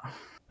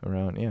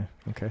 around. Yeah,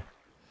 okay.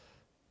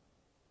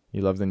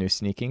 You love the new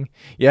sneaking?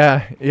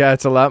 Yeah,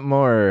 it's a lot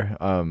more,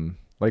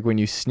 like when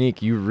you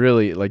sneak, you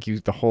really, like you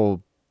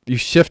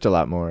shift a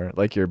lot more.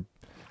 Like you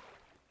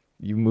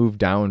move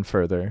down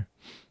further.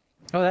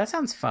 Oh, that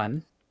sounds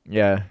fun.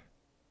 Yeah.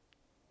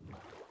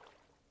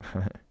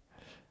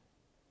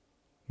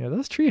 Yeah,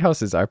 those tree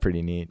houses are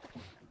pretty neat.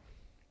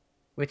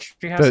 Which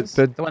tree houses?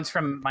 The The ones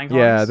from Minecolonies?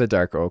 Yeah, the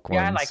dark oak ones.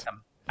 Yeah, I like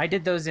them. I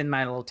did those in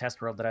my little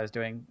test world that I was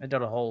doing. I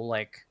did a whole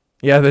like.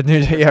 Yeah, the new.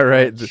 Yeah,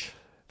 right. village.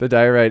 The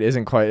diorite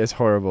isn't quite as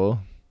horrible.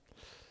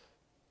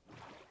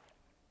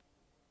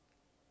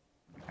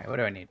 All right, what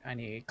do I need? I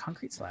need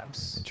concrete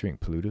slabs. Entering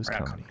Pluto's Or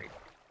not colony. concrete.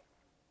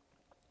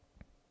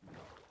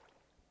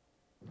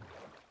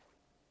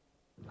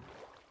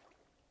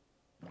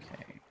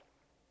 Okay.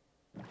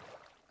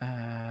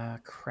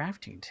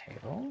 Crafting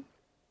table.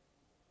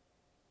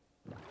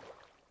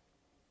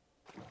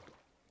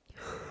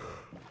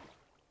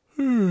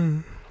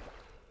 Will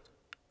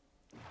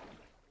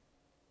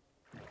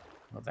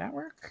that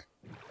work?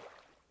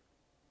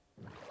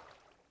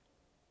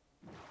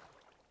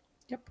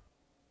 Yep.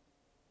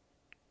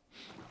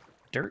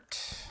 Dirt.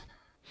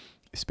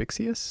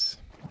 Asphyxius?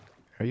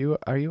 Are you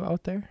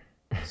out there?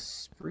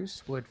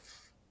 Spruce wood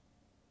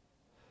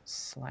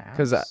slabs.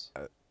 Because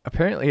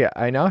apparently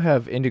I now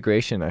have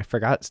integration. I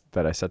forgot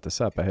that I set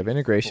this up. I have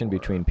integration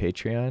between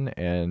Patreon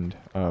and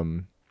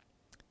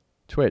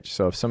Twitch.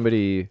 So if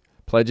somebody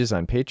pledges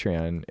on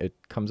Patreon, it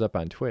comes up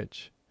on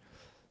Twitch.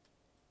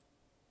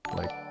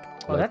 Like,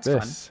 Oh, like that's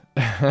this.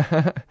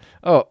 Fun.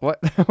 Oh, what?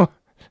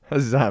 A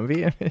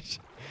zombie image?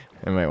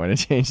 I might want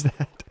to change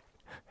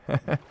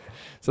that.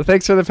 So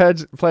thanks for the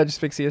pledge,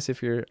 Asphyxius,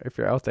 if you're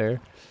out there.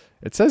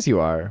 It says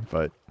you are,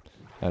 but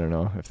I don't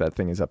know if that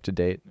thing is up to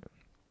date.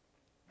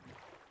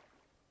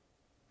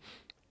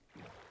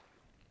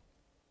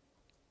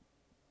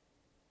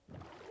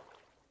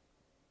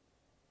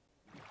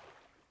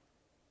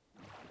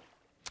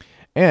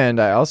 And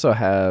I also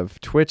have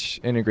Twitch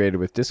integrated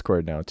with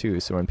Discord now too.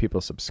 So when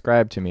people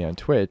subscribe to me on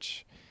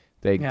Twitch,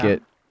 they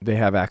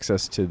have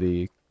access to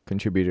the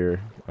contributor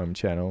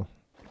channel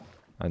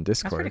on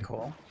Discord. That's pretty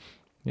cool.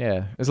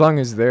 Yeah, as long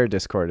as their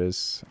Discord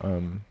is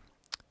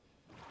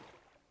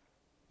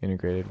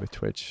integrated with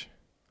Twitch.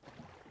 I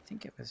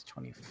think it was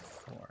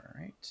 24,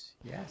 right?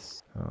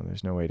 Yes. Oh,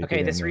 there's no way to Okay,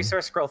 get this in there.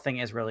 resource scroll thing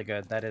is really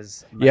good. That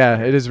is.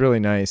 Yeah, it is really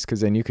nice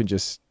because then you can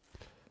just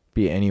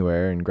be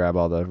anywhere and grab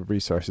all the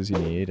resources you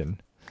need.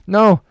 And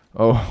no,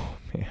 oh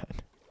man.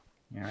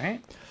 All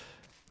right.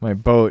 My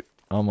boat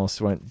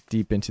almost went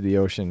deep into the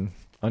ocean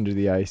under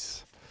the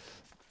ice.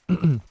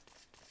 All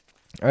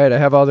right, I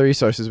have all the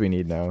resources we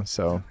need now.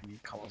 So. I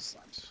need color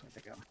slimes. Where'd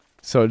they go?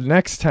 So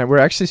next time we're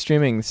actually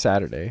streaming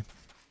Saturday,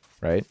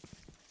 right?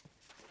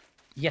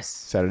 Yes.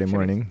 Saturday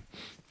morning.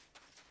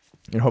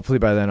 And hopefully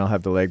by then I'll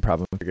have the leg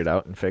problem figured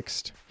out and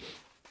fixed.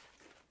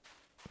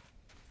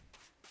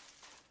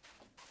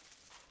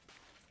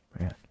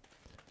 Man,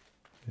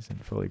 it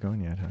isn't fully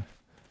gone yet, huh?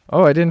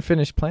 Oh, I didn't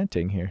finish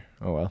planting here.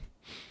 Oh well.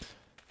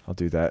 I'll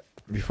do that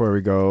before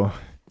we go.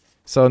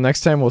 So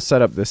next time we'll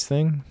set up this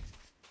thing.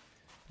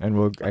 And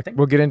we'll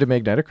get into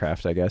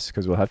Magneticraft, I guess,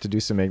 because we'll have to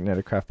do some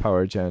Magneticraft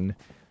power gen.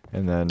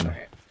 And then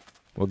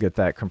we'll get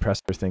that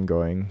compressor thing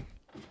going.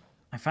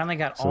 I finally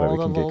got so all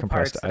the little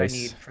parts that ice. I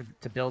need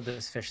to build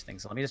this fish thing.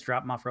 So let me just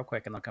drop them off real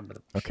quick and they'll come to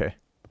the... Okay.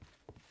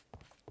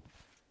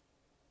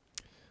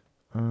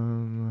 Oh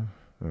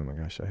my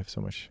gosh, I have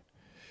so much.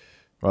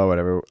 Well,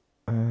 whatever.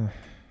 I'll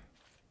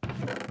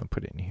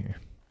put it in here.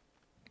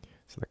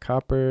 So the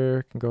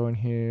copper can go in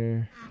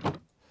here.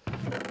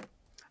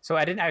 So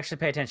I didn't actually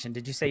pay attention.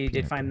 Did you say you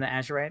did find the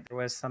azurite? There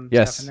was some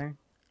Yes. stuff in there?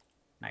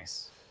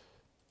 Nice.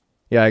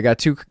 Yeah, I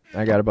got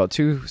about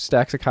 2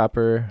 stacks of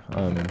copper,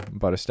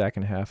 about a stack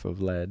and a half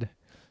of lead.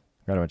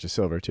 Got a bunch of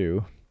silver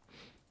too,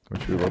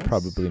 which we will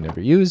probably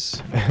never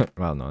use.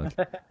 Well, no,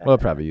 we'll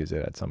probably use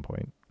it at some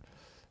point,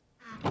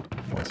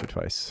 once or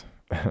twice.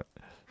 Can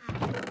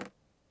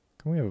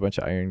we have a bunch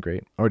of iron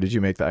grate? Or did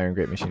you make the iron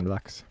grate machine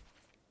blocks?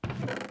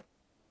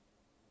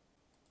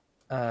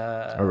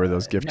 Or were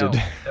those gifted?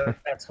 No,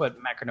 that's what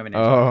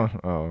Macronova.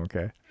 Oh,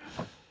 okay.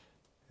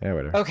 Yeah,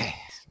 whatever. Okay.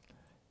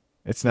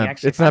 It's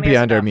not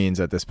beyond our means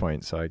at this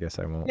point, so I guess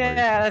I won't. Yeah, worry.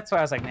 that's why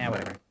I was like, nah,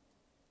 whatever.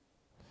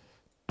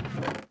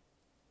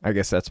 I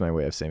guess that's my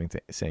way of saying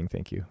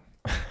thank you.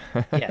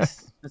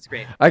 Yes, that's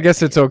great. I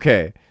guess it's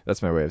okay.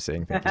 That's my way of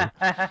saying thank you.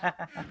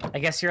 I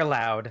guess you're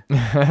allowed.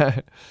 Oh,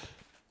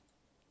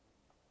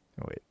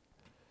 wait.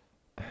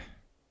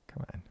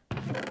 Come on.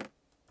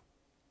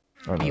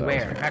 Oh, no,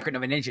 Beware,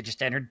 Macronova Ninja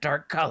just entered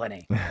Dark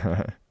Colony.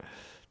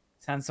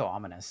 Sounds so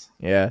ominous.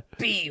 Yeah.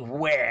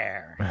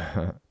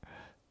 Beware.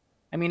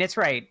 I mean, it's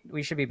right.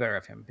 We should be aware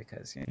of him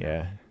because... You know.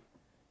 Yeah.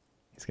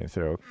 He's going to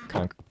throw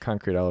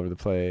concrete all over the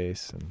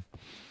place. And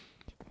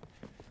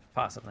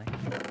possibly.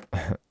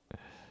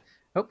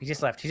 Oh, he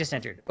just left. He just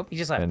entered. Oh, he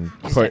just left. And,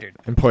 he just entered.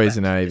 And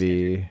poison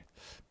ivy.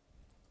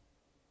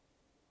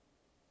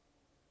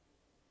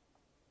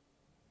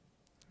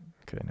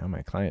 Okay, now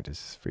my client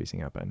is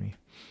freezing up on me.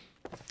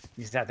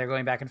 He's out there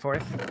going back and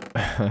forth.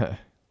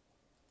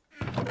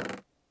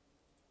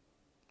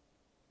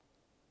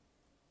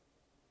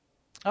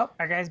 Oh,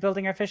 our guy's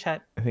building our fish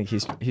hut. I think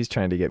he's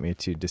trying to get me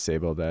to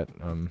disable that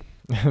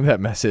that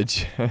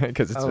message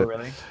because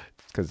really?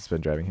 Because it's been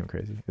driving him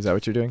crazy. Is that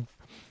what you're doing?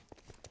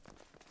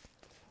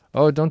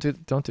 Oh, don't do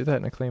that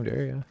in a claimed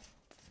area.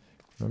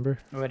 Remember?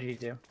 What did he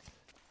do?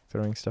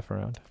 Throwing stuff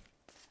around.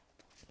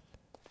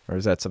 Or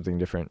is that something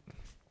different?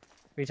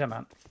 What are you talking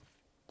about?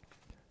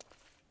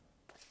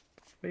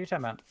 What are you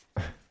talking about?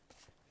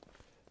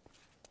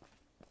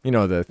 You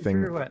know the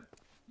thing. Threw what?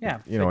 Yeah.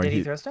 You know, did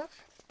he throw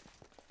stuff?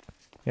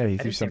 Yeah, he I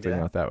threw didn't see him do something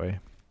that. out that way.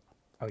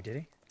 Oh, did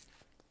he?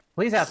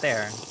 Well, he's out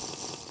there.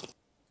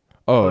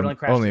 Oh, it only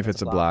crashes only if if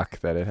it's it's a a block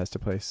that it has to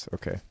place.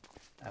 Okay.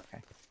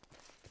 Okay.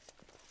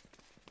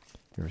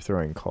 You were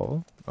throwing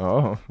coal?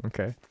 Oh,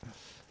 okay.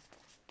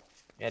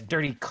 Yeah,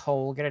 dirty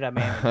coal. Get it out of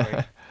my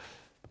inventory.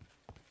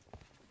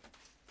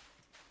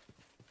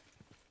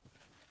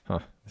 Huh.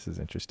 This is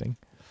interesting.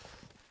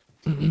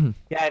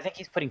 Yeah, I think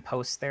he's putting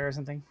posts there or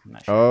something. I'm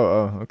not sure.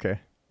 Oh, okay.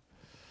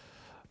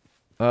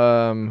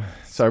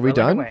 So are we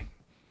done? Away.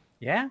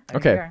 Yeah. I think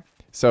Okay. we are.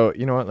 So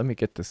you know what? Let me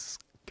get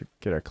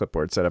our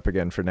clipboard set up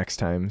again for next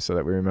time so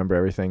that we remember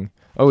everything.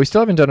 Oh, we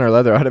still haven't done our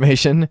leather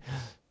automation,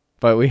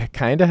 but we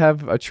kind of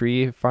have a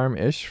tree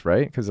farm-ish,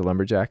 right? Because the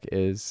lumberjack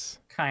is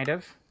kind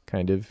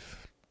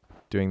of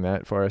doing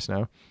that for us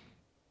now.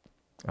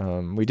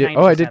 We did. 90%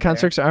 Oh, I did there.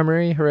 Construct's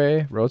Armory.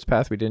 Hooray! Roads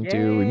Path. We didn't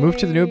do. We moved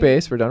to the new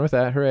base. We're done with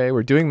that. Hooray!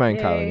 We're doing mine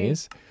Yay.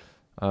 colonies.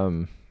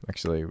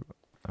 Actually,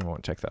 I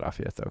won't check that off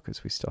yet though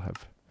because we still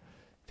have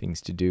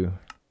things to do.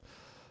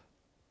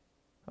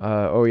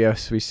 Oh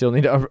yes, we still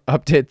need to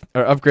update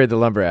or upgrade the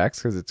lumber axe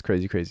because it's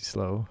crazy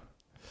slow.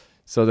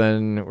 So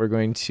then we're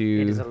going It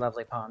is to a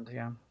lovely pond.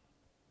 Yeah.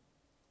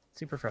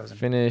 Super frozen.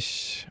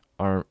 finish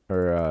no,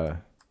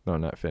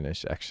 not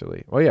finish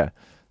actually. Well, yeah,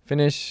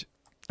 finish.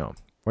 No,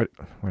 what is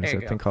There you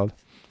that thing called?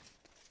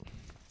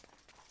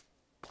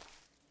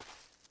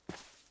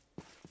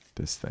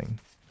 this thing.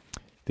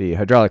 The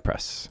hydraulic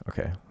press.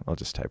 Okay, I'll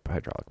just type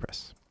hydraulic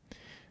press.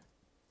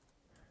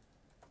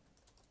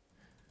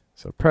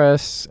 So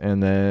press,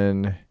 and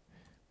then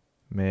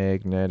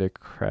magnetic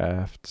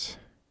craft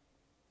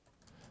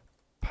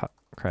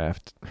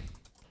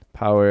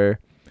power,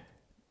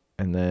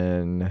 and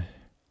then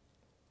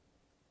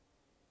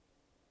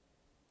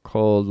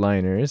cold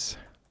liners.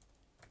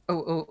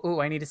 Oh,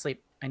 I need to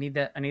sleep. I need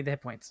the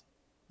hit points.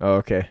 Oh,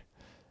 okay.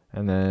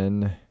 And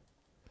then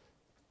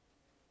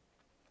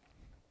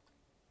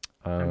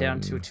I'm down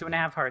to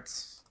 2.5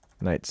 hearts.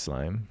 night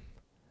slime.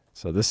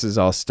 So this is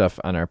all stuff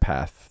on our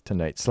path to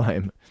night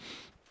slime.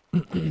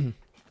 Oh,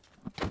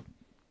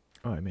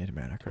 I made a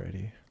manic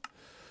already.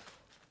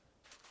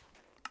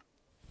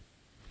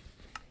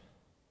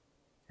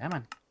 Come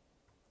on.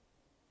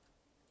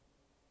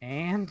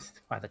 And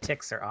wow, the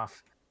ticks are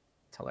off.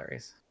 It's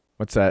hilarious.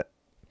 What's that?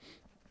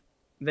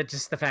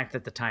 Just the fact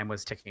that the time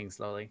was ticking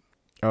slowly.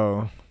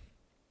 Oh,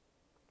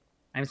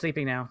 I'm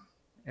sleeping now. Me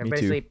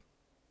Everybody too. sleep.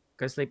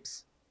 Go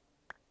sleeps.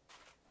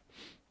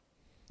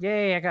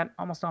 Yay, I got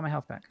almost all my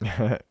health back.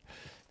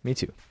 me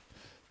too.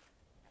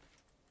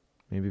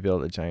 Maybe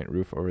build a giant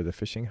roof over the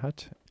fishing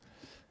hut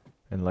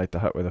and light the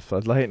hut with a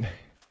floodlight.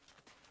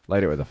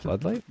 Light it with a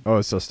floodlight?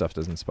 Oh, so stuff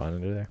doesn't spawn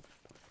under there.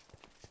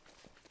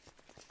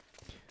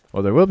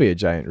 Well, there will be a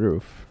giant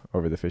roof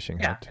over the fishing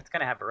Yeah, hut. it's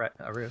gonna have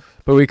a roof.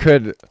 But we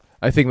could,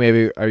 I think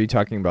maybe, are you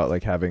talking about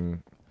like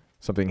having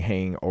something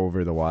hanging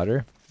over the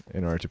water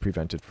in order to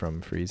prevent it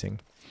from freezing?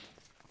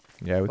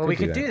 Yeah, Well, we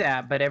could do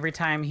that, but every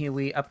time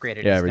we upgrade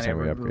it, Yeah, it's every gonna time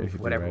we remove upgrade,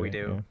 he'd whatever rewrite we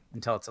it, do yeah.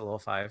 until it's a level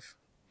 5.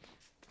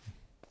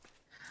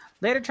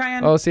 Later,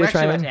 Tryon. Oh, see you, We're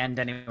actually about Tryon. to end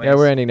anyways. Yeah,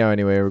 we're ending now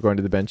anyway. We're going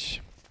to the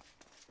bench.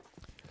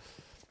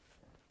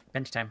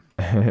 Bench time.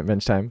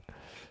 Bench time.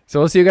 So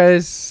we'll see you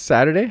guys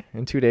Saturday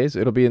in 2 days.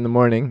 It'll be in the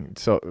morning.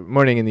 So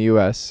morning in the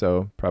US,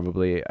 so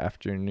probably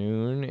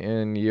afternoon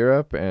in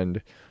Europe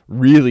and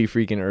really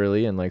freaking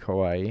early in like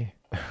Hawaii.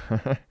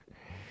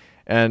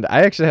 And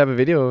I actually have a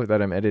video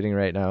that I'm editing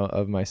right now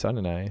of my son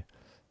and I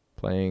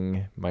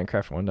playing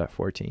Minecraft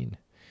 1.14.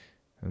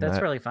 And That's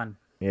really fun.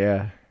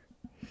 Yeah.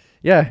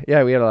 Yeah,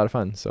 we had a lot of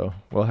fun. So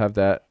we'll have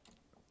that.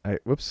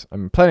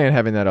 I'm planning on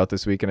having that out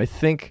this week, and I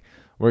think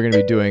we're going to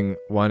be doing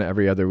one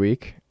every other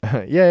week.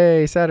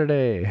 Yay,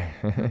 Saturday.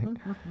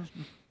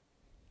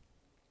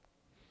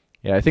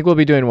 Yeah, I think we'll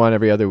be doing one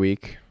every other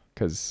week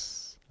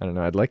because, I don't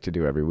know, I'd like to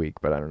do every week,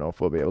 but I don't know if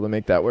we'll be able to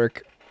make that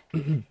work.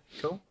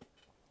 Cool.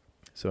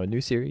 So a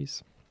new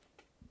series.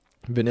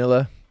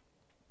 Vanilla.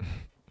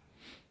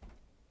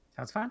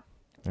 Sounds fun.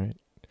 All right.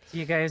 See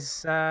you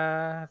guys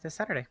this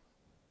Saturday.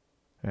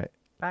 All right.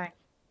 Bye.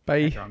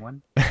 Bye. That's the wrong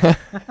one.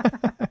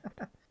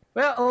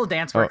 Well, a little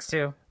dance works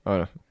too. Oh,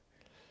 no.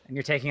 And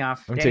you're taking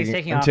off. I'm Danny's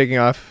taking off. taking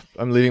off.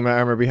 I'm leaving my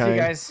armor See behind.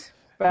 you guys.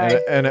 Bye.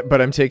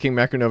 But I'm taking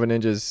Macronova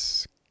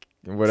Ninja's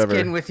whatever.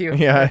 Skin with you.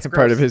 Yeah, That's it's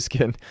part gross. of his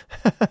skin.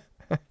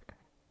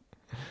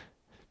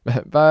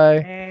 Bye.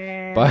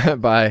 And- Bye.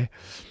 Bye.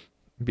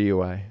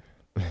 B-U-I.